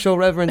most sexual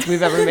reference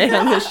we've ever made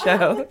on this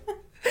show.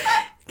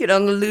 Get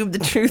on the lube the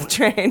truth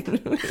train.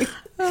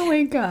 Oh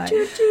my god.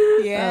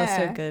 Yeah.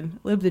 Oh, so good.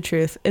 Lube the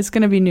truth. It's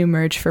gonna be new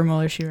merch for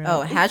Mueller, She Wrote.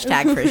 Oh,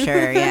 hashtag for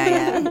sure.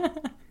 Yeah.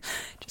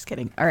 Just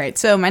kidding. All right.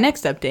 So my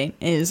next update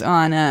is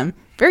on a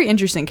very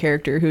interesting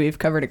character who we've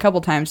covered a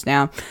couple times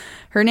now.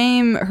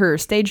 Her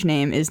stage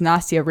name is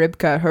Nastya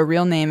Rybka. Her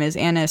real name is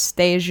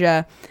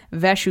Anastasia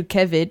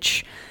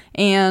Vashukevich.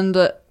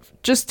 And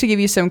just to give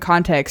you some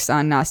context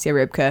on Nastya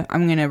Rybka,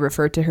 I'm going to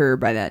refer to her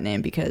by that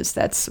name because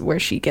that's where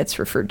she gets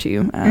referred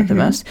to the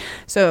most.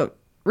 So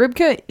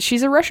Rybka,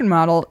 she's a Russian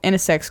model and a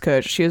sex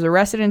coach. She was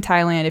arrested in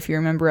Thailand, if you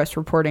remember us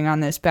reporting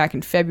on this back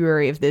in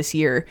February of this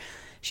year.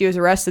 She was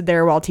arrested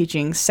there while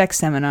teaching sex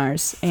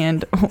seminars.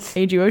 And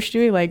AG, what was she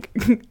doing? Like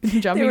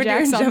jumping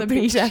jacks on the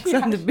beach. Jacks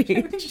on the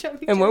beach.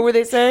 And what were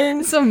they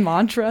saying? Some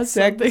mantra.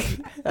 Something.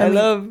 I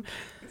love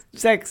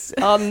Sex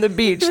on the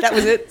beach. That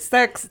was it.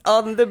 Sex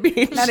on the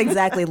beach. Not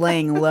exactly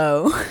laying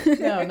low.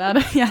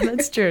 No, yeah,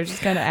 that's true.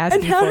 Just kind of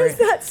asking And how for is it.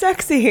 that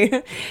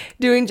sexy?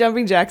 Doing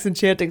jumping jacks and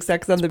chanting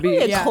sex on the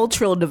beach. A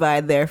cultural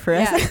divide there for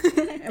us.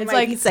 It's Might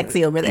like be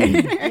sexy over there.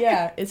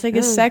 Yeah, it's like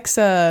a sex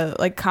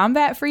like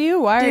combat for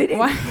you. Why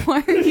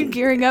are you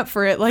gearing up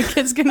for it like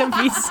it's gonna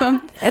be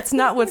some? That's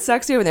not what's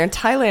sexy over there. In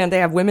Thailand, they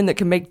have women that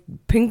can make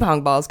ping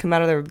pong balls come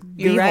out of their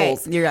You're right.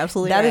 holes. You're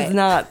absolutely That right. is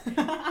not.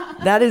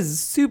 That is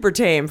super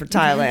tame for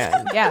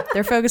Thailand. Yeah,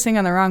 they're focusing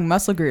on the wrong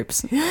muscle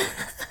groups.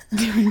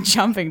 Doing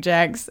jumping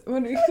jacks.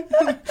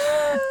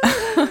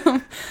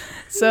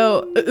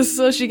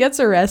 So she gets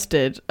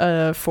arrested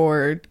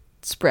for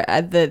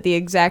spread the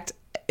exact.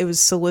 It was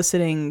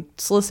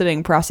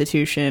soliciting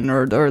prostitution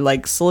or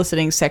like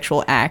soliciting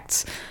sexual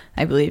acts,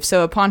 I believe.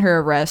 So upon her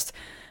arrest,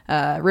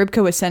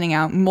 Rybka was sending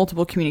out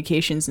multiple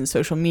communications and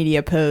social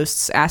media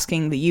posts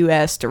asking the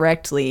U.S.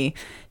 directly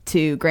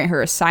to grant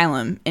her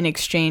asylum in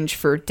exchange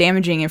for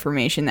damaging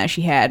information that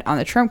she had on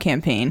the Trump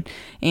campaign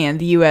and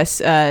the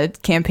U.S.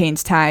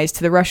 Campaign's ties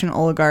to the Russian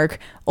oligarch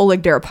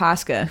Oleg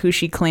Deripaska, who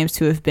she claims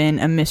to have been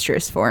a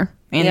mistress for.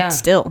 And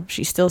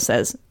she still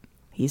says,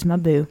 he's my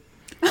boo.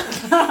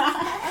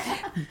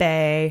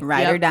 Bae.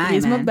 Ride or die,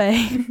 He's man. my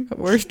bae.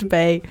 Worst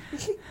bae.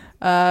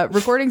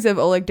 Recordings of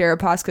Oleg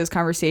Deripaska's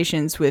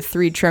conversations with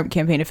 3 Trump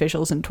campaign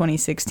officials in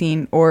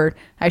 2016, or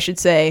I should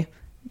say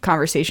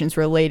conversations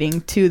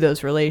relating to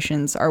those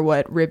relations, are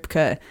what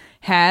Rybka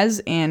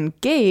has and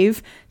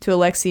gave to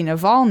Alexei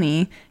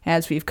Navalny,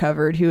 as we've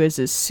covered, who is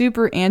a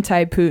super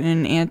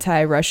anti-Putin,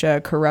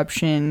 anti-Russia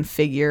corruption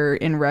figure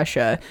in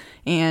Russia.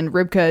 And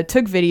Rybka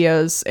took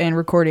videos and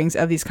recordings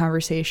of these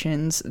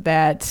conversations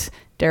that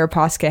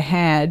Deripaska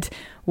had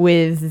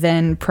with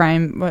then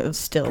Prime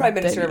Minister of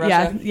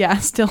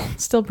Russia.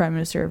 Still Prime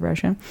Minister of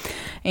Russia.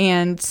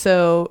 And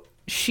so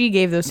she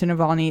gave those to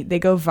Navalny. They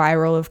go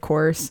viral, of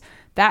course.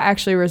 That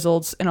actually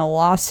results in a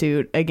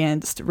lawsuit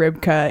against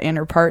Rybka and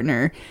her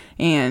partner.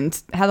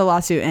 And how the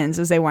lawsuit ends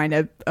is they wind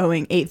up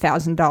owing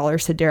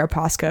 $8,000 to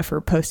Deripaska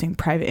for posting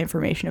private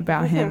information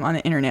about him on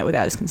the internet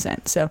without his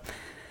consent.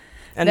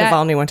 And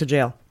Navalny went to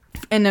jail.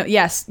 And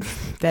yes,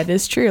 that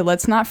is true.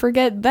 Let's not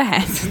forget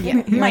that.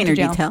 Yeah, minor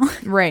detail.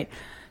 Right.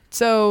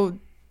 So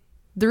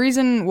the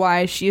reason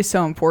why she is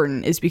so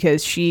important is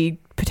because she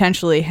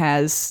potentially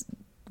has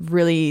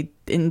really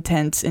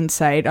intense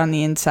insight on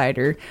the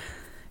insider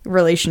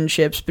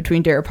relationships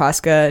between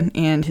Deripaska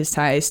and his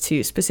ties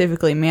to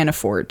specifically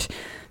Manafort.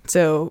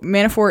 So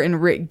Manafort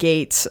and Rick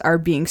Gates are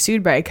being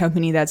sued by a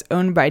company that's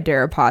owned by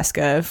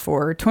Deripaska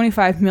for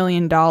 $25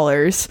 million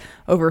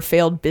over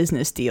failed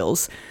business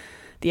deals.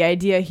 The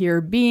idea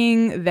here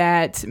being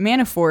that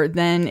Manafort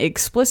then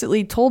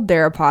explicitly told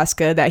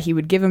Deripaska that he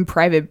would give him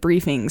private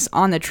briefings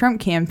on the Trump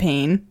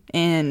campaign,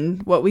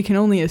 and what we can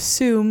only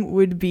assume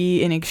would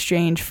be in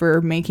exchange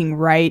for making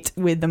right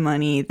with the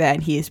money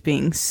that he is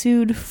being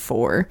sued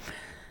for.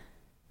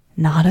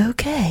 Not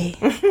okay.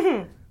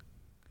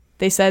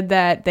 They said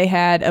that they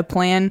had a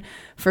plan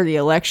for the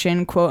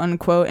election, quote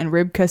unquote, and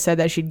Rybka said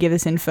that she'd give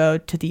this info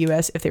to the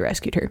U.S. if they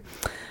rescued her.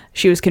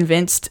 She was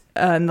convinced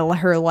in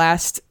her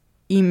last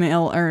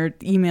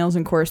emails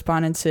and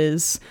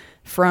correspondences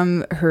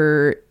from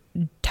her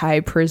Thai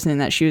prison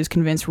that she was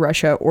convinced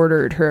Russia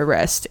ordered her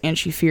arrest and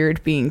she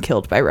feared being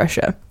killed by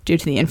Russia due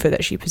to the info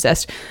that she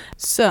possessed.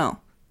 So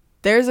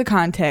there's a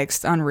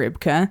context on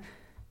Rybka.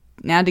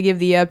 Now to give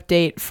the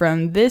update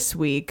from this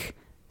week,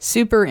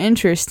 super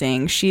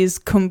interesting. She's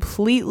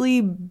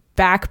completely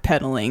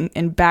backpedaling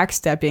and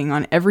backstepping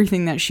on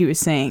everything that she was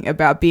saying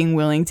about being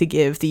willing to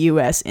give the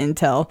U.S.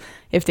 intel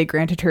if they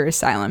granted her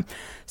asylum.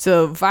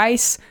 So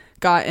Vice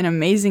got an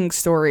amazing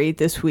story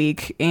this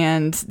week,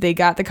 and they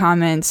got the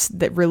comments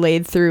that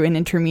relayed through an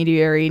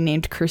intermediary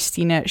named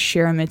Kristina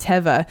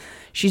Sheremeteva.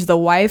 She's the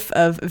wife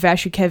of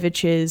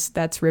Vashikevich's,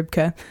 that's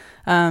Rybka,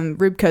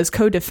 Rybka's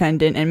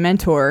co-defendant and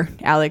mentor,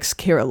 Alex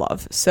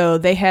Kirillov. So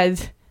they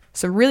had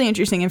some really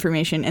interesting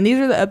information, and these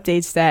are the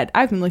updates that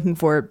I've been looking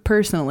for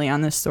personally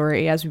on this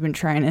story as we've been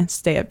trying to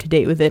stay up to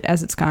date with it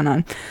as it's gone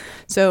on.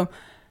 So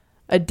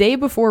a day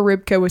before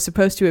Rybka was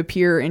supposed to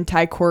appear in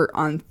Thai court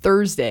on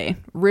Thursday,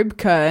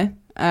 Rybka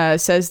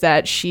says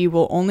that she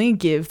will only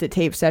give the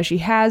tapes that she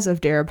has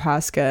of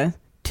Deripaska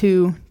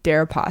to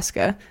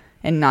Deripaska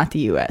and not the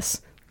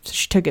U.S. So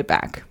she took it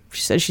back.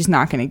 She says she's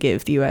not going to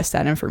give the U.S.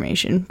 that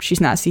information.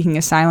 She's not seeking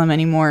asylum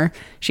anymore.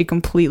 She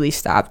completely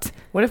stopped.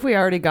 What if we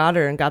already got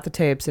her and got the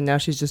tapes and now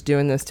she's just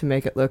doing this to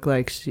make it look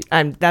like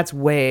that's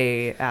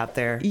way out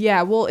there.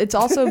 Yeah, well, it's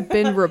also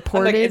been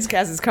reported. Like, it's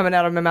as it's coming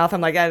out of my mouth. I'm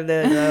like,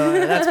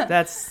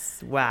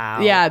 that's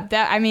wow. Yeah,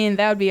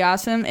 that would be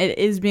awesome. It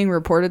is being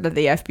reported that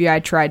the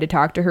FBI tried to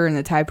talk to her and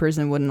the Thai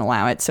prison wouldn't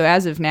allow it. So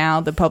as of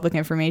now, the public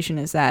information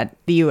is that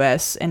the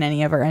U.S. and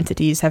any of our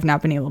entities have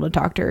not been able to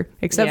talk to her,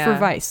 except for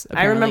Vice.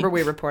 Apparently. I remember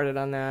we reported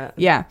on that.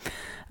 Yeah.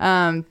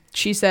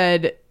 She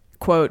said,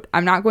 quote,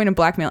 "I'm not going to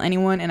blackmail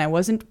anyone and I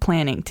wasn't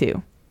planning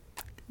to."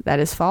 That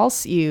is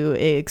false. You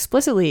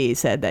explicitly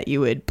said that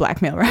you would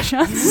blackmail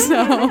Russia.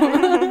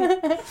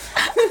 So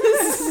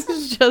this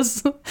is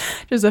just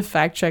a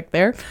fact check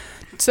there.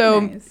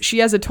 So she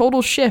has a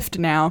total shift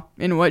now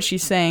in what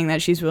she's saying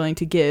that she's willing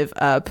to give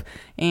up.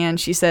 And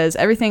she says,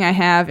 everything I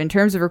have in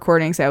terms of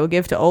recordings, I will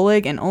give to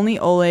Oleg and only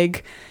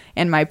Oleg.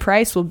 And my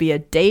price will be a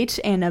date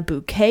and a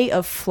bouquet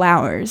of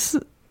flowers.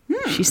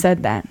 She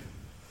said that.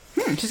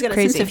 She's got a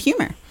Crazy. sense of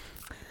humor.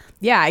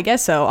 Yeah, I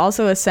guess so.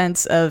 Also a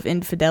sense of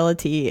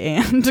infidelity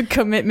and a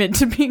commitment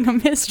to being a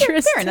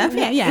mistress. Fair enough.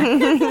 Yeah.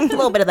 A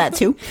little bit of that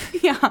too.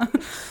 Yeah.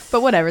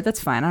 But whatever. That's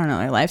fine. I don't know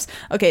their lives.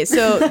 Okay,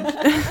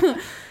 so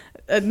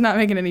not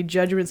making any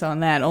judgments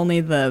on that.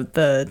 Only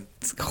the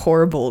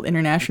horrible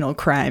international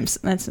crimes.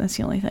 That's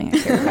the only thing I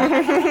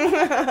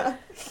care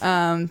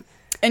about.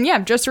 And yeah,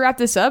 just to wrap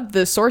this up,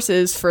 the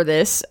sources for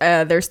this,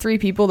 there's 3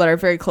 people that are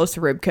very close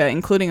to Rybka,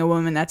 including a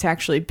woman that's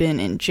actually been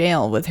in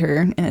jail with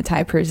her in a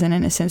Thai prison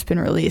and has since been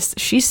released.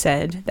 She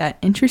said that,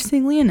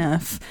 interestingly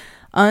enough,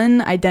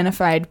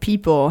 unidentified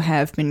people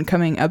have been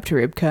coming up to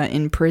Rybka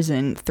in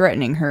prison,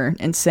 threatening her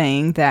and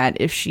saying that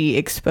if she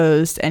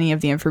exposed any of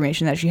the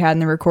information that she had in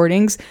the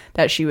recordings,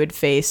 that she would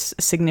face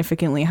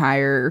significantly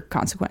higher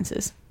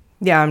consequences.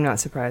 Yeah, I'm not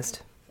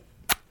surprised.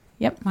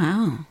 Yep.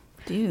 Wow.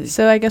 Dude.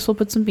 So I guess we'll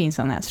put some beans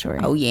on that story.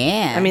 Oh,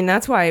 yeah. I mean,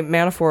 that's why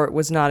Manafort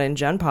was not in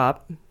Gen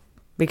Pop,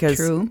 because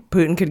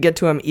Putin could get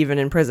to him even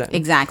in prison.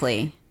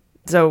 Exactly.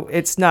 So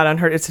it's not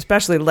unheard. It's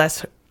especially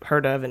less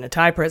heard of in a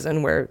Thai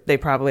prison where they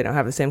probably don't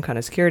have the same kind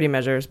of security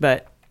measures.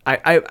 But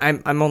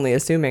I'm only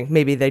assuming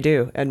maybe they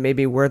do, and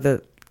maybe we're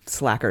the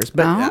slackers.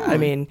 But I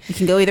mean, you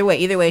can go either way.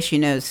 Either way, she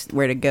knows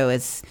where to go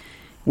is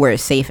where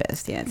is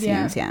safest. Yeah, it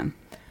seems. Yeah.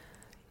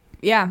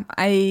 Yeah,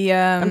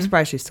 I'm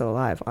surprised she's still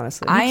alive,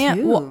 honestly. I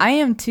am. Well, I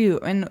am too.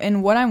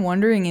 And what I'm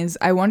wondering is,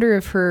 I wonder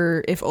if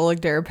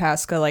Oleg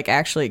Deripaska like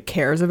actually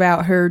cares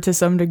about her to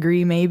some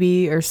degree,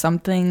 maybe, or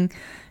something.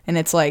 And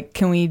it's like,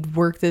 can we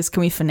work this?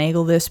 Can we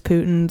finagle this,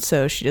 Putin,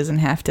 so she doesn't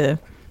have to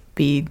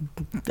be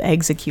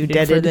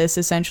executed for this?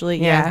 Essentially,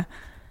 yeah.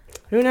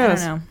 Who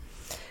knows? I don't know.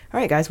 All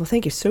right, guys. Well,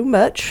 thank you so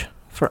much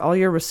for all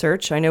your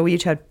research. I know we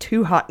each had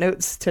 2 hot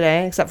notes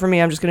today, except for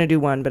me. I'm just going to do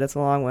one, but it's a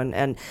long one.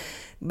 And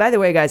by the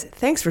way, guys,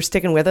 thanks for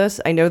sticking with us.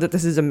 I know that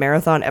this is a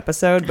marathon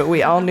episode, but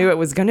we all knew it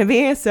was going to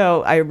be,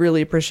 so I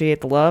really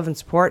appreciate the love and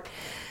support.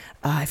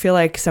 I feel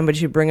like somebody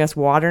should bring us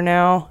water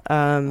now.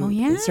 Oh,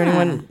 yeah. Is there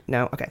anyone?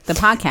 No? Okay. The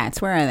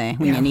podcasts, where are they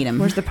when you need them?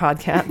 Where's the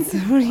podcasts?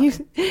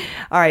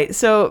 All right,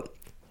 so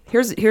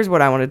here's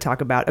what I want to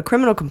talk about. A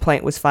criminal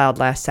complaint was filed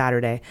last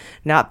Saturday,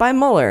 not by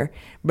Mueller,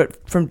 but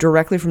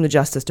directly from the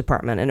Justice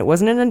Department. And it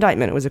wasn't an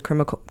indictment. It was a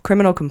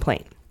criminal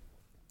complaint.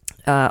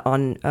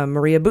 On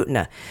Maria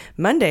Butina.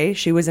 Monday,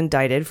 she was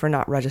indicted for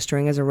not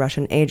registering as a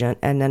Russian agent,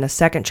 and then a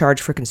second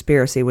charge for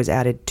conspiracy was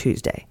added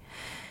Tuesday.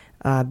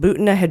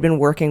 Butina had been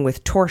working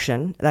with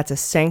Torshin, that's a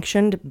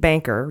sanctioned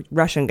banker,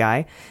 Russian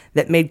guy,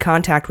 that made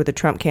contact with the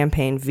Trump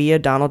campaign via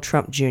Donald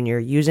Trump Jr.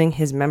 using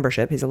his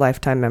membership. He's a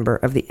lifetime member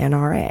of the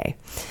NRA.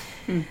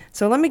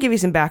 So let me give you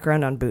some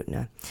background on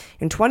Butina.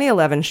 In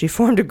 2011, she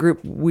formed a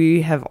group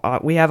we have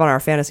on our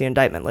fantasy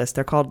indictment list.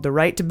 They're called the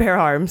Right to Bear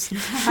Arms,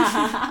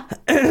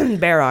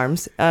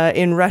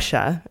 in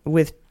Russia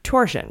with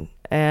Torshin.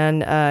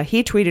 And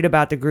he tweeted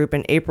about the group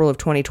in April of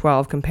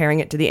 2012,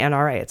 comparing it to the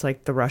NRA. It's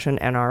like the Russian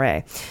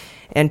NRA.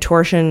 And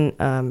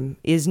Torshin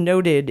is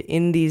noted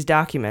in these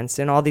documents,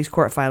 in all these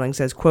court filings,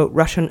 as, quote,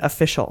 Russian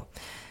official.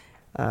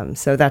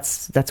 So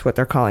that's what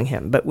they're calling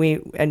him. But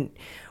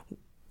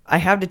I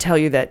have to tell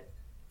you that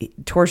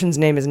Torshin's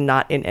name is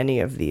not in any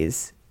of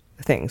these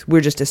things.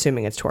 We're just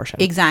assuming it's Torshin.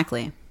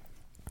 Exactly.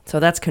 So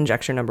that's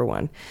conjecture number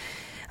 1.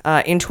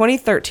 In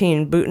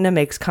 2013, Butina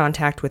makes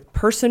contact with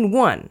person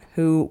 1,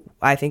 who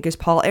I think is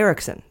Paul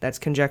Erickson. That's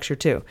conjecture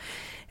 2.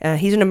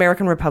 He's an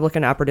American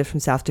Republican operative from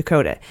South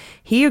Dakota.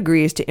 He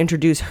agrees to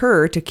introduce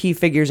her to key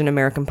figures in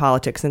American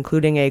politics,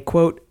 including a,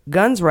 quote,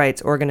 guns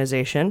rights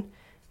organization,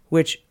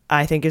 which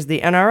I think is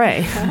the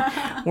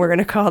NRA. We're going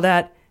to call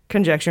that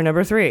conjecture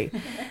number 3.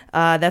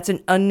 That's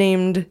an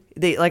unnamed,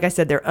 like I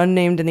said, they're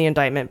unnamed in the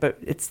indictment, but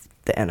it's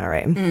the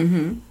NRA.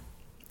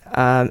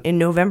 Mm-hmm. In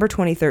November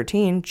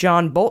 2013,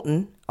 John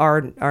Bolton,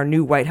 our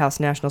new White House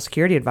National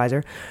Security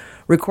Advisor,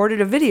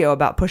 recorded a video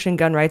about pushing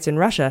gun rights in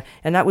Russia,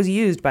 and that was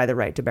used by the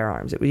Right to Bear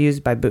Arms. It was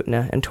used by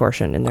Butina and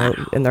Torshin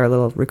in their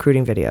little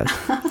recruiting videos.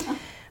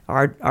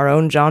 Our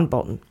own John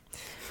Bolton,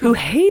 who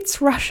hates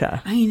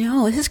Russia. I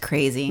know, this is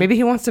crazy. Maybe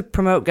he wants to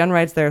promote gun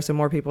rights there so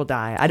more people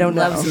die. I don't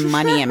know. He loves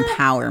money and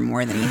power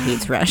more than he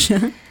hates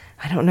Russia.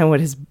 I don't know what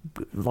his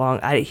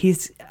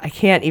I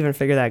can't even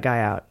figure that guy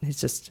out.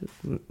 He's just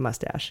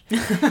mustache.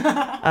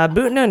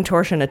 Butina and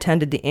Torshin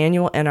attended the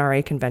annual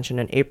NRA convention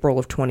in April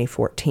of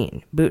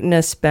 2014.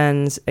 Butina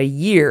spends a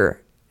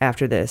year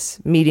after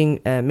this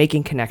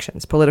making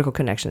connections, political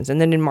connections.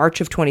 And then in March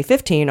of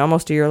 2015,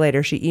 almost a year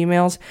later, she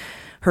emails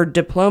her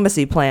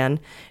diplomacy plan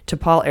to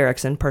Paul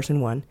Erickson,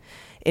 person 1,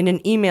 in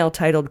an email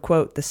titled,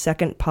 quote, The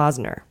Second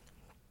Posner.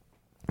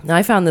 Now,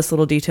 I found this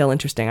little detail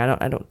interesting.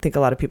 I don't think a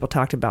lot of people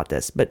talked about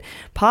this, but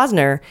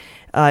Posner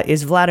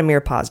is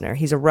Vladimir Posner.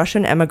 He's a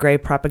Russian emigre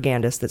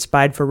propagandist that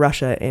spied for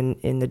Russia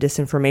in the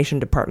disinformation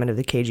department of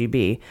the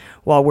KGB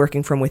while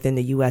working from within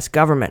the U.S.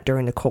 government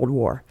during the Cold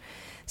War.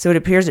 So it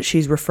appears that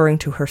she's referring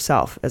to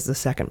herself as the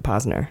second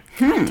Posner.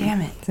 God damn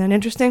it. Is that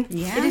interesting?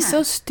 Yeah. It is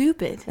so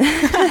stupid.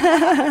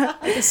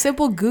 Like a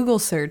simple Google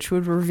search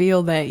would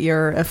reveal that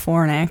you're a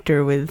foreign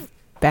actor with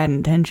bad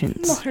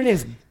intentions. Well, her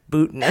name's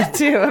Butina,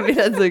 too. I mean,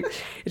 that's like,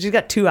 she's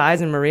got 2 eyes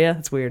in Maria.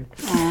 That's weird.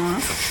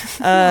 I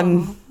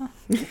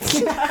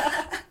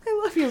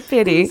love your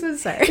pity. I'm so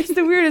sorry. It's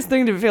the weirdest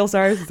thing to feel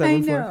sorry for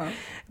someone for.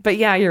 But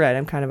yeah, you're right.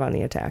 I'm kind of on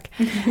the attack.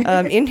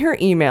 In her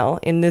email,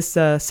 in this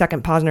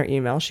second Posner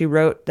email, she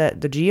wrote that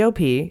the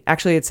GOP,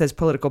 actually it says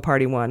political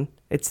party 1.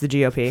 It's the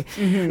GOP.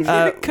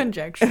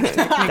 Conjecture.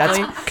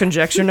 That's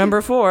conjecture number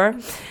 4.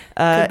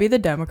 Could be the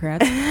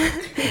Democrats.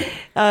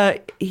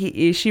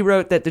 She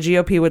wrote that the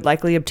GOP would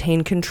likely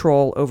obtain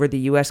control over the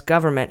U.S.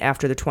 government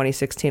after the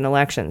 2016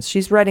 elections.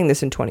 She's writing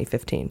this in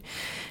 2015.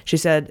 She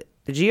said,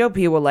 the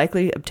GOP will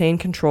likely obtain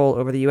control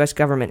over the U.S.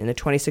 government in the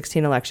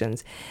 2016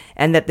 elections,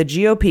 and that the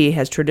GOP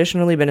has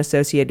traditionally been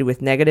associated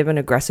with negative and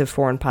aggressive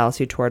foreign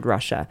policy toward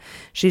Russia.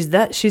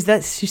 This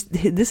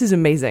is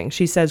amazing.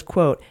 She says,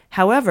 quote,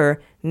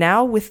 however,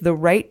 now with the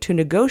right to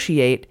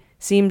negotiate,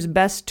 seems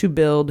best to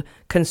build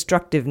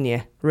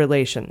constructivnie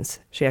relations.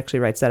 She actually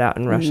writes that out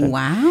in Russian.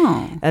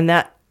 Wow. And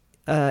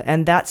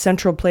that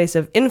central place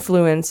of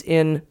influence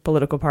in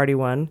Political Party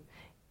 1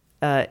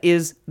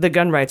 is the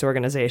gun rights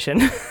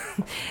organization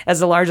as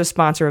the largest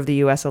sponsor of the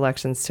U.S.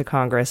 elections to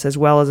Congress, as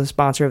well as a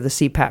sponsor of the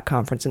CPAC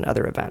conference and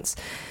other events.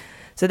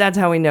 So that's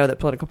how we know that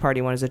Political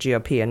Party 1 is the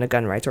GOP and the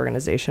gun rights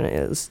organization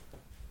is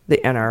the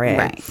NRA.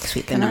 Right.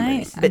 Sweet the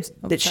numbers.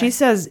 But she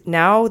says,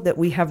 now that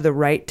we have the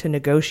right to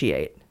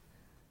negotiate,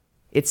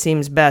 it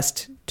seems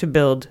best to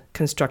build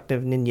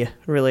constructive ninja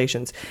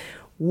relations.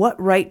 What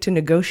right to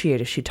negotiate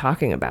is she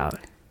talking about?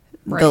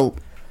 Right.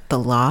 The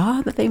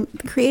law that they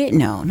created?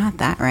 No, not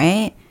that,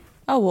 right?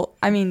 Oh, well,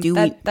 I mean,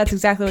 that's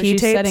exactly what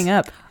she's P-tapes? setting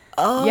up.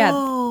 Oh.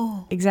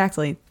 Yeah,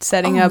 exactly.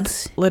 Setting up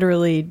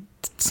literally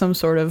some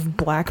sort of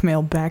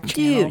blackmail back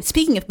channel. Dude,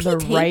 speaking of the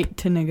P-tape. right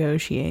to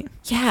negotiate.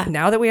 Yeah.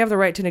 Now that we have the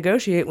right to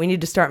negotiate, we need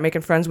to start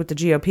making friends with the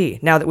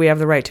GOP. Now that we have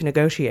the right to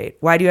negotiate.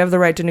 Why do you have the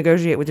right to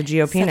negotiate with the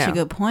GOP now? Such a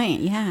good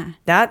point, yeah.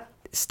 That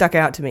stuck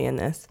out to me in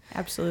this.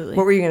 Absolutely.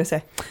 What were you going to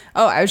say?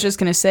 Oh, I was just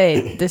going to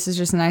say, this is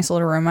just a nice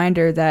little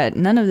reminder that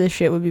none of this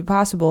shit would be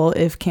possible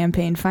if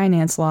campaign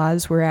finance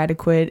laws were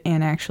adequate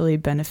and actually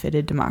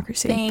benefited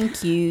democracy.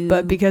 Thank you.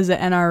 But because the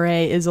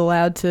NRA is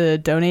allowed to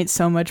donate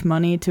so much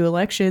money to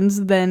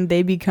elections, then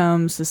they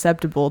become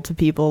susceptible to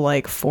people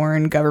like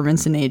foreign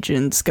governments and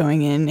agents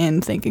going in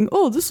and thinking,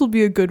 oh, this will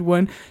be a good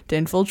one to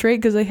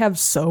infiltrate because they have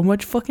so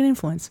much fucking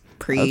influence.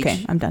 Preach.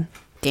 Okay, I'm done.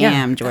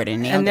 Damn,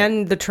 Jordan. And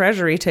then the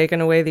Treasury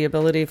taking away the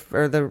ability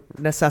or the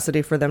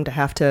necessity for them to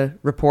have to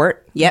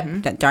report.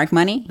 Yep, that dark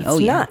money. It's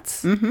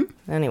nuts. Mm-hmm.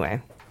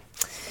 Anyway,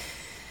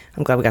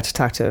 I'm glad we got to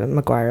talk to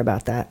McGuire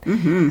about that.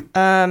 Mm-hmm.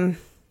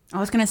 I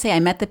was going to say,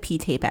 I met the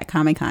P-tape at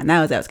Comic-Con.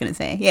 That was what I was going to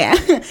say.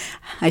 Yeah.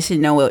 I should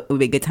know what would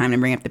be a good time to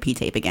bring up the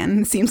P-tape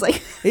again. It seems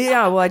like.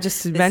 Yeah, well, I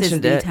just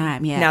mentioned is the it.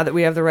 time, yeah. Now that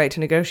we have the right to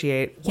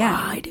negotiate.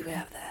 Yeah. Why do we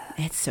have that?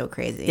 It's so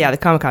crazy. Yeah, the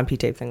Comic-Con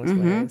P-tape thing was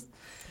hilarious.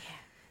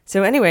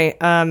 So anyway,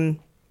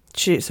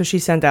 she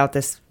sent out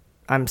this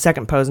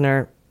second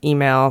Posner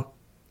email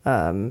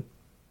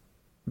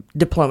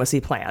diplomacy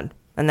plan,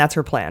 and that's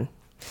her plan,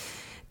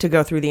 to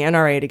go through the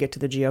NRA to get to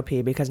the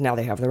GOP because now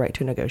they have the right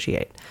to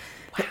negotiate.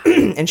 Wow.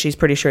 And she's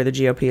pretty sure the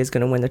GOP is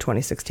going to win the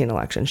 2016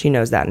 election. She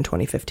knows that in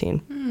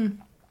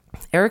 2015.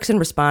 Paul Erickson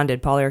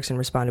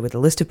responded with a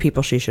list of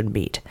people she should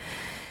meet.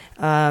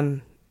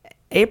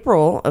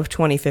 April of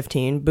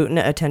 2015,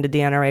 Butina attended the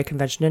NRA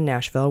convention in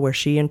Nashville, where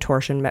she and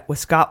Torshin met with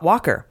Scott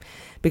Walker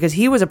because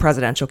he was a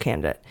presidential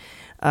candidate.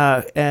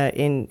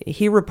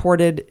 He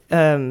reported,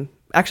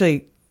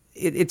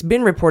 it's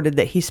been reported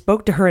that he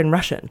spoke to her in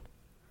Russian.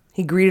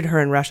 He greeted her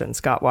in Russian,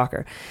 Scott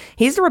Walker.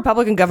 He's the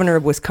Republican governor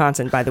of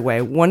Wisconsin, by the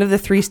way, one of the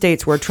 3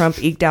 states where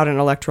Trump eked out an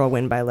electoral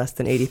win by less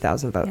than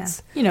 80,000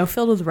 votes. Yeah. You know,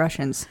 filled with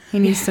Russians. He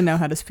needs to know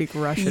how to speak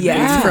Russian.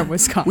 Yeah. He's from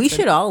Wisconsin. We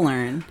should all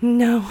learn.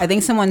 No. I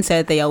think someone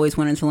said they always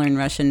wanted to learn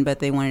Russian, but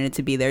they wanted it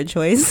to be their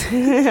choice.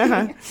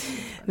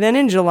 Then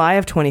in July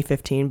of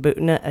 2015,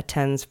 Butina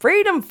attends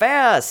Freedom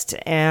Fest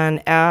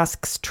and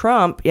asks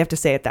Trump, you have to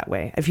say it that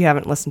way. If you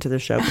haven't listened to the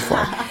show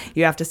before,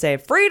 you have to say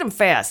Freedom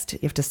Fest. You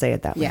have to say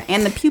it that way. Yeah,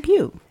 and the pew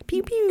pew.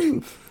 Pew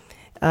pew.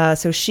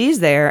 So she's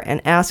there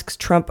and asks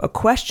Trump a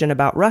question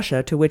about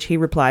Russia, to which he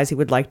replies he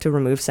would like to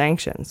remove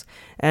sanctions.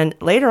 And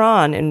later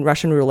on in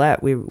Russian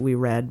roulette, we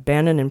read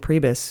Bannon and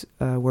Priebus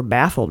were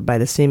baffled by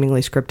the seemingly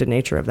scripted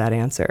nature of that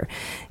answer.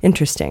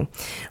 Interesting.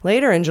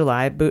 Later in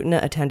July,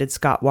 Butina attended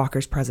Scott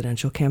Walker's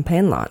presidential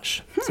campaign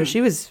launch. So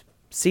she was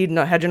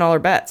hedging all her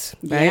bets,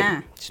 right?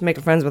 Yeah. She's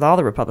making friends with all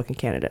the Republican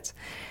candidates.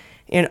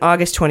 In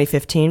August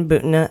 2015,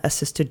 Butina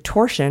assisted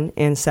Torshin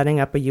in setting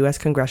up a U.S.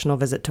 congressional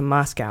visit to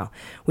Moscow.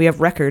 We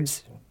have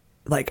records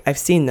like I've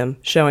seen them,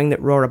 showing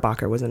that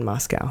Rohrabacher was in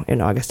Moscow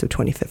in August of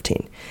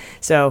 2015.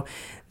 So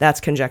that's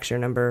conjecture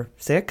number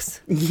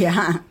 6.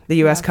 Yeah. The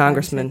U.S.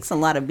 congressman It's a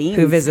lot of beans.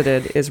 who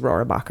visited is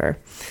Rohrabacher.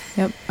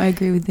 Yep, I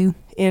agree with you.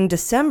 In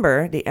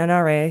December, the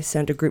NRA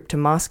sent a group to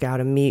Moscow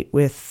to meet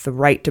with the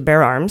Right to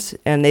Bear Arms,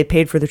 and they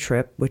paid for the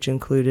trip, which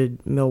included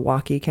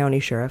Milwaukee County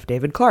Sheriff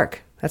David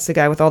Clark. That's the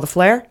guy with all the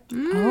flair.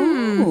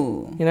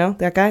 Oh. You know,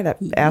 that guy, that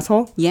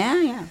asshole?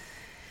 Yeah.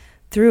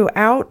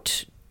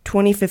 Throughout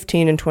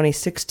 2015 and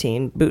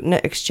 2016,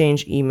 Butina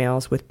exchanged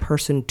emails with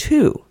Person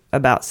 2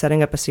 about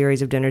setting up a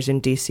series of dinners in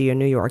D.C. and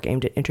New York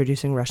aimed at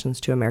introducing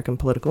Russians to American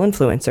political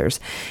influencers.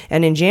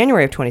 And in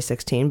January of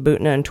 2016,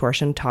 Butina and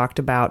Torshin talked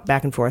about,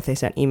 back and forth, they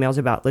sent emails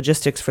about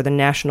logistics for the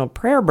National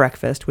Prayer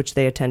Breakfast, which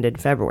they attended in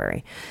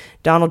February.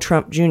 Donald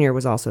Trump Jr.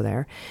 was also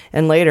there.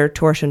 And later,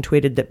 Torshin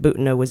tweeted that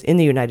Butina was in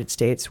the United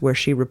States, where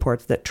she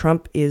reports that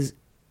Trump is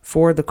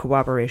for the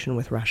cooperation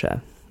with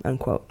Russia,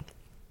 unquote.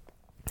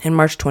 In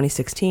March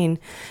 2016,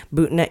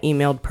 Butina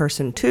emailed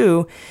Person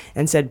 2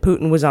 and said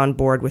Putin was on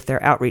board with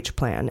their outreach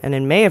plan. And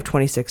in May of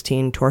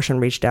 2016, Torshin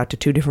reached out to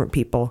 2 different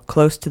people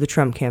close to the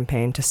Trump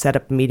campaign to set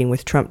up a meeting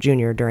with Trump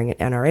Jr. during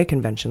an NRA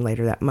convention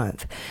later that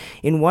month.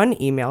 In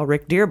one email,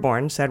 Rick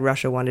Dearborn said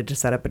Russia wanted to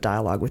set up a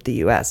dialogue with the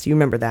U.S. You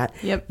remember that?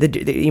 Yep.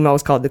 The email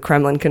was called the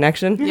Kremlin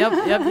Connection. Yep.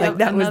 Like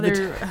that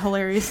Another was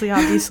hilariously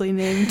obviously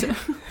named.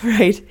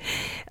 Right.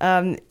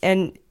 And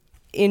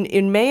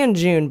in May and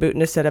June,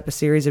 Butina set up a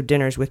series of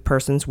dinners with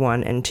Persons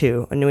 1 and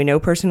 2. And we know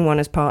Person 1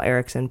 is Paul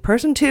Erickson.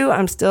 Person 2,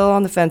 I'm still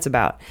on the fence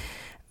about.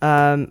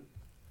 For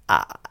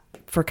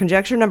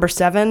conjecture number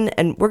 7,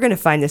 and we're going to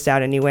find this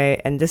out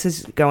anyway, and this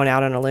is going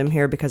out on a limb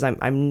here because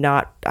I'm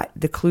not,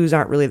 the clues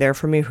aren't really there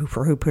for me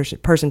for who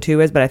Person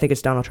 2 is, but I think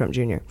it's Donald Trump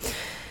Jr.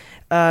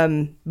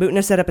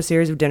 Butina set up a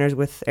series of dinners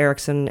with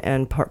Erickson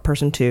and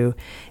Person 2,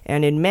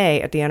 and in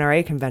May at the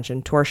NRA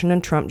convention, Torshin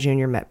and Trump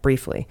Jr. met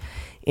briefly.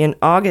 In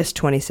August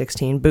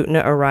 2016,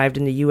 Butina arrived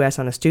in the U.S.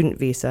 on a student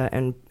visa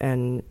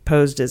and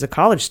posed as a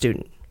college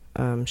student.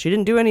 She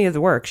didn't do any of the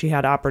work. She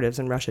had operatives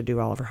in Russia do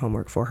all of her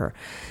homework for her.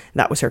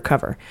 That was her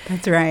cover.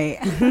 That's right.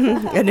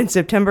 And in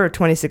September of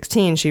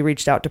 2016, she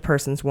reached out to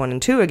Persons 1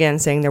 and 2 again,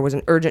 saying there was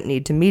an urgent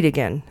need to meet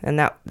again. And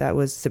that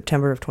was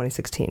September of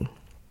 2016.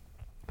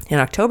 In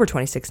October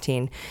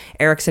 2016,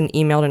 Erickson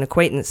emailed an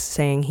acquaintance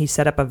saying he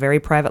set up a very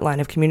private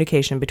line of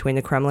communication between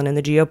the Kremlin and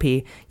the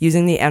GOP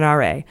using the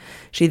NRA.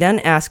 She then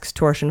asks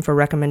Torshin for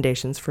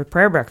recommendations for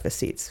prayer breakfast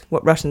seats.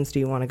 What Russians do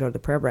you want to go to the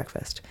prayer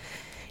breakfast?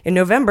 In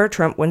November,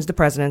 Trump wins the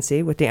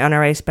presidency, with the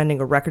NRA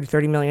spending a record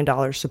 $30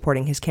 million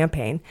supporting his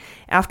campaign.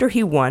 After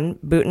he won,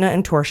 Butina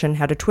and Torshin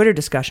had a Twitter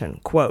discussion,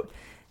 quote,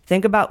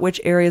 "Think about which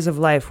areas of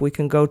life we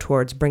can go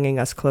towards bringing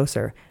us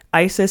closer.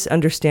 ISIS,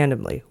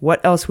 understandably.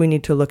 What else we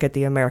need to look at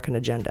the American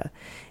agenda?"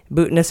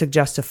 Butina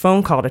suggests a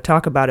phone call to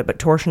talk about it, but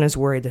Torshin is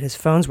worried that his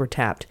phones were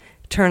tapped.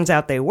 Turns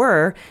out they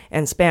were,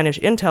 and Spanish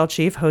intel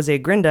chief Jose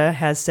Grinda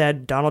has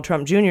said Donald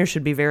Trump Jr.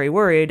 should be very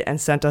worried and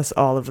sent us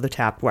all of the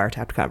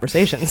wiretapped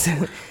conversations.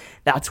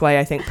 That's why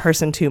I think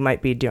Person 2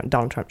 might be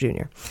Donald Trump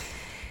Jr.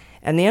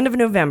 At the end of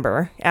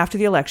November, after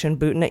the election,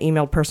 Butina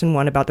emailed Person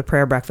 1 about the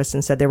prayer breakfast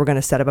and said they were going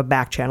to set up a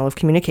back channel of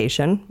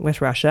communication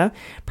with Russia.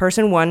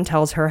 Person 1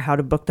 tells her how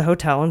to book the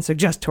hotel and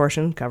suggests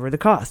Torshin cover the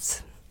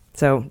costs.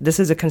 So this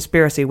is a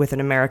conspiracy with an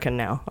American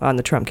now on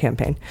the Trump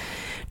campaign.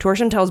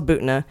 Torshin tells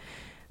Butina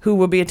who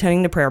will be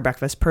attending the prayer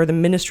breakfast per the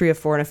Ministry of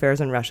Foreign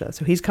Affairs in Russia.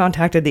 So he's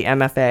contacted the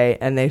MFA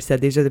and they've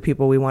said, these are the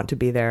people we want to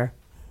be there.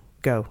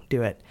 Go,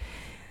 do it.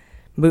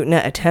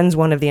 Butina attends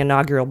one of the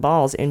inaugural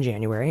balls in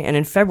January, and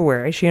in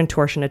February, she and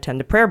Torshin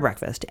attend a prayer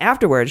breakfast.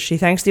 Afterwards, she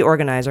thanks the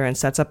organizer and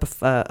sets up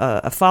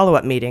a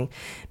follow-up meeting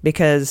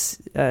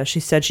because she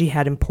said she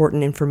had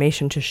important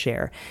information to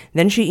share.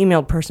 Then she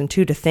emailed Person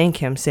 2 to thank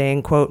him,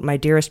 saying, quote, "My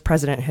dearest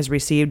president has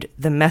received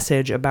the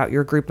message about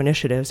your group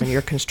initiatives and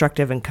your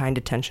constructive and kind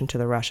attention to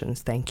the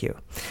Russians. Thank you."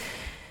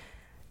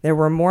 There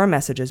were more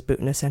messages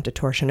Butina sent to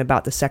Torshin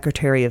about the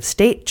Secretary of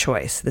State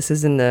choice. This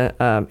is in the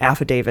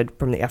affidavit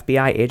from the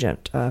FBI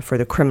agent for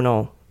the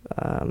criminal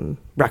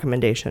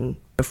recommendation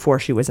before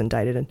she was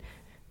indicted and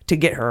to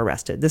get her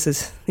arrested. This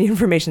is the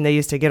information they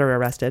used to get her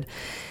arrested.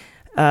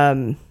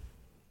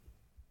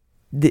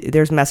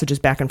 There's messages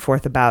back and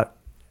forth about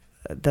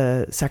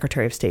the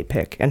Secretary of State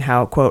pick and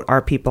how, quote,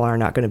 "our people are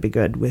not going to be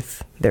good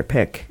with their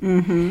pick."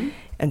 Mm-hmm.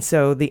 And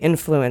so the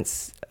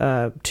influence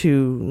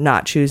to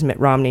not choose Mitt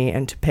Romney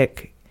and to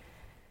pick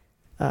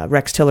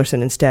Rex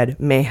Tillerson instead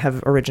may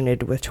have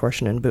originated with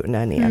Torshin and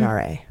Butina and the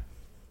NRA.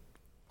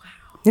 Wow.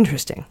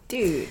 Interesting.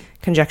 Dude.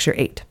 Conjecture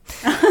 8.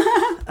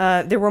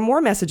 There were more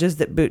messages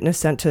that Butina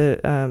sent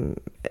to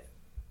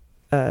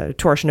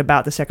Torshin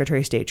about the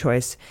Secretary of State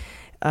choice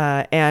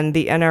and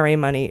the NRA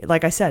money,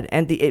 like I said,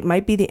 and it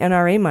might be the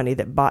NRA money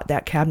that bought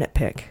that cabinet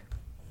pick.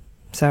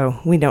 So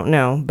we don't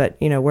know, but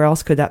where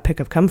else could that pick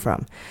have come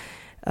from?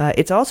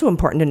 It's also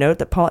important to note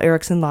that Paul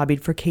Erickson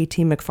lobbied for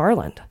KT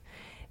McFarland.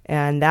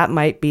 And that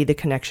might be the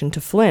connection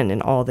to Flynn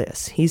in all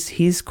this.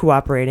 He's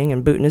cooperating,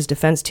 and Butina's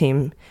defense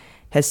team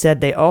has said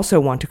they also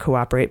want to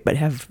cooperate, but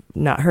have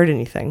not heard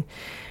anything.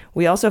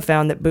 We also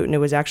found that Butina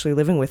was actually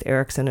living with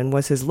Erickson and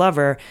was his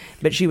lover,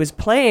 but she was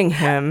playing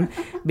him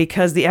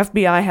because the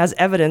FBI has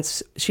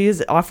evidence she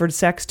has offered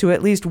sex to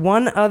at least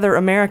one other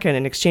American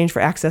in exchange for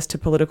access to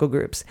political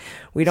groups.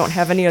 We don't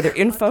have any other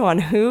info on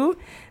who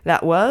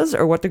that was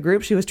or what the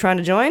group she was trying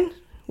to join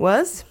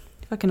was.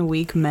 Fucking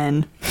weak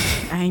men.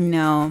 I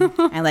know.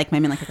 I like my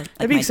men like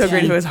It'd be so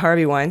great if it was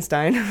Harvey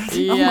Weinstein.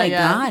 Oh my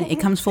God. It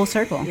comes full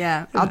circle.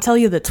 Yeah. I'll tell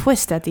you the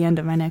twist at the end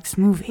of my next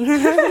movie.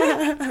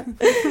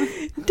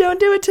 Don't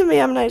do it to me,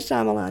 M. Night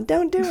Shyamalan.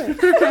 Don't do it.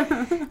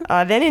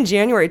 Then in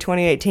January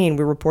 2018,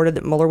 we reported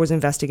that Mueller was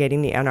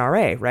investigating the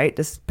NRA, right?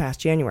 This past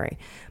January.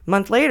 A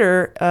month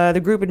later,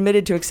 the group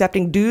admitted to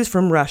accepting dues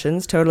from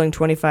Russians, totaling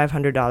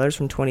 $2,500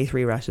 from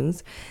 23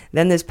 Russians.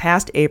 Then this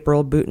past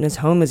April, Butina's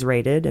home is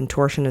raided and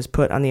Torsion is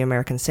put on the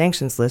American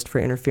sanctions list for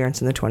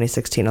interference in the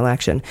 2016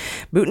 election.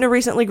 Butina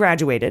recently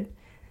graduated,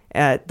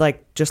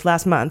 just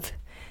last month.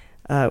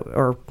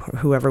 Or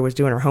whoever was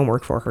doing her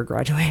homework for her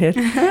graduated.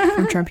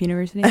 From Trump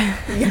University?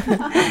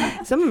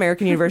 Some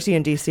American university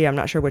in D.C., I'm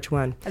not sure which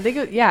one. I think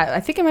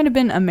it might have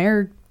been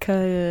American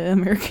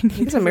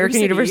University. It's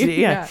American University,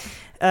 yeah.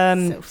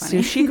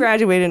 So she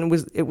graduated and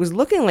it was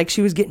looking like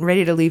she was getting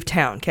ready to leave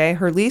town, okay?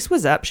 Her lease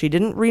was up. She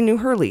didn't renew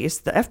her lease.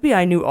 The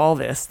FBI knew all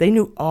this. They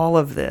knew all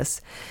of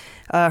this.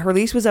 Her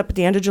lease was up at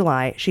the end of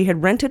July. She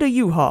had rented a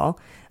U-Haul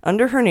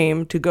under her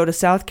name to go to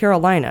South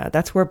Carolina.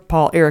 That's where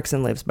Paul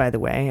Erickson lives, by the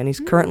way, and he's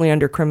currently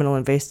under criminal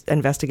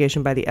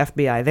investigation by the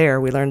FBI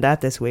there. We learned that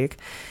this week.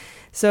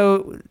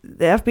 So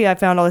the FBI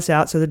found all this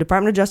out, so the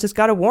Department of Justice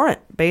got a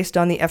warrant based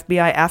on the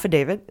FBI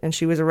affidavit, and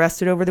she was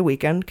arrested over the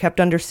weekend, kept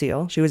under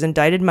seal. She was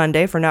indicted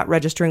Monday for not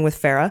registering with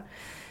FARA.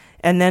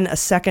 And then a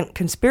second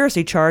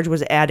conspiracy charge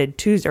was added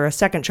Tuesday, or a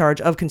second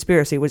charge of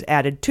conspiracy was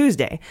added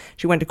Tuesday.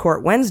 She went to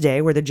court Wednesday,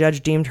 where the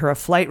judge deemed her a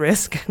flight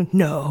risk.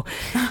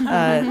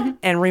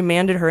 And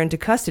remanded her into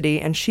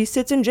custody. And she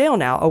sits in jail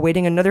now,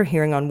 awaiting another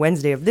hearing on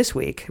Wednesday of this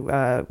week,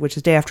 which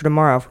is day after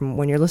tomorrow from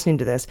when you're listening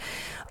to this.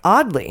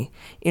 Oddly,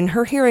 in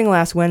her hearing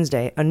last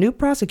Wednesday, a new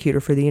prosecutor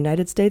for the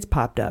United States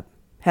popped up.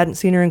 Hadn't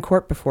seen her in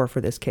court before for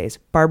this case.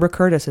 Barbara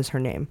Curtis is her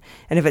name.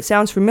 And if it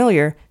sounds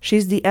familiar,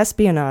 she's the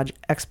espionage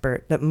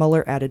expert that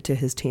Mueller added to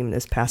his team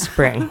this past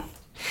spring.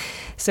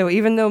 So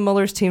even though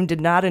Mueller's team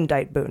did not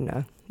indict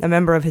Butina, a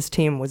member of his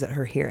team was at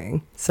her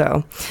hearing.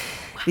 So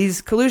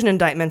these collusion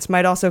indictments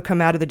might also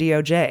come out of the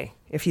DOJ,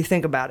 if you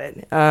think about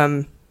it.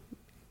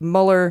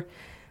 Mueller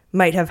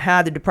might have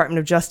had the Department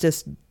of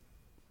Justice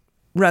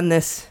run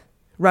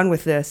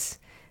with this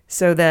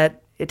so that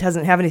it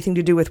doesn't have anything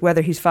to do with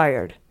whether he's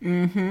fired.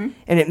 Mm-hmm.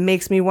 And it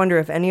makes me wonder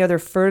if any other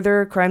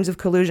further crimes of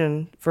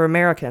collusion for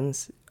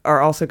Americans are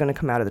also going to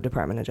come out of the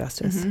Department of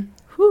Justice.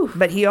 Mm-hmm.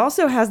 But he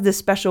also has this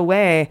special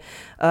way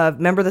of,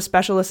 remember the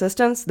special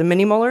assistants, the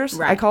mini Muellers,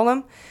 right. I call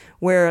them,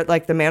 where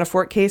like the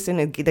Manafort case and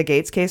the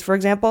Gates case, for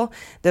example,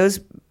 those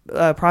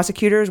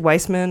prosecutors,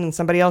 Weissman and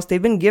somebody else,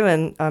 they've been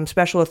given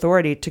special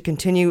authority to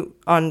continue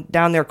on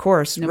down their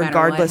course, no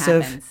regardless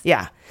of,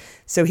 yeah.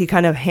 So he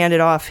kind of handed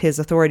off his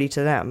authority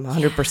to them,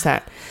 100%.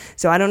 Yeah.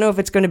 So I don't know if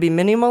it's going to be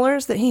mini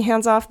Muellers that he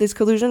hands off these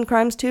collusion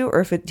crimes to, or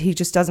if he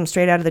just does them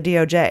straight out of the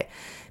DOJ.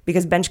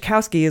 Because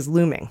Benchkowski is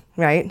looming,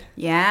 right?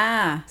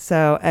 Yeah.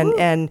 So,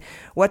 and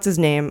what's his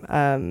name?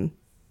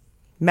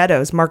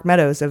 Mark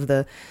Meadows of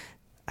the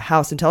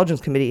House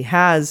Intelligence Committee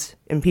has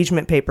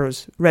impeachment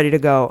papers ready to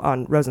go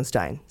on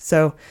Rosenstein.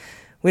 So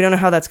we don't know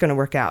how that's going to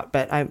work out,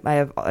 but I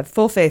have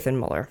full faith in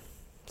Mueller.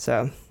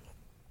 So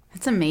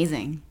that's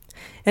amazing.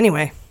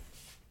 Anyway.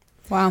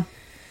 Wow.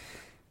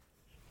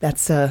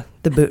 That's the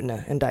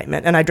Butina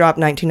indictment. And I dropped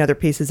 19 other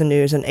pieces of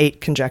news and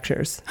 8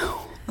 conjectures.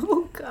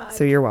 Oh, God.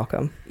 So you're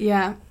welcome.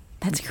 Yeah.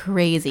 That's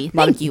crazy.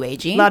 Thank you,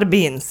 AG. A lot of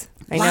beans.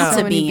 I know. Lots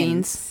of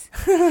beans.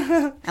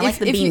 I like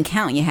the bean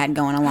count you had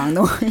going along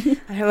the way.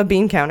 I have a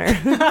bean counter.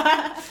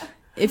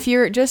 If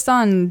you're just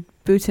on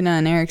Butina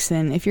and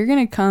Erickson, if you're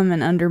going to come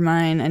and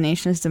undermine a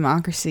nation's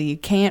democracy, you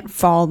can't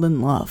fall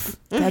in love.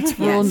 That's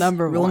rule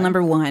number one. Rule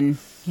number one.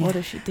 Yeah. What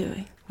is she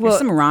doing? There's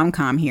some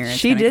rom-com here.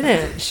 She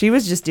didn't. She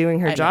was just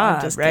doing her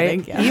job, right?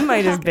 Kidding, yeah. He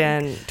might have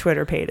been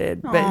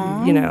Twitter-pated,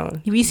 but, you know.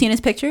 Have you seen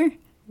his picture?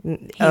 He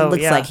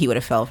looks like he would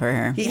have fell for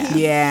her.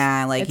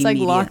 Yeah, like it's like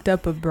locked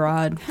up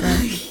abroad.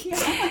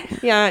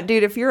 Yeah,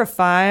 dude, if you're a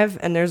 5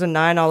 and there's a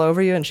 9 all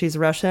over you and she's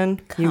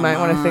Russian, you might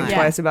want to think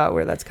twice about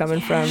where that's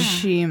coming from.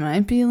 She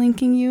might be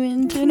linking you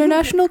into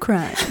international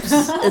crimes.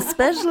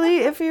 Especially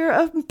if you're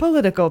a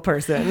political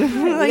person.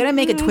 We gotta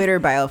make a Twitter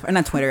bio, or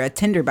not Twitter, a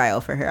Tinder bio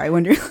for her. I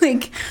wonder,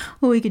 like,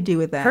 what we could do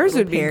with that. Hers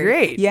would be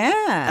great.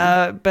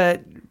 Yeah.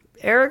 But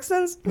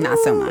Erickson's? Not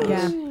so much.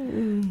 Yeah.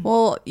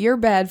 Well, you're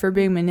bad for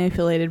being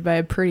manipulated by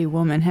a pretty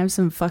woman. Have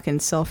some fucking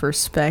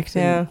self-respect.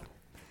 Yeah.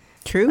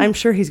 True. I'm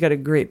sure he's got a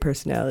great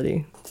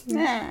personality.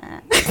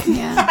 Yeah.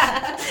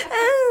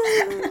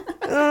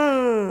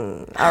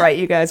 All right,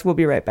 you guys, we'll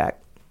be right back.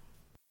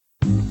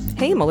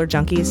 Hey, Mueller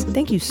Junkies.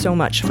 Thank you so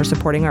much for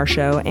supporting our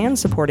show and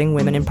supporting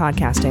women in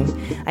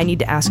podcasting. I need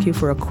to ask you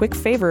for a quick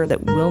favor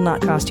that will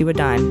not cost you a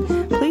dime.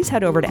 please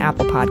head over to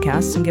Apple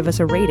Podcasts and give us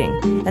a rating,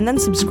 and then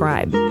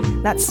subscribe.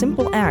 That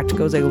simple act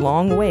goes a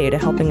long way to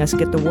helping us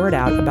get the word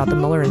out about the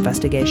Mueller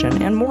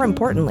investigation, and more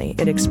importantly,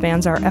 it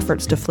expands our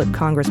efforts to flip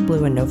Congress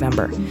blue in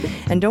November.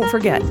 And don't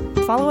forget,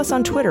 follow us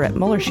on Twitter at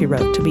Mueller, She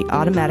Wrote to be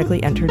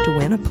automatically entered to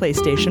win a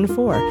PlayStation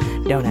 4.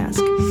 Don't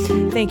ask.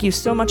 Thank you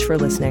so much for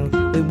listening.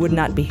 We would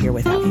not be here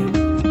without you.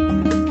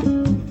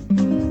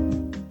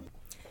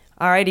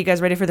 All right, you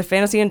guys ready for the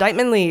Fantasy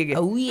Indictment League?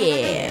 Oh,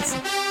 yes.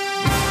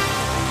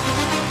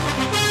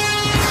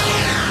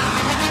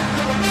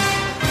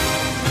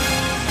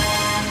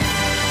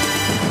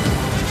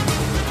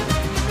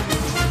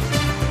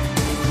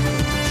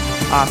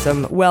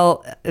 Awesome.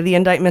 Well, the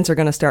indictments are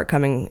going to start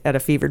coming at a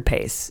fevered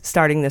pace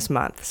starting this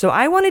month. So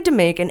I wanted to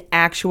make an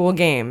actual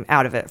game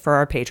out of it for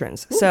our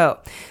patrons. Ooh. So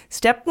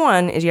step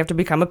 1 is you have to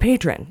become a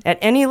patron at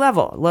any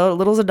level.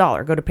 Little as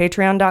 $1. Go to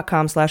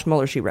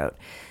patreon.com/MuellerSheWrote.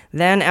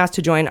 Then ask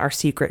to join our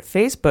secret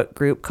Facebook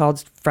group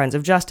called Friends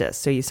of Justice.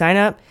 So you sign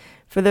up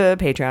for the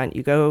Patreon,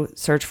 you go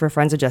search for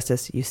Friends of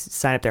Justice, you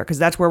sign up there, because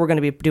that's where we're going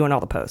to be doing all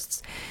the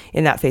posts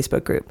in that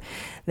Facebook group.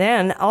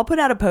 Then I'll put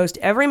out a post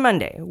every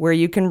Monday where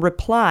you can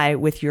reply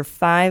with your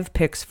 5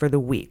 picks for the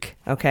week,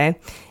 okay?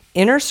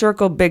 Inner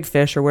Circle Big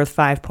Fish are worth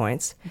 5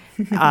 points.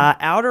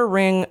 Outer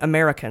Ring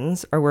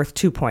Americans are worth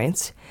 2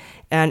 points.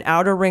 And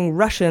Outer Ring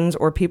Russians,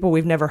 or people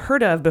we've never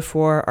heard of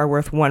before, are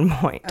worth 1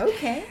 point.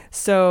 Okay.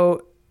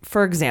 So,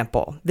 for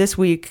example, this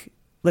week,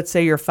 let's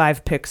say your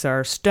 5 picks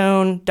are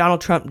Stone, Donald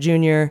Trump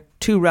Jr.,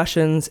 2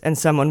 Russians, and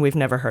someone we've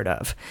never heard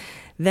of.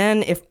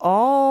 Then if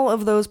all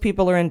of those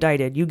people are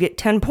indicted, you get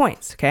 10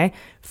 points, okay?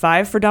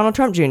 5 for Donald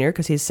Trump Jr.,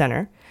 because he's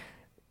center.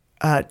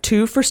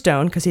 2 for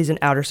Stone, because he's an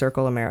Outer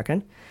Circle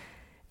American.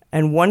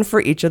 And 1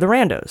 for each of the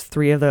randos.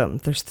 3 of them.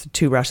 There's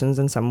 2 Russians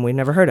and someone we've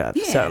never heard of.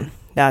 Yeah. So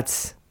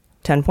that's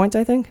 10 points,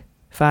 I think.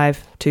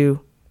 5, 2,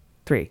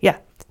 3. Yeah,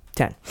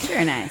 10.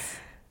 Very nice.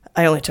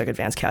 I only took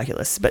advanced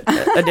calculus, but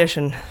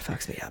addition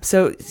fucks me up.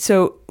 So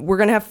we're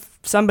going to have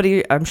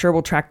somebody, I'm sure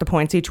will track the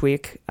points each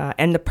week.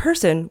 And the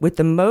person with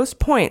the most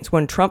points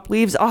when Trump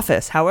leaves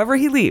office, however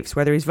he leaves,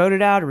 whether he's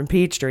voted out or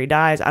impeached or he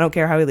dies, I don't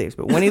care how he leaves.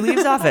 But when he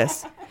leaves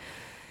office,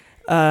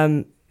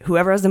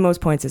 whoever has the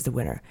most points is the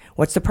winner.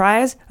 What's the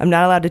prize? I'm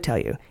not allowed to tell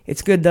you.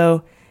 It's good,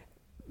 though,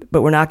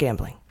 but we're not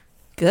gambling.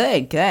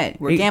 Good.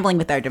 We're gambling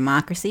with our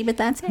democracy, but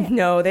that's it.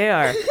 No, they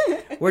are.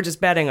 We're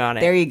just betting on it.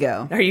 There you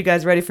go. Are you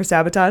guys ready for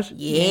sabotage?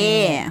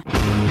 Yeah.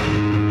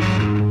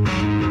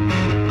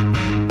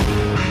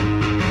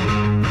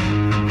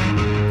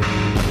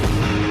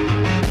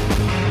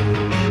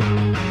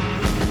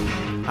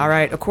 All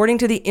right. According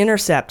to The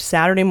Intercept,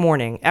 Saturday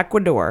morning,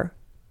 Ecuador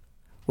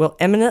will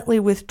imminently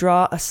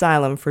withdraw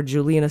asylum for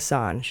Julian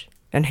Assange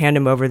and hand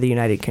him over to the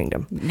United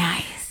Kingdom.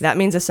 Nice. That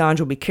means Assange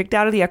will be kicked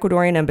out of the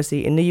Ecuadorian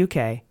embassy in the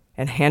UK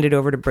and handed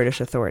over to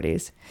British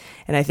authorities.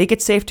 And I think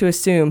it's safe to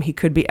assume he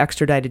could be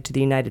extradited to the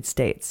United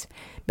States.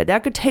 But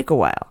that could take a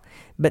while.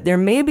 But there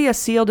may be a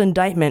sealed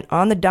indictment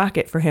on the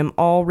docket for him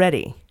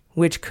already,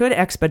 which could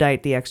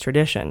expedite the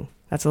extradition.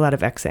 That's a lot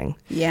of Xing.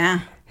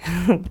 Yeah.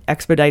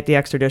 Expedite the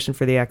extradition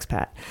for the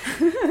expat.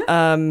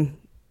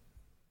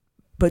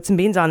 Put some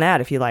beans on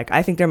that if you like.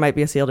 I think there might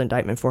be a sealed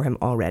indictment for him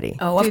already.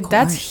 Oh, of Dude, course.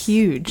 that's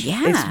huge.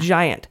 Yeah. It's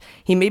giant.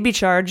 He may be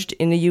charged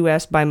in the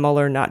U.S. by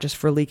Mueller not just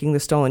for leaking the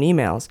stolen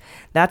emails.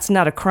 That's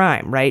not a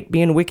crime, right?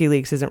 Being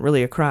WikiLeaks isn't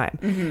really a crime.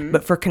 Mm-hmm.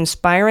 But for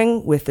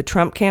conspiring with the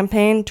Trump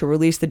campaign to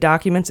release the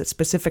documents at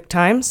specific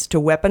times to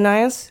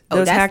weaponize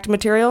those hacked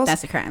materials,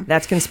 that's a crime.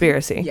 That's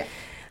conspiracy.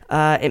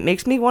 Yeah. It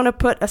makes me want to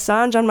put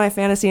Assange on my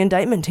fantasy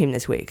indictment team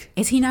this week.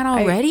 Is he not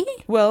already?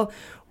 Well,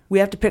 we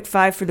have to pick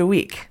 5 for the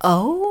week.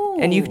 Oh.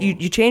 And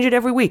you change it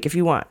every week if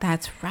you want.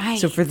 That's right.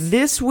 So for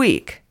this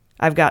week,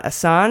 I've got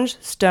Assange,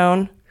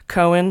 Stone,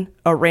 Cohen,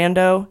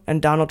 Arando,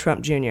 and Donald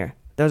Trump Jr.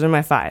 Those are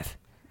my 5.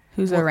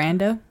 Who's a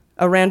rando?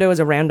 A rando is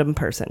a random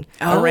person.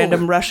 Oh. A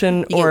random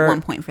Russian You or get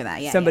 1 point for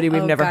that. Yeah, somebody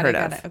we've never got heard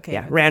it, of. got it. Okay,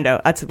 yeah, okay.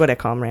 rando. That's what I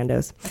call them,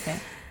 randos. Okay.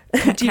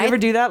 Do you ever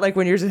do that? Like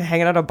when you're just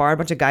hanging out at a bar, a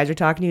bunch of guys are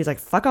talking to you, he's like,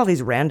 fuck all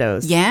these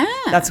randos. Yeah.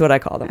 That's what I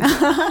call them.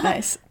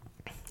 Nice.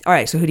 All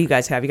right, so who do you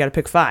guys have? You got to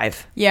pick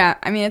 5. Yeah,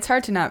 I mean, it's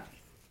hard to not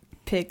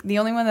pick. The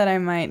only one that I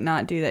might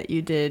not do that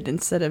you did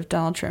instead of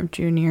Donald Trump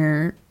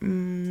Jr.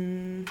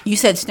 You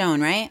said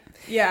Stone, right?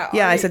 Yeah.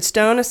 Yeah, I said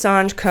Stone,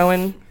 Assange,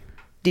 Cohen,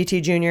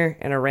 DT Jr.,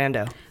 and a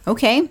rando.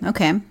 Okay.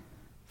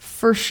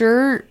 For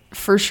sure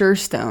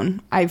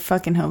Stone. I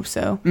fucking hope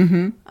so.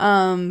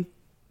 Mm-hmm.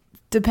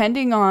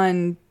 Depending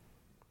on...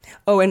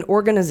 Oh, and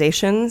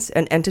organizations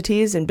and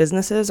entities and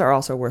businesses are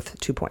also worth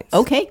 2 points.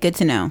 Okay, good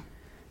to know.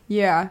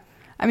 Yeah.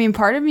 I mean,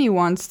 part of me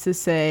wants to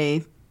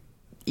say,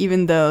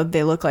 even though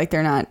they look like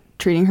they're not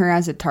treating her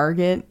as a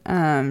target,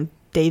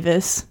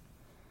 Davis,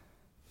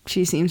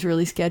 she seems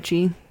really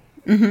sketchy.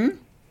 Mm-hmm.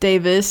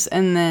 Davis,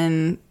 and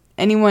then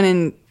anyone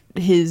in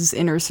his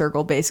inner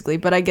circle, basically.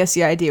 But I guess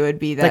the idea would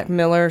be that... Like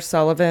Miller,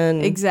 Sullivan.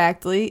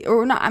 Exactly.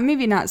 Or not,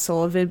 maybe not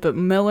Sullivan, but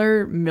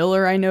Miller.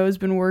 Miller, I know, has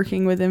been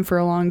working with him for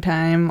a long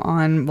time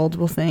on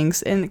multiple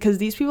things. And because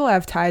these people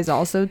have ties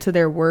also to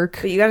their work.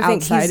 But you got to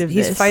think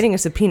he's fighting a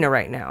subpoena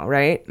right now,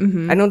 right?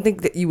 Mm-hmm. I don't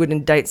think that you would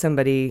indict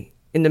somebody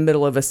in the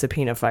middle of a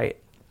subpoena fight.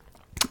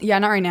 Yeah,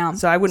 not right now.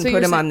 So I wouldn't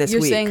put him on this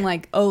week. You're saying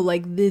like,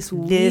 this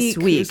week. This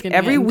week.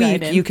 Every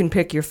week you can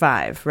pick your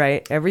 5,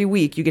 right? Every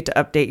week you get to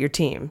update your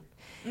team.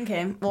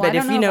 Okay. Well, but I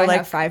don't know if I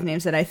have 5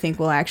 names that I think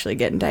will actually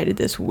get indicted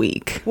this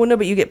week. Well, no,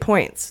 but you get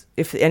points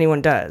if anyone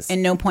does.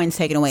 And no points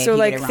taken away so, if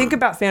you get it wrong. think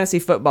about fantasy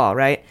football,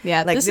 right?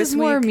 Yeah, this is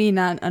more me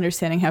not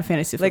understanding how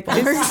fantasy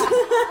football works.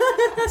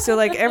 So,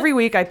 every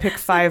week I pick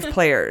 5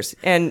 players,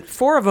 and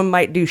 4 of them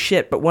might do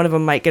shit, but one of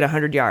them might get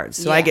 100 yards.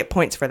 So I get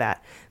points for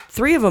that.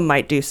 3 of them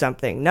might do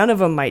something. None of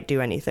them might do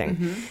anything.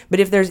 Mm-hmm. But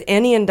if there's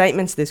any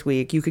indictments this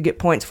week, you could get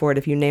points for it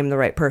if you name the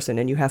right person,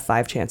 and you have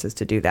 5 chances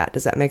to do that.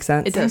 Does that make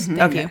sense? It does.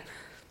 Thank you.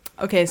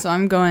 Okay, so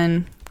I'm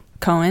going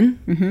Cohen.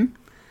 Mm-hmm.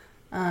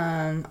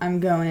 I'm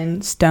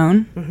going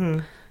Stone. Mm-hmm.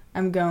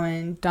 I'm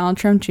going Donald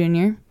Trump Jr.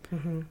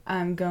 Mm-hmm.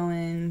 I'm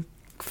going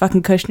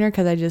fucking Kushner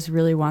because I just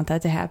really want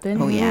that to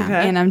happen. Oh, yeah.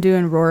 Okay. And I'm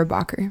doing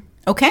Rohrabacher.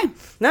 Okay.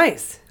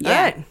 Nice. Yeah.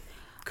 All right.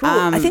 Cool.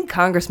 I think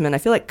congressman. I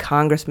feel like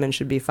congressman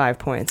should be 5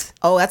 points.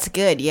 Oh, that's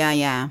good.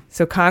 Yeah.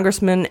 So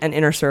congressman and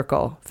inner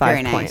circle, 5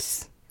 Very nice.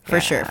 points. For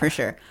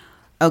sure.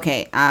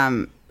 Okay.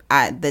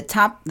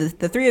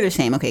 The 3 are the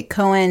same. Okay.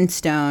 Cohen,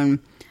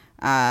 Stone.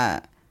 Okay. I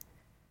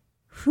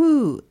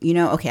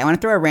want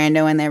to throw a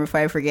rando in there before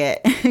I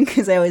forget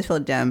because I always feel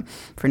dumb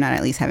for not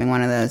at least having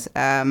one of those.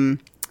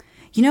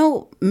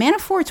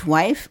 Manafort's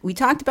wife. We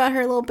talked about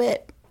her a little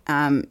bit.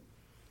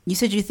 You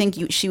said you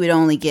think she would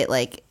only get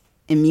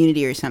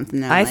immunity or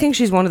something. I think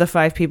she's one of the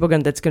 5 people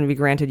that's going to be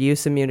granted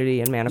use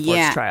immunity in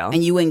Manafort's trial.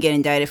 And you wouldn't get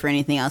indicted for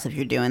anything else if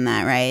you're doing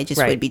that, right? It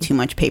just would be too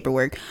much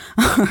paperwork.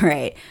 All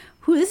right.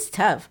 This is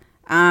tough.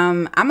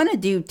 I'm gonna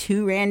do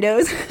 2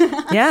 randos.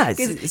 Yeah,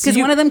 because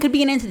one of them could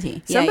be an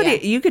entity.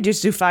 You could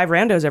just do 5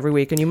 randos every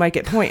week, and you might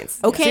get points.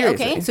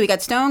 Okay. So we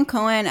got Stone,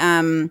 Cohen.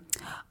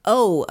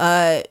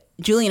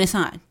 Julian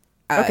Assange.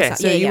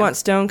 You want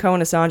Stone,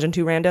 Cohen, Assange, and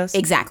 2 randos?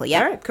 Exactly.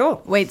 Yeah. All right. Cool.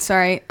 Wait,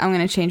 sorry. I'm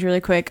gonna change really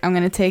quick. I'm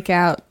taking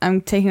out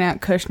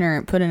Kushner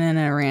and putting in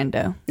a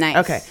rando. Nice.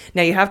 Okay.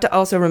 Now you have to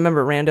also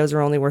remember randos are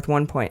only worth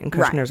 1 point, and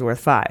Kushner's worth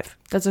 5.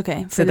 That's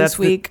okay. For this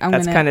week,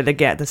 that's kind of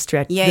the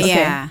stretch.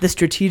 Yeah. The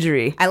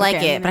strategery. I like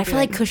it, but I feel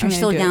like Kushner's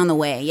still down the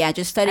way. Yeah,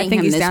 just studying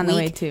him this week. I think he's down the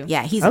way too.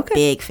 Yeah, he's a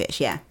big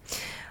fish. Yeah.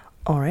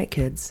 All right,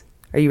 kids.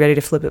 Are you ready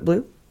to flip it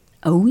blue?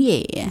 Oh,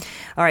 yeah.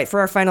 All right,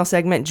 for our final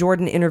segment,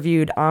 Jordan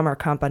interviewed Amar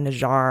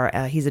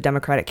Kampa-Najjar. He's a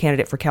Democratic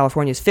candidate for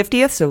California's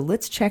 50th, so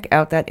let's check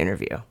out that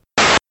interview.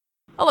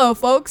 Hello,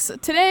 folks.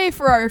 Today,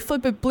 for our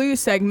Flip It Blue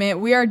segment,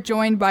 we are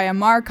joined by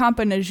Amar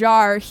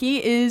Kampa-Najjar.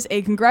 He is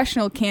a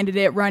congressional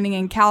candidate running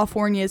in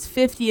California's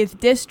 50th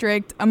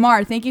district.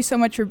 Amar, thank you so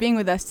much for being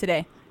with us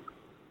today.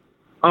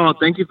 Oh,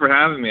 thank you for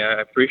having me.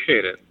 I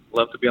appreciate it.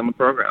 Love to be on the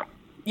program.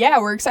 Yeah,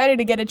 we're excited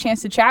to get a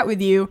chance to chat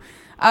with you.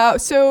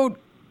 So,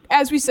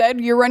 as we said,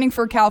 you're running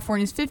for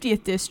California's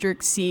 50th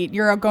district seat.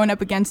 You're going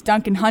up against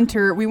Duncan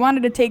Hunter. We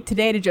wanted to take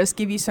today to just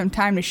give you some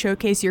time to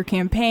showcase your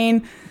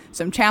campaign,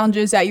 some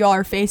challenges that you all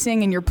are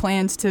facing, and your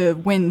plans to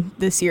win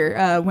this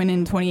year, win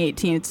in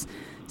 2018. It's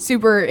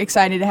super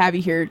excited to have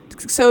you here.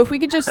 So if we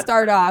could just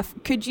start off,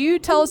 could you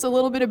tell us a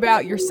little bit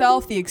about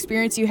yourself, the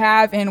experience you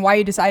have, and why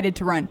you decided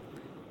to run?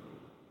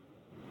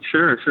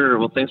 Sure.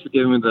 Well, thanks for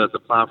giving me the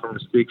platform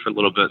to speak for a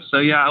little bit. So,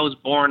 I was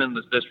born in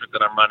this district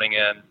that I'm running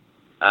in.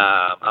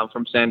 I'm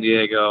from San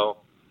Diego.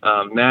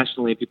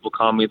 Nationally, people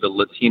call me the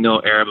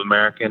Latino Arab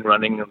American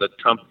running in the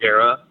Trump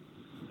era.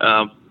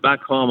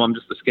 Back home, I'm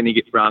just a skinny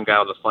brown guy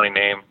with a funny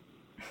name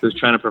who's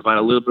trying to provide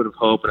a little bit of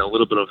hope and a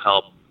little bit of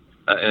help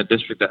in a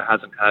district that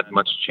hasn't had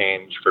much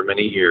change for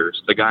many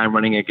years. The guy I'm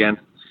running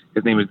against,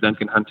 his name is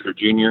Duncan Hunter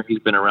Jr. He's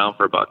been around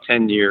for about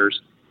 10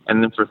 years.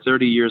 And then for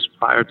 30 years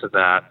prior to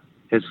that,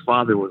 his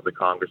father was the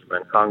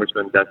congressman,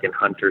 Congressman Duncan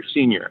Hunter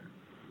Sr.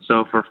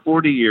 So for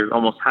 40 years,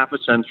 almost half a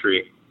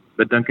century,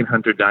 the Duncan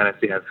Hunter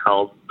dynasty has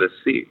held this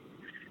seat.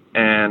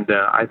 And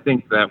I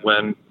think that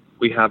when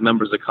we have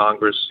members of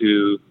Congress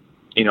who,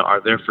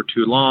 are there for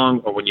too long,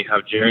 or when you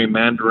have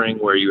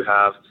gerrymandering where you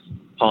have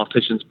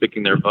politicians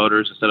picking their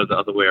voters instead of the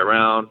other way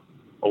around,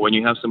 or when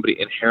you have somebody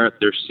inherit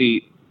their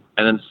seat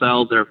and then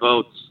sell their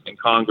votes in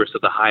Congress to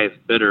the highest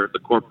bidder,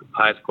 the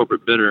highest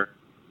corporate bidder,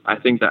 I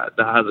think that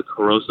has a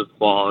corrosive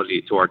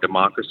quality to our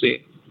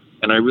democracy.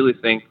 And I really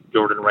think,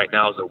 Jordan, right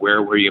now is a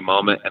where were you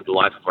moment in the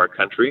life of our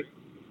country.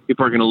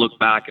 People are going to look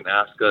back and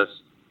ask us,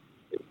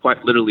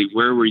 quite literally,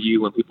 where were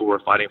you when people were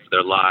fighting for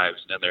their lives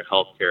and their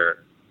health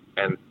care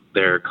and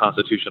their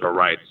constitutional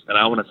rights? And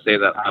I want to say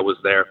that I was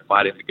there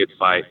fighting the good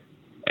fight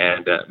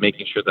and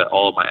making sure that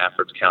all of my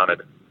efforts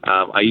counted.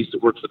 I used to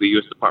work for the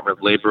U.S. Department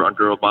of Labor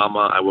under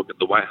Obama. I worked at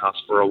the White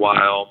House for a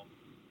while.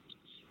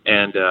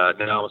 And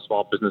now I'm a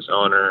small business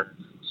owner.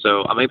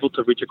 So I'm able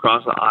to reach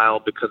across the aisle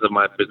because of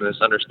my business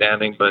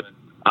understanding. But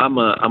I'm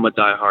a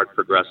diehard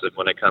progressive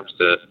when it comes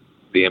to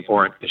the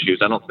important issues.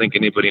 I don't think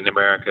anybody in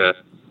America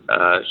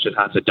should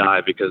have to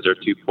die because they're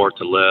too poor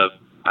to live.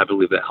 I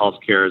believe that health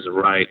care is a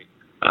right.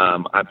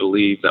 I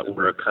believe that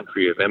we're a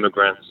country of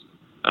immigrants.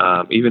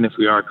 Even if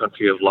we are a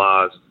country of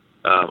laws,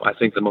 I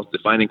think the most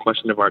defining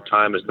question of our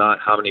time is not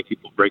how many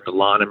people break the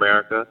law in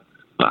America,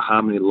 but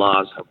how many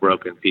laws have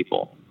broken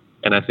people.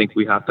 And I think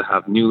we have to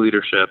have new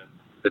leadership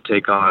to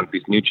take on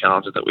these new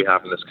challenges that we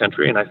have in this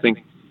country. And I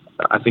think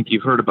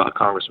you've heard about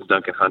Congressman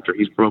Duncan Hunter.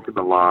 He's broken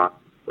the law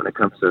when it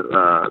comes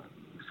to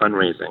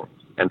fundraising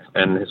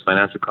and his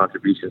financial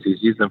contributions.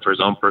 He's used them for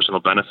his own personal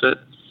benefit.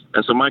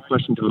 And so my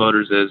question to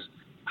voters is,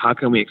 how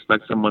can we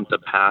expect someone to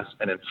pass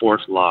and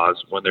enforce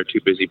laws when they're too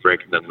busy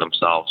breaking them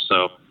themselves?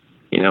 So,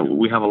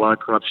 we have a lot of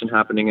corruption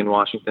happening in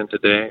Washington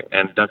today,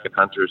 and Duncan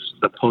Hunter's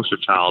the poster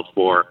child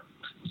for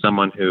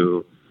someone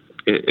who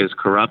is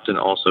corrupt and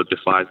also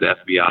defies the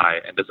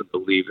FBI and doesn't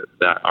believe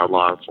that our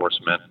law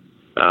enforcement,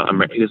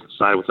 he doesn't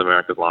side with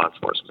America's law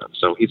enforcement.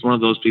 So he's one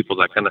of those people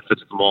that kind of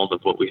fits the mold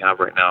of what we have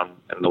right now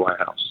in the White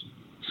House.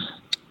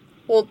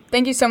 Well,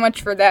 thank you so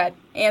much for that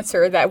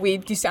answer.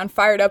 You sound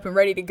fired up and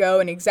ready to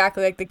go, and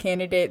exactly like the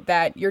candidate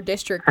that your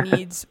district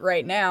needs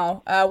right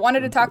now.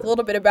 Wanted to talk a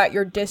little bit about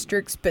your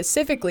district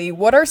specifically.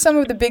 What are some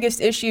of the biggest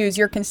issues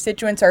your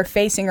constituents are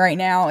facing right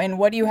now, and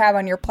what do you have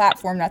on your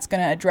platform that's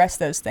going to address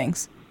those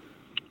things?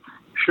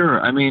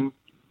 Sure. I mean,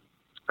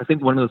 I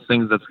think one of the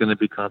things that's going to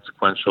be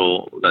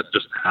consequential that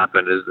just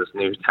happened is this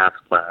new tax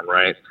plan,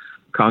 right?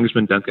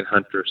 Congressman Duncan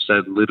Hunter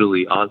said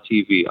literally on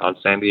TV, on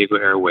San Diego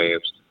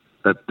airwaves,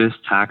 that this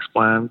tax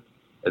plan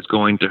is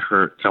going to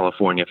hurt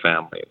California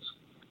families.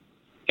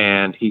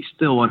 And he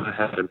still went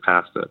ahead and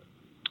passed it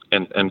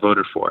and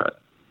voted for it.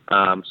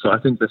 So I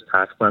think this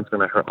tax plan is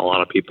going to hurt a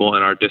lot of people.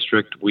 In our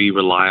district, we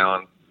rely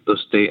on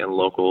those state and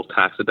local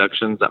tax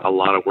deductions that a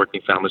lot of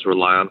working families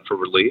rely on for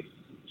relief.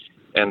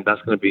 And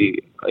that's going to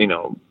be,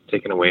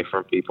 taken away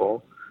from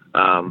people.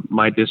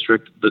 My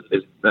district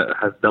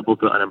has doubled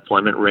the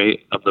unemployment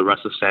rate of the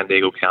rest of San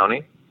Diego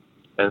County.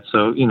 And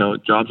so,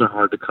 jobs are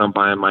hard to come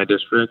by in my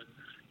district,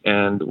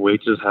 and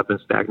wages have been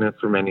stagnant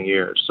for many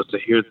years. So to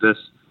hear this,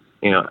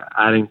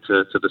 adding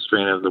to the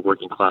strain of the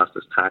working class,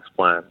 this tax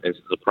plan is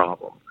the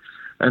problem.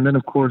 And then,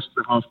 of course,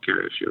 the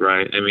healthcare issue,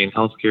 right? I mean,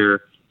 healthcare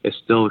is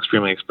still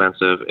extremely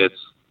expensive. It's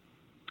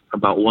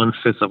about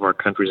 1/5 of our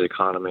country's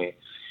economy,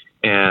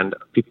 and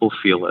people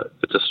feel it.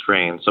 It's a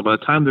strain. So by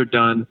the time they're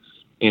done,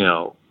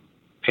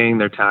 paying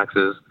their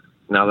taxes,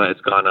 now that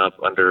it's gone up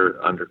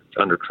under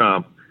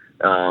Trump,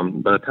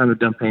 by the time they're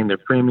done paying their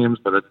premiums,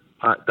 by the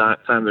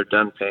time they're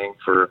done paying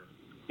for,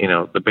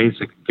 the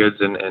basic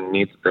goods and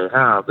needs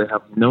that they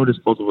have no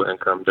disposable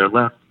income. They're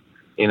left,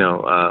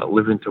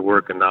 living to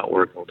work and not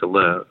working to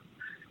live.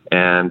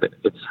 And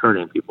it's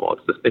hurting people.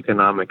 It's this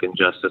economic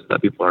injustice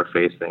that people are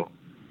facing.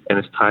 And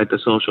it's tied to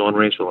social and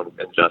racial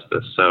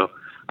injustice. So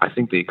I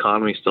think the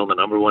economy is still the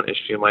number one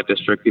issue in my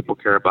district. People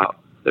care about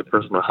their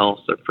personal health,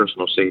 their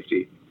personal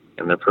safety,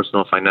 and their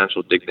personal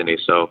financial dignity.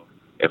 So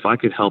if I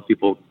could help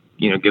people,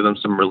 give them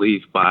some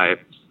relief by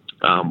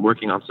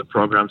working on some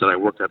programs that I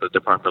worked at the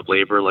Department of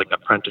Labor, like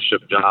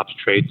apprenticeship jobs,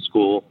 trade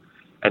school,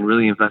 and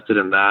really invested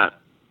in that,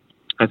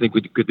 I think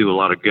we could do a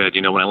lot of good.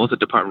 When I looked at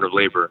the Department of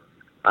Labor,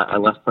 I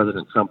left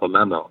President Trump a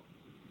memo,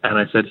 and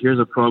I said, here's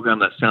a program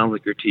that sounds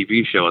like your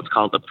TV show. It's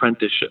called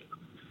Apprenticeship.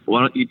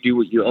 Why don't you do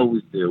what you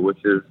always do, which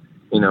is,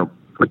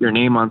 put your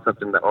name on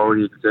something that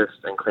already exists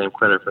and claim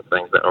credit for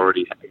things that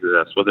already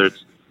exist, whether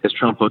it's his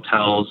Trump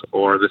hotels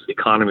or this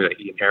economy that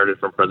he inherited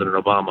from President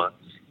Obama.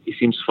 He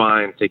seems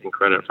fine taking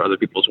credit for other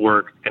people's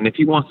work. And if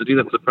he wants to do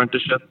that with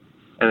apprenticeship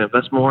and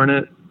invest more in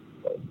it,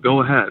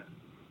 go ahead.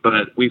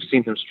 But we've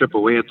seen him strip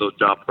away at those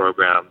job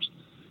programs.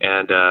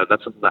 And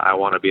that's something that I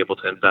want to be able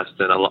to invest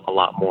in a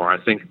lot more.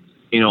 I think,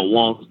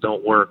 walls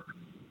don't work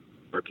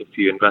if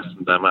you invest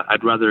in them.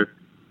 I'd rather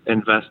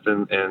invest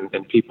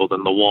in people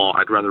than the wall.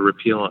 I'd rather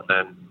repeal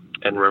it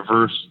and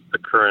reverse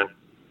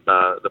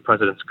the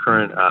president's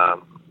current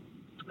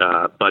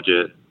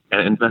budget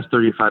and invest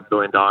 $35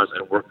 billion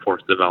in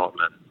workforce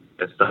development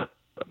instead of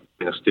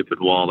a stupid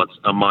wall that's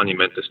a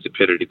monument to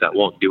stupidity that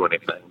won't do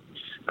anything.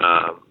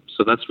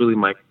 So that's really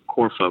my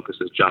core focus,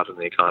 is jobs in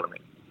the economy.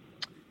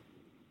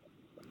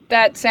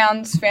 That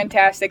sounds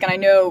fantastic, and I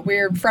know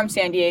we're from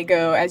San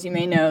Diego, as you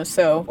may know,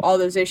 so all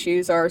those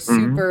issues are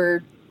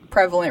super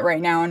prevalent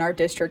right now in our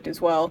district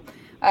as well.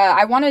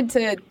 I wanted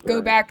to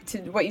go back to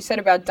what you said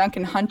about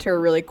Duncan Hunter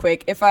really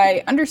quick. If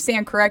I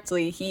understand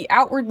correctly, he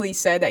outwardly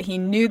said that he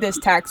knew this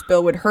tax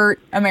bill would hurt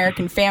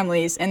American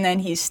families, and then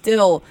he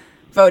still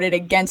voted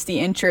against the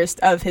interest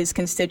of his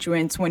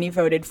constituents when he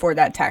voted for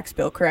that tax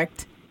bill,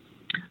 correct?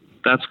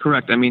 That's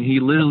correct. I mean, he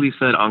literally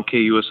said on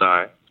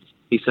KUSI,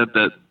 he said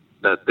that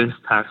this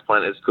tax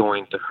plan is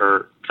going to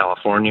hurt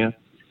California.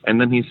 And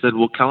then he said,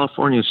 well,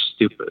 California is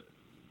stupid.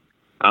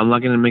 I'm not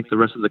going to make the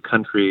rest of the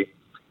country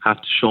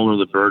have to shoulder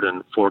the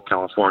burden for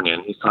California.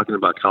 And he's talking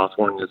about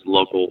California's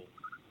local,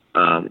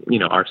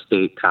 our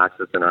state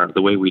taxes and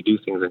the way we do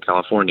things in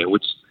California,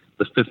 which is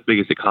the 5th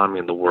biggest economy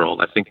in the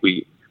world. I think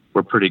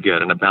we're pretty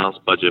good in a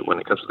balanced budget when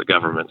it comes to the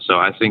government. So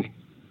I think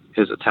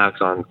his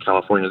attacks on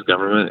California's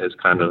government is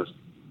kind of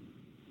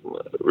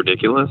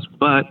ridiculous.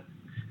 But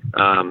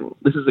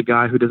this is a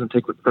guy who doesn't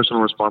take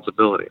personal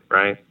responsibility,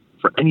 right,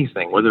 for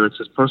anything, whether it's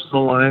his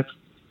personal life.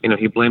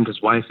 He blamed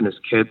his wife and his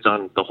kids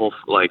on the whole,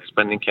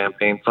 spending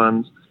campaign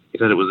funds. He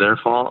said it was their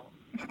fault.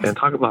 And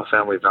talk about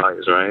family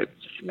values, right?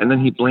 And then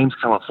he blames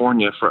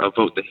California for a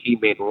vote that he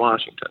made in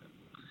Washington.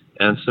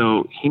 And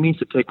so he needs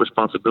to take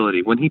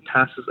responsibility. When he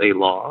passes a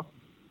law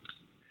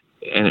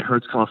and it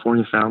hurts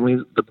California families,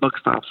 the buck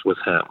stops with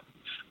him.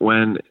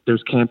 When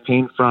there's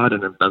campaign fraud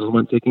and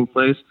embezzlement taking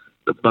place,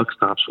 the buck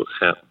stops with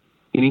him.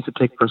 He needs to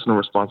take personal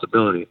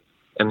responsibility.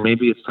 And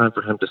maybe it's time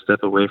for him to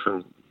step away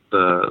from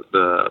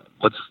the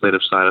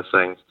legislative side of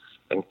things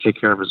and take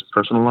care of his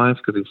personal life,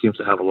 because he seems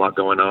to have a lot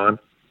going on.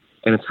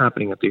 And it's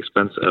happening at the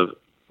expense of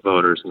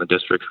voters in the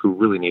district who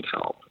really need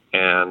help.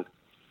 And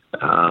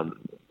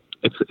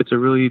it's a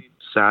really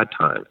sad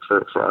time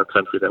for our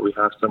country that we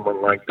have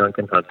someone like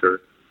Duncan Hunter,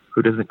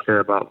 who doesn't care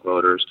about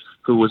voters,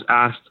 who was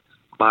asked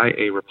by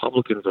a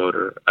Republican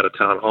voter at a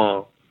town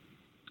hall,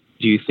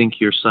 do you think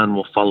your son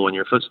will follow in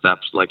your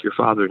footsteps like your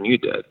father and you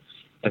did?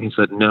 And he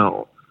said,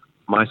 no,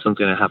 my son's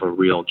going to have a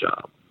real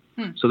job.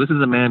 So this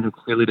is a man who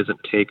clearly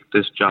doesn't take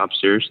this job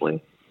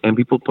seriously. And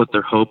people put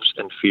their hopes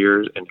and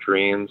fears and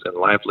dreams and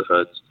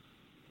livelihoods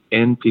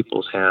in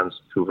people's hands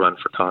who run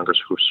for Congress,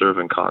 who serve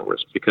in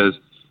Congress, because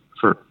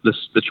for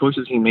the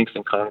choices he makes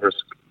in Congress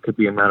could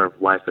be a matter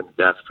of life and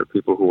death for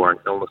people who are in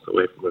illness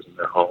away from losing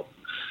their home.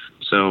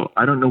 So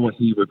I don't know what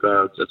he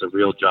regards as a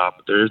real job,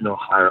 but there is no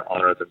higher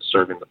honor than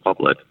serving the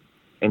public.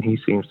 And he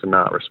seems to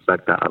not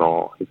respect that at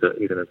all. He's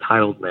an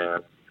entitled man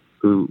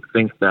who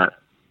thinks that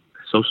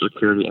Social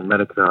Security and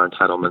Medicare are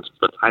entitlements,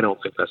 but I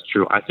don't think that's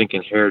true. I think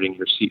inheriting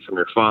your seat from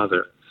your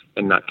father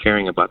and not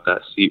caring about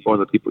that seat or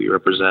the people you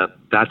represent,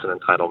 that's an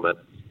entitlement.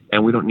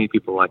 And we don't need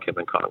people like him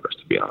in Congress,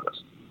 to be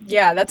honest.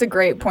 Yeah, that's a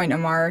great point,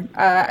 Amar.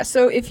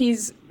 So if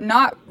he's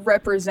not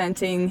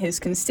representing his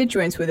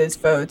constituents with his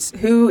votes,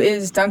 who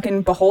is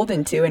Duncan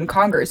beholden to in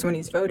Congress when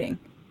he's voting?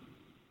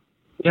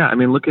 Yeah, I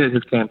mean, look at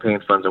his campaign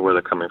funds and where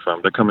they're coming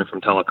from. They're coming from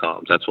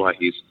telecoms. That's why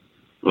he's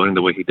voting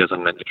the way he does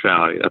on net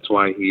neutrality. That's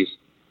why he's,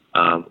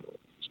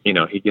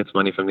 he gets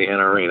money from the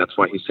NRA. That's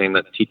why he's saying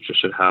that teachers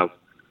should have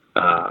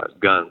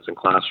guns in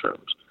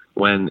classrooms,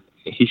 when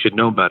he should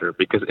know better,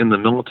 because in the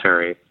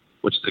military,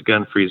 which is a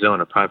gun-free zone,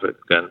 a private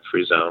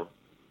gun-free zone,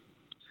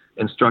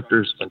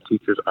 instructors and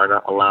teachers are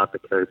not allowed to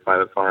carry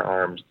private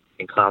firearms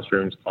in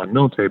classrooms on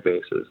military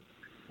bases.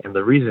 And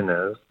the reason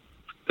is,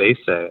 they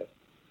say,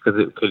 because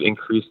it could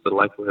increase the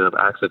likelihood of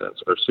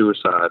accidents or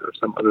suicide or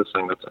some other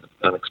thing that's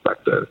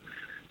unexpected.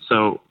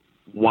 So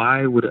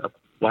why would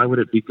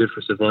it be good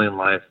for civilian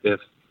life if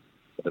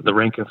the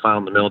rank and file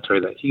in the military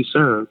that he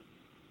served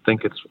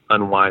think it's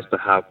unwise to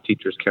have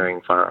teachers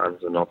carrying firearms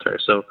in the military?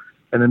 So,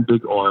 and then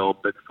big oil,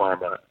 big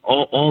pharma,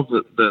 all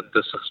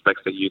the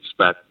suspects that you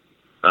expect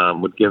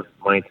would give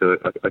money to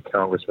a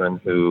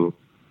congressman who,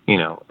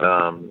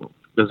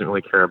 doesn't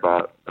really care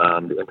about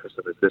the interests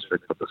of his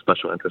district, but the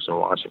special interest in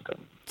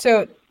Washington.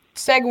 So,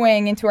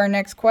 segueing into our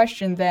next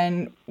question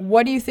then,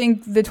 what do you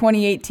think the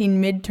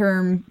 2018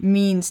 midterm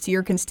means to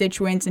your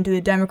constituents and to the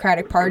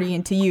Democratic Party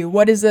and to you?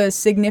 What is the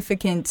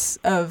significance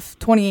of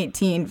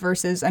 2018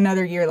 versus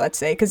another year, let's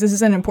say, because this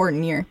is an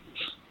important year?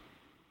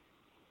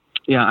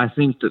 Yeah, I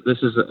think that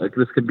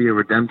this could be a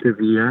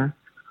redemptive year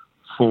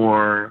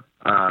for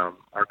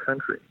our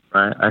country,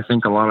 right? I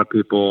think a lot of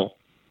people,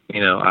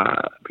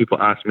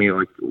 people ask me,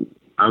 like,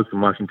 I was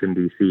in Washington,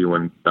 D.C.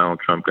 when Donald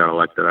Trump got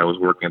elected. I was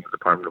working at the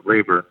Department of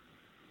Labor,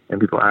 and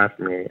people asked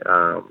me,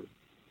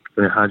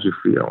 how'd you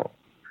feel?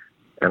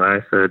 And I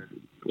said,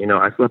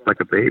 I slept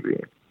like a baby,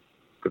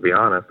 to be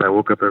honest. I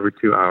woke up every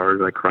 2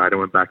 hours, I cried, and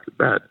went back to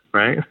bed,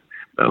 right?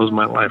 That was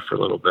my life for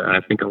a little bit. And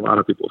I think a lot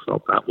of people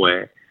felt that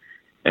way.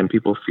 And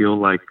people feel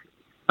like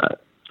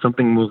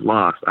something was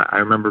lost. I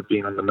remember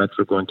being on the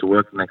metro going to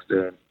work the next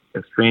day,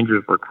 and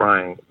strangers were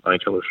crying on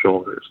each other's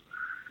shoulders.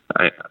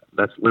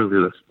 That's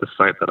literally the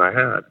sight that I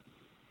had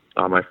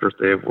on my first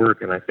day of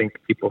work. And I think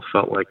people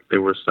felt like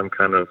there was some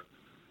kind of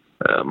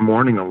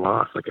mourning a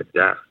loss, like a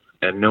death.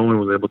 And no one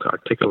was able to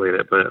articulate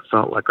it, but it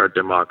felt like our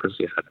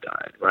democracy had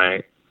died,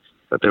 right?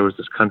 That there was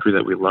this country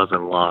that we love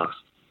and lost,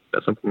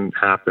 that something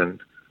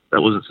happened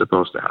that wasn't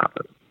supposed to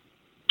happen.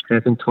 And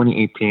I think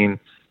 2018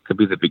 could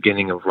be the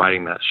beginning of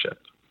righting that ship.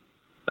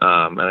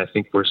 And I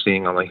think we're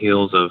seeing on the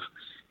heels of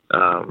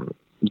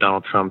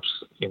Donald Trump's,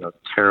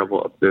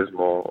 terrible,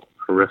 abysmal,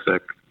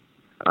 horrific,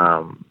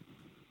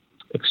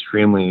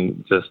 extremely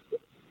just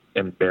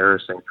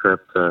embarrassing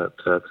trip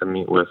to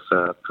meet with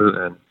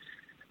Putin.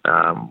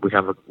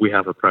 We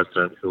have a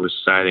president who is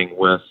siding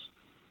with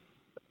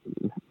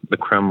the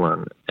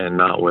Kremlin and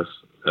not with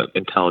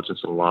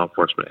intelligence and law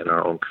enforcement in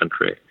our own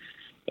country.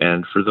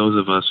 And for those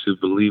of us who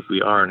believe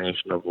we are a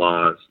nation of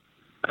laws,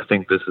 I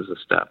think this is a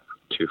step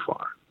too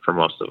far for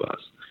most of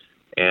us.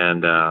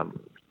 And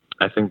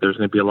I think there's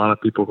going to be a lot of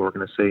people who are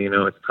going to say,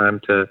 it's time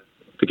to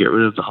get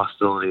rid of the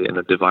hostility and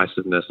the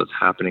divisiveness that's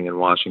happening in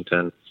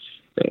Washington.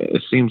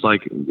 It seems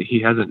like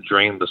he hasn't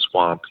drained the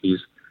swamp. He's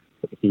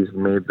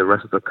made the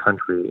rest of the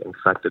country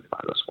infected by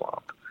the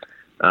swamp.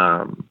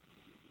 And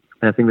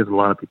I think there's a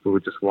lot of people who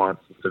just want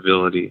some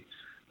civility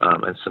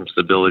and some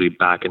stability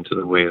back into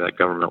the way that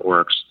government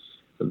works.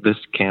 This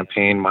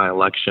campaign, my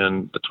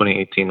election, the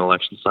 2018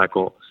 election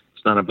cycle,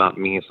 it's not about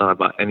me. It's not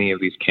about any of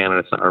these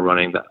candidates that are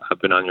running that have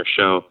been on your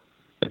show.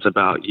 It's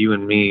about you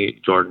and me,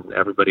 Jordan,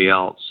 everybody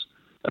else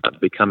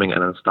becoming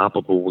an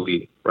unstoppable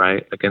we,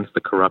 right, against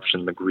the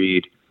corruption, the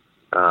greed,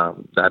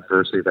 the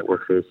adversity that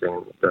we're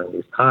facing during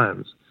these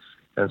times.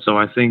 And so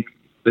I think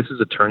this is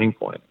a turning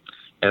point.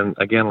 And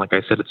again, like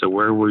I said, it's a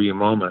where were you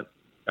moment.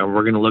 And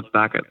we're going to look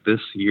back at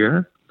this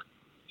year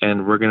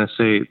and we're going to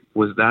say,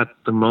 was that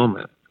the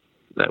moment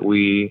that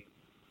we,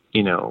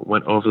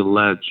 went over the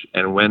ledge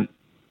and went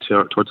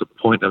towards a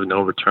point of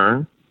no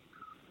return?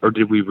 Or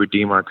did we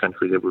redeem our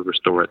country? Did we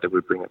restore it? Did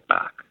we bring it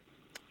back?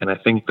 And I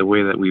think the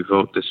way that we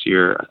vote this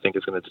year, I think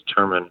is going to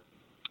determine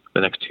the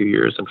next 2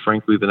 years and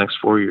frankly, the next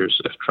 4 years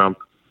if Trump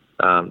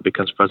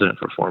becomes president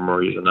for 4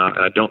 more years or not.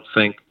 And I don't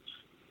think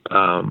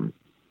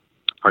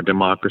our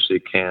democracy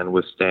can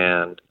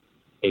withstand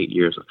 8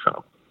 years of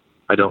Trump.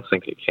 I don't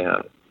think it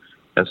can.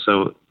 And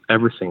so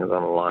everything is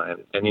on the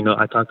line. And,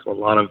 I talked to a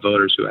lot of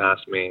voters who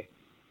asked me,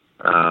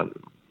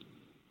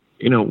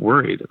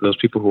 worried. Those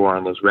people who are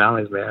on those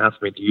rallies, they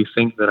ask me, do you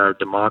think that our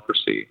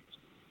democracy,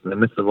 in the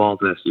midst of all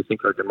this, do you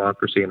think our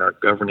democracy and our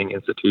governing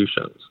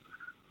institutions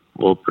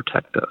will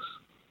protect us?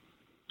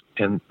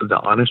 And the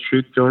honest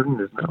truth, Jordan,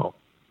 is no.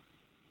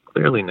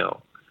 Clearly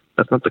no.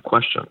 That's not the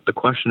question. The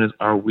question is,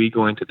 are we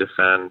going to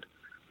defend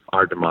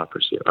our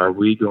democracy? Are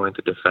we going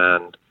to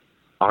defend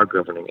our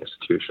governing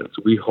institutions?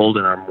 We hold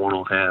in our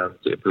mortal hands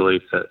the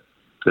ability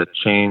to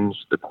change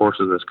the course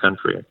of this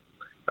country.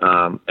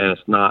 And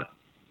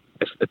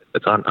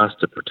it's on us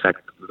to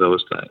protect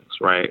those things,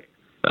 right?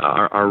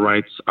 Our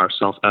rights are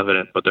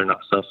self-evident, but they're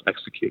not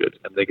self-executed,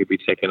 and they could be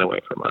taken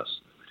away from us.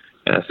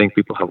 And I think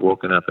people have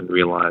woken up and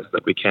realized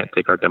that we can't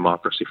take our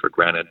democracy for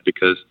granted,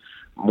 because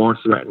more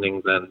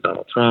threatening than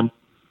Donald Trump,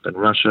 than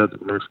Russia,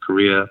 than North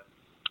Korea,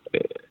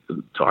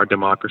 to our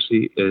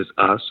democracy is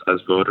us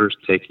as voters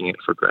taking it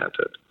for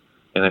granted.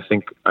 And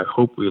I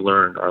hope we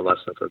learned our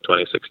lesson from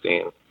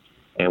 2016,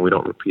 and we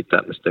don't repeat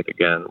that mistake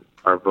again.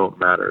 Our vote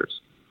matters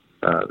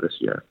this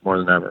year more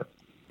than ever.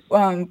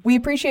 We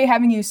appreciate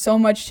having you so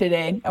much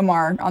today,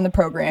 Amar, on the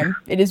program.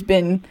 It has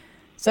been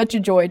such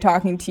a joy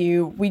talking to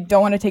you. We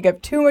don't want to take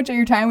up too much of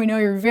your time. We know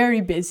you're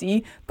very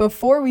busy.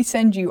 Before we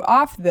send you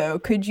off, though,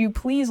 could you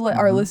please let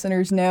our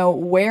listeners know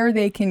where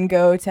they can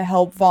go to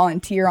help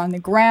volunteer on the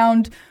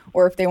ground,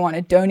 or if they want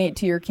to donate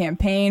to your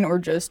campaign or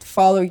just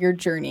follow your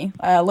journey?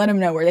 Let them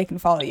know where they can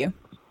follow you.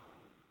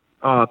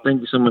 Oh,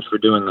 thank you so much for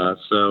doing that.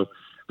 So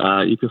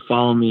you can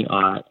follow me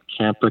at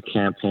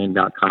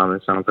CampaCampaign.com.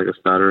 It sounds like a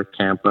stutter,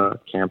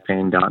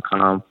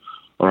 CampaCampaign.com,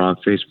 or on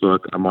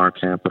Facebook, Amar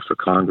Campa for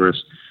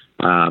Congress.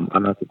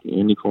 I'm not taking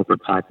any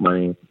corporate PAC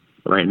money.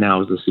 Right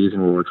now is the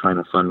season where we're trying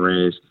to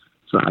fundraise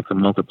so I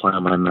can multiply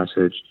my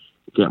message,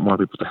 get more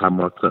people to have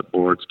more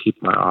clipboards, keep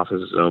my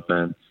offices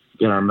open,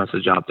 get our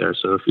message out there.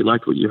 So if you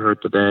liked what you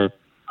heard today,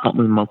 help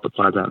me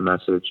multiply that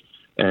message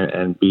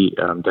and beat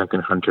Duncan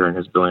Hunter and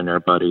his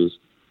billionaire buddies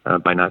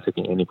by not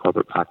taking any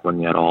corporate PAC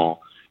money at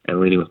all, and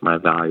leading with my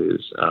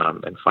values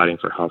and fighting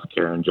for health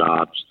care and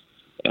jobs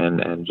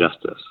and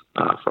justice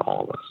for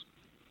all of us.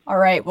 All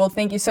right. Well,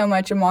 thank you so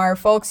much, Amar.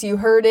 Folks, you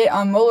heard it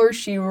on Mueller,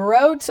 She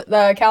Wrote.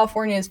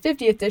 California's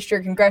 50th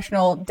District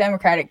Congressional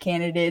Democratic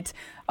candidate,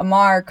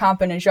 Amar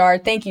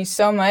Campa-Najjar. Thank you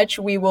so much.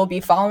 We will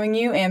be following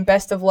you, and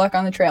best of luck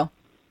on the trail.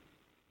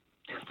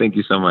 Thank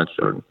you so much,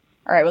 Jordan.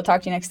 All right. We'll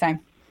talk to you next time.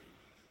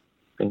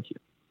 Thank you.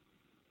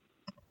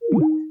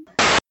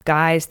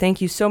 Guys,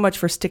 thank you so much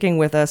for sticking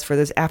with us for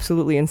this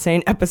absolutely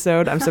insane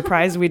episode. I'm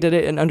surprised we did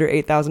it in under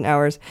 8,000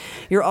 hours.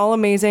 You're all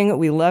amazing.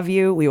 We love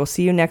you. We will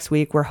see you next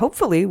week, where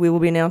hopefully we will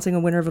be announcing a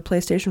winner of a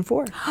PlayStation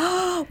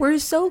 4. We're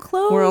so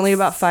close. We're only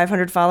about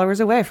 500 followers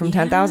away from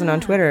 10,000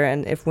 on Twitter.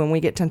 And when we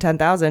get to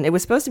 10,000, it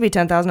was supposed to be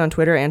 10,000 on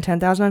Twitter and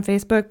 10,000 on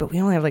Facebook, but we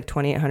only have like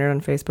 2,800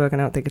 on Facebook,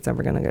 and I don't think it's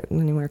ever going to get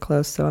anywhere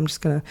close. So I'm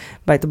just going to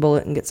bite the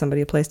bullet and get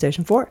somebody a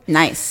PlayStation 4.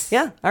 Nice.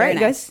 Yeah. All right,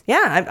 guys.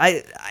 Yeah,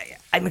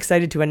 I'm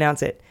excited to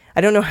announce it. I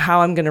don't know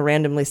how I'm going to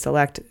randomly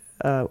select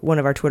one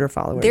of our Twitter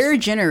followers. There are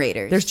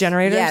generators. There's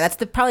generators? Yeah, that's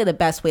probably the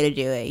best way to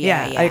do it.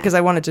 Yeah, because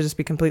I want it to just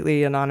be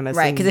completely anonymous.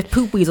 Right, because if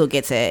Poop Weasel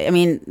gets it, I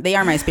mean, they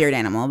are my spirit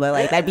animal, but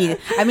like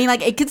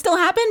it could still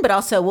happen, but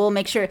also we'll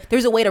make sure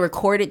there's a way to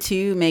record it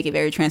too, make it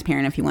very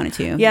transparent if you wanted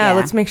to. Yeah,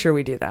 let's make sure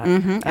we do that.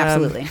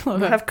 Absolutely. We'll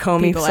have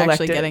Comey People select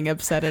actually it. getting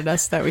upset at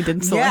us that we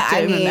didn't select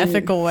it in an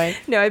ethical way.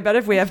 No, I bet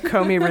if we have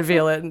Comey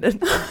reveal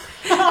it,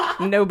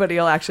 nobody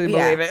will actually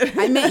believe it.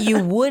 I meant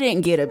you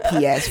wouldn't get a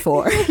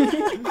PS4.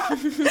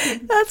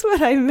 That's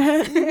what I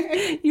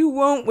meant. You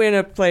won't win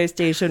a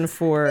PlayStation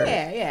 4.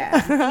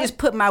 Yeah. You just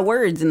put my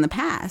words in the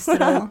past.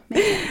 All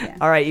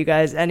right, you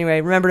guys.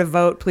 Anyway, remember to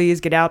vote. Please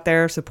get out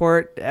there,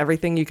 support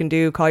everything you can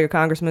do. Call your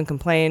congressman,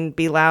 complain,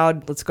 be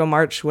loud. Let's go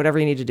march. Whatever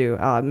you need to do.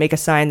 Make a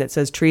sign that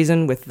says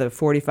treason with the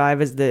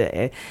 45 as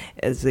the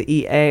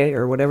EA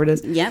or whatever it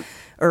is. Yep.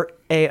 Or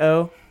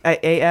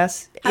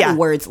AS. Yeah.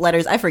 Words,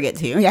 letters. I forget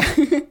too. Yeah.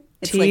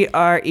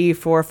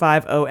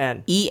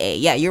 TRE45ON. EA.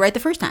 Yeah, you're right the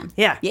first time.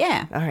 Yeah.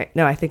 Yeah. All right.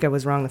 No, I think I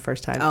was wrong the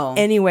first time. Oh.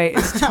 Anyway,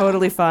 it's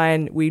totally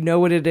fine. We know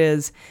what it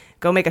is.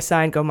 Go make a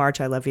sign. Go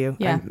march. I love you.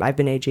 Yeah. I've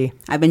been AG.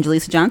 I've been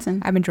Jaleesa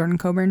Johnson. I've been Jordan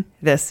Coburn.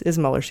 This is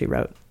Mueller, She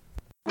Wrote.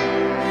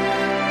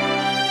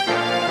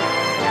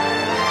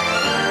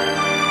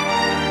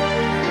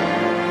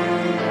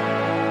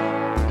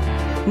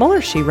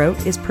 Mueller, She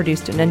Wrote is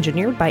produced and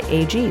engineered by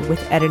AG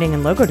with editing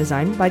and logo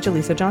design by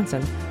Jaleesa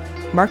Johnson.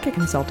 Market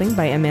consulting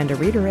by Amanda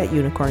Reeder at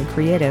Unicorn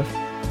Creative.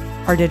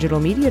 Our digital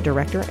media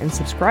director and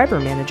subscriber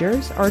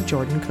managers are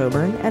Jordan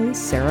Coburn and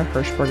Sarah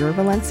Hirschberger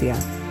Valencia.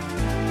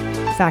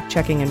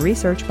 Fact-checking and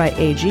research by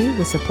AG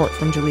with support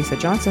from Jaleesa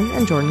Johnson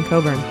and Jordan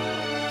Coburn.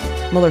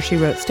 Mueller, She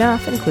Wrote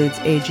staff includes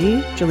AG,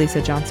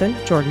 Jaleesa Johnson,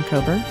 Jordan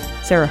Coburn,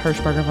 Sarah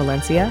Hirschberger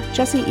Valencia,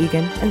 Jesse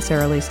Egan, and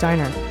Sarah Lee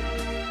Steiner.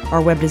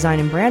 Our web design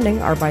and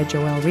branding are by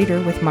Joelle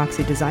Reeder with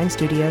Moxie Design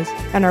Studios,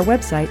 and our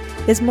website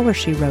is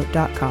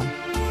MuellerSheWrote.com.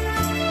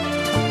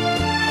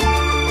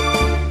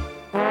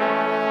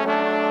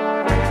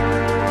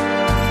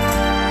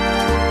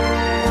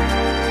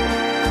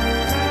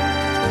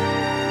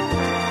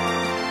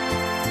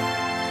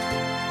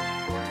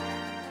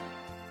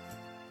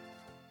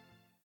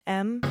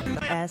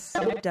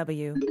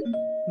 MSW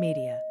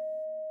Media.